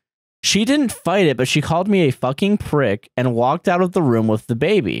sleep. She didn't fight it, but she called me a fucking prick and walked out of the room with the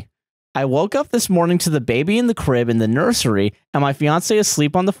baby. I woke up this morning to the baby in the crib in the nursery and my fiance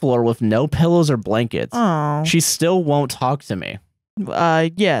asleep on the floor with no pillows or blankets. Oh. She still won't talk to me.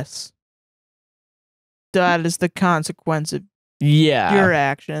 Yes. That is the consequence of your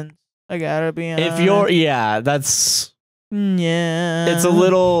actions. I gotta be honest. If you're, that's... Yeah. It's a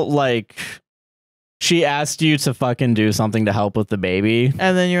little, like... She asked you to fucking do something to help with the baby.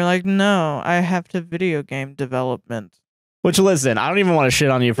 And then you're like, no, I have to video game development. Which, listen, I don't even want to shit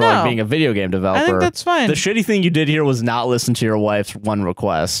on you for like being a video game developer. I think that's fine. The shitty thing you did here was not listen to your wife's one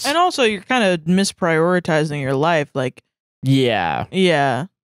request. And also, you're kind of misprioritizing your life. Like, yeah.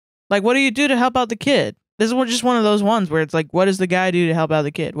 Like, what do you do to help out the kid? This is just one of those ones where it's like, what does the guy do to help out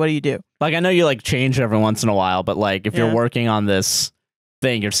the kid? What do you do? Like, I know you like change every once in a while, but like if you're working on this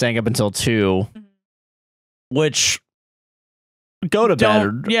thing, you're staying up until 2, which go to bed.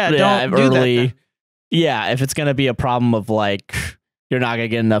 Don't do early. That. Yeah, if it's gonna be a problem of like you're not gonna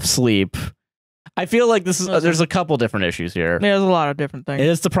get enough sleep. I feel like this is there's a couple different issues here. There's a lot of different things. It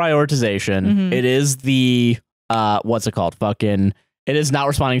is the prioritization. It is the what's it called? Fucking it is not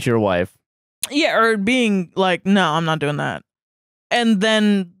responding to your wife. Yeah, or being like, no, I'm not doing that. And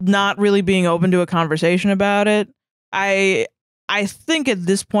then not really being open to a conversation about it. I think at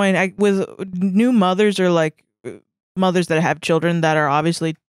this point, with new mothers or like mothers that have children that are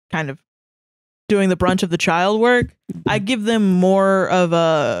obviously kind of doing the brunt of the child work, I give them more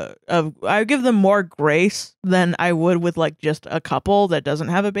I give them more grace than I would with like just a couple that doesn't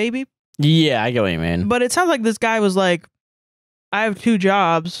have a baby. Yeah, I get what you mean. But it sounds like this guy was like, I have 2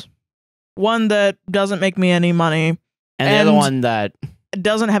 jobs, one that doesn't make me any money, and the other one that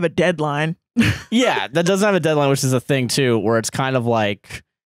doesn't have a deadline. Yeah, that doesn't have a deadline, which is a thing too, where it's kind of like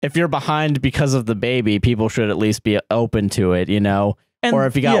if you're behind because of the baby, people should at least be open to it, you know? And, or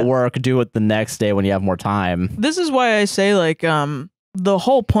if you got work, do it the next day when you have more time. This is why I say like the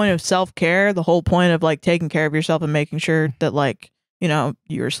whole point of self-care, the whole point of like taking care of yourself and making sure that like, you know,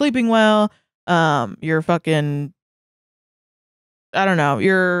 you're sleeping well, you're fucking, I don't know,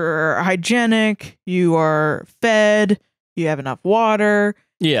 you're hygienic, you are fed, you have enough water.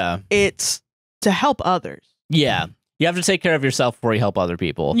 Yeah. It's to help others. Yeah. You have to take care of yourself before you help other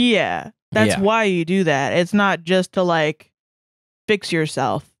people. Yeah. That's why you do that. It's not just to like fix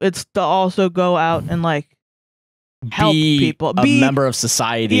yourself. It's to also go out and like help people. Be a member of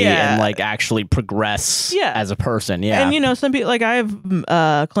society and like actually progress as a person. Yeah. And you know, some people, like I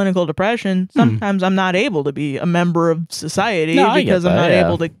have clinical depression. Sometimes I'm not able to be a member of society because I'm not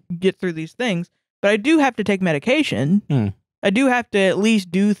able to get through these things. But I do have to take medication. I do have to at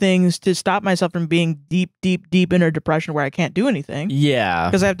least do things to stop myself from being deep in a depression where I can't do anything. Yeah.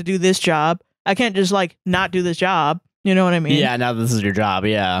 Because I have to do this job. I can't just like not do this job. You know what I mean? Yeah, now this is your job.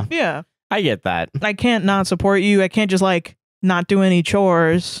 Yeah. Yeah. I get that. I can't not support you. I can't just like not do any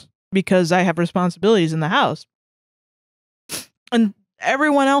chores because I have responsibilities in the house. And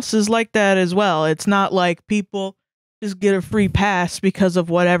everyone else is like that as well. It's not like people just get a free pass because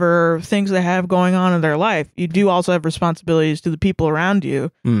of whatever things they have going on in their life. You do also have responsibilities to the people around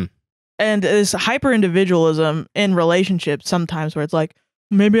you. And this hyper individualism in relationships sometimes where it's like,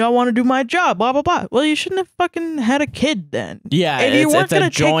 maybe I want to do my job, blah, blah, blah. Well, you shouldn't have fucking had a kid then. Yeah, if you weren't going to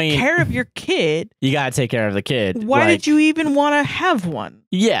take care of your kid, you got to take care of the kid. Why did you even want to have one?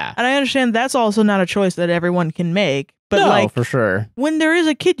 Yeah. And I understand that's also not a choice that everyone can make. But no, for sure. When there is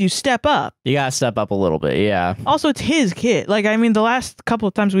a kid, you step up. You got to step up a little bit, yeah. Also, it's his kid. Like, I mean, the last couple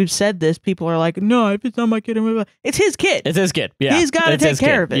of times we've said this, people are like, no, if it's not my kid, it's his kid. It's his kid, yeah. He's got to take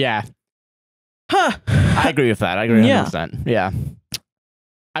care of it. Yeah. Huh. I agree with that. I agree 100%. Yeah.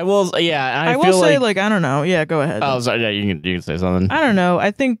 I will, yeah. I will say, like, I don't know. Yeah, go ahead. Oh, sorry. Yeah, you can say something. I don't know.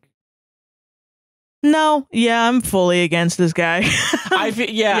 I think. No, yeah, I'm fully against this guy. I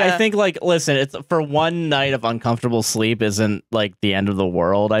think, like, listen, it's for one night of uncomfortable sleep isn't like the end of the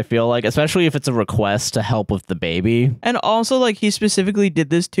world. I feel like, especially if it's a request to help with the baby, and also like he specifically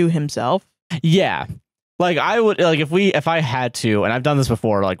did this to himself. Yeah, like I would like if I had to, and I've done this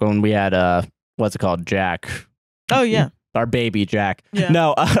before, like when we had what's it called, Jack. Oh yeah, our baby Jack. Yeah.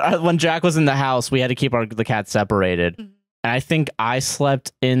 No, when Jack was in the house, we had to keep the cat separated. Mm-hmm. And I think I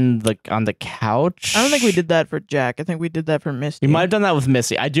slept on the couch. I don't think we did that for Jack. I think we did that for Misty. You might have done that with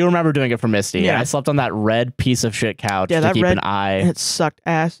Misty. I do remember doing it for Misty. Yeah. I slept on that red piece of shit couch to keep an eye. It sucked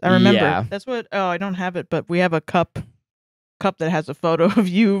ass. I remember. Yeah. That's what. Oh, I don't have it, but we have a cup that has a photo of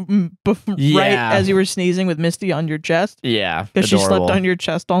you right as you were sneezing with Misty on your chest. Yeah, because she slept on your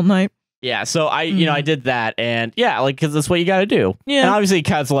chest all night. Yeah, so I did that, and like because that's what you got to do. Yeah, and obviously, a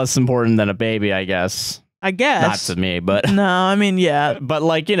cat's less important than a baby, I guess. Not to me, but no, I mean, yeah, but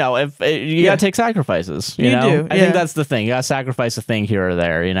like if you gotta take sacrifices, you know, I think that's the thing. You gotta sacrifice a thing here or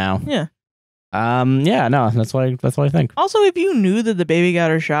there, you know. Yeah. No, that's what I think. Also, if you knew that the baby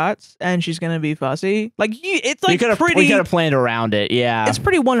got her shots and she's gonna be fussy, like it's like we could have planned around it. Yeah, it's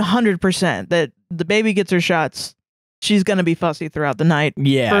pretty 100% that the baby gets her shots. She's gonna be fussy throughout the night.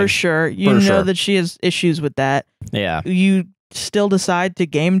 Yeah, for sure. You know that she has issues with that. Yeah, you still decide to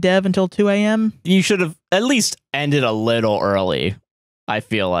game dev until 2 a.m. You should have at least ended a little early, I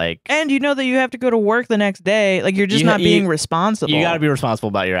feel like. And you know that you have to go to work the next day. Like, you're just not being responsible. You got to be responsible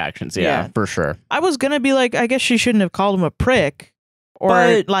about your actions. Yeah, for sure. I was going to be like, I guess she shouldn't have called him a prick.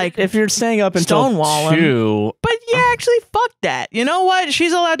 Or, like, if you're staying up until 2... But yeah, actually, fuck that. You know what?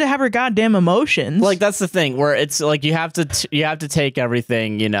 She's allowed to have her goddamn emotions. Like, that's the thing, where it's like you have to take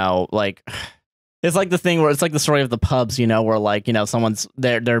everything, you know, like... It's like the thing where it's like the story of the pubs, you know, where like, you know, someone's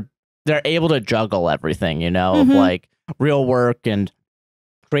they're able to juggle everything, you know, of like real work and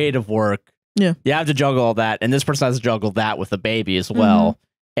creative work. Yeah. You have to juggle all that. And this person has to juggle that with the baby as well.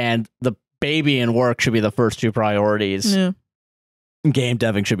 And the baby and work should be the first two priorities. Yeah. Game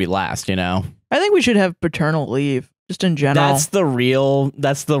deving should be last, you know. I think we should have paternal leave. Just in general. That's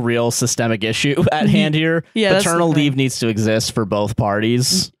the real systemic issue at hand here. Yeah, paternal leave needs to exist for both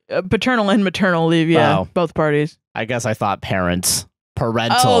parties. Paternal and maternal leave, both parties. I guess I thought parents.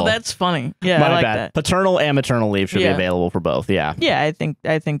 Parental. Oh, that's funny. Yeah, I like that. Paternal and maternal leave should be available for both. Yeah. Yeah, I think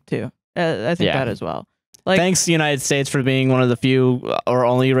too. I think that as well. Like, thanks, United States, for being one of the few or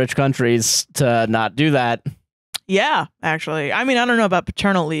only rich countries to not do that. Yeah, actually. I mean, I don't know about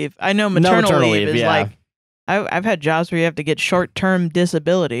paternal leave. I know maternal leave is like, I've had jobs where you have to get short-term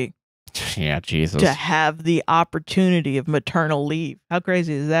disability. Yeah, Jesus. To have the opportunity of maternal leave. How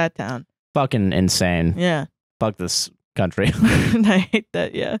crazy is that, town? Fucking insane. Yeah. Fuck this country. I hate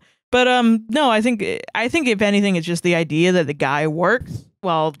that, yeah. But no, I think if anything, it's just the idea that the guy works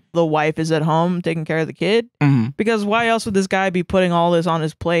while the wife is at home taking care of the kid. Because why else would this guy be putting all this on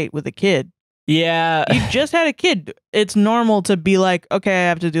his plate with a kid? Yeah. You just had a kid. It's normal to be like, okay, I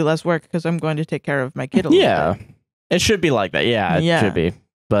have to do less work because I'm going to take care of my kid a little bit. It should be like that. Yeah, it should be.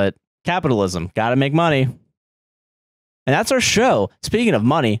 But capitalism, gotta make money. And that's our show. Speaking of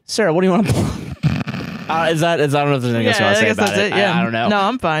money, Sarah, what do you want to I don't know if there's anything else you want to say about it. I don't know. No,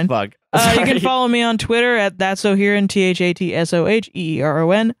 I'm fine. Fuck. You can follow me on Twitter at thatsoheron,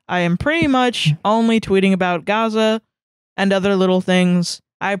 ThatSoheron. I am pretty much only tweeting about Gaza and other little things.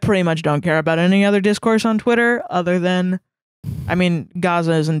 I pretty much don't care about any other discourse on Twitter other than, I mean,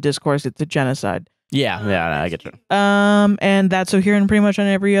 Gaza isn't discourse, it's a genocide. Yeah, I get you. And that's so here and pretty much on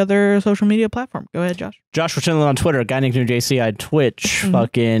every other social media platform. Go ahead, Josh. Josh Richardson on Twitter, guy named JC on Twitch.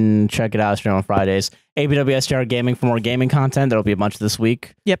 Fucking check it out. Stream on Fridays. APWSTR Gaming for more gaming content. There'll be a bunch this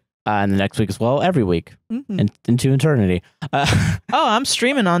week. Yep. And the next week as well, every week into eternity. I'm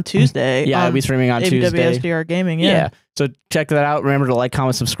streaming on Tuesday. Yeah, I'll be streaming on Tuesday. APWSTR Gaming. Yeah. So check that out. Remember to like,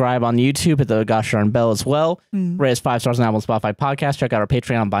 comment, subscribe on YouTube. Hit the gosh darn bell as well. Rate us 5 stars on Apple Spotify podcast. Check out our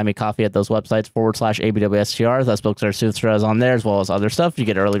Patreon, Buy Me Coffee at those websites /APWSTR. That's books our soothsayers on there as well as other stuff. You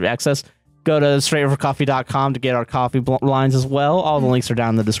get early access. Go to straightovercoffee.com to get our coffee lines as well. All the links are down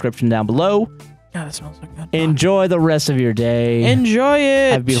in the description down below. God, that smells so good. Enjoy the rest of your day. Enjoy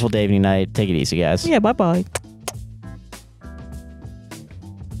it. Have a beautiful day, evening, night. Take it easy, guys. Yeah, bye-bye.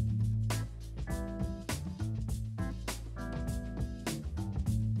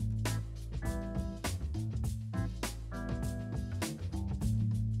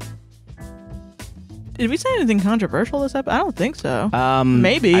 Did we say anything controversial this episode? I don't think so.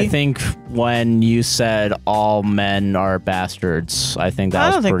 Maybe. I think when you said all men are bastards, I think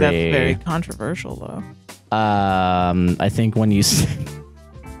that was pretty... I don't think that's very controversial, though. I think when you...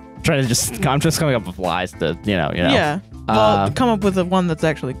 I'm just coming up with lies to, you know. Yeah. Well, come up with one that's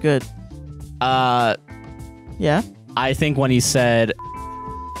actually good. Yeah? I think when you said...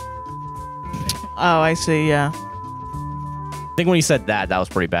 Oh, I see, yeah. I think when you said that was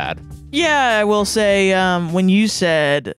pretty bad. Yeah, I will say, when you said